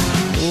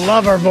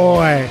 Lover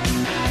boy.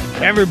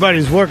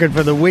 Everybody's working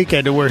for the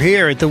weekend, and we're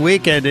here at the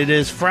weekend. It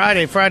is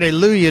Friday.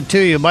 Hallelujah to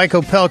you. Mike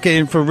Opelka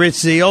in for Rich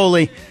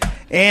Zeoli.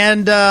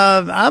 And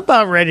I'm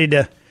about ready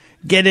to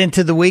get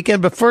into the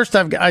weekend. But first,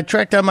 I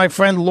tracked down my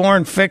friend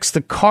Lauren Fix,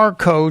 the car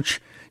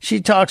coach. She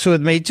talks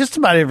with me just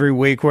about every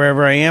week,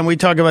 wherever I am. We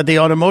talk about the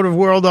automotive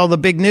world, all the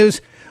big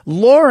news.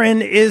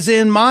 Lauren is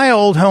in my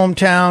old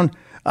hometown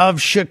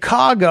of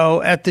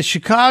Chicago at the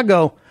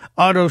Chicago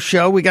Auto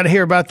Show. We got to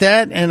hear about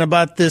that and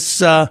about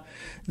this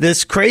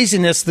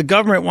craziness. The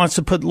government wants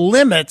to put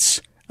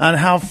limits on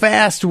how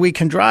fast we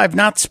can drive,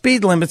 not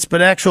speed limits,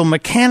 but actual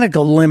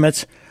mechanical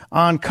limits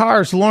on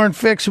cars. Lauren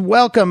Fix,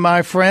 welcome,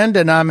 my friend,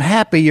 and I'm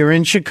happy you're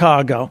in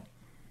Chicago.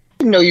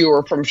 I didn't know you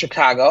were from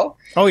Chicago.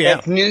 Oh, yeah.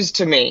 That's news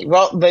to me.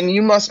 Well, then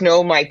you must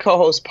know my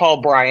co-host,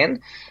 Paul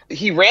Bryan.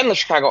 He ran the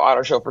Chicago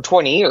Auto Show for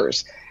 20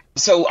 years.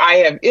 So I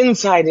have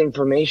inside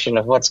information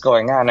of what's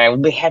going on. I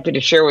would be happy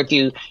to share with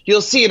you.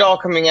 You'll see it all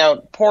coming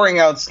out, pouring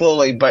out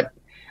slowly, but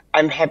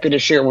I'm happy to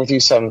share with you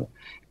some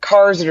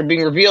cars that are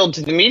being revealed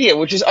to the media,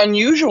 which is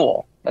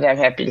unusual, but I'm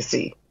happy to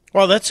see.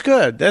 Well, that's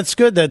good. That's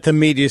good that the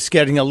media is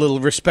getting a little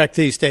respect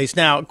these days.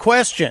 Now,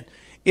 question.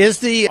 Is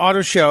the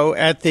auto show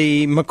at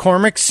the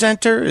McCormick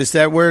Center? Is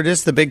that where it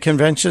is, the big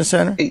convention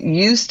center? It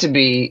used to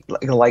be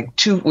like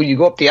two, when you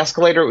go up the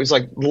escalator, it was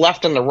like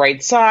left on the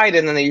right side,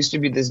 and then there used to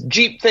be this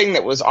Jeep thing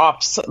that was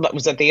that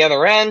was at the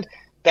other end.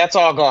 That's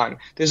all gone.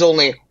 There's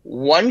only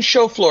one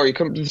show floor. You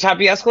come to the top of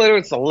the escalator,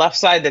 it's the left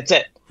side, that's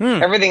it.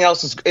 Everything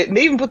else is,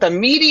 they even put the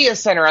media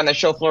center on the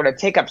show floor to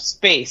take up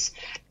space.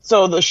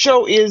 So the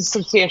show is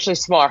substantially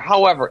smaller.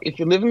 However, if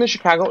you live in the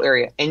Chicago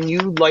area and you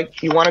want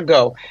to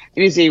go,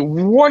 it is a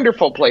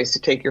wonderful place to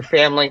take your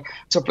family.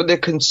 So for the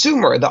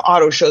consumer, the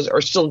auto shows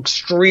are still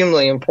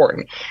extremely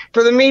important.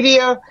 For the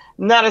media,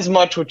 not as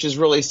much, which is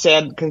really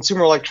sad.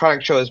 Consumer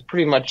Electronics Show has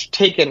pretty much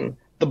taken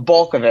the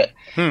bulk of it.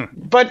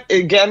 But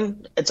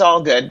again, it's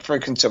all good for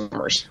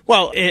consumers.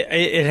 Well,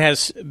 it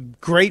has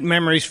great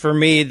memories for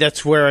me.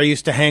 That's where I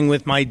used to hang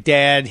with my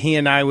dad. He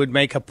and I would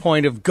make a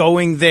point of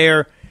going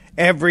there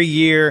every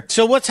year.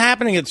 So what's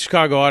happening at the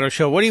Chicago Auto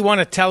Show? What do you want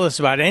to tell us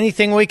about?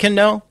 Anything we can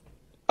know?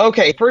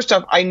 Okay, first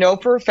off, I know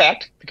for a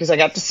fact, because I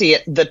got to see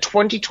it, the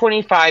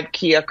 2025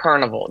 Kia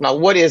Carnival. Now,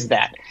 what is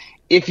that?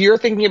 If you're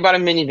thinking about a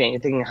minivan, you're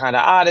thinking Honda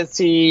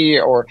Odyssey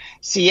or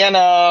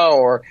Sienna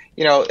or,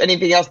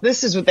 anything else,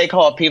 this is what they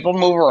call a people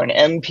mover, an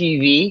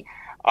MPV.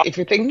 If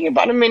you're thinking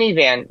about a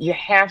minivan, you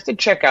have to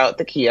check out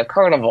the Kia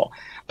Carnival.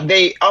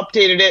 They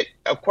updated it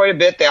quite a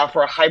bit. They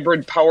offer a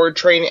hybrid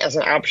powertrain as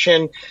an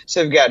option.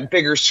 So they've got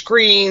bigger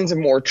screens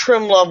and more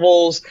trim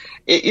levels.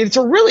 It's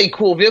a really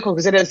cool vehicle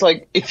because it is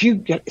like, if you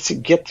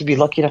get to be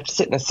lucky enough to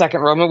sit in the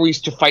second row, remember we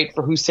used to fight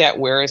for who sat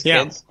where as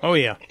kids? Oh,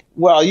 yeah.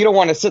 Well, you don't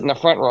want to sit in the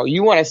front row.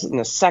 You want to sit in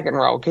the second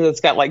row because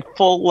it's got like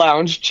full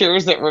lounge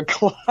chairs that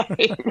recline.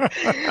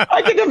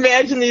 I can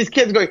imagine these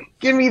kids going,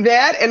 give me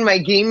that and my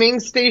gaming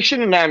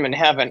station and I'm in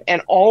heaven.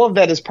 And all of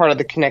that is part of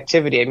the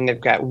connectivity. I mean, they've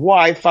got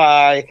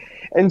Wi-Fi.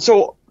 And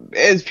so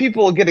as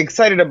people get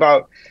excited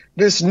about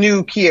this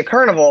new Kia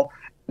Carnival,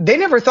 they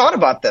never thought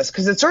about this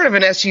because it's sort of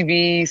an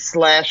SUV /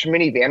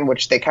 minivan,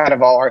 which they kind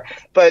of all are,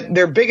 but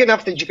they're big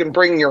enough that you can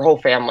bring your whole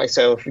family.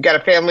 So if you've got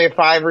a family of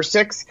 5 or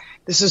 6,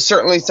 this is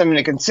certainly something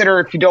to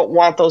consider. If you don't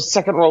want those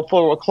second row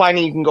full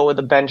reclining, you can go with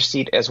a bench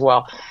seat as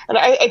well. And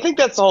I think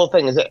that's the whole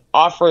thing, is it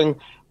offering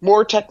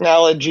more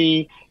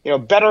technology,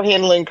 better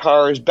handling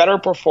cars, better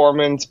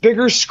performance,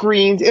 bigger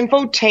screens,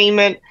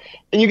 infotainment,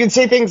 and you can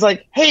say things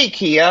like, hey,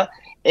 Kia,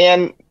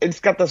 and it's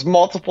got this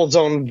multiple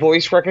zone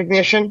voice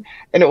recognition,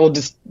 and it will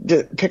just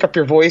pick up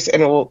your voice,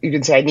 and you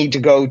can say, I need to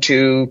go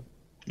to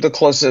the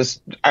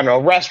closest, I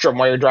don't know, restroom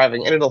while you're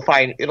driving, and it'll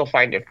find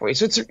it for you.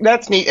 So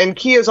that's neat. And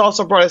Kia's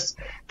also brought us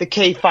the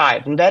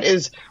K5, and that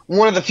is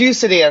one of the few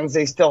sedans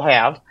they still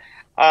have.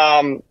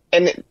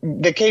 And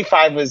the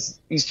K5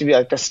 used to be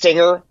like the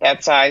Stinger,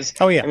 that size.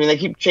 Oh yeah. I mean, they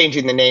keep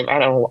changing the name. I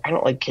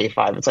don't like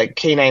K5. It's like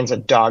K9's a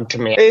dog to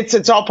me.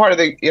 It's all part of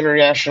the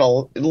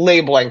international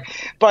labeling.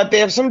 But they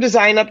have some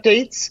design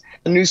updates,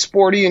 a new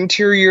sporty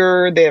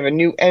interior. They have a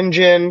new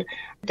engine.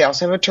 They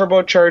also have a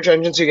turbocharged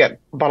engine, so you get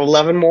about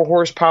 11 more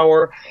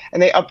horsepower. And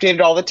they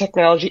updated all the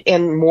technology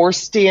and more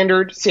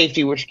standard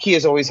safety, which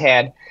Kia's always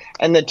had,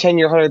 and the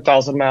 10-year,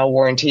 100,000-mile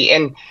warranty.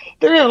 And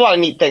they have a lot of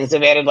neat things.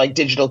 They've added like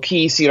digital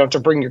keys, so you don't have to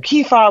bring your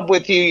key fob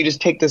with you. You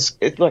just take this,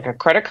 it's like a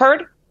credit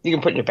card. You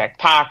can put it in your back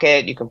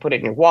pocket. You can put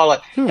it in your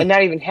wallet and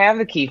not even have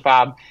the key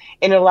fob.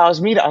 And it allows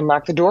me to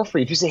unlock the door for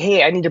you. If you say,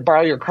 hey, I need to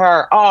borrow your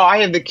car. Oh, I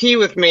have the key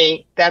with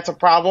me. That's a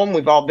problem.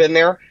 We've all been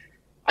there.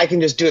 I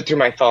can just do it through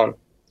my phone.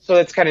 So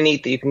it's kind of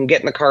neat that you can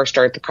get in the car,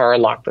 start the car,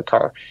 lock the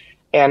car.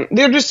 And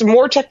there are just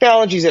more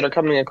technologies that are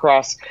coming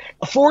across.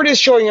 Ford is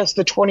showing us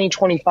the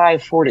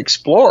 2025 Ford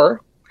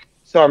Explorer.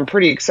 So I'm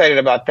pretty excited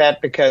about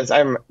that because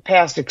I'm a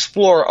past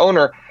Explorer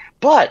owner,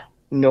 but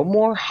no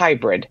more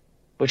hybrid,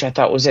 which I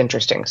thought was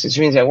interesting. So this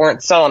means they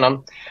weren't selling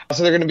them.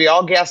 So they're going to be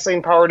all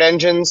gasoline-powered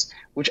engines,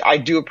 which I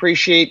do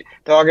appreciate.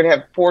 They're all going to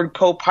have Ford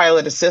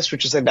Co-Pilot Assist,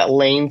 which is like that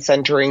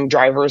lane-centering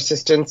driver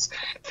assistance,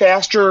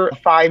 faster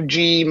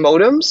 5G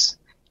modems,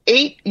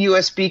 8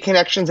 USB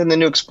connections in the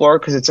new Explorer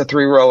because it's a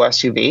 3-row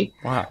SUV.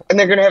 Wow. And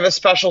they're going to have a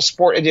special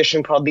sport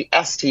edition called the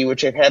ST,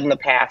 which they've had in the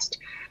past.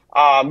 It's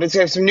going to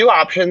have some new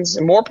options,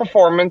 more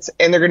performance,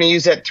 and they're going to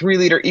use that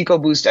 3-liter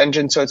EcoBoost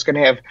engine, so it's going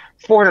to have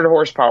 400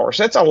 horsepower.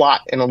 So that's a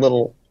lot in an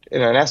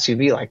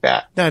SUV like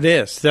that.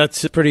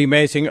 That's pretty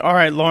amazing. All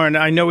right, Lauren,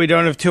 I know we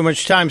don't have too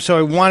much time, so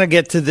I want to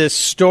get to this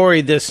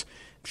story, this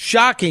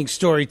shocking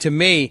story to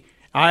me.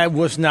 I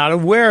was not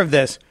aware of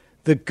this.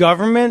 The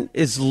government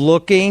is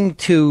looking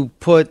to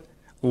put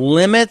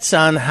limits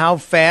on how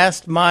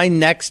fast my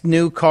next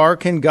new car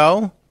can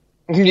go?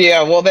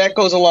 Yeah, well, that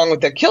goes along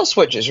with the kill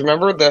switches.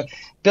 Remember the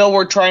bill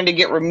we're trying to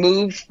get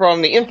removed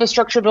from the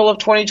infrastructure bill of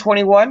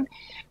 2021?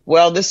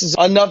 Well, this is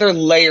another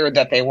layer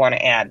that they want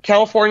to add.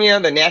 California,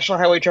 the National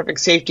Highway Traffic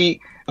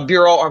Safety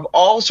Bureau have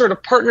all sort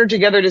of partnered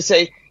together to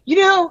say,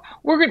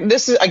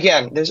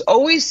 there's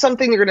always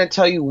something they're going to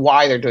tell you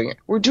why they're doing it.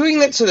 We're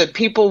doing it so that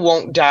people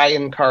won't die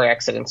in car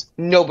accidents.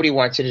 Nobody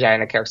wants you to die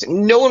in a car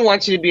accident. No one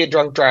wants you to be a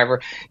drunk driver.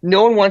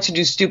 No one wants you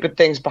to do stupid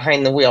things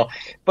behind the wheel.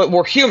 But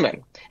we're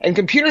human. And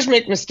computers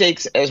make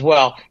mistakes as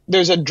well.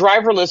 There's a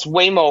driverless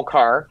Waymo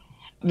car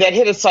that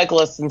hit a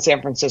cyclist in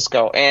San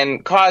Francisco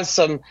and caused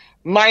some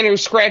minor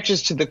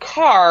scratches to the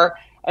car.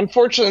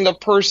 Unfortunately, the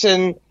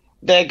person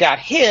that got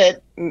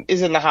hit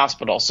is in the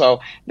hospital. So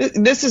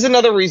this is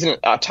another reason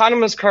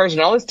autonomous cars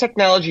and all this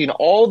technology and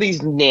all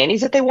these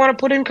nannies that they want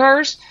to put in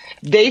cars,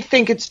 they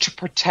think it's to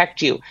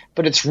protect you,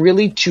 but it's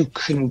really to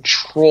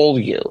control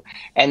you.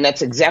 And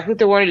that's exactly what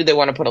they want to do. They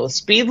want to put a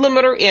speed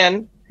limiter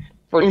in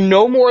for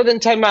no more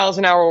than 10 miles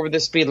an hour over the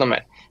speed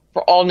limit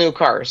for all new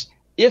cars.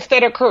 If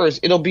that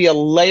occurs, it'll be a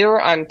layer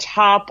on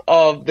top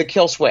of the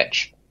kill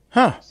switch.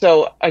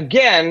 So,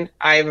 again,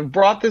 I've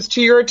brought this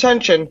to your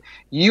attention.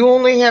 You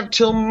only have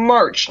till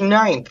March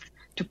 9th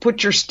to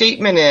put your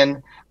statement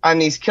in on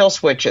these kill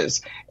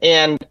switches.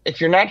 And if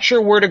you're not sure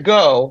where to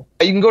go,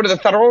 you can go to the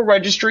Federal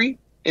Registry.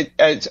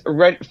 It's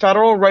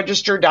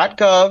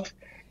federalregister.gov.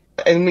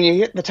 And when you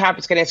hit the top,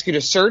 it's going to ask you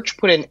to search,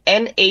 put in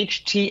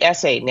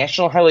NHTSA,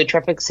 National Highway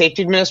Traffic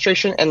Safety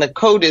Administration, and the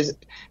code is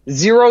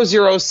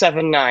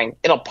 0079.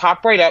 It'll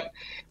pop right up.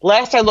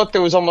 Last I looked,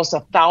 there was almost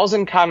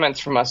 1,000 comments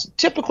from us.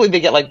 Typically, they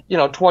get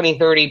 20,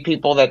 30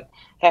 people that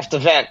have to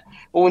vent.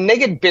 But when they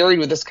get buried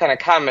with this kind of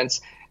comments,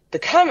 the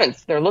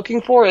comments they're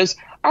looking for is,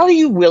 are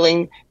you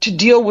willing to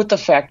deal with the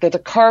fact that the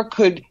car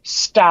could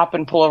stop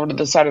and pull over to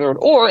the side of the road?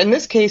 Or, in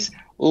this case,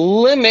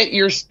 limit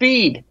your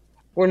speed.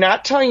 We're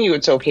not telling you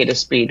it's okay to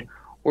speed.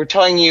 We're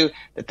telling you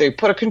that they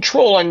put a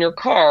control on your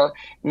car,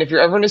 and if you're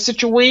ever in a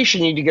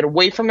situation, you need to get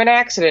away from an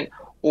accident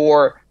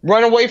or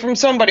run away from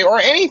somebody or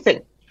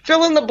anything.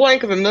 Fill in the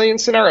blank of a million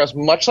scenarios,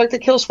 much like the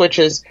kill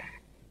switches.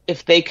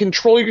 If they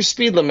control your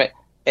speed limit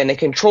and they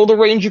control the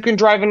range you can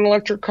drive in an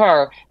electric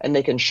car, and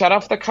they can shut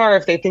off the car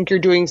if they think you're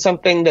doing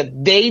something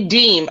that they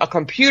deem, a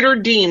computer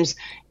deems,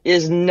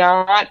 is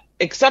not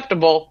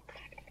acceptable,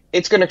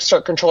 it's going to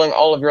start controlling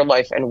all of your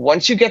life. And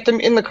once you get them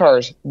in the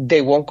cars,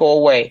 they won't go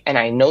away. And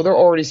I know they're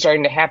already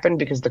starting to happen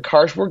because the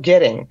cars we're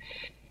getting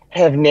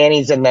have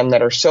nannies in them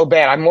that are so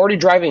bad. I'm already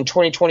driving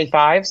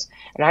 2025s,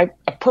 and I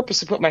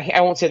purposely put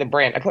I won't say the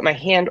brand, I put my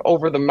hand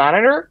over the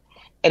monitor,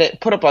 and it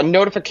put up a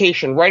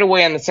notification right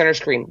away on the center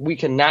screen. We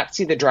cannot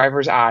see the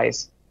driver's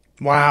eyes.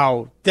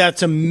 Wow,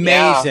 that's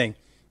amazing.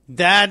 Yeah.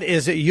 That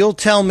is, you'll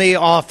tell me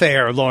off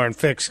air, Lauren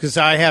Fix, because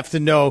I have to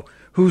know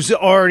who's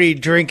already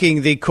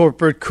drinking the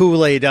corporate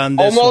Kool-Aid on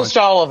this Almost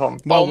one. all of them.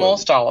 Well,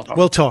 Almost all of them.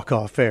 We'll talk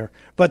off air.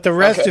 But the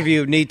rest of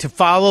you need to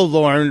follow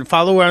Lauren,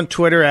 follow her on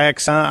Twitter,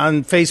 X,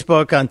 on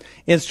Facebook, on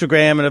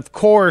Instagram, and, of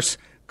course,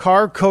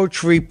 Car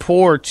Coach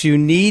Reports. You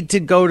need to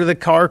go to the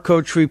Car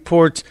Coach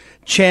Reports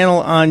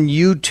channel on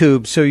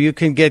YouTube so you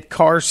can get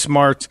car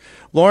smarts.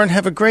 Lauren,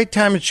 have a great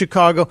time in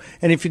Chicago.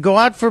 And if you go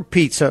out for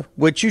pizza,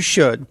 which you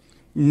should,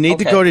 you need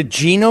to go to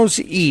Gino's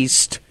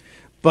East.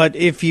 But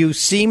if you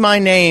see my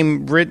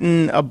name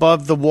written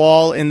above the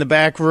wall in the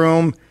back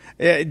room,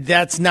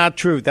 that's not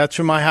true. That's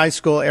from my high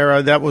school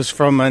era. That was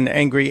from an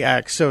angry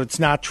ex, so it's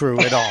not true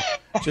at all.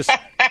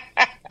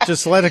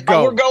 Just let it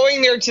go. We're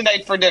going there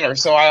tonight for dinner,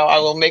 so I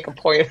will make a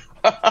point.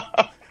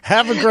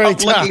 Have a great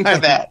time. Looking for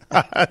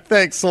that.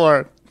 Thanks,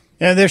 Lauren.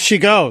 And there she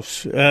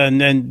goes.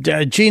 And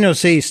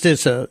Gino's East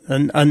is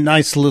a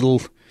nice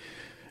little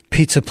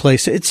pizza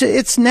place.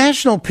 It's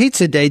National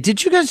Pizza Day.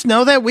 Did you guys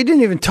know that? We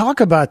didn't even talk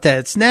about that.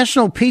 It's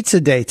National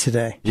Pizza Day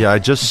today. Yeah, I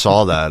just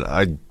saw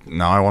that.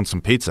 Now I want some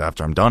pizza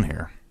after I'm done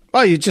here.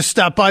 Oh, you just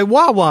stop by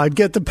Wawa and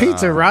get the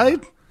pizza,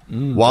 right?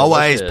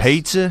 Wawa is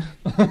pizza?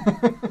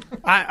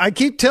 I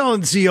keep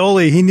telling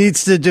Zeoli he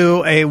needs to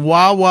do a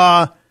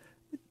Wawa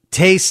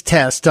taste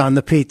test on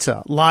the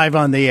pizza live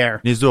on the air.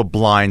 He needs to do a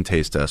blind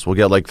taste test. We'll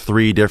get like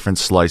 3 different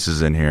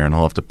slices in here, and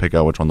he'll have to pick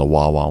out which one the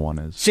Wawa one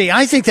is. See,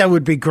 I think that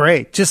would be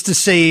great, just to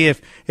see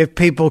if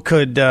people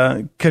could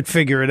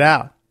figure it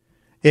out.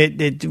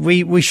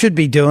 We should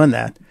be doing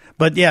that.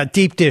 But yeah,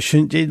 deep dish.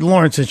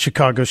 Lauren's in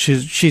Chicago.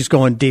 She's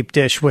going deep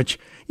dish, which,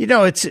 you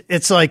know,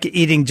 it's like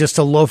eating just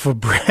a loaf of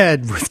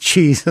bread with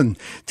cheese and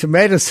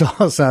tomato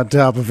sauce on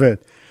top of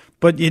it.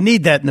 But you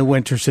need that in the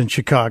winters in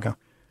Chicago.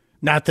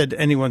 Not that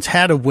anyone's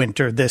had a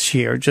winter this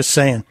year, just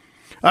saying.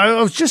 I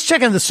was just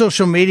checking the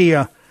social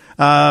media.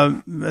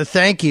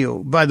 Thank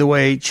you, by the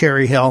way,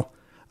 Cherry Hill,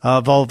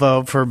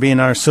 Volvo, for being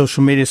our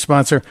social media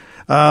sponsor.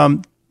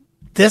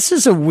 This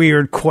is a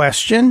weird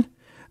question.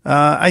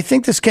 I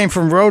think this came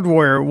from Road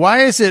Warrior.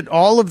 Why is it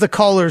all of the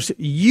callers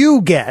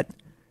you get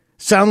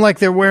sound like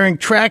they're wearing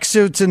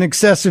tracksuits and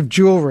excessive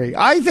jewelry?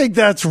 I think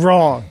that's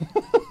wrong.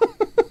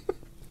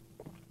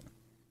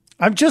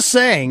 I'm just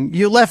saying,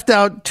 you left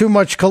out too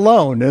much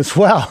cologne as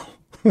well.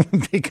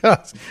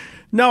 Because,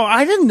 no,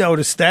 I didn't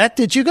notice that.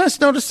 Did you guys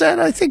notice that?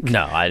 I think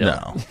no, I don't.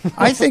 No.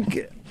 I think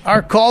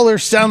our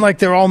callers sound like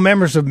they're all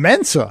members of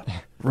Mensa.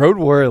 Road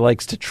Warrior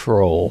likes to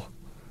troll.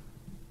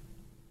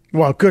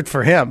 Well, good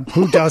for him.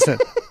 Who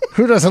doesn't?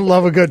 Who doesn't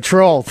love a good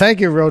troll? Thank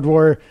you, Road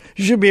Warrior.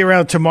 You should be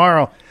around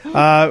tomorrow.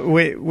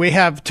 We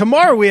have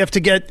to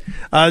get.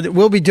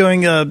 We'll be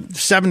doing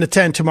 7 to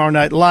 10 tomorrow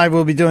night live.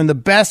 We'll be doing the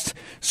best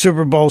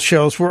Super Bowl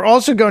shows. We're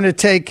also going to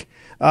take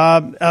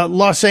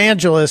Los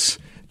Angeles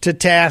to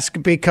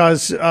task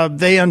because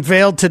they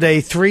unveiled today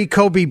 3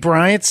 Kobe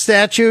Bryant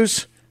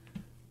statues.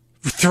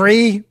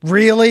 3,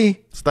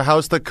 really? It's the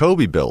house that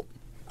Kobe built.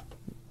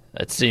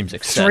 That seems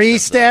excessive. 3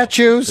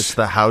 statues? It's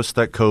the house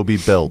that Kobe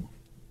built.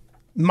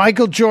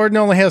 Michael Jordan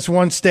only has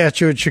 1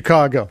 statue in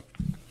Chicago.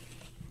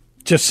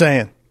 Just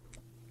saying.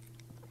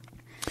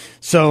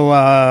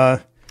 So,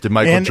 did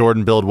Michael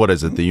Jordan build, what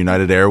is it, the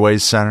United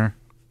Airways Center?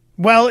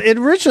 Well, it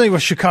originally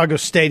was Chicago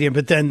Stadium,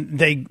 but then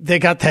they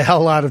got the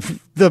hell out of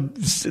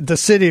the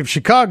city of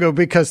Chicago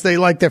because they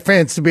like their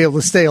fans to be able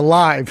to stay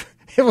alive.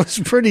 It was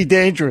pretty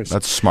dangerous.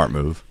 That's a smart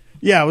move.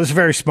 Yeah, it was a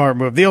very smart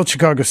move. The old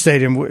Chicago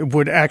Stadium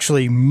would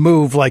actually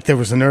move like there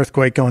was an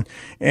earthquake going.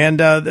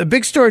 And the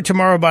big story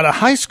tomorrow about a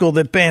high school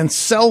that banned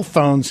cell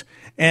phones,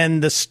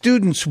 and the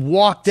students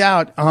walked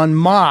out en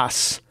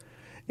masse.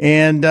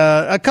 And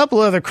a couple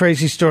other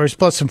crazy stories,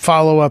 plus some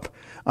follow-up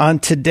on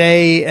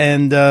today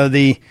and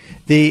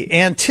the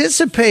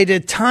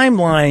anticipated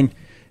timeline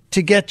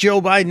to get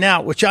Joe Biden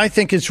out, which I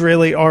think is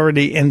really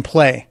already in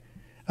play.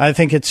 I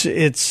think it's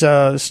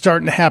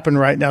starting to happen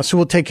right now. So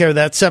we'll take care of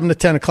that 7 to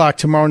 10 o'clock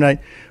tomorrow night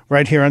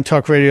right here on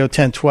Talk Radio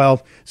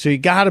 1012. So you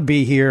got to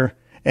be here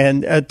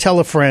and tell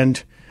a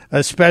friend,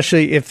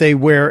 especially if they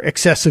wear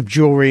excessive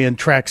jewelry and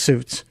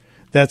tracksuits.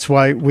 That's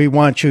why we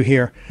want you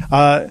here.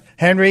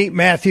 Henry,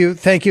 Matthew,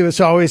 thank you as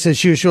always,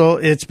 as usual.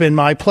 It's been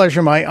my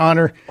pleasure, my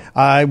honor.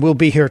 I will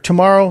be here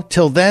tomorrow.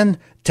 Till then,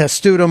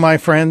 testudo, my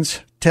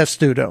friends,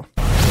 testudo.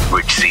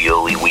 Rich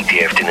Zeoli,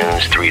 weekday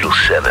afternoons 3 till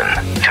 7.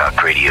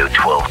 Talk Radio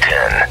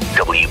 1210,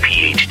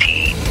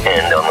 WPHT,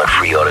 and on the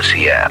free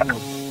Odyssey app.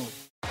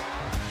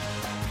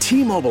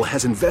 T-Mobile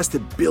has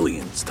invested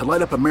billions to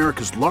light up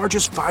America's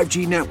largest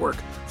 5G network,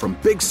 from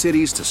big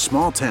cities to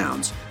small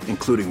towns,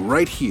 including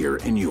right here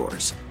in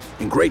yours.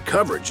 And great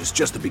coverage is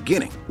just the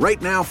beginning.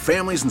 Right now,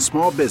 families and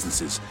small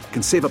businesses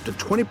can save up to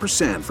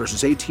 20%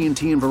 versus AT&T and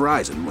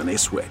Verizon when they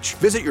switch.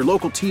 Visit your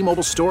local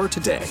T-Mobile store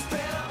today.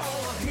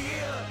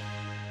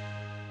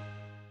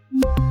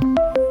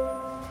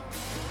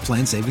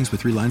 Plan savings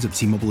with 3 lines of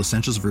T-Mobile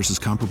Essentials versus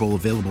comparable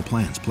available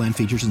plans. Plan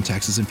features and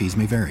taxes and fees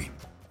may vary.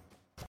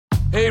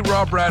 Hey,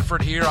 Rob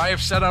Bradford here. I have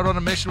set out on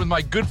a mission with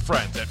my good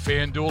friends at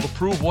FanDuel to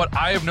prove what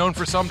I have known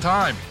for some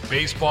time.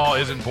 Baseball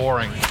isn't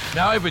boring.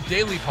 Now I have a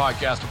daily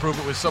podcast to prove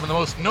it with some of the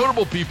most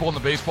notable people in the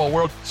baseball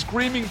world,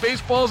 screaming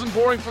baseball isn't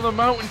boring from the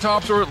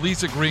mountaintops, or at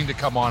least agreeing to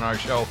come on our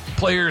show.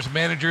 Players,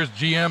 managers,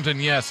 GMs,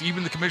 and yes,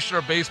 even the commissioner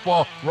of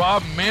baseball,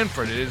 Rob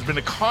Manfred. It has been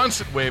a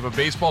constant wave of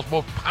baseball's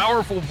most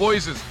powerful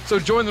voices. So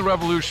join the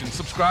revolution.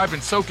 Subscribe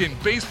and soak in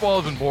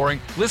Baseball Isn't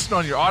Boring. Listen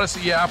on your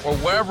Odyssey app or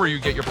wherever you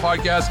get your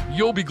podcasts.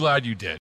 You'll be glad you did.